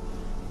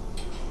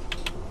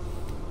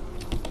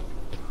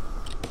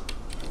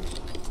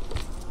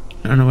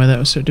 I don't know why that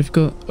was so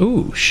difficult.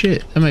 Oh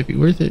shit, that might be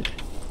worth it.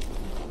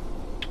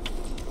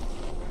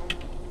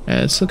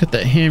 Let's look at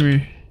that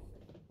hammer.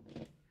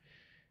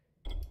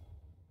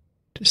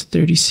 Does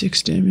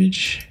 36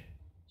 damage.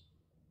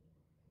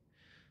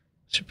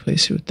 Let's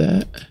replace it with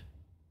that.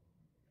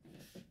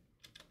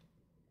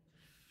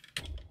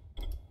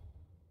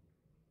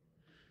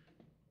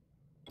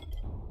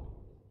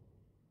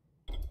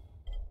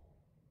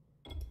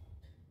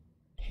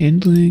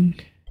 Handling.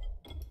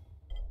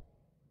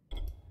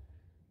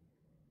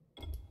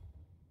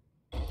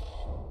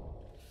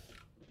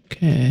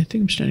 Okay, I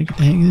think I'm starting to get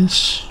the hang of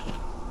this.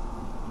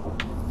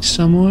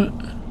 Somewhat.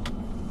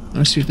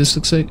 Let's see what this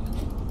looks like.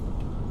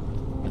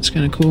 That's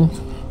kind of cool.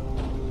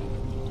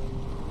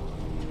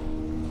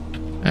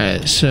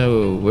 Alright,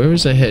 so where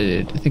was I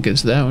headed? I think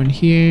it's that one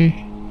here.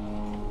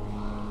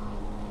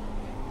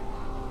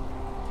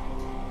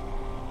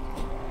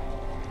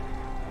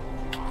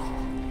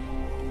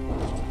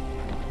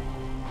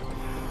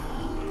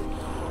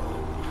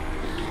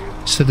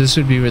 So this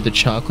would be where the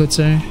chocolates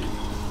are.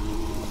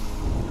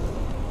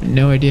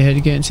 No idea how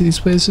to get into these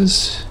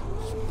places.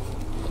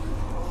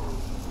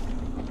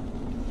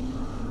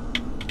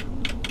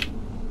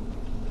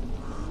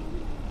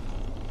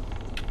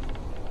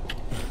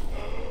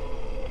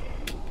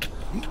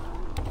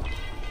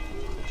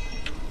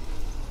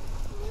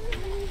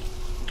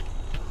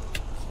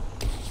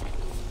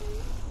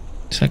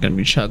 It's not gonna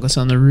be chocolates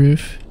on the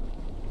roof.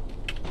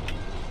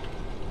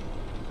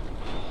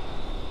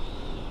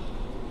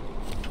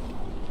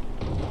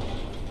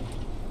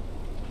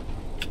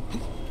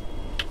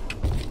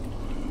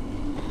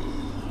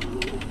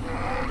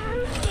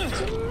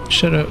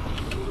 Shut up.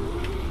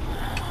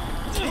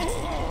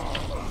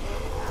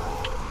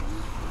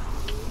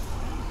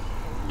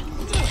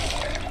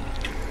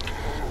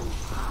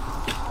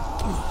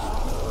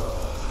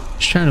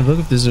 Just trying to look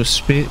if there's a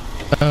space.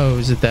 Oh,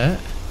 is it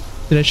that?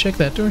 Did I check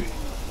that door?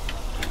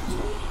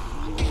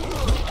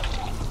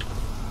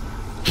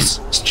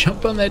 Just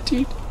jump on that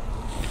dude.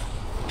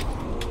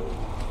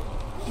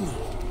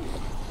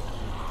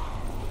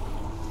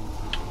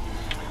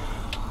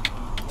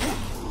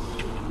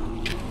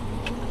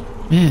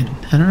 Man,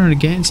 I don't know how to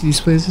get into these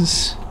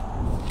places.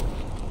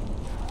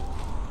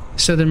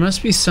 So there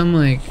must be some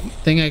like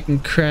thing I can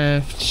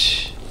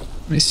craft.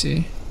 Let me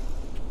see.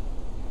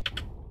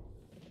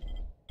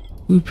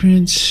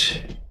 Blueprints.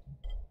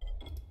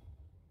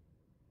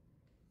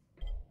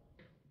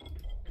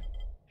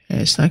 Yeah,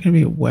 it's not gonna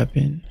be a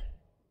weapon.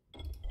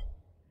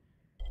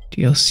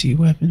 DLC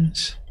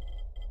weapons.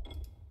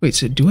 Wait,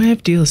 so do I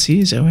have DLC?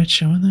 Is that why it's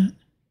showing that?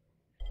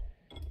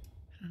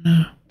 I don't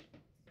know.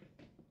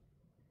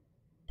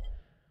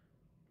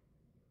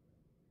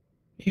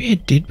 Maybe I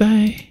did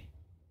buy.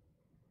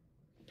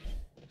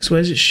 So why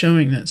is it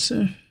showing that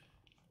stuff?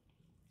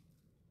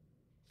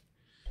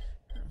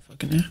 I don't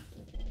fucking know.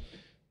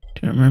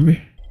 Don't remember.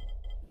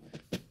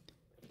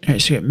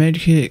 Alright, so we got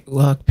medkit,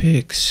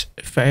 lockpicks,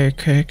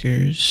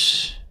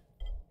 firecrackers,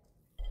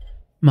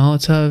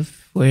 Molotov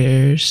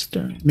flares,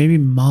 maybe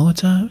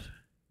Molotov?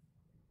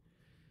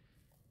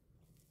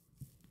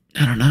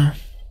 I don't know.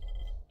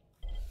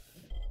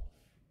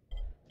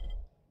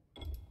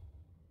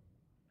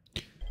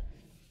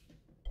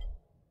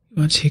 You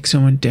want to take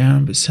someone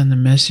down, but send the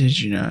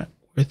message you're not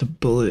worth a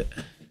bullet.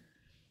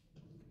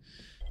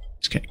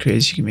 It's kind of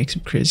crazy. You can make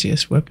some crazy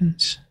ass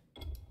weapons.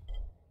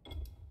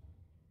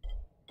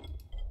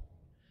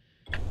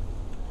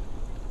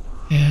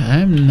 Yeah,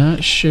 I'm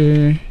not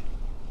sure.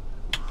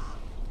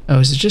 Oh,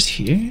 is it just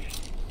here?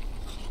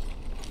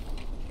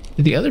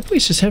 Did the other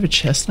place just have a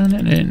chest on it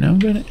and I didn't know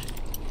about it?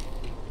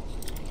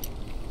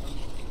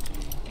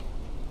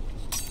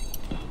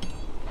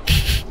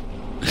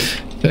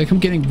 I feel like I'm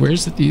getting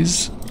worse at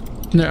these.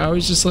 And they're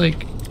always just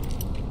like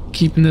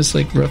keeping this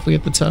like roughly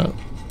at the top.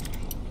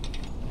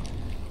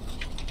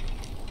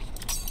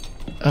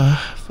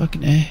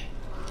 Fucking A.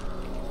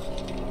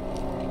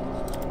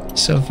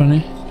 So funny.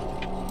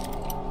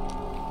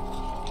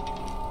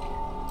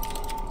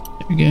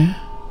 There we go.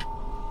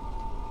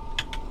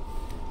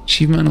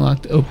 Achievement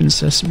unlocked, open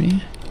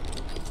sesame.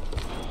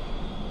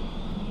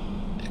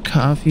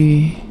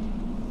 Coffee.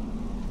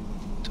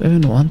 Do I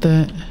even want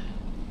that?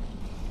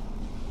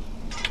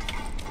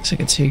 Guess I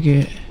could take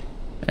it.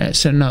 Alright,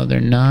 so no,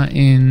 they're not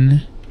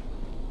in.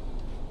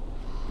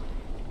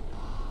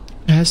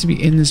 It has to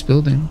be in this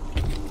building.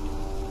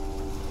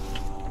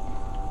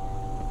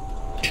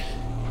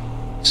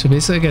 So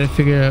basically I gotta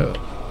figure out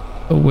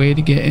a way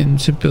to get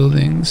into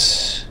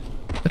buildings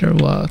that are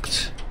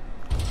locked.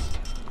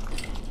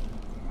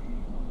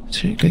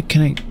 So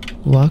can I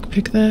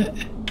lockpick that?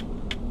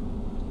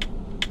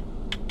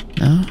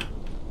 No?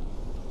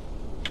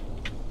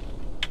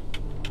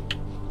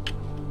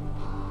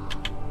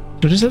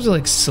 Do I just have to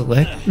like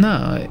select? No.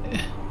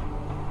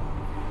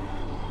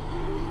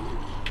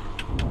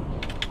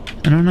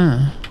 I don't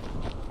know.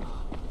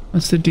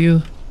 What's the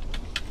deal?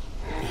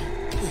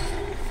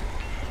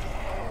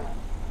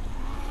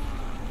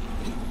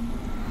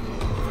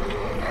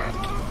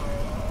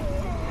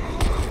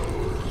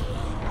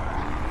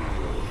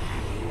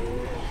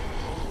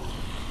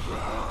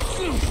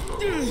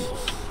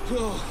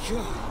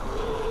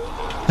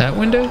 That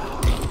window?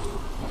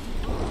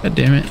 God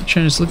damn it. I'm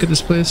trying to just look at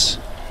this place.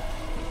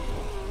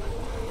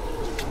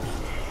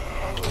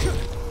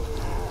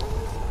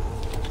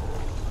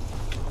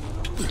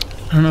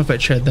 I don't know if I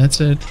tried that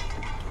side.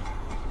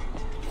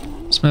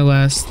 It's my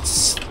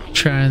last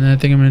try, and then I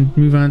think I'm gonna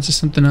move on to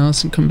something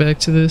else and come back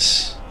to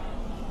this.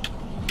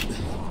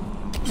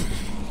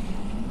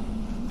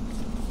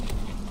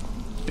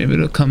 Maybe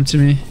it'll come to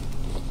me.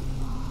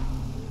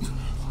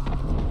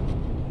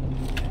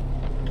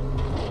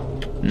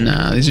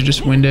 Nah, these are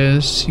just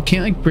windows. You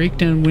can't like break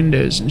down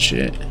windows and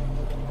shit.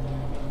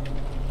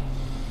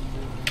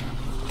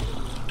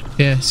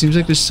 Yeah, seems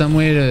like there's some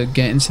way to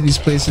get into these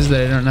places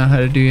that I don't know how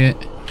to do yet.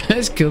 I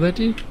just killed that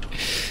dude.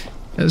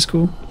 That was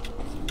cool.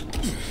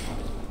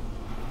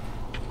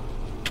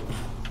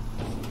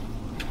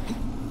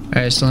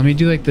 Alright, so let me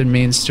do like the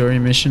main story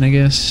mission, I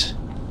guess.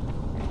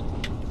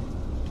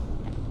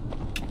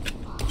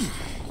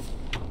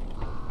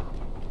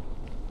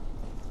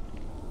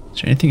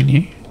 Is there anything in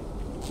here?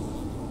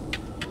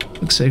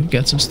 Looks like we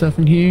got some stuff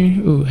in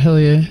here. Ooh, hell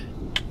yeah.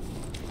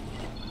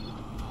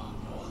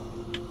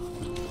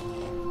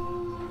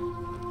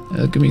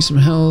 That'll give me some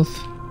health.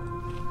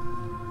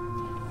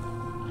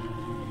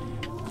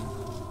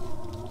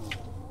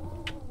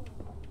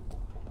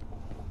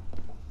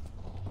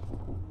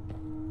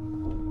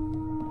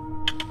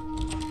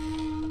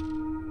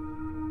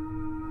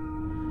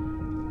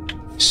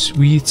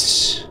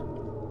 Sweets.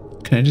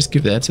 Can I just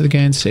give that to the guy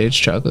and say it's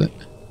chocolate?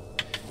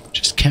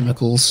 Just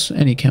chemicals.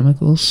 Any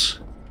chemicals.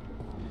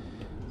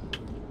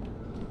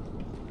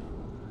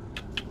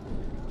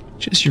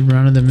 Just your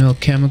run-of-the-mill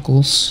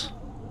chemicals.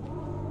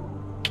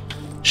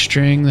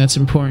 String, that's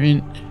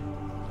important.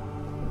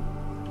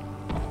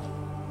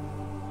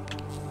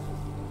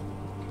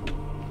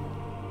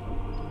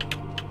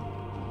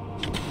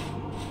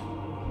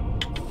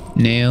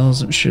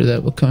 Nails, I'm sure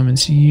that will come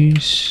into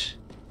use.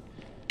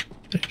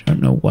 But I don't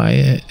know why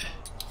yet.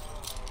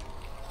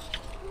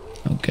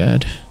 Oh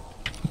god.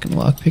 Fucking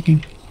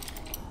lockpicking.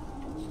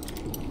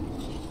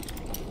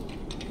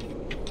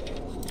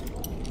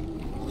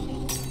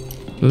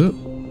 Oop.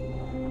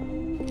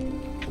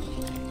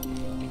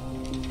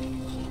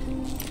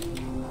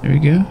 There we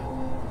go.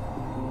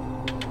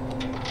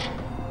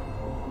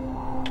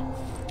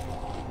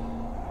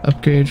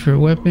 Upgrade for a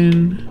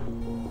weapon.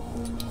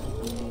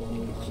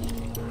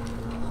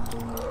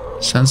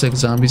 Sounds like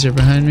zombies are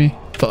behind me.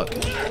 Fuck.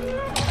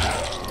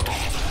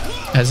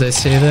 As I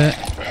say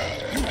that.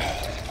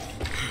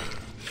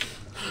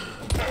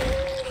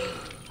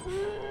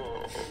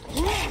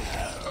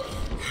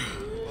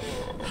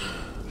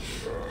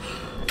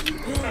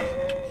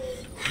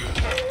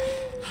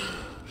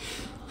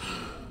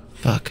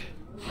 Fuck.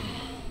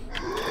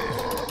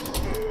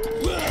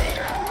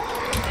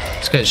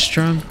 This guy's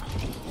strong.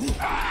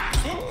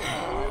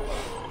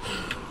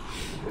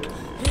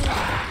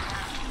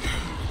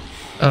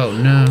 Oh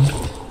no.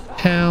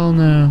 Hell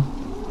no.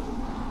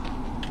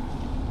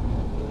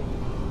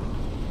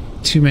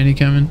 Too many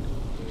coming.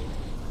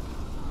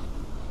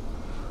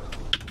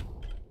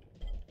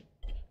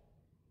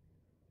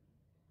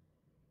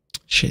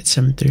 Shit,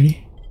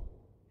 7:30.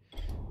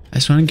 I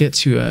just want to get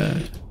to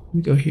let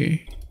me go here.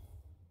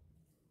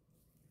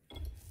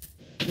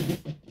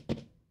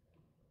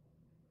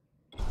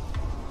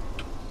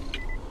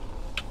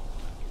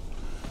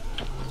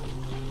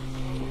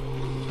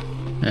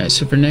 Alright,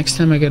 so for next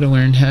time I gotta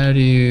learn how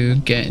to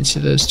get into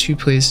those two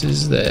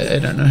places that I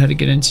don't know how to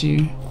get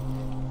into.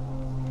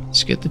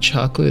 Let's get the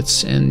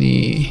chocolates and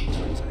the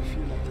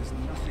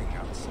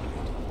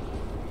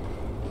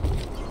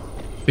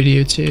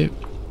videotape.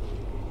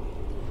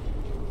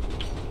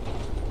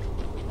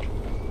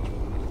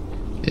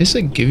 They just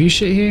like give you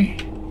shit here?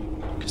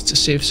 Cause it's a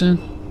safe zone?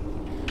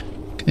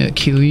 Can they like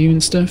kill you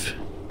and stuff?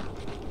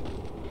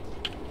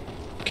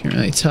 Can't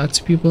really talk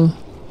to people.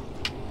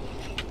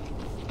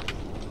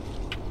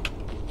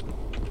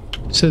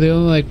 So the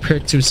only like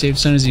perk to a safe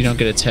zone is you don't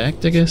get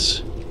attacked, I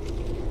guess?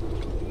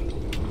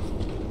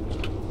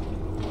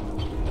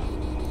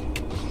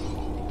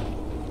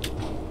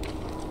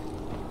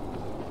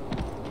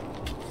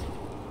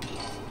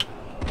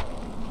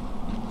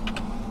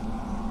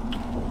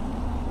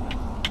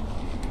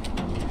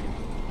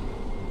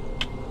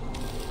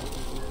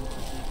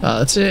 Oh,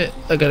 that's it.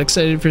 I got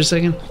excited for a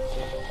second.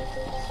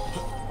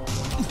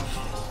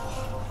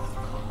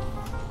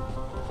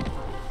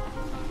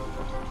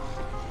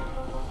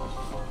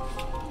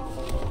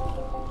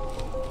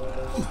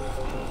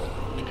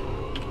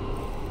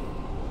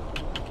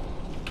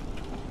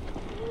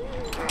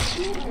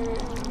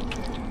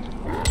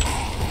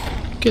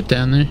 Get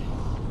down there.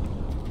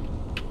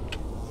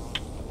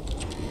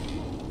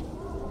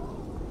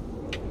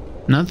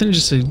 Nothing,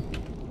 just a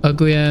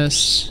ugly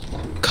ass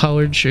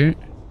collared shirt.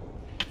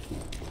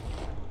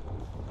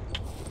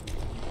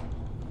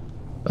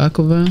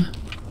 Baklava.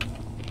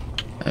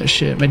 Oh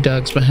shit, my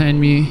dog's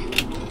behind me.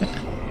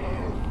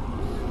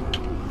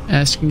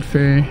 Asking for,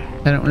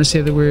 I don't want to say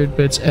the word,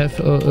 but it's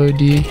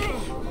F-O-O-D.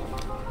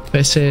 If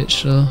I say it,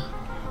 she'll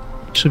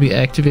be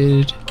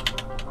activated.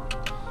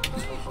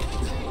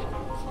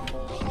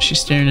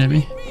 She's staring at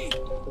me.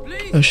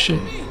 Oh shit.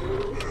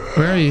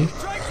 Where are you?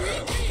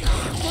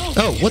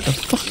 Oh, what the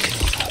fuck?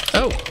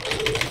 Oh,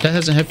 that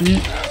hasn't happened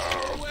yet.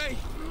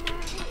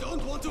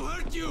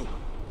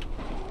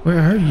 Where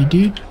are you,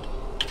 dude?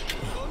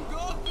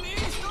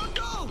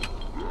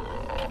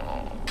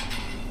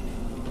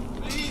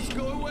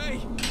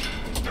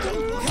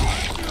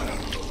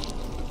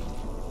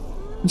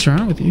 What's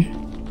wrong with you?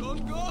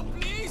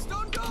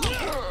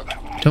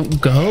 Don't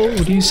go?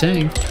 What are you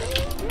saying?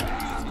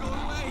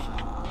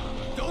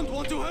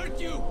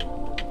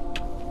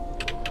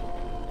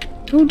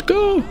 Don't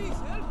go!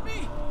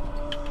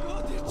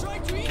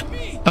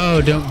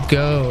 Oh, don't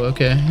go.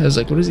 Okay. I was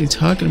like, what is he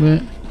talking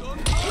about?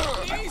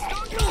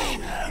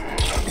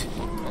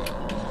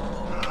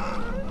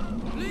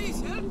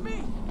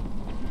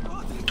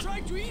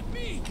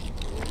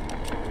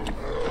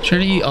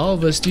 Trying to eat all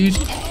of us, dude.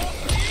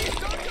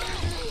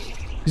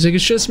 He's like,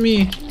 it's just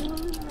me.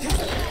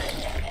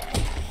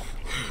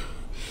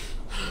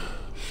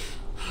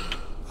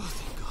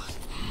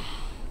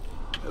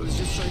 I was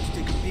just trying to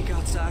take a peek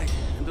outside,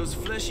 and those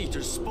flesh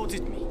eaters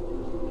spotted me.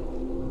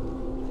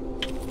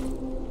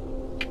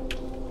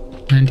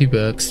 $90. Did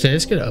I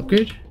just get an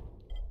upgrade?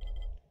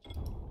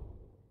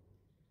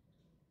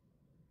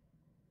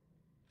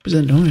 What's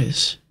that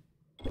noise?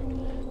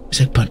 It's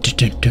like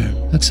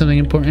like something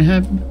important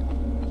happened.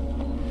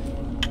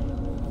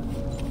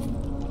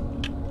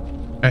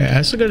 Alright, I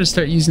also gotta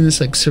start using this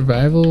like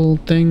survival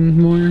thing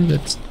more.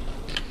 That's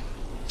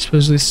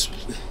supposedly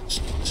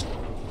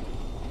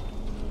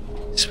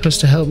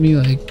supposed to help me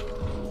like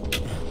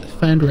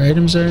find where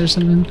items are or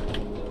something.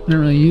 I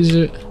don't really use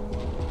it.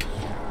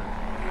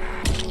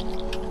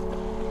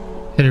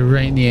 Hit it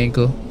right in the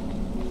ankle.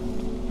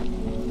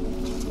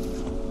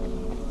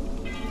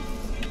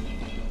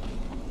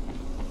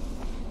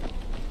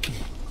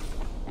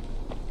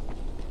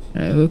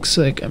 Alright, looks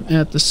like I'm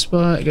at the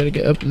spot. I gotta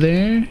get up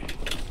there.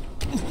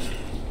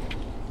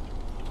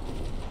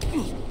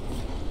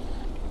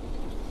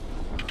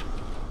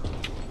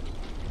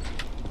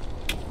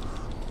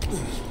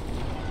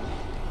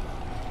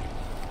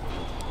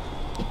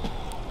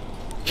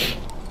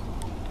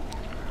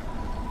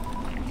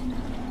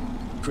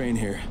 Crane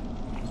here.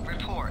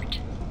 Report.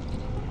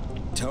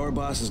 Tower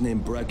boss is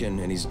named Brecken,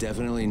 and he's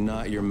definitely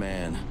not your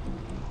man.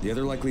 The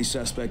other likely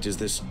suspect is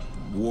this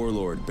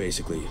warlord,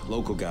 basically.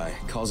 Local guy.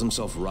 Calls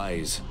himself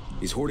Rise.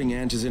 He's hoarding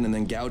Antizin and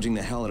then gouging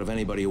the hell out of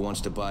anybody who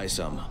wants to buy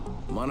some.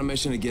 I'm on a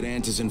mission to get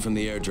Antizin from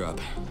the airdrop.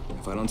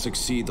 If I don't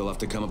succeed, they'll have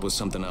to come up with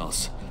something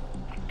else.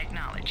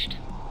 Acknowledged.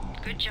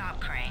 Good job,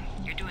 Crane.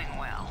 You're doing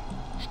well.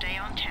 Stay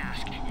on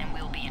task, and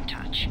we'll be in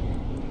touch.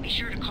 Be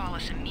sure to call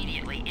us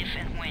immediately if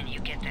and when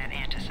you get that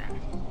Antizin.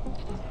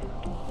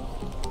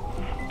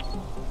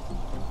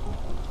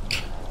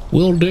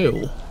 Will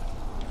do.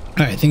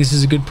 Alright, I think this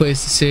is a good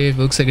place to save.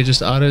 Looks like it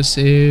just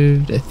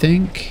auto-saved, I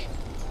think.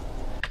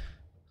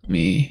 Let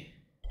me...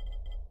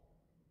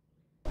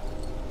 I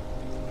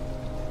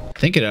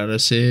think it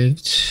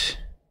auto-saved.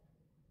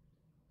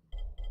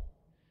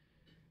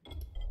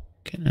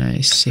 Can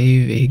I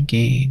save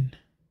again?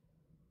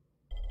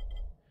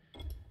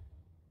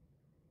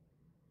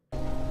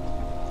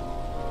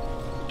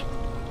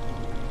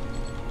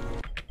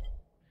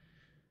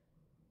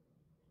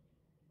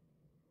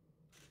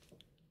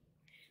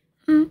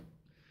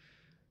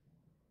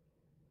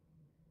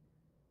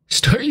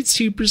 Story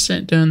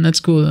 2% done. That's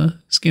cool though.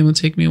 This game will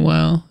take me a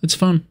while. It's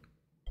fun.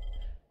 I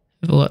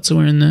have a lot to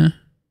learn there.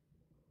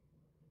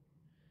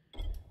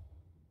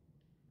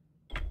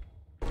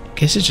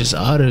 Guess it just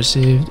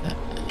auto-saved.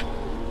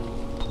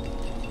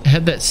 I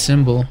had that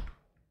symbol.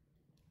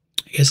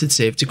 I guess it's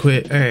safe to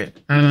quit. Alright,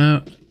 I'm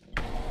out.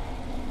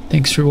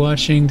 Thanks for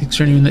watching. Thanks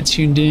for anyone that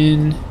tuned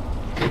in.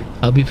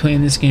 I'll be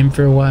playing this game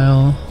for a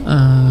while.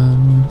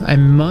 I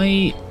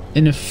might,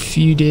 in a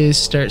few days,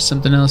 start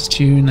something else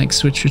too and like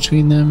switch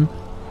between them.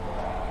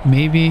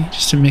 Maybe,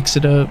 just to mix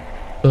it up.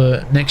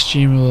 But next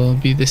stream will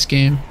be this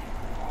game.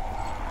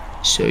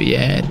 So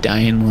yeah,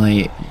 Dying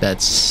Light.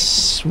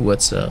 That's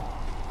what's up.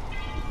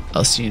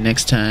 I'll see you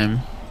next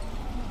time.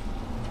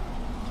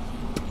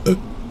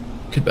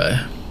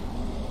 Goodbye.